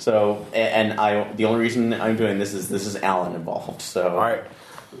 Yeah. So, the only reason I'm doing this is Alan involved. So, All right.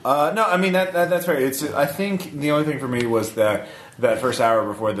 No, I mean that's fair. I think the only thing for me was that first hour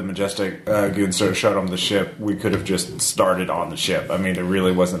before the Majestic goons showed on the ship, we could have just started on the ship. I mean, there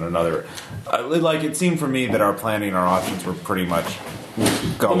really wasn't another. It seemed for me that our planning, our options were pretty much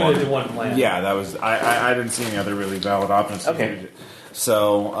limited to one plan. Yeah, that was. I didn't see any other really valid options. Okay.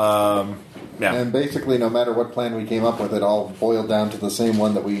 So. Yeah. And basically, no matter what plan we came up with, it all boiled down to the same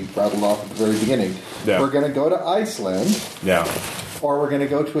one that we rattled off at the very beginning. Yeah. We're going to go to Iceland, Yeah. or we're going to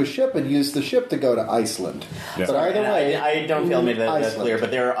go to a ship and use the ship to go to Iceland. Yeah. But either And way, I don't feel I made that Iceland. clear, but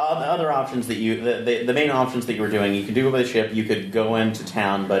there are other options that the main options that you were doing. You could do it with a ship. You could go into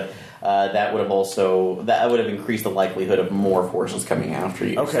town, but that would have increased the likelihood of more forces coming after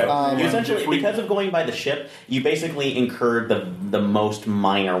you. Okay. So you essentially, because of going by the ship, you basically incurred the most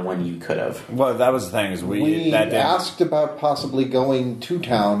minor one you could have. Well, that was the thing. Is we that didn't- asked about possibly going to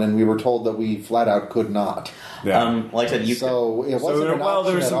town, and we were told that we flat out could not. Yeah. Like I said, you So it wasn't an there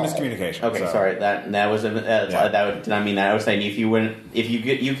option was at some all. miscommunication. Okay, so. sorry. That was that did I mean that? I was saying if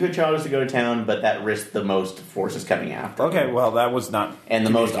you could chose to go to town, but that risked the most forces coming after. Okay, well, that was not. And the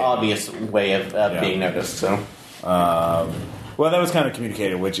most communicated. obvious way of being noticed. So Well, that was kind of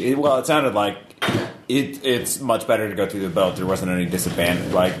communicated, it sounded like it's much better to go through the belt. There wasn't any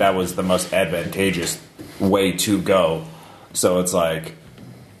disadvantage. Like, that was the most advantageous way to go. So it's like,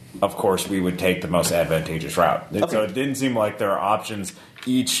 of course, we would take the most advantageous route. So it didn't seem like there are options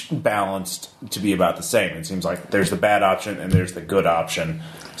each balanced to be about the same. It seems like there's the bad option and there's the good option.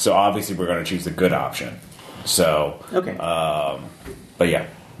 So obviously we're going to choose the good option. So, okay. But yeah,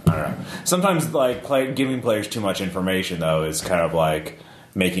 I don't know. Sometimes giving players too much information though is kind of like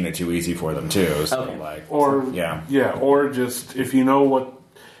making it too easy for them too. So Okay. Or just if you know what.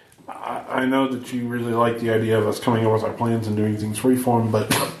 I know that you really like the idea of us coming up with our plans and doing things freeform,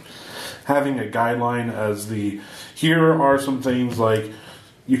 but having a guideline as here are some things like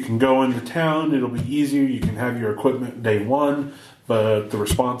you can go into town, it'll be easier, you can have your equipment day one, but the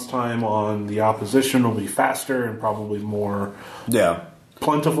response time on the opposition will be faster and probably more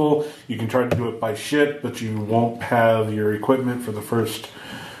plentiful. You can try to do it by ship, but you won't have your equipment for the first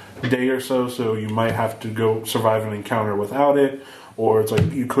day or so you might have to go survive an encounter without it. Or it's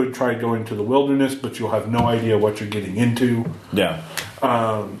like you could try going to the wilderness, but you'll have no idea what you're getting into. Yeah.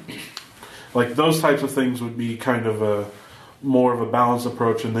 Like those types of things would be kind of more of a balanced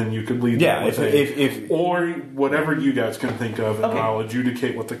approach, and then you could lead Yeah, that with if or whatever you guys can think of, and Okay. I'll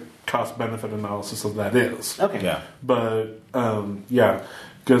adjudicate what the cost-benefit analysis of that is. Okay. yeah. But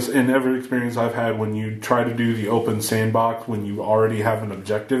because in every experience I've had, when you try to do the open sandbox, when you already have an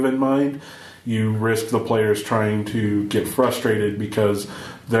objective in mind, you risk the players trying to get frustrated because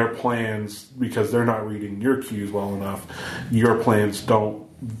their plans, because they're not reading your cues well enough, your plans don't.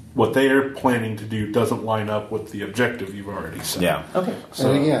 What they're planning to do doesn't line up with the objective you've already set. Yeah. Okay.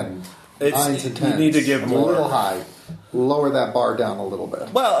 And again, It's- 9s and you 10s. need to give a more. little high. Lower that bar down a little bit.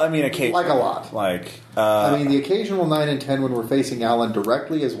 Well, I mean, occasionally. Like a lot. I mean, the occasional 9 and 10 when we're facing Alan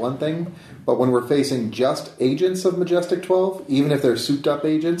directly is one thing, but when we're facing just agents of Majestic 12, even if they're souped-up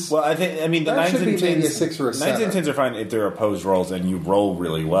agents, well, I mean, the That 9s should and be maybe 10s, a 6 or a 9s and 7. 10s are fine if they're opposed rolls and you roll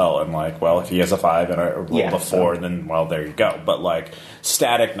really well. And, if he has a 5 and I roll Yeah, a 4, then, there you go. But,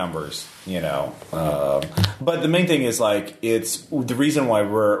 static numbers, but the main thing is, it's the reason why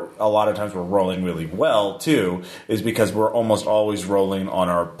a lot of times we're rolling really well, too, is because we're almost always rolling on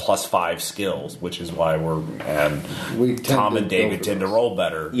our +5 skills, which is why We tend Tom to and go David for tend to those. roll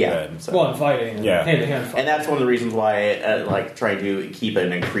better. Yeah. than- Well, and fighting, and Yeah. hand-to-hand fighting. And that's one of the reasons why I like trying to keep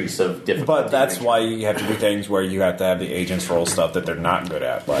an increase of difficulty. But that's why you have to do things where you have to have the agents roll stuff that they're not good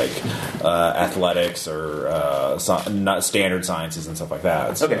at, like athletics or not standard sciences and stuff like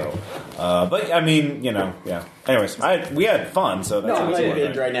that. So, Okay. but I mean, yeah. Anyways, we had fun, so that's No, I'm what's good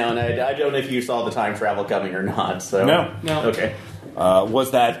important. right now, and I don't know if you saw the time travel coming or not. So No. Okay.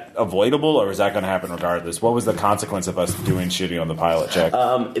 Was that avoidable, or was that going to happen regardless? What was the consequence of us doing shitty on the pilot check?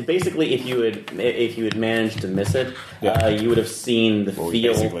 Basically, if you had managed to miss it, Yeah. you would have seen the Well, we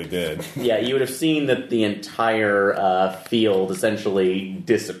field. basically did. Yeah, you would have seen that the entire field essentially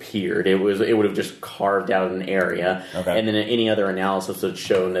disappeared. It would have just carved out an area, Okay. and then any other analysis had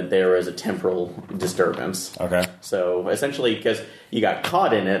shown that there was a temporal disturbance. Okay. So essentially, because you got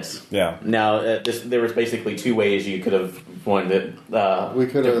caught in it, Yeah. Now there was basically two ways you could have wanted it We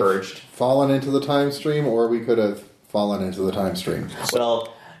could have diverged. fallen into the time stream, or we could have fallen into the time stream.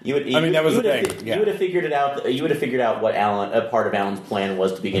 Well, you would. that was you the would have- thing, yeah. You would have figured it out. You would have figured out what a part of Alan's plan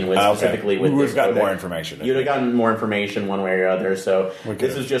was to begin with, Okay. specifically with. We would this have gotten more project. information. You'd have gotten more information one way or other. So We could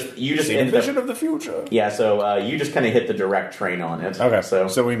this have is just you just See the ended up. vision of the future. Yeah, so you just kind of hit the direct train on it. Okay,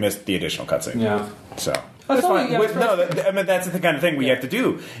 so we missed the additional cutscene. Yeah. So That's that's fine. fine. Yeah, But no, I mean that's the kind of thing we have to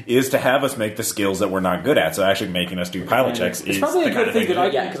do is to have us make the skills that we're not good at. So actually making us do pilot checks It's is probably a the kind good of thing thing. that I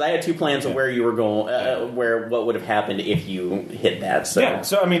yeah, because I had two plans of where you were going, where what would have happened if you hit that. So Yeah.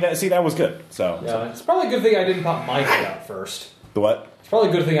 So I mean, that was good. So Yeah, it's probably a good thing I didn't pop my head out first. the what? It's probably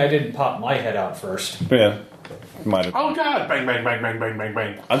a good thing I didn't pop my head out first. Yeah. Might have. Oh god! Bang, bang, bang, bang, bang, bang,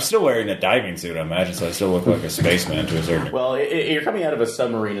 bang. I'm still wearing a diving suit, I imagine, so I still look like a spaceman to a certain degree. Well, you're coming out of a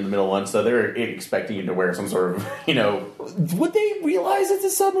submarine in the middle one, so they're expecting you to wear some sort of, Would they realize it's a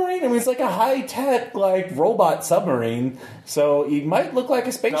submarine? I mean, it's like a high-tech, robot submarine, so you might look like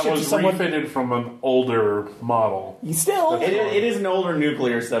a spaceship That to was someone. refitted from an older model. You still. It is an older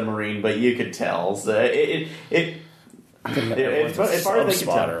nuclear submarine, but you could tell. So as far as I can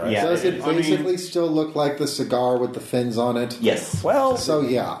Spotter, tell, right? yeah. Does it basically still look like the cigar with the fins on it? Yes. Well, So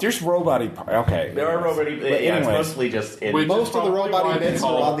yeah. there's robot-y. Okay. There are robot. But Yeah, it's anyways. mostly just. Which Most is of the probably robot why they bits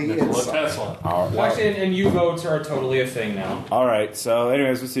call are on it the Nikola inside. Tesla. Actually, and U-boats are totally a thing now. All right. So,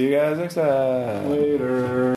 anyways, we'll see you guys next time. Later.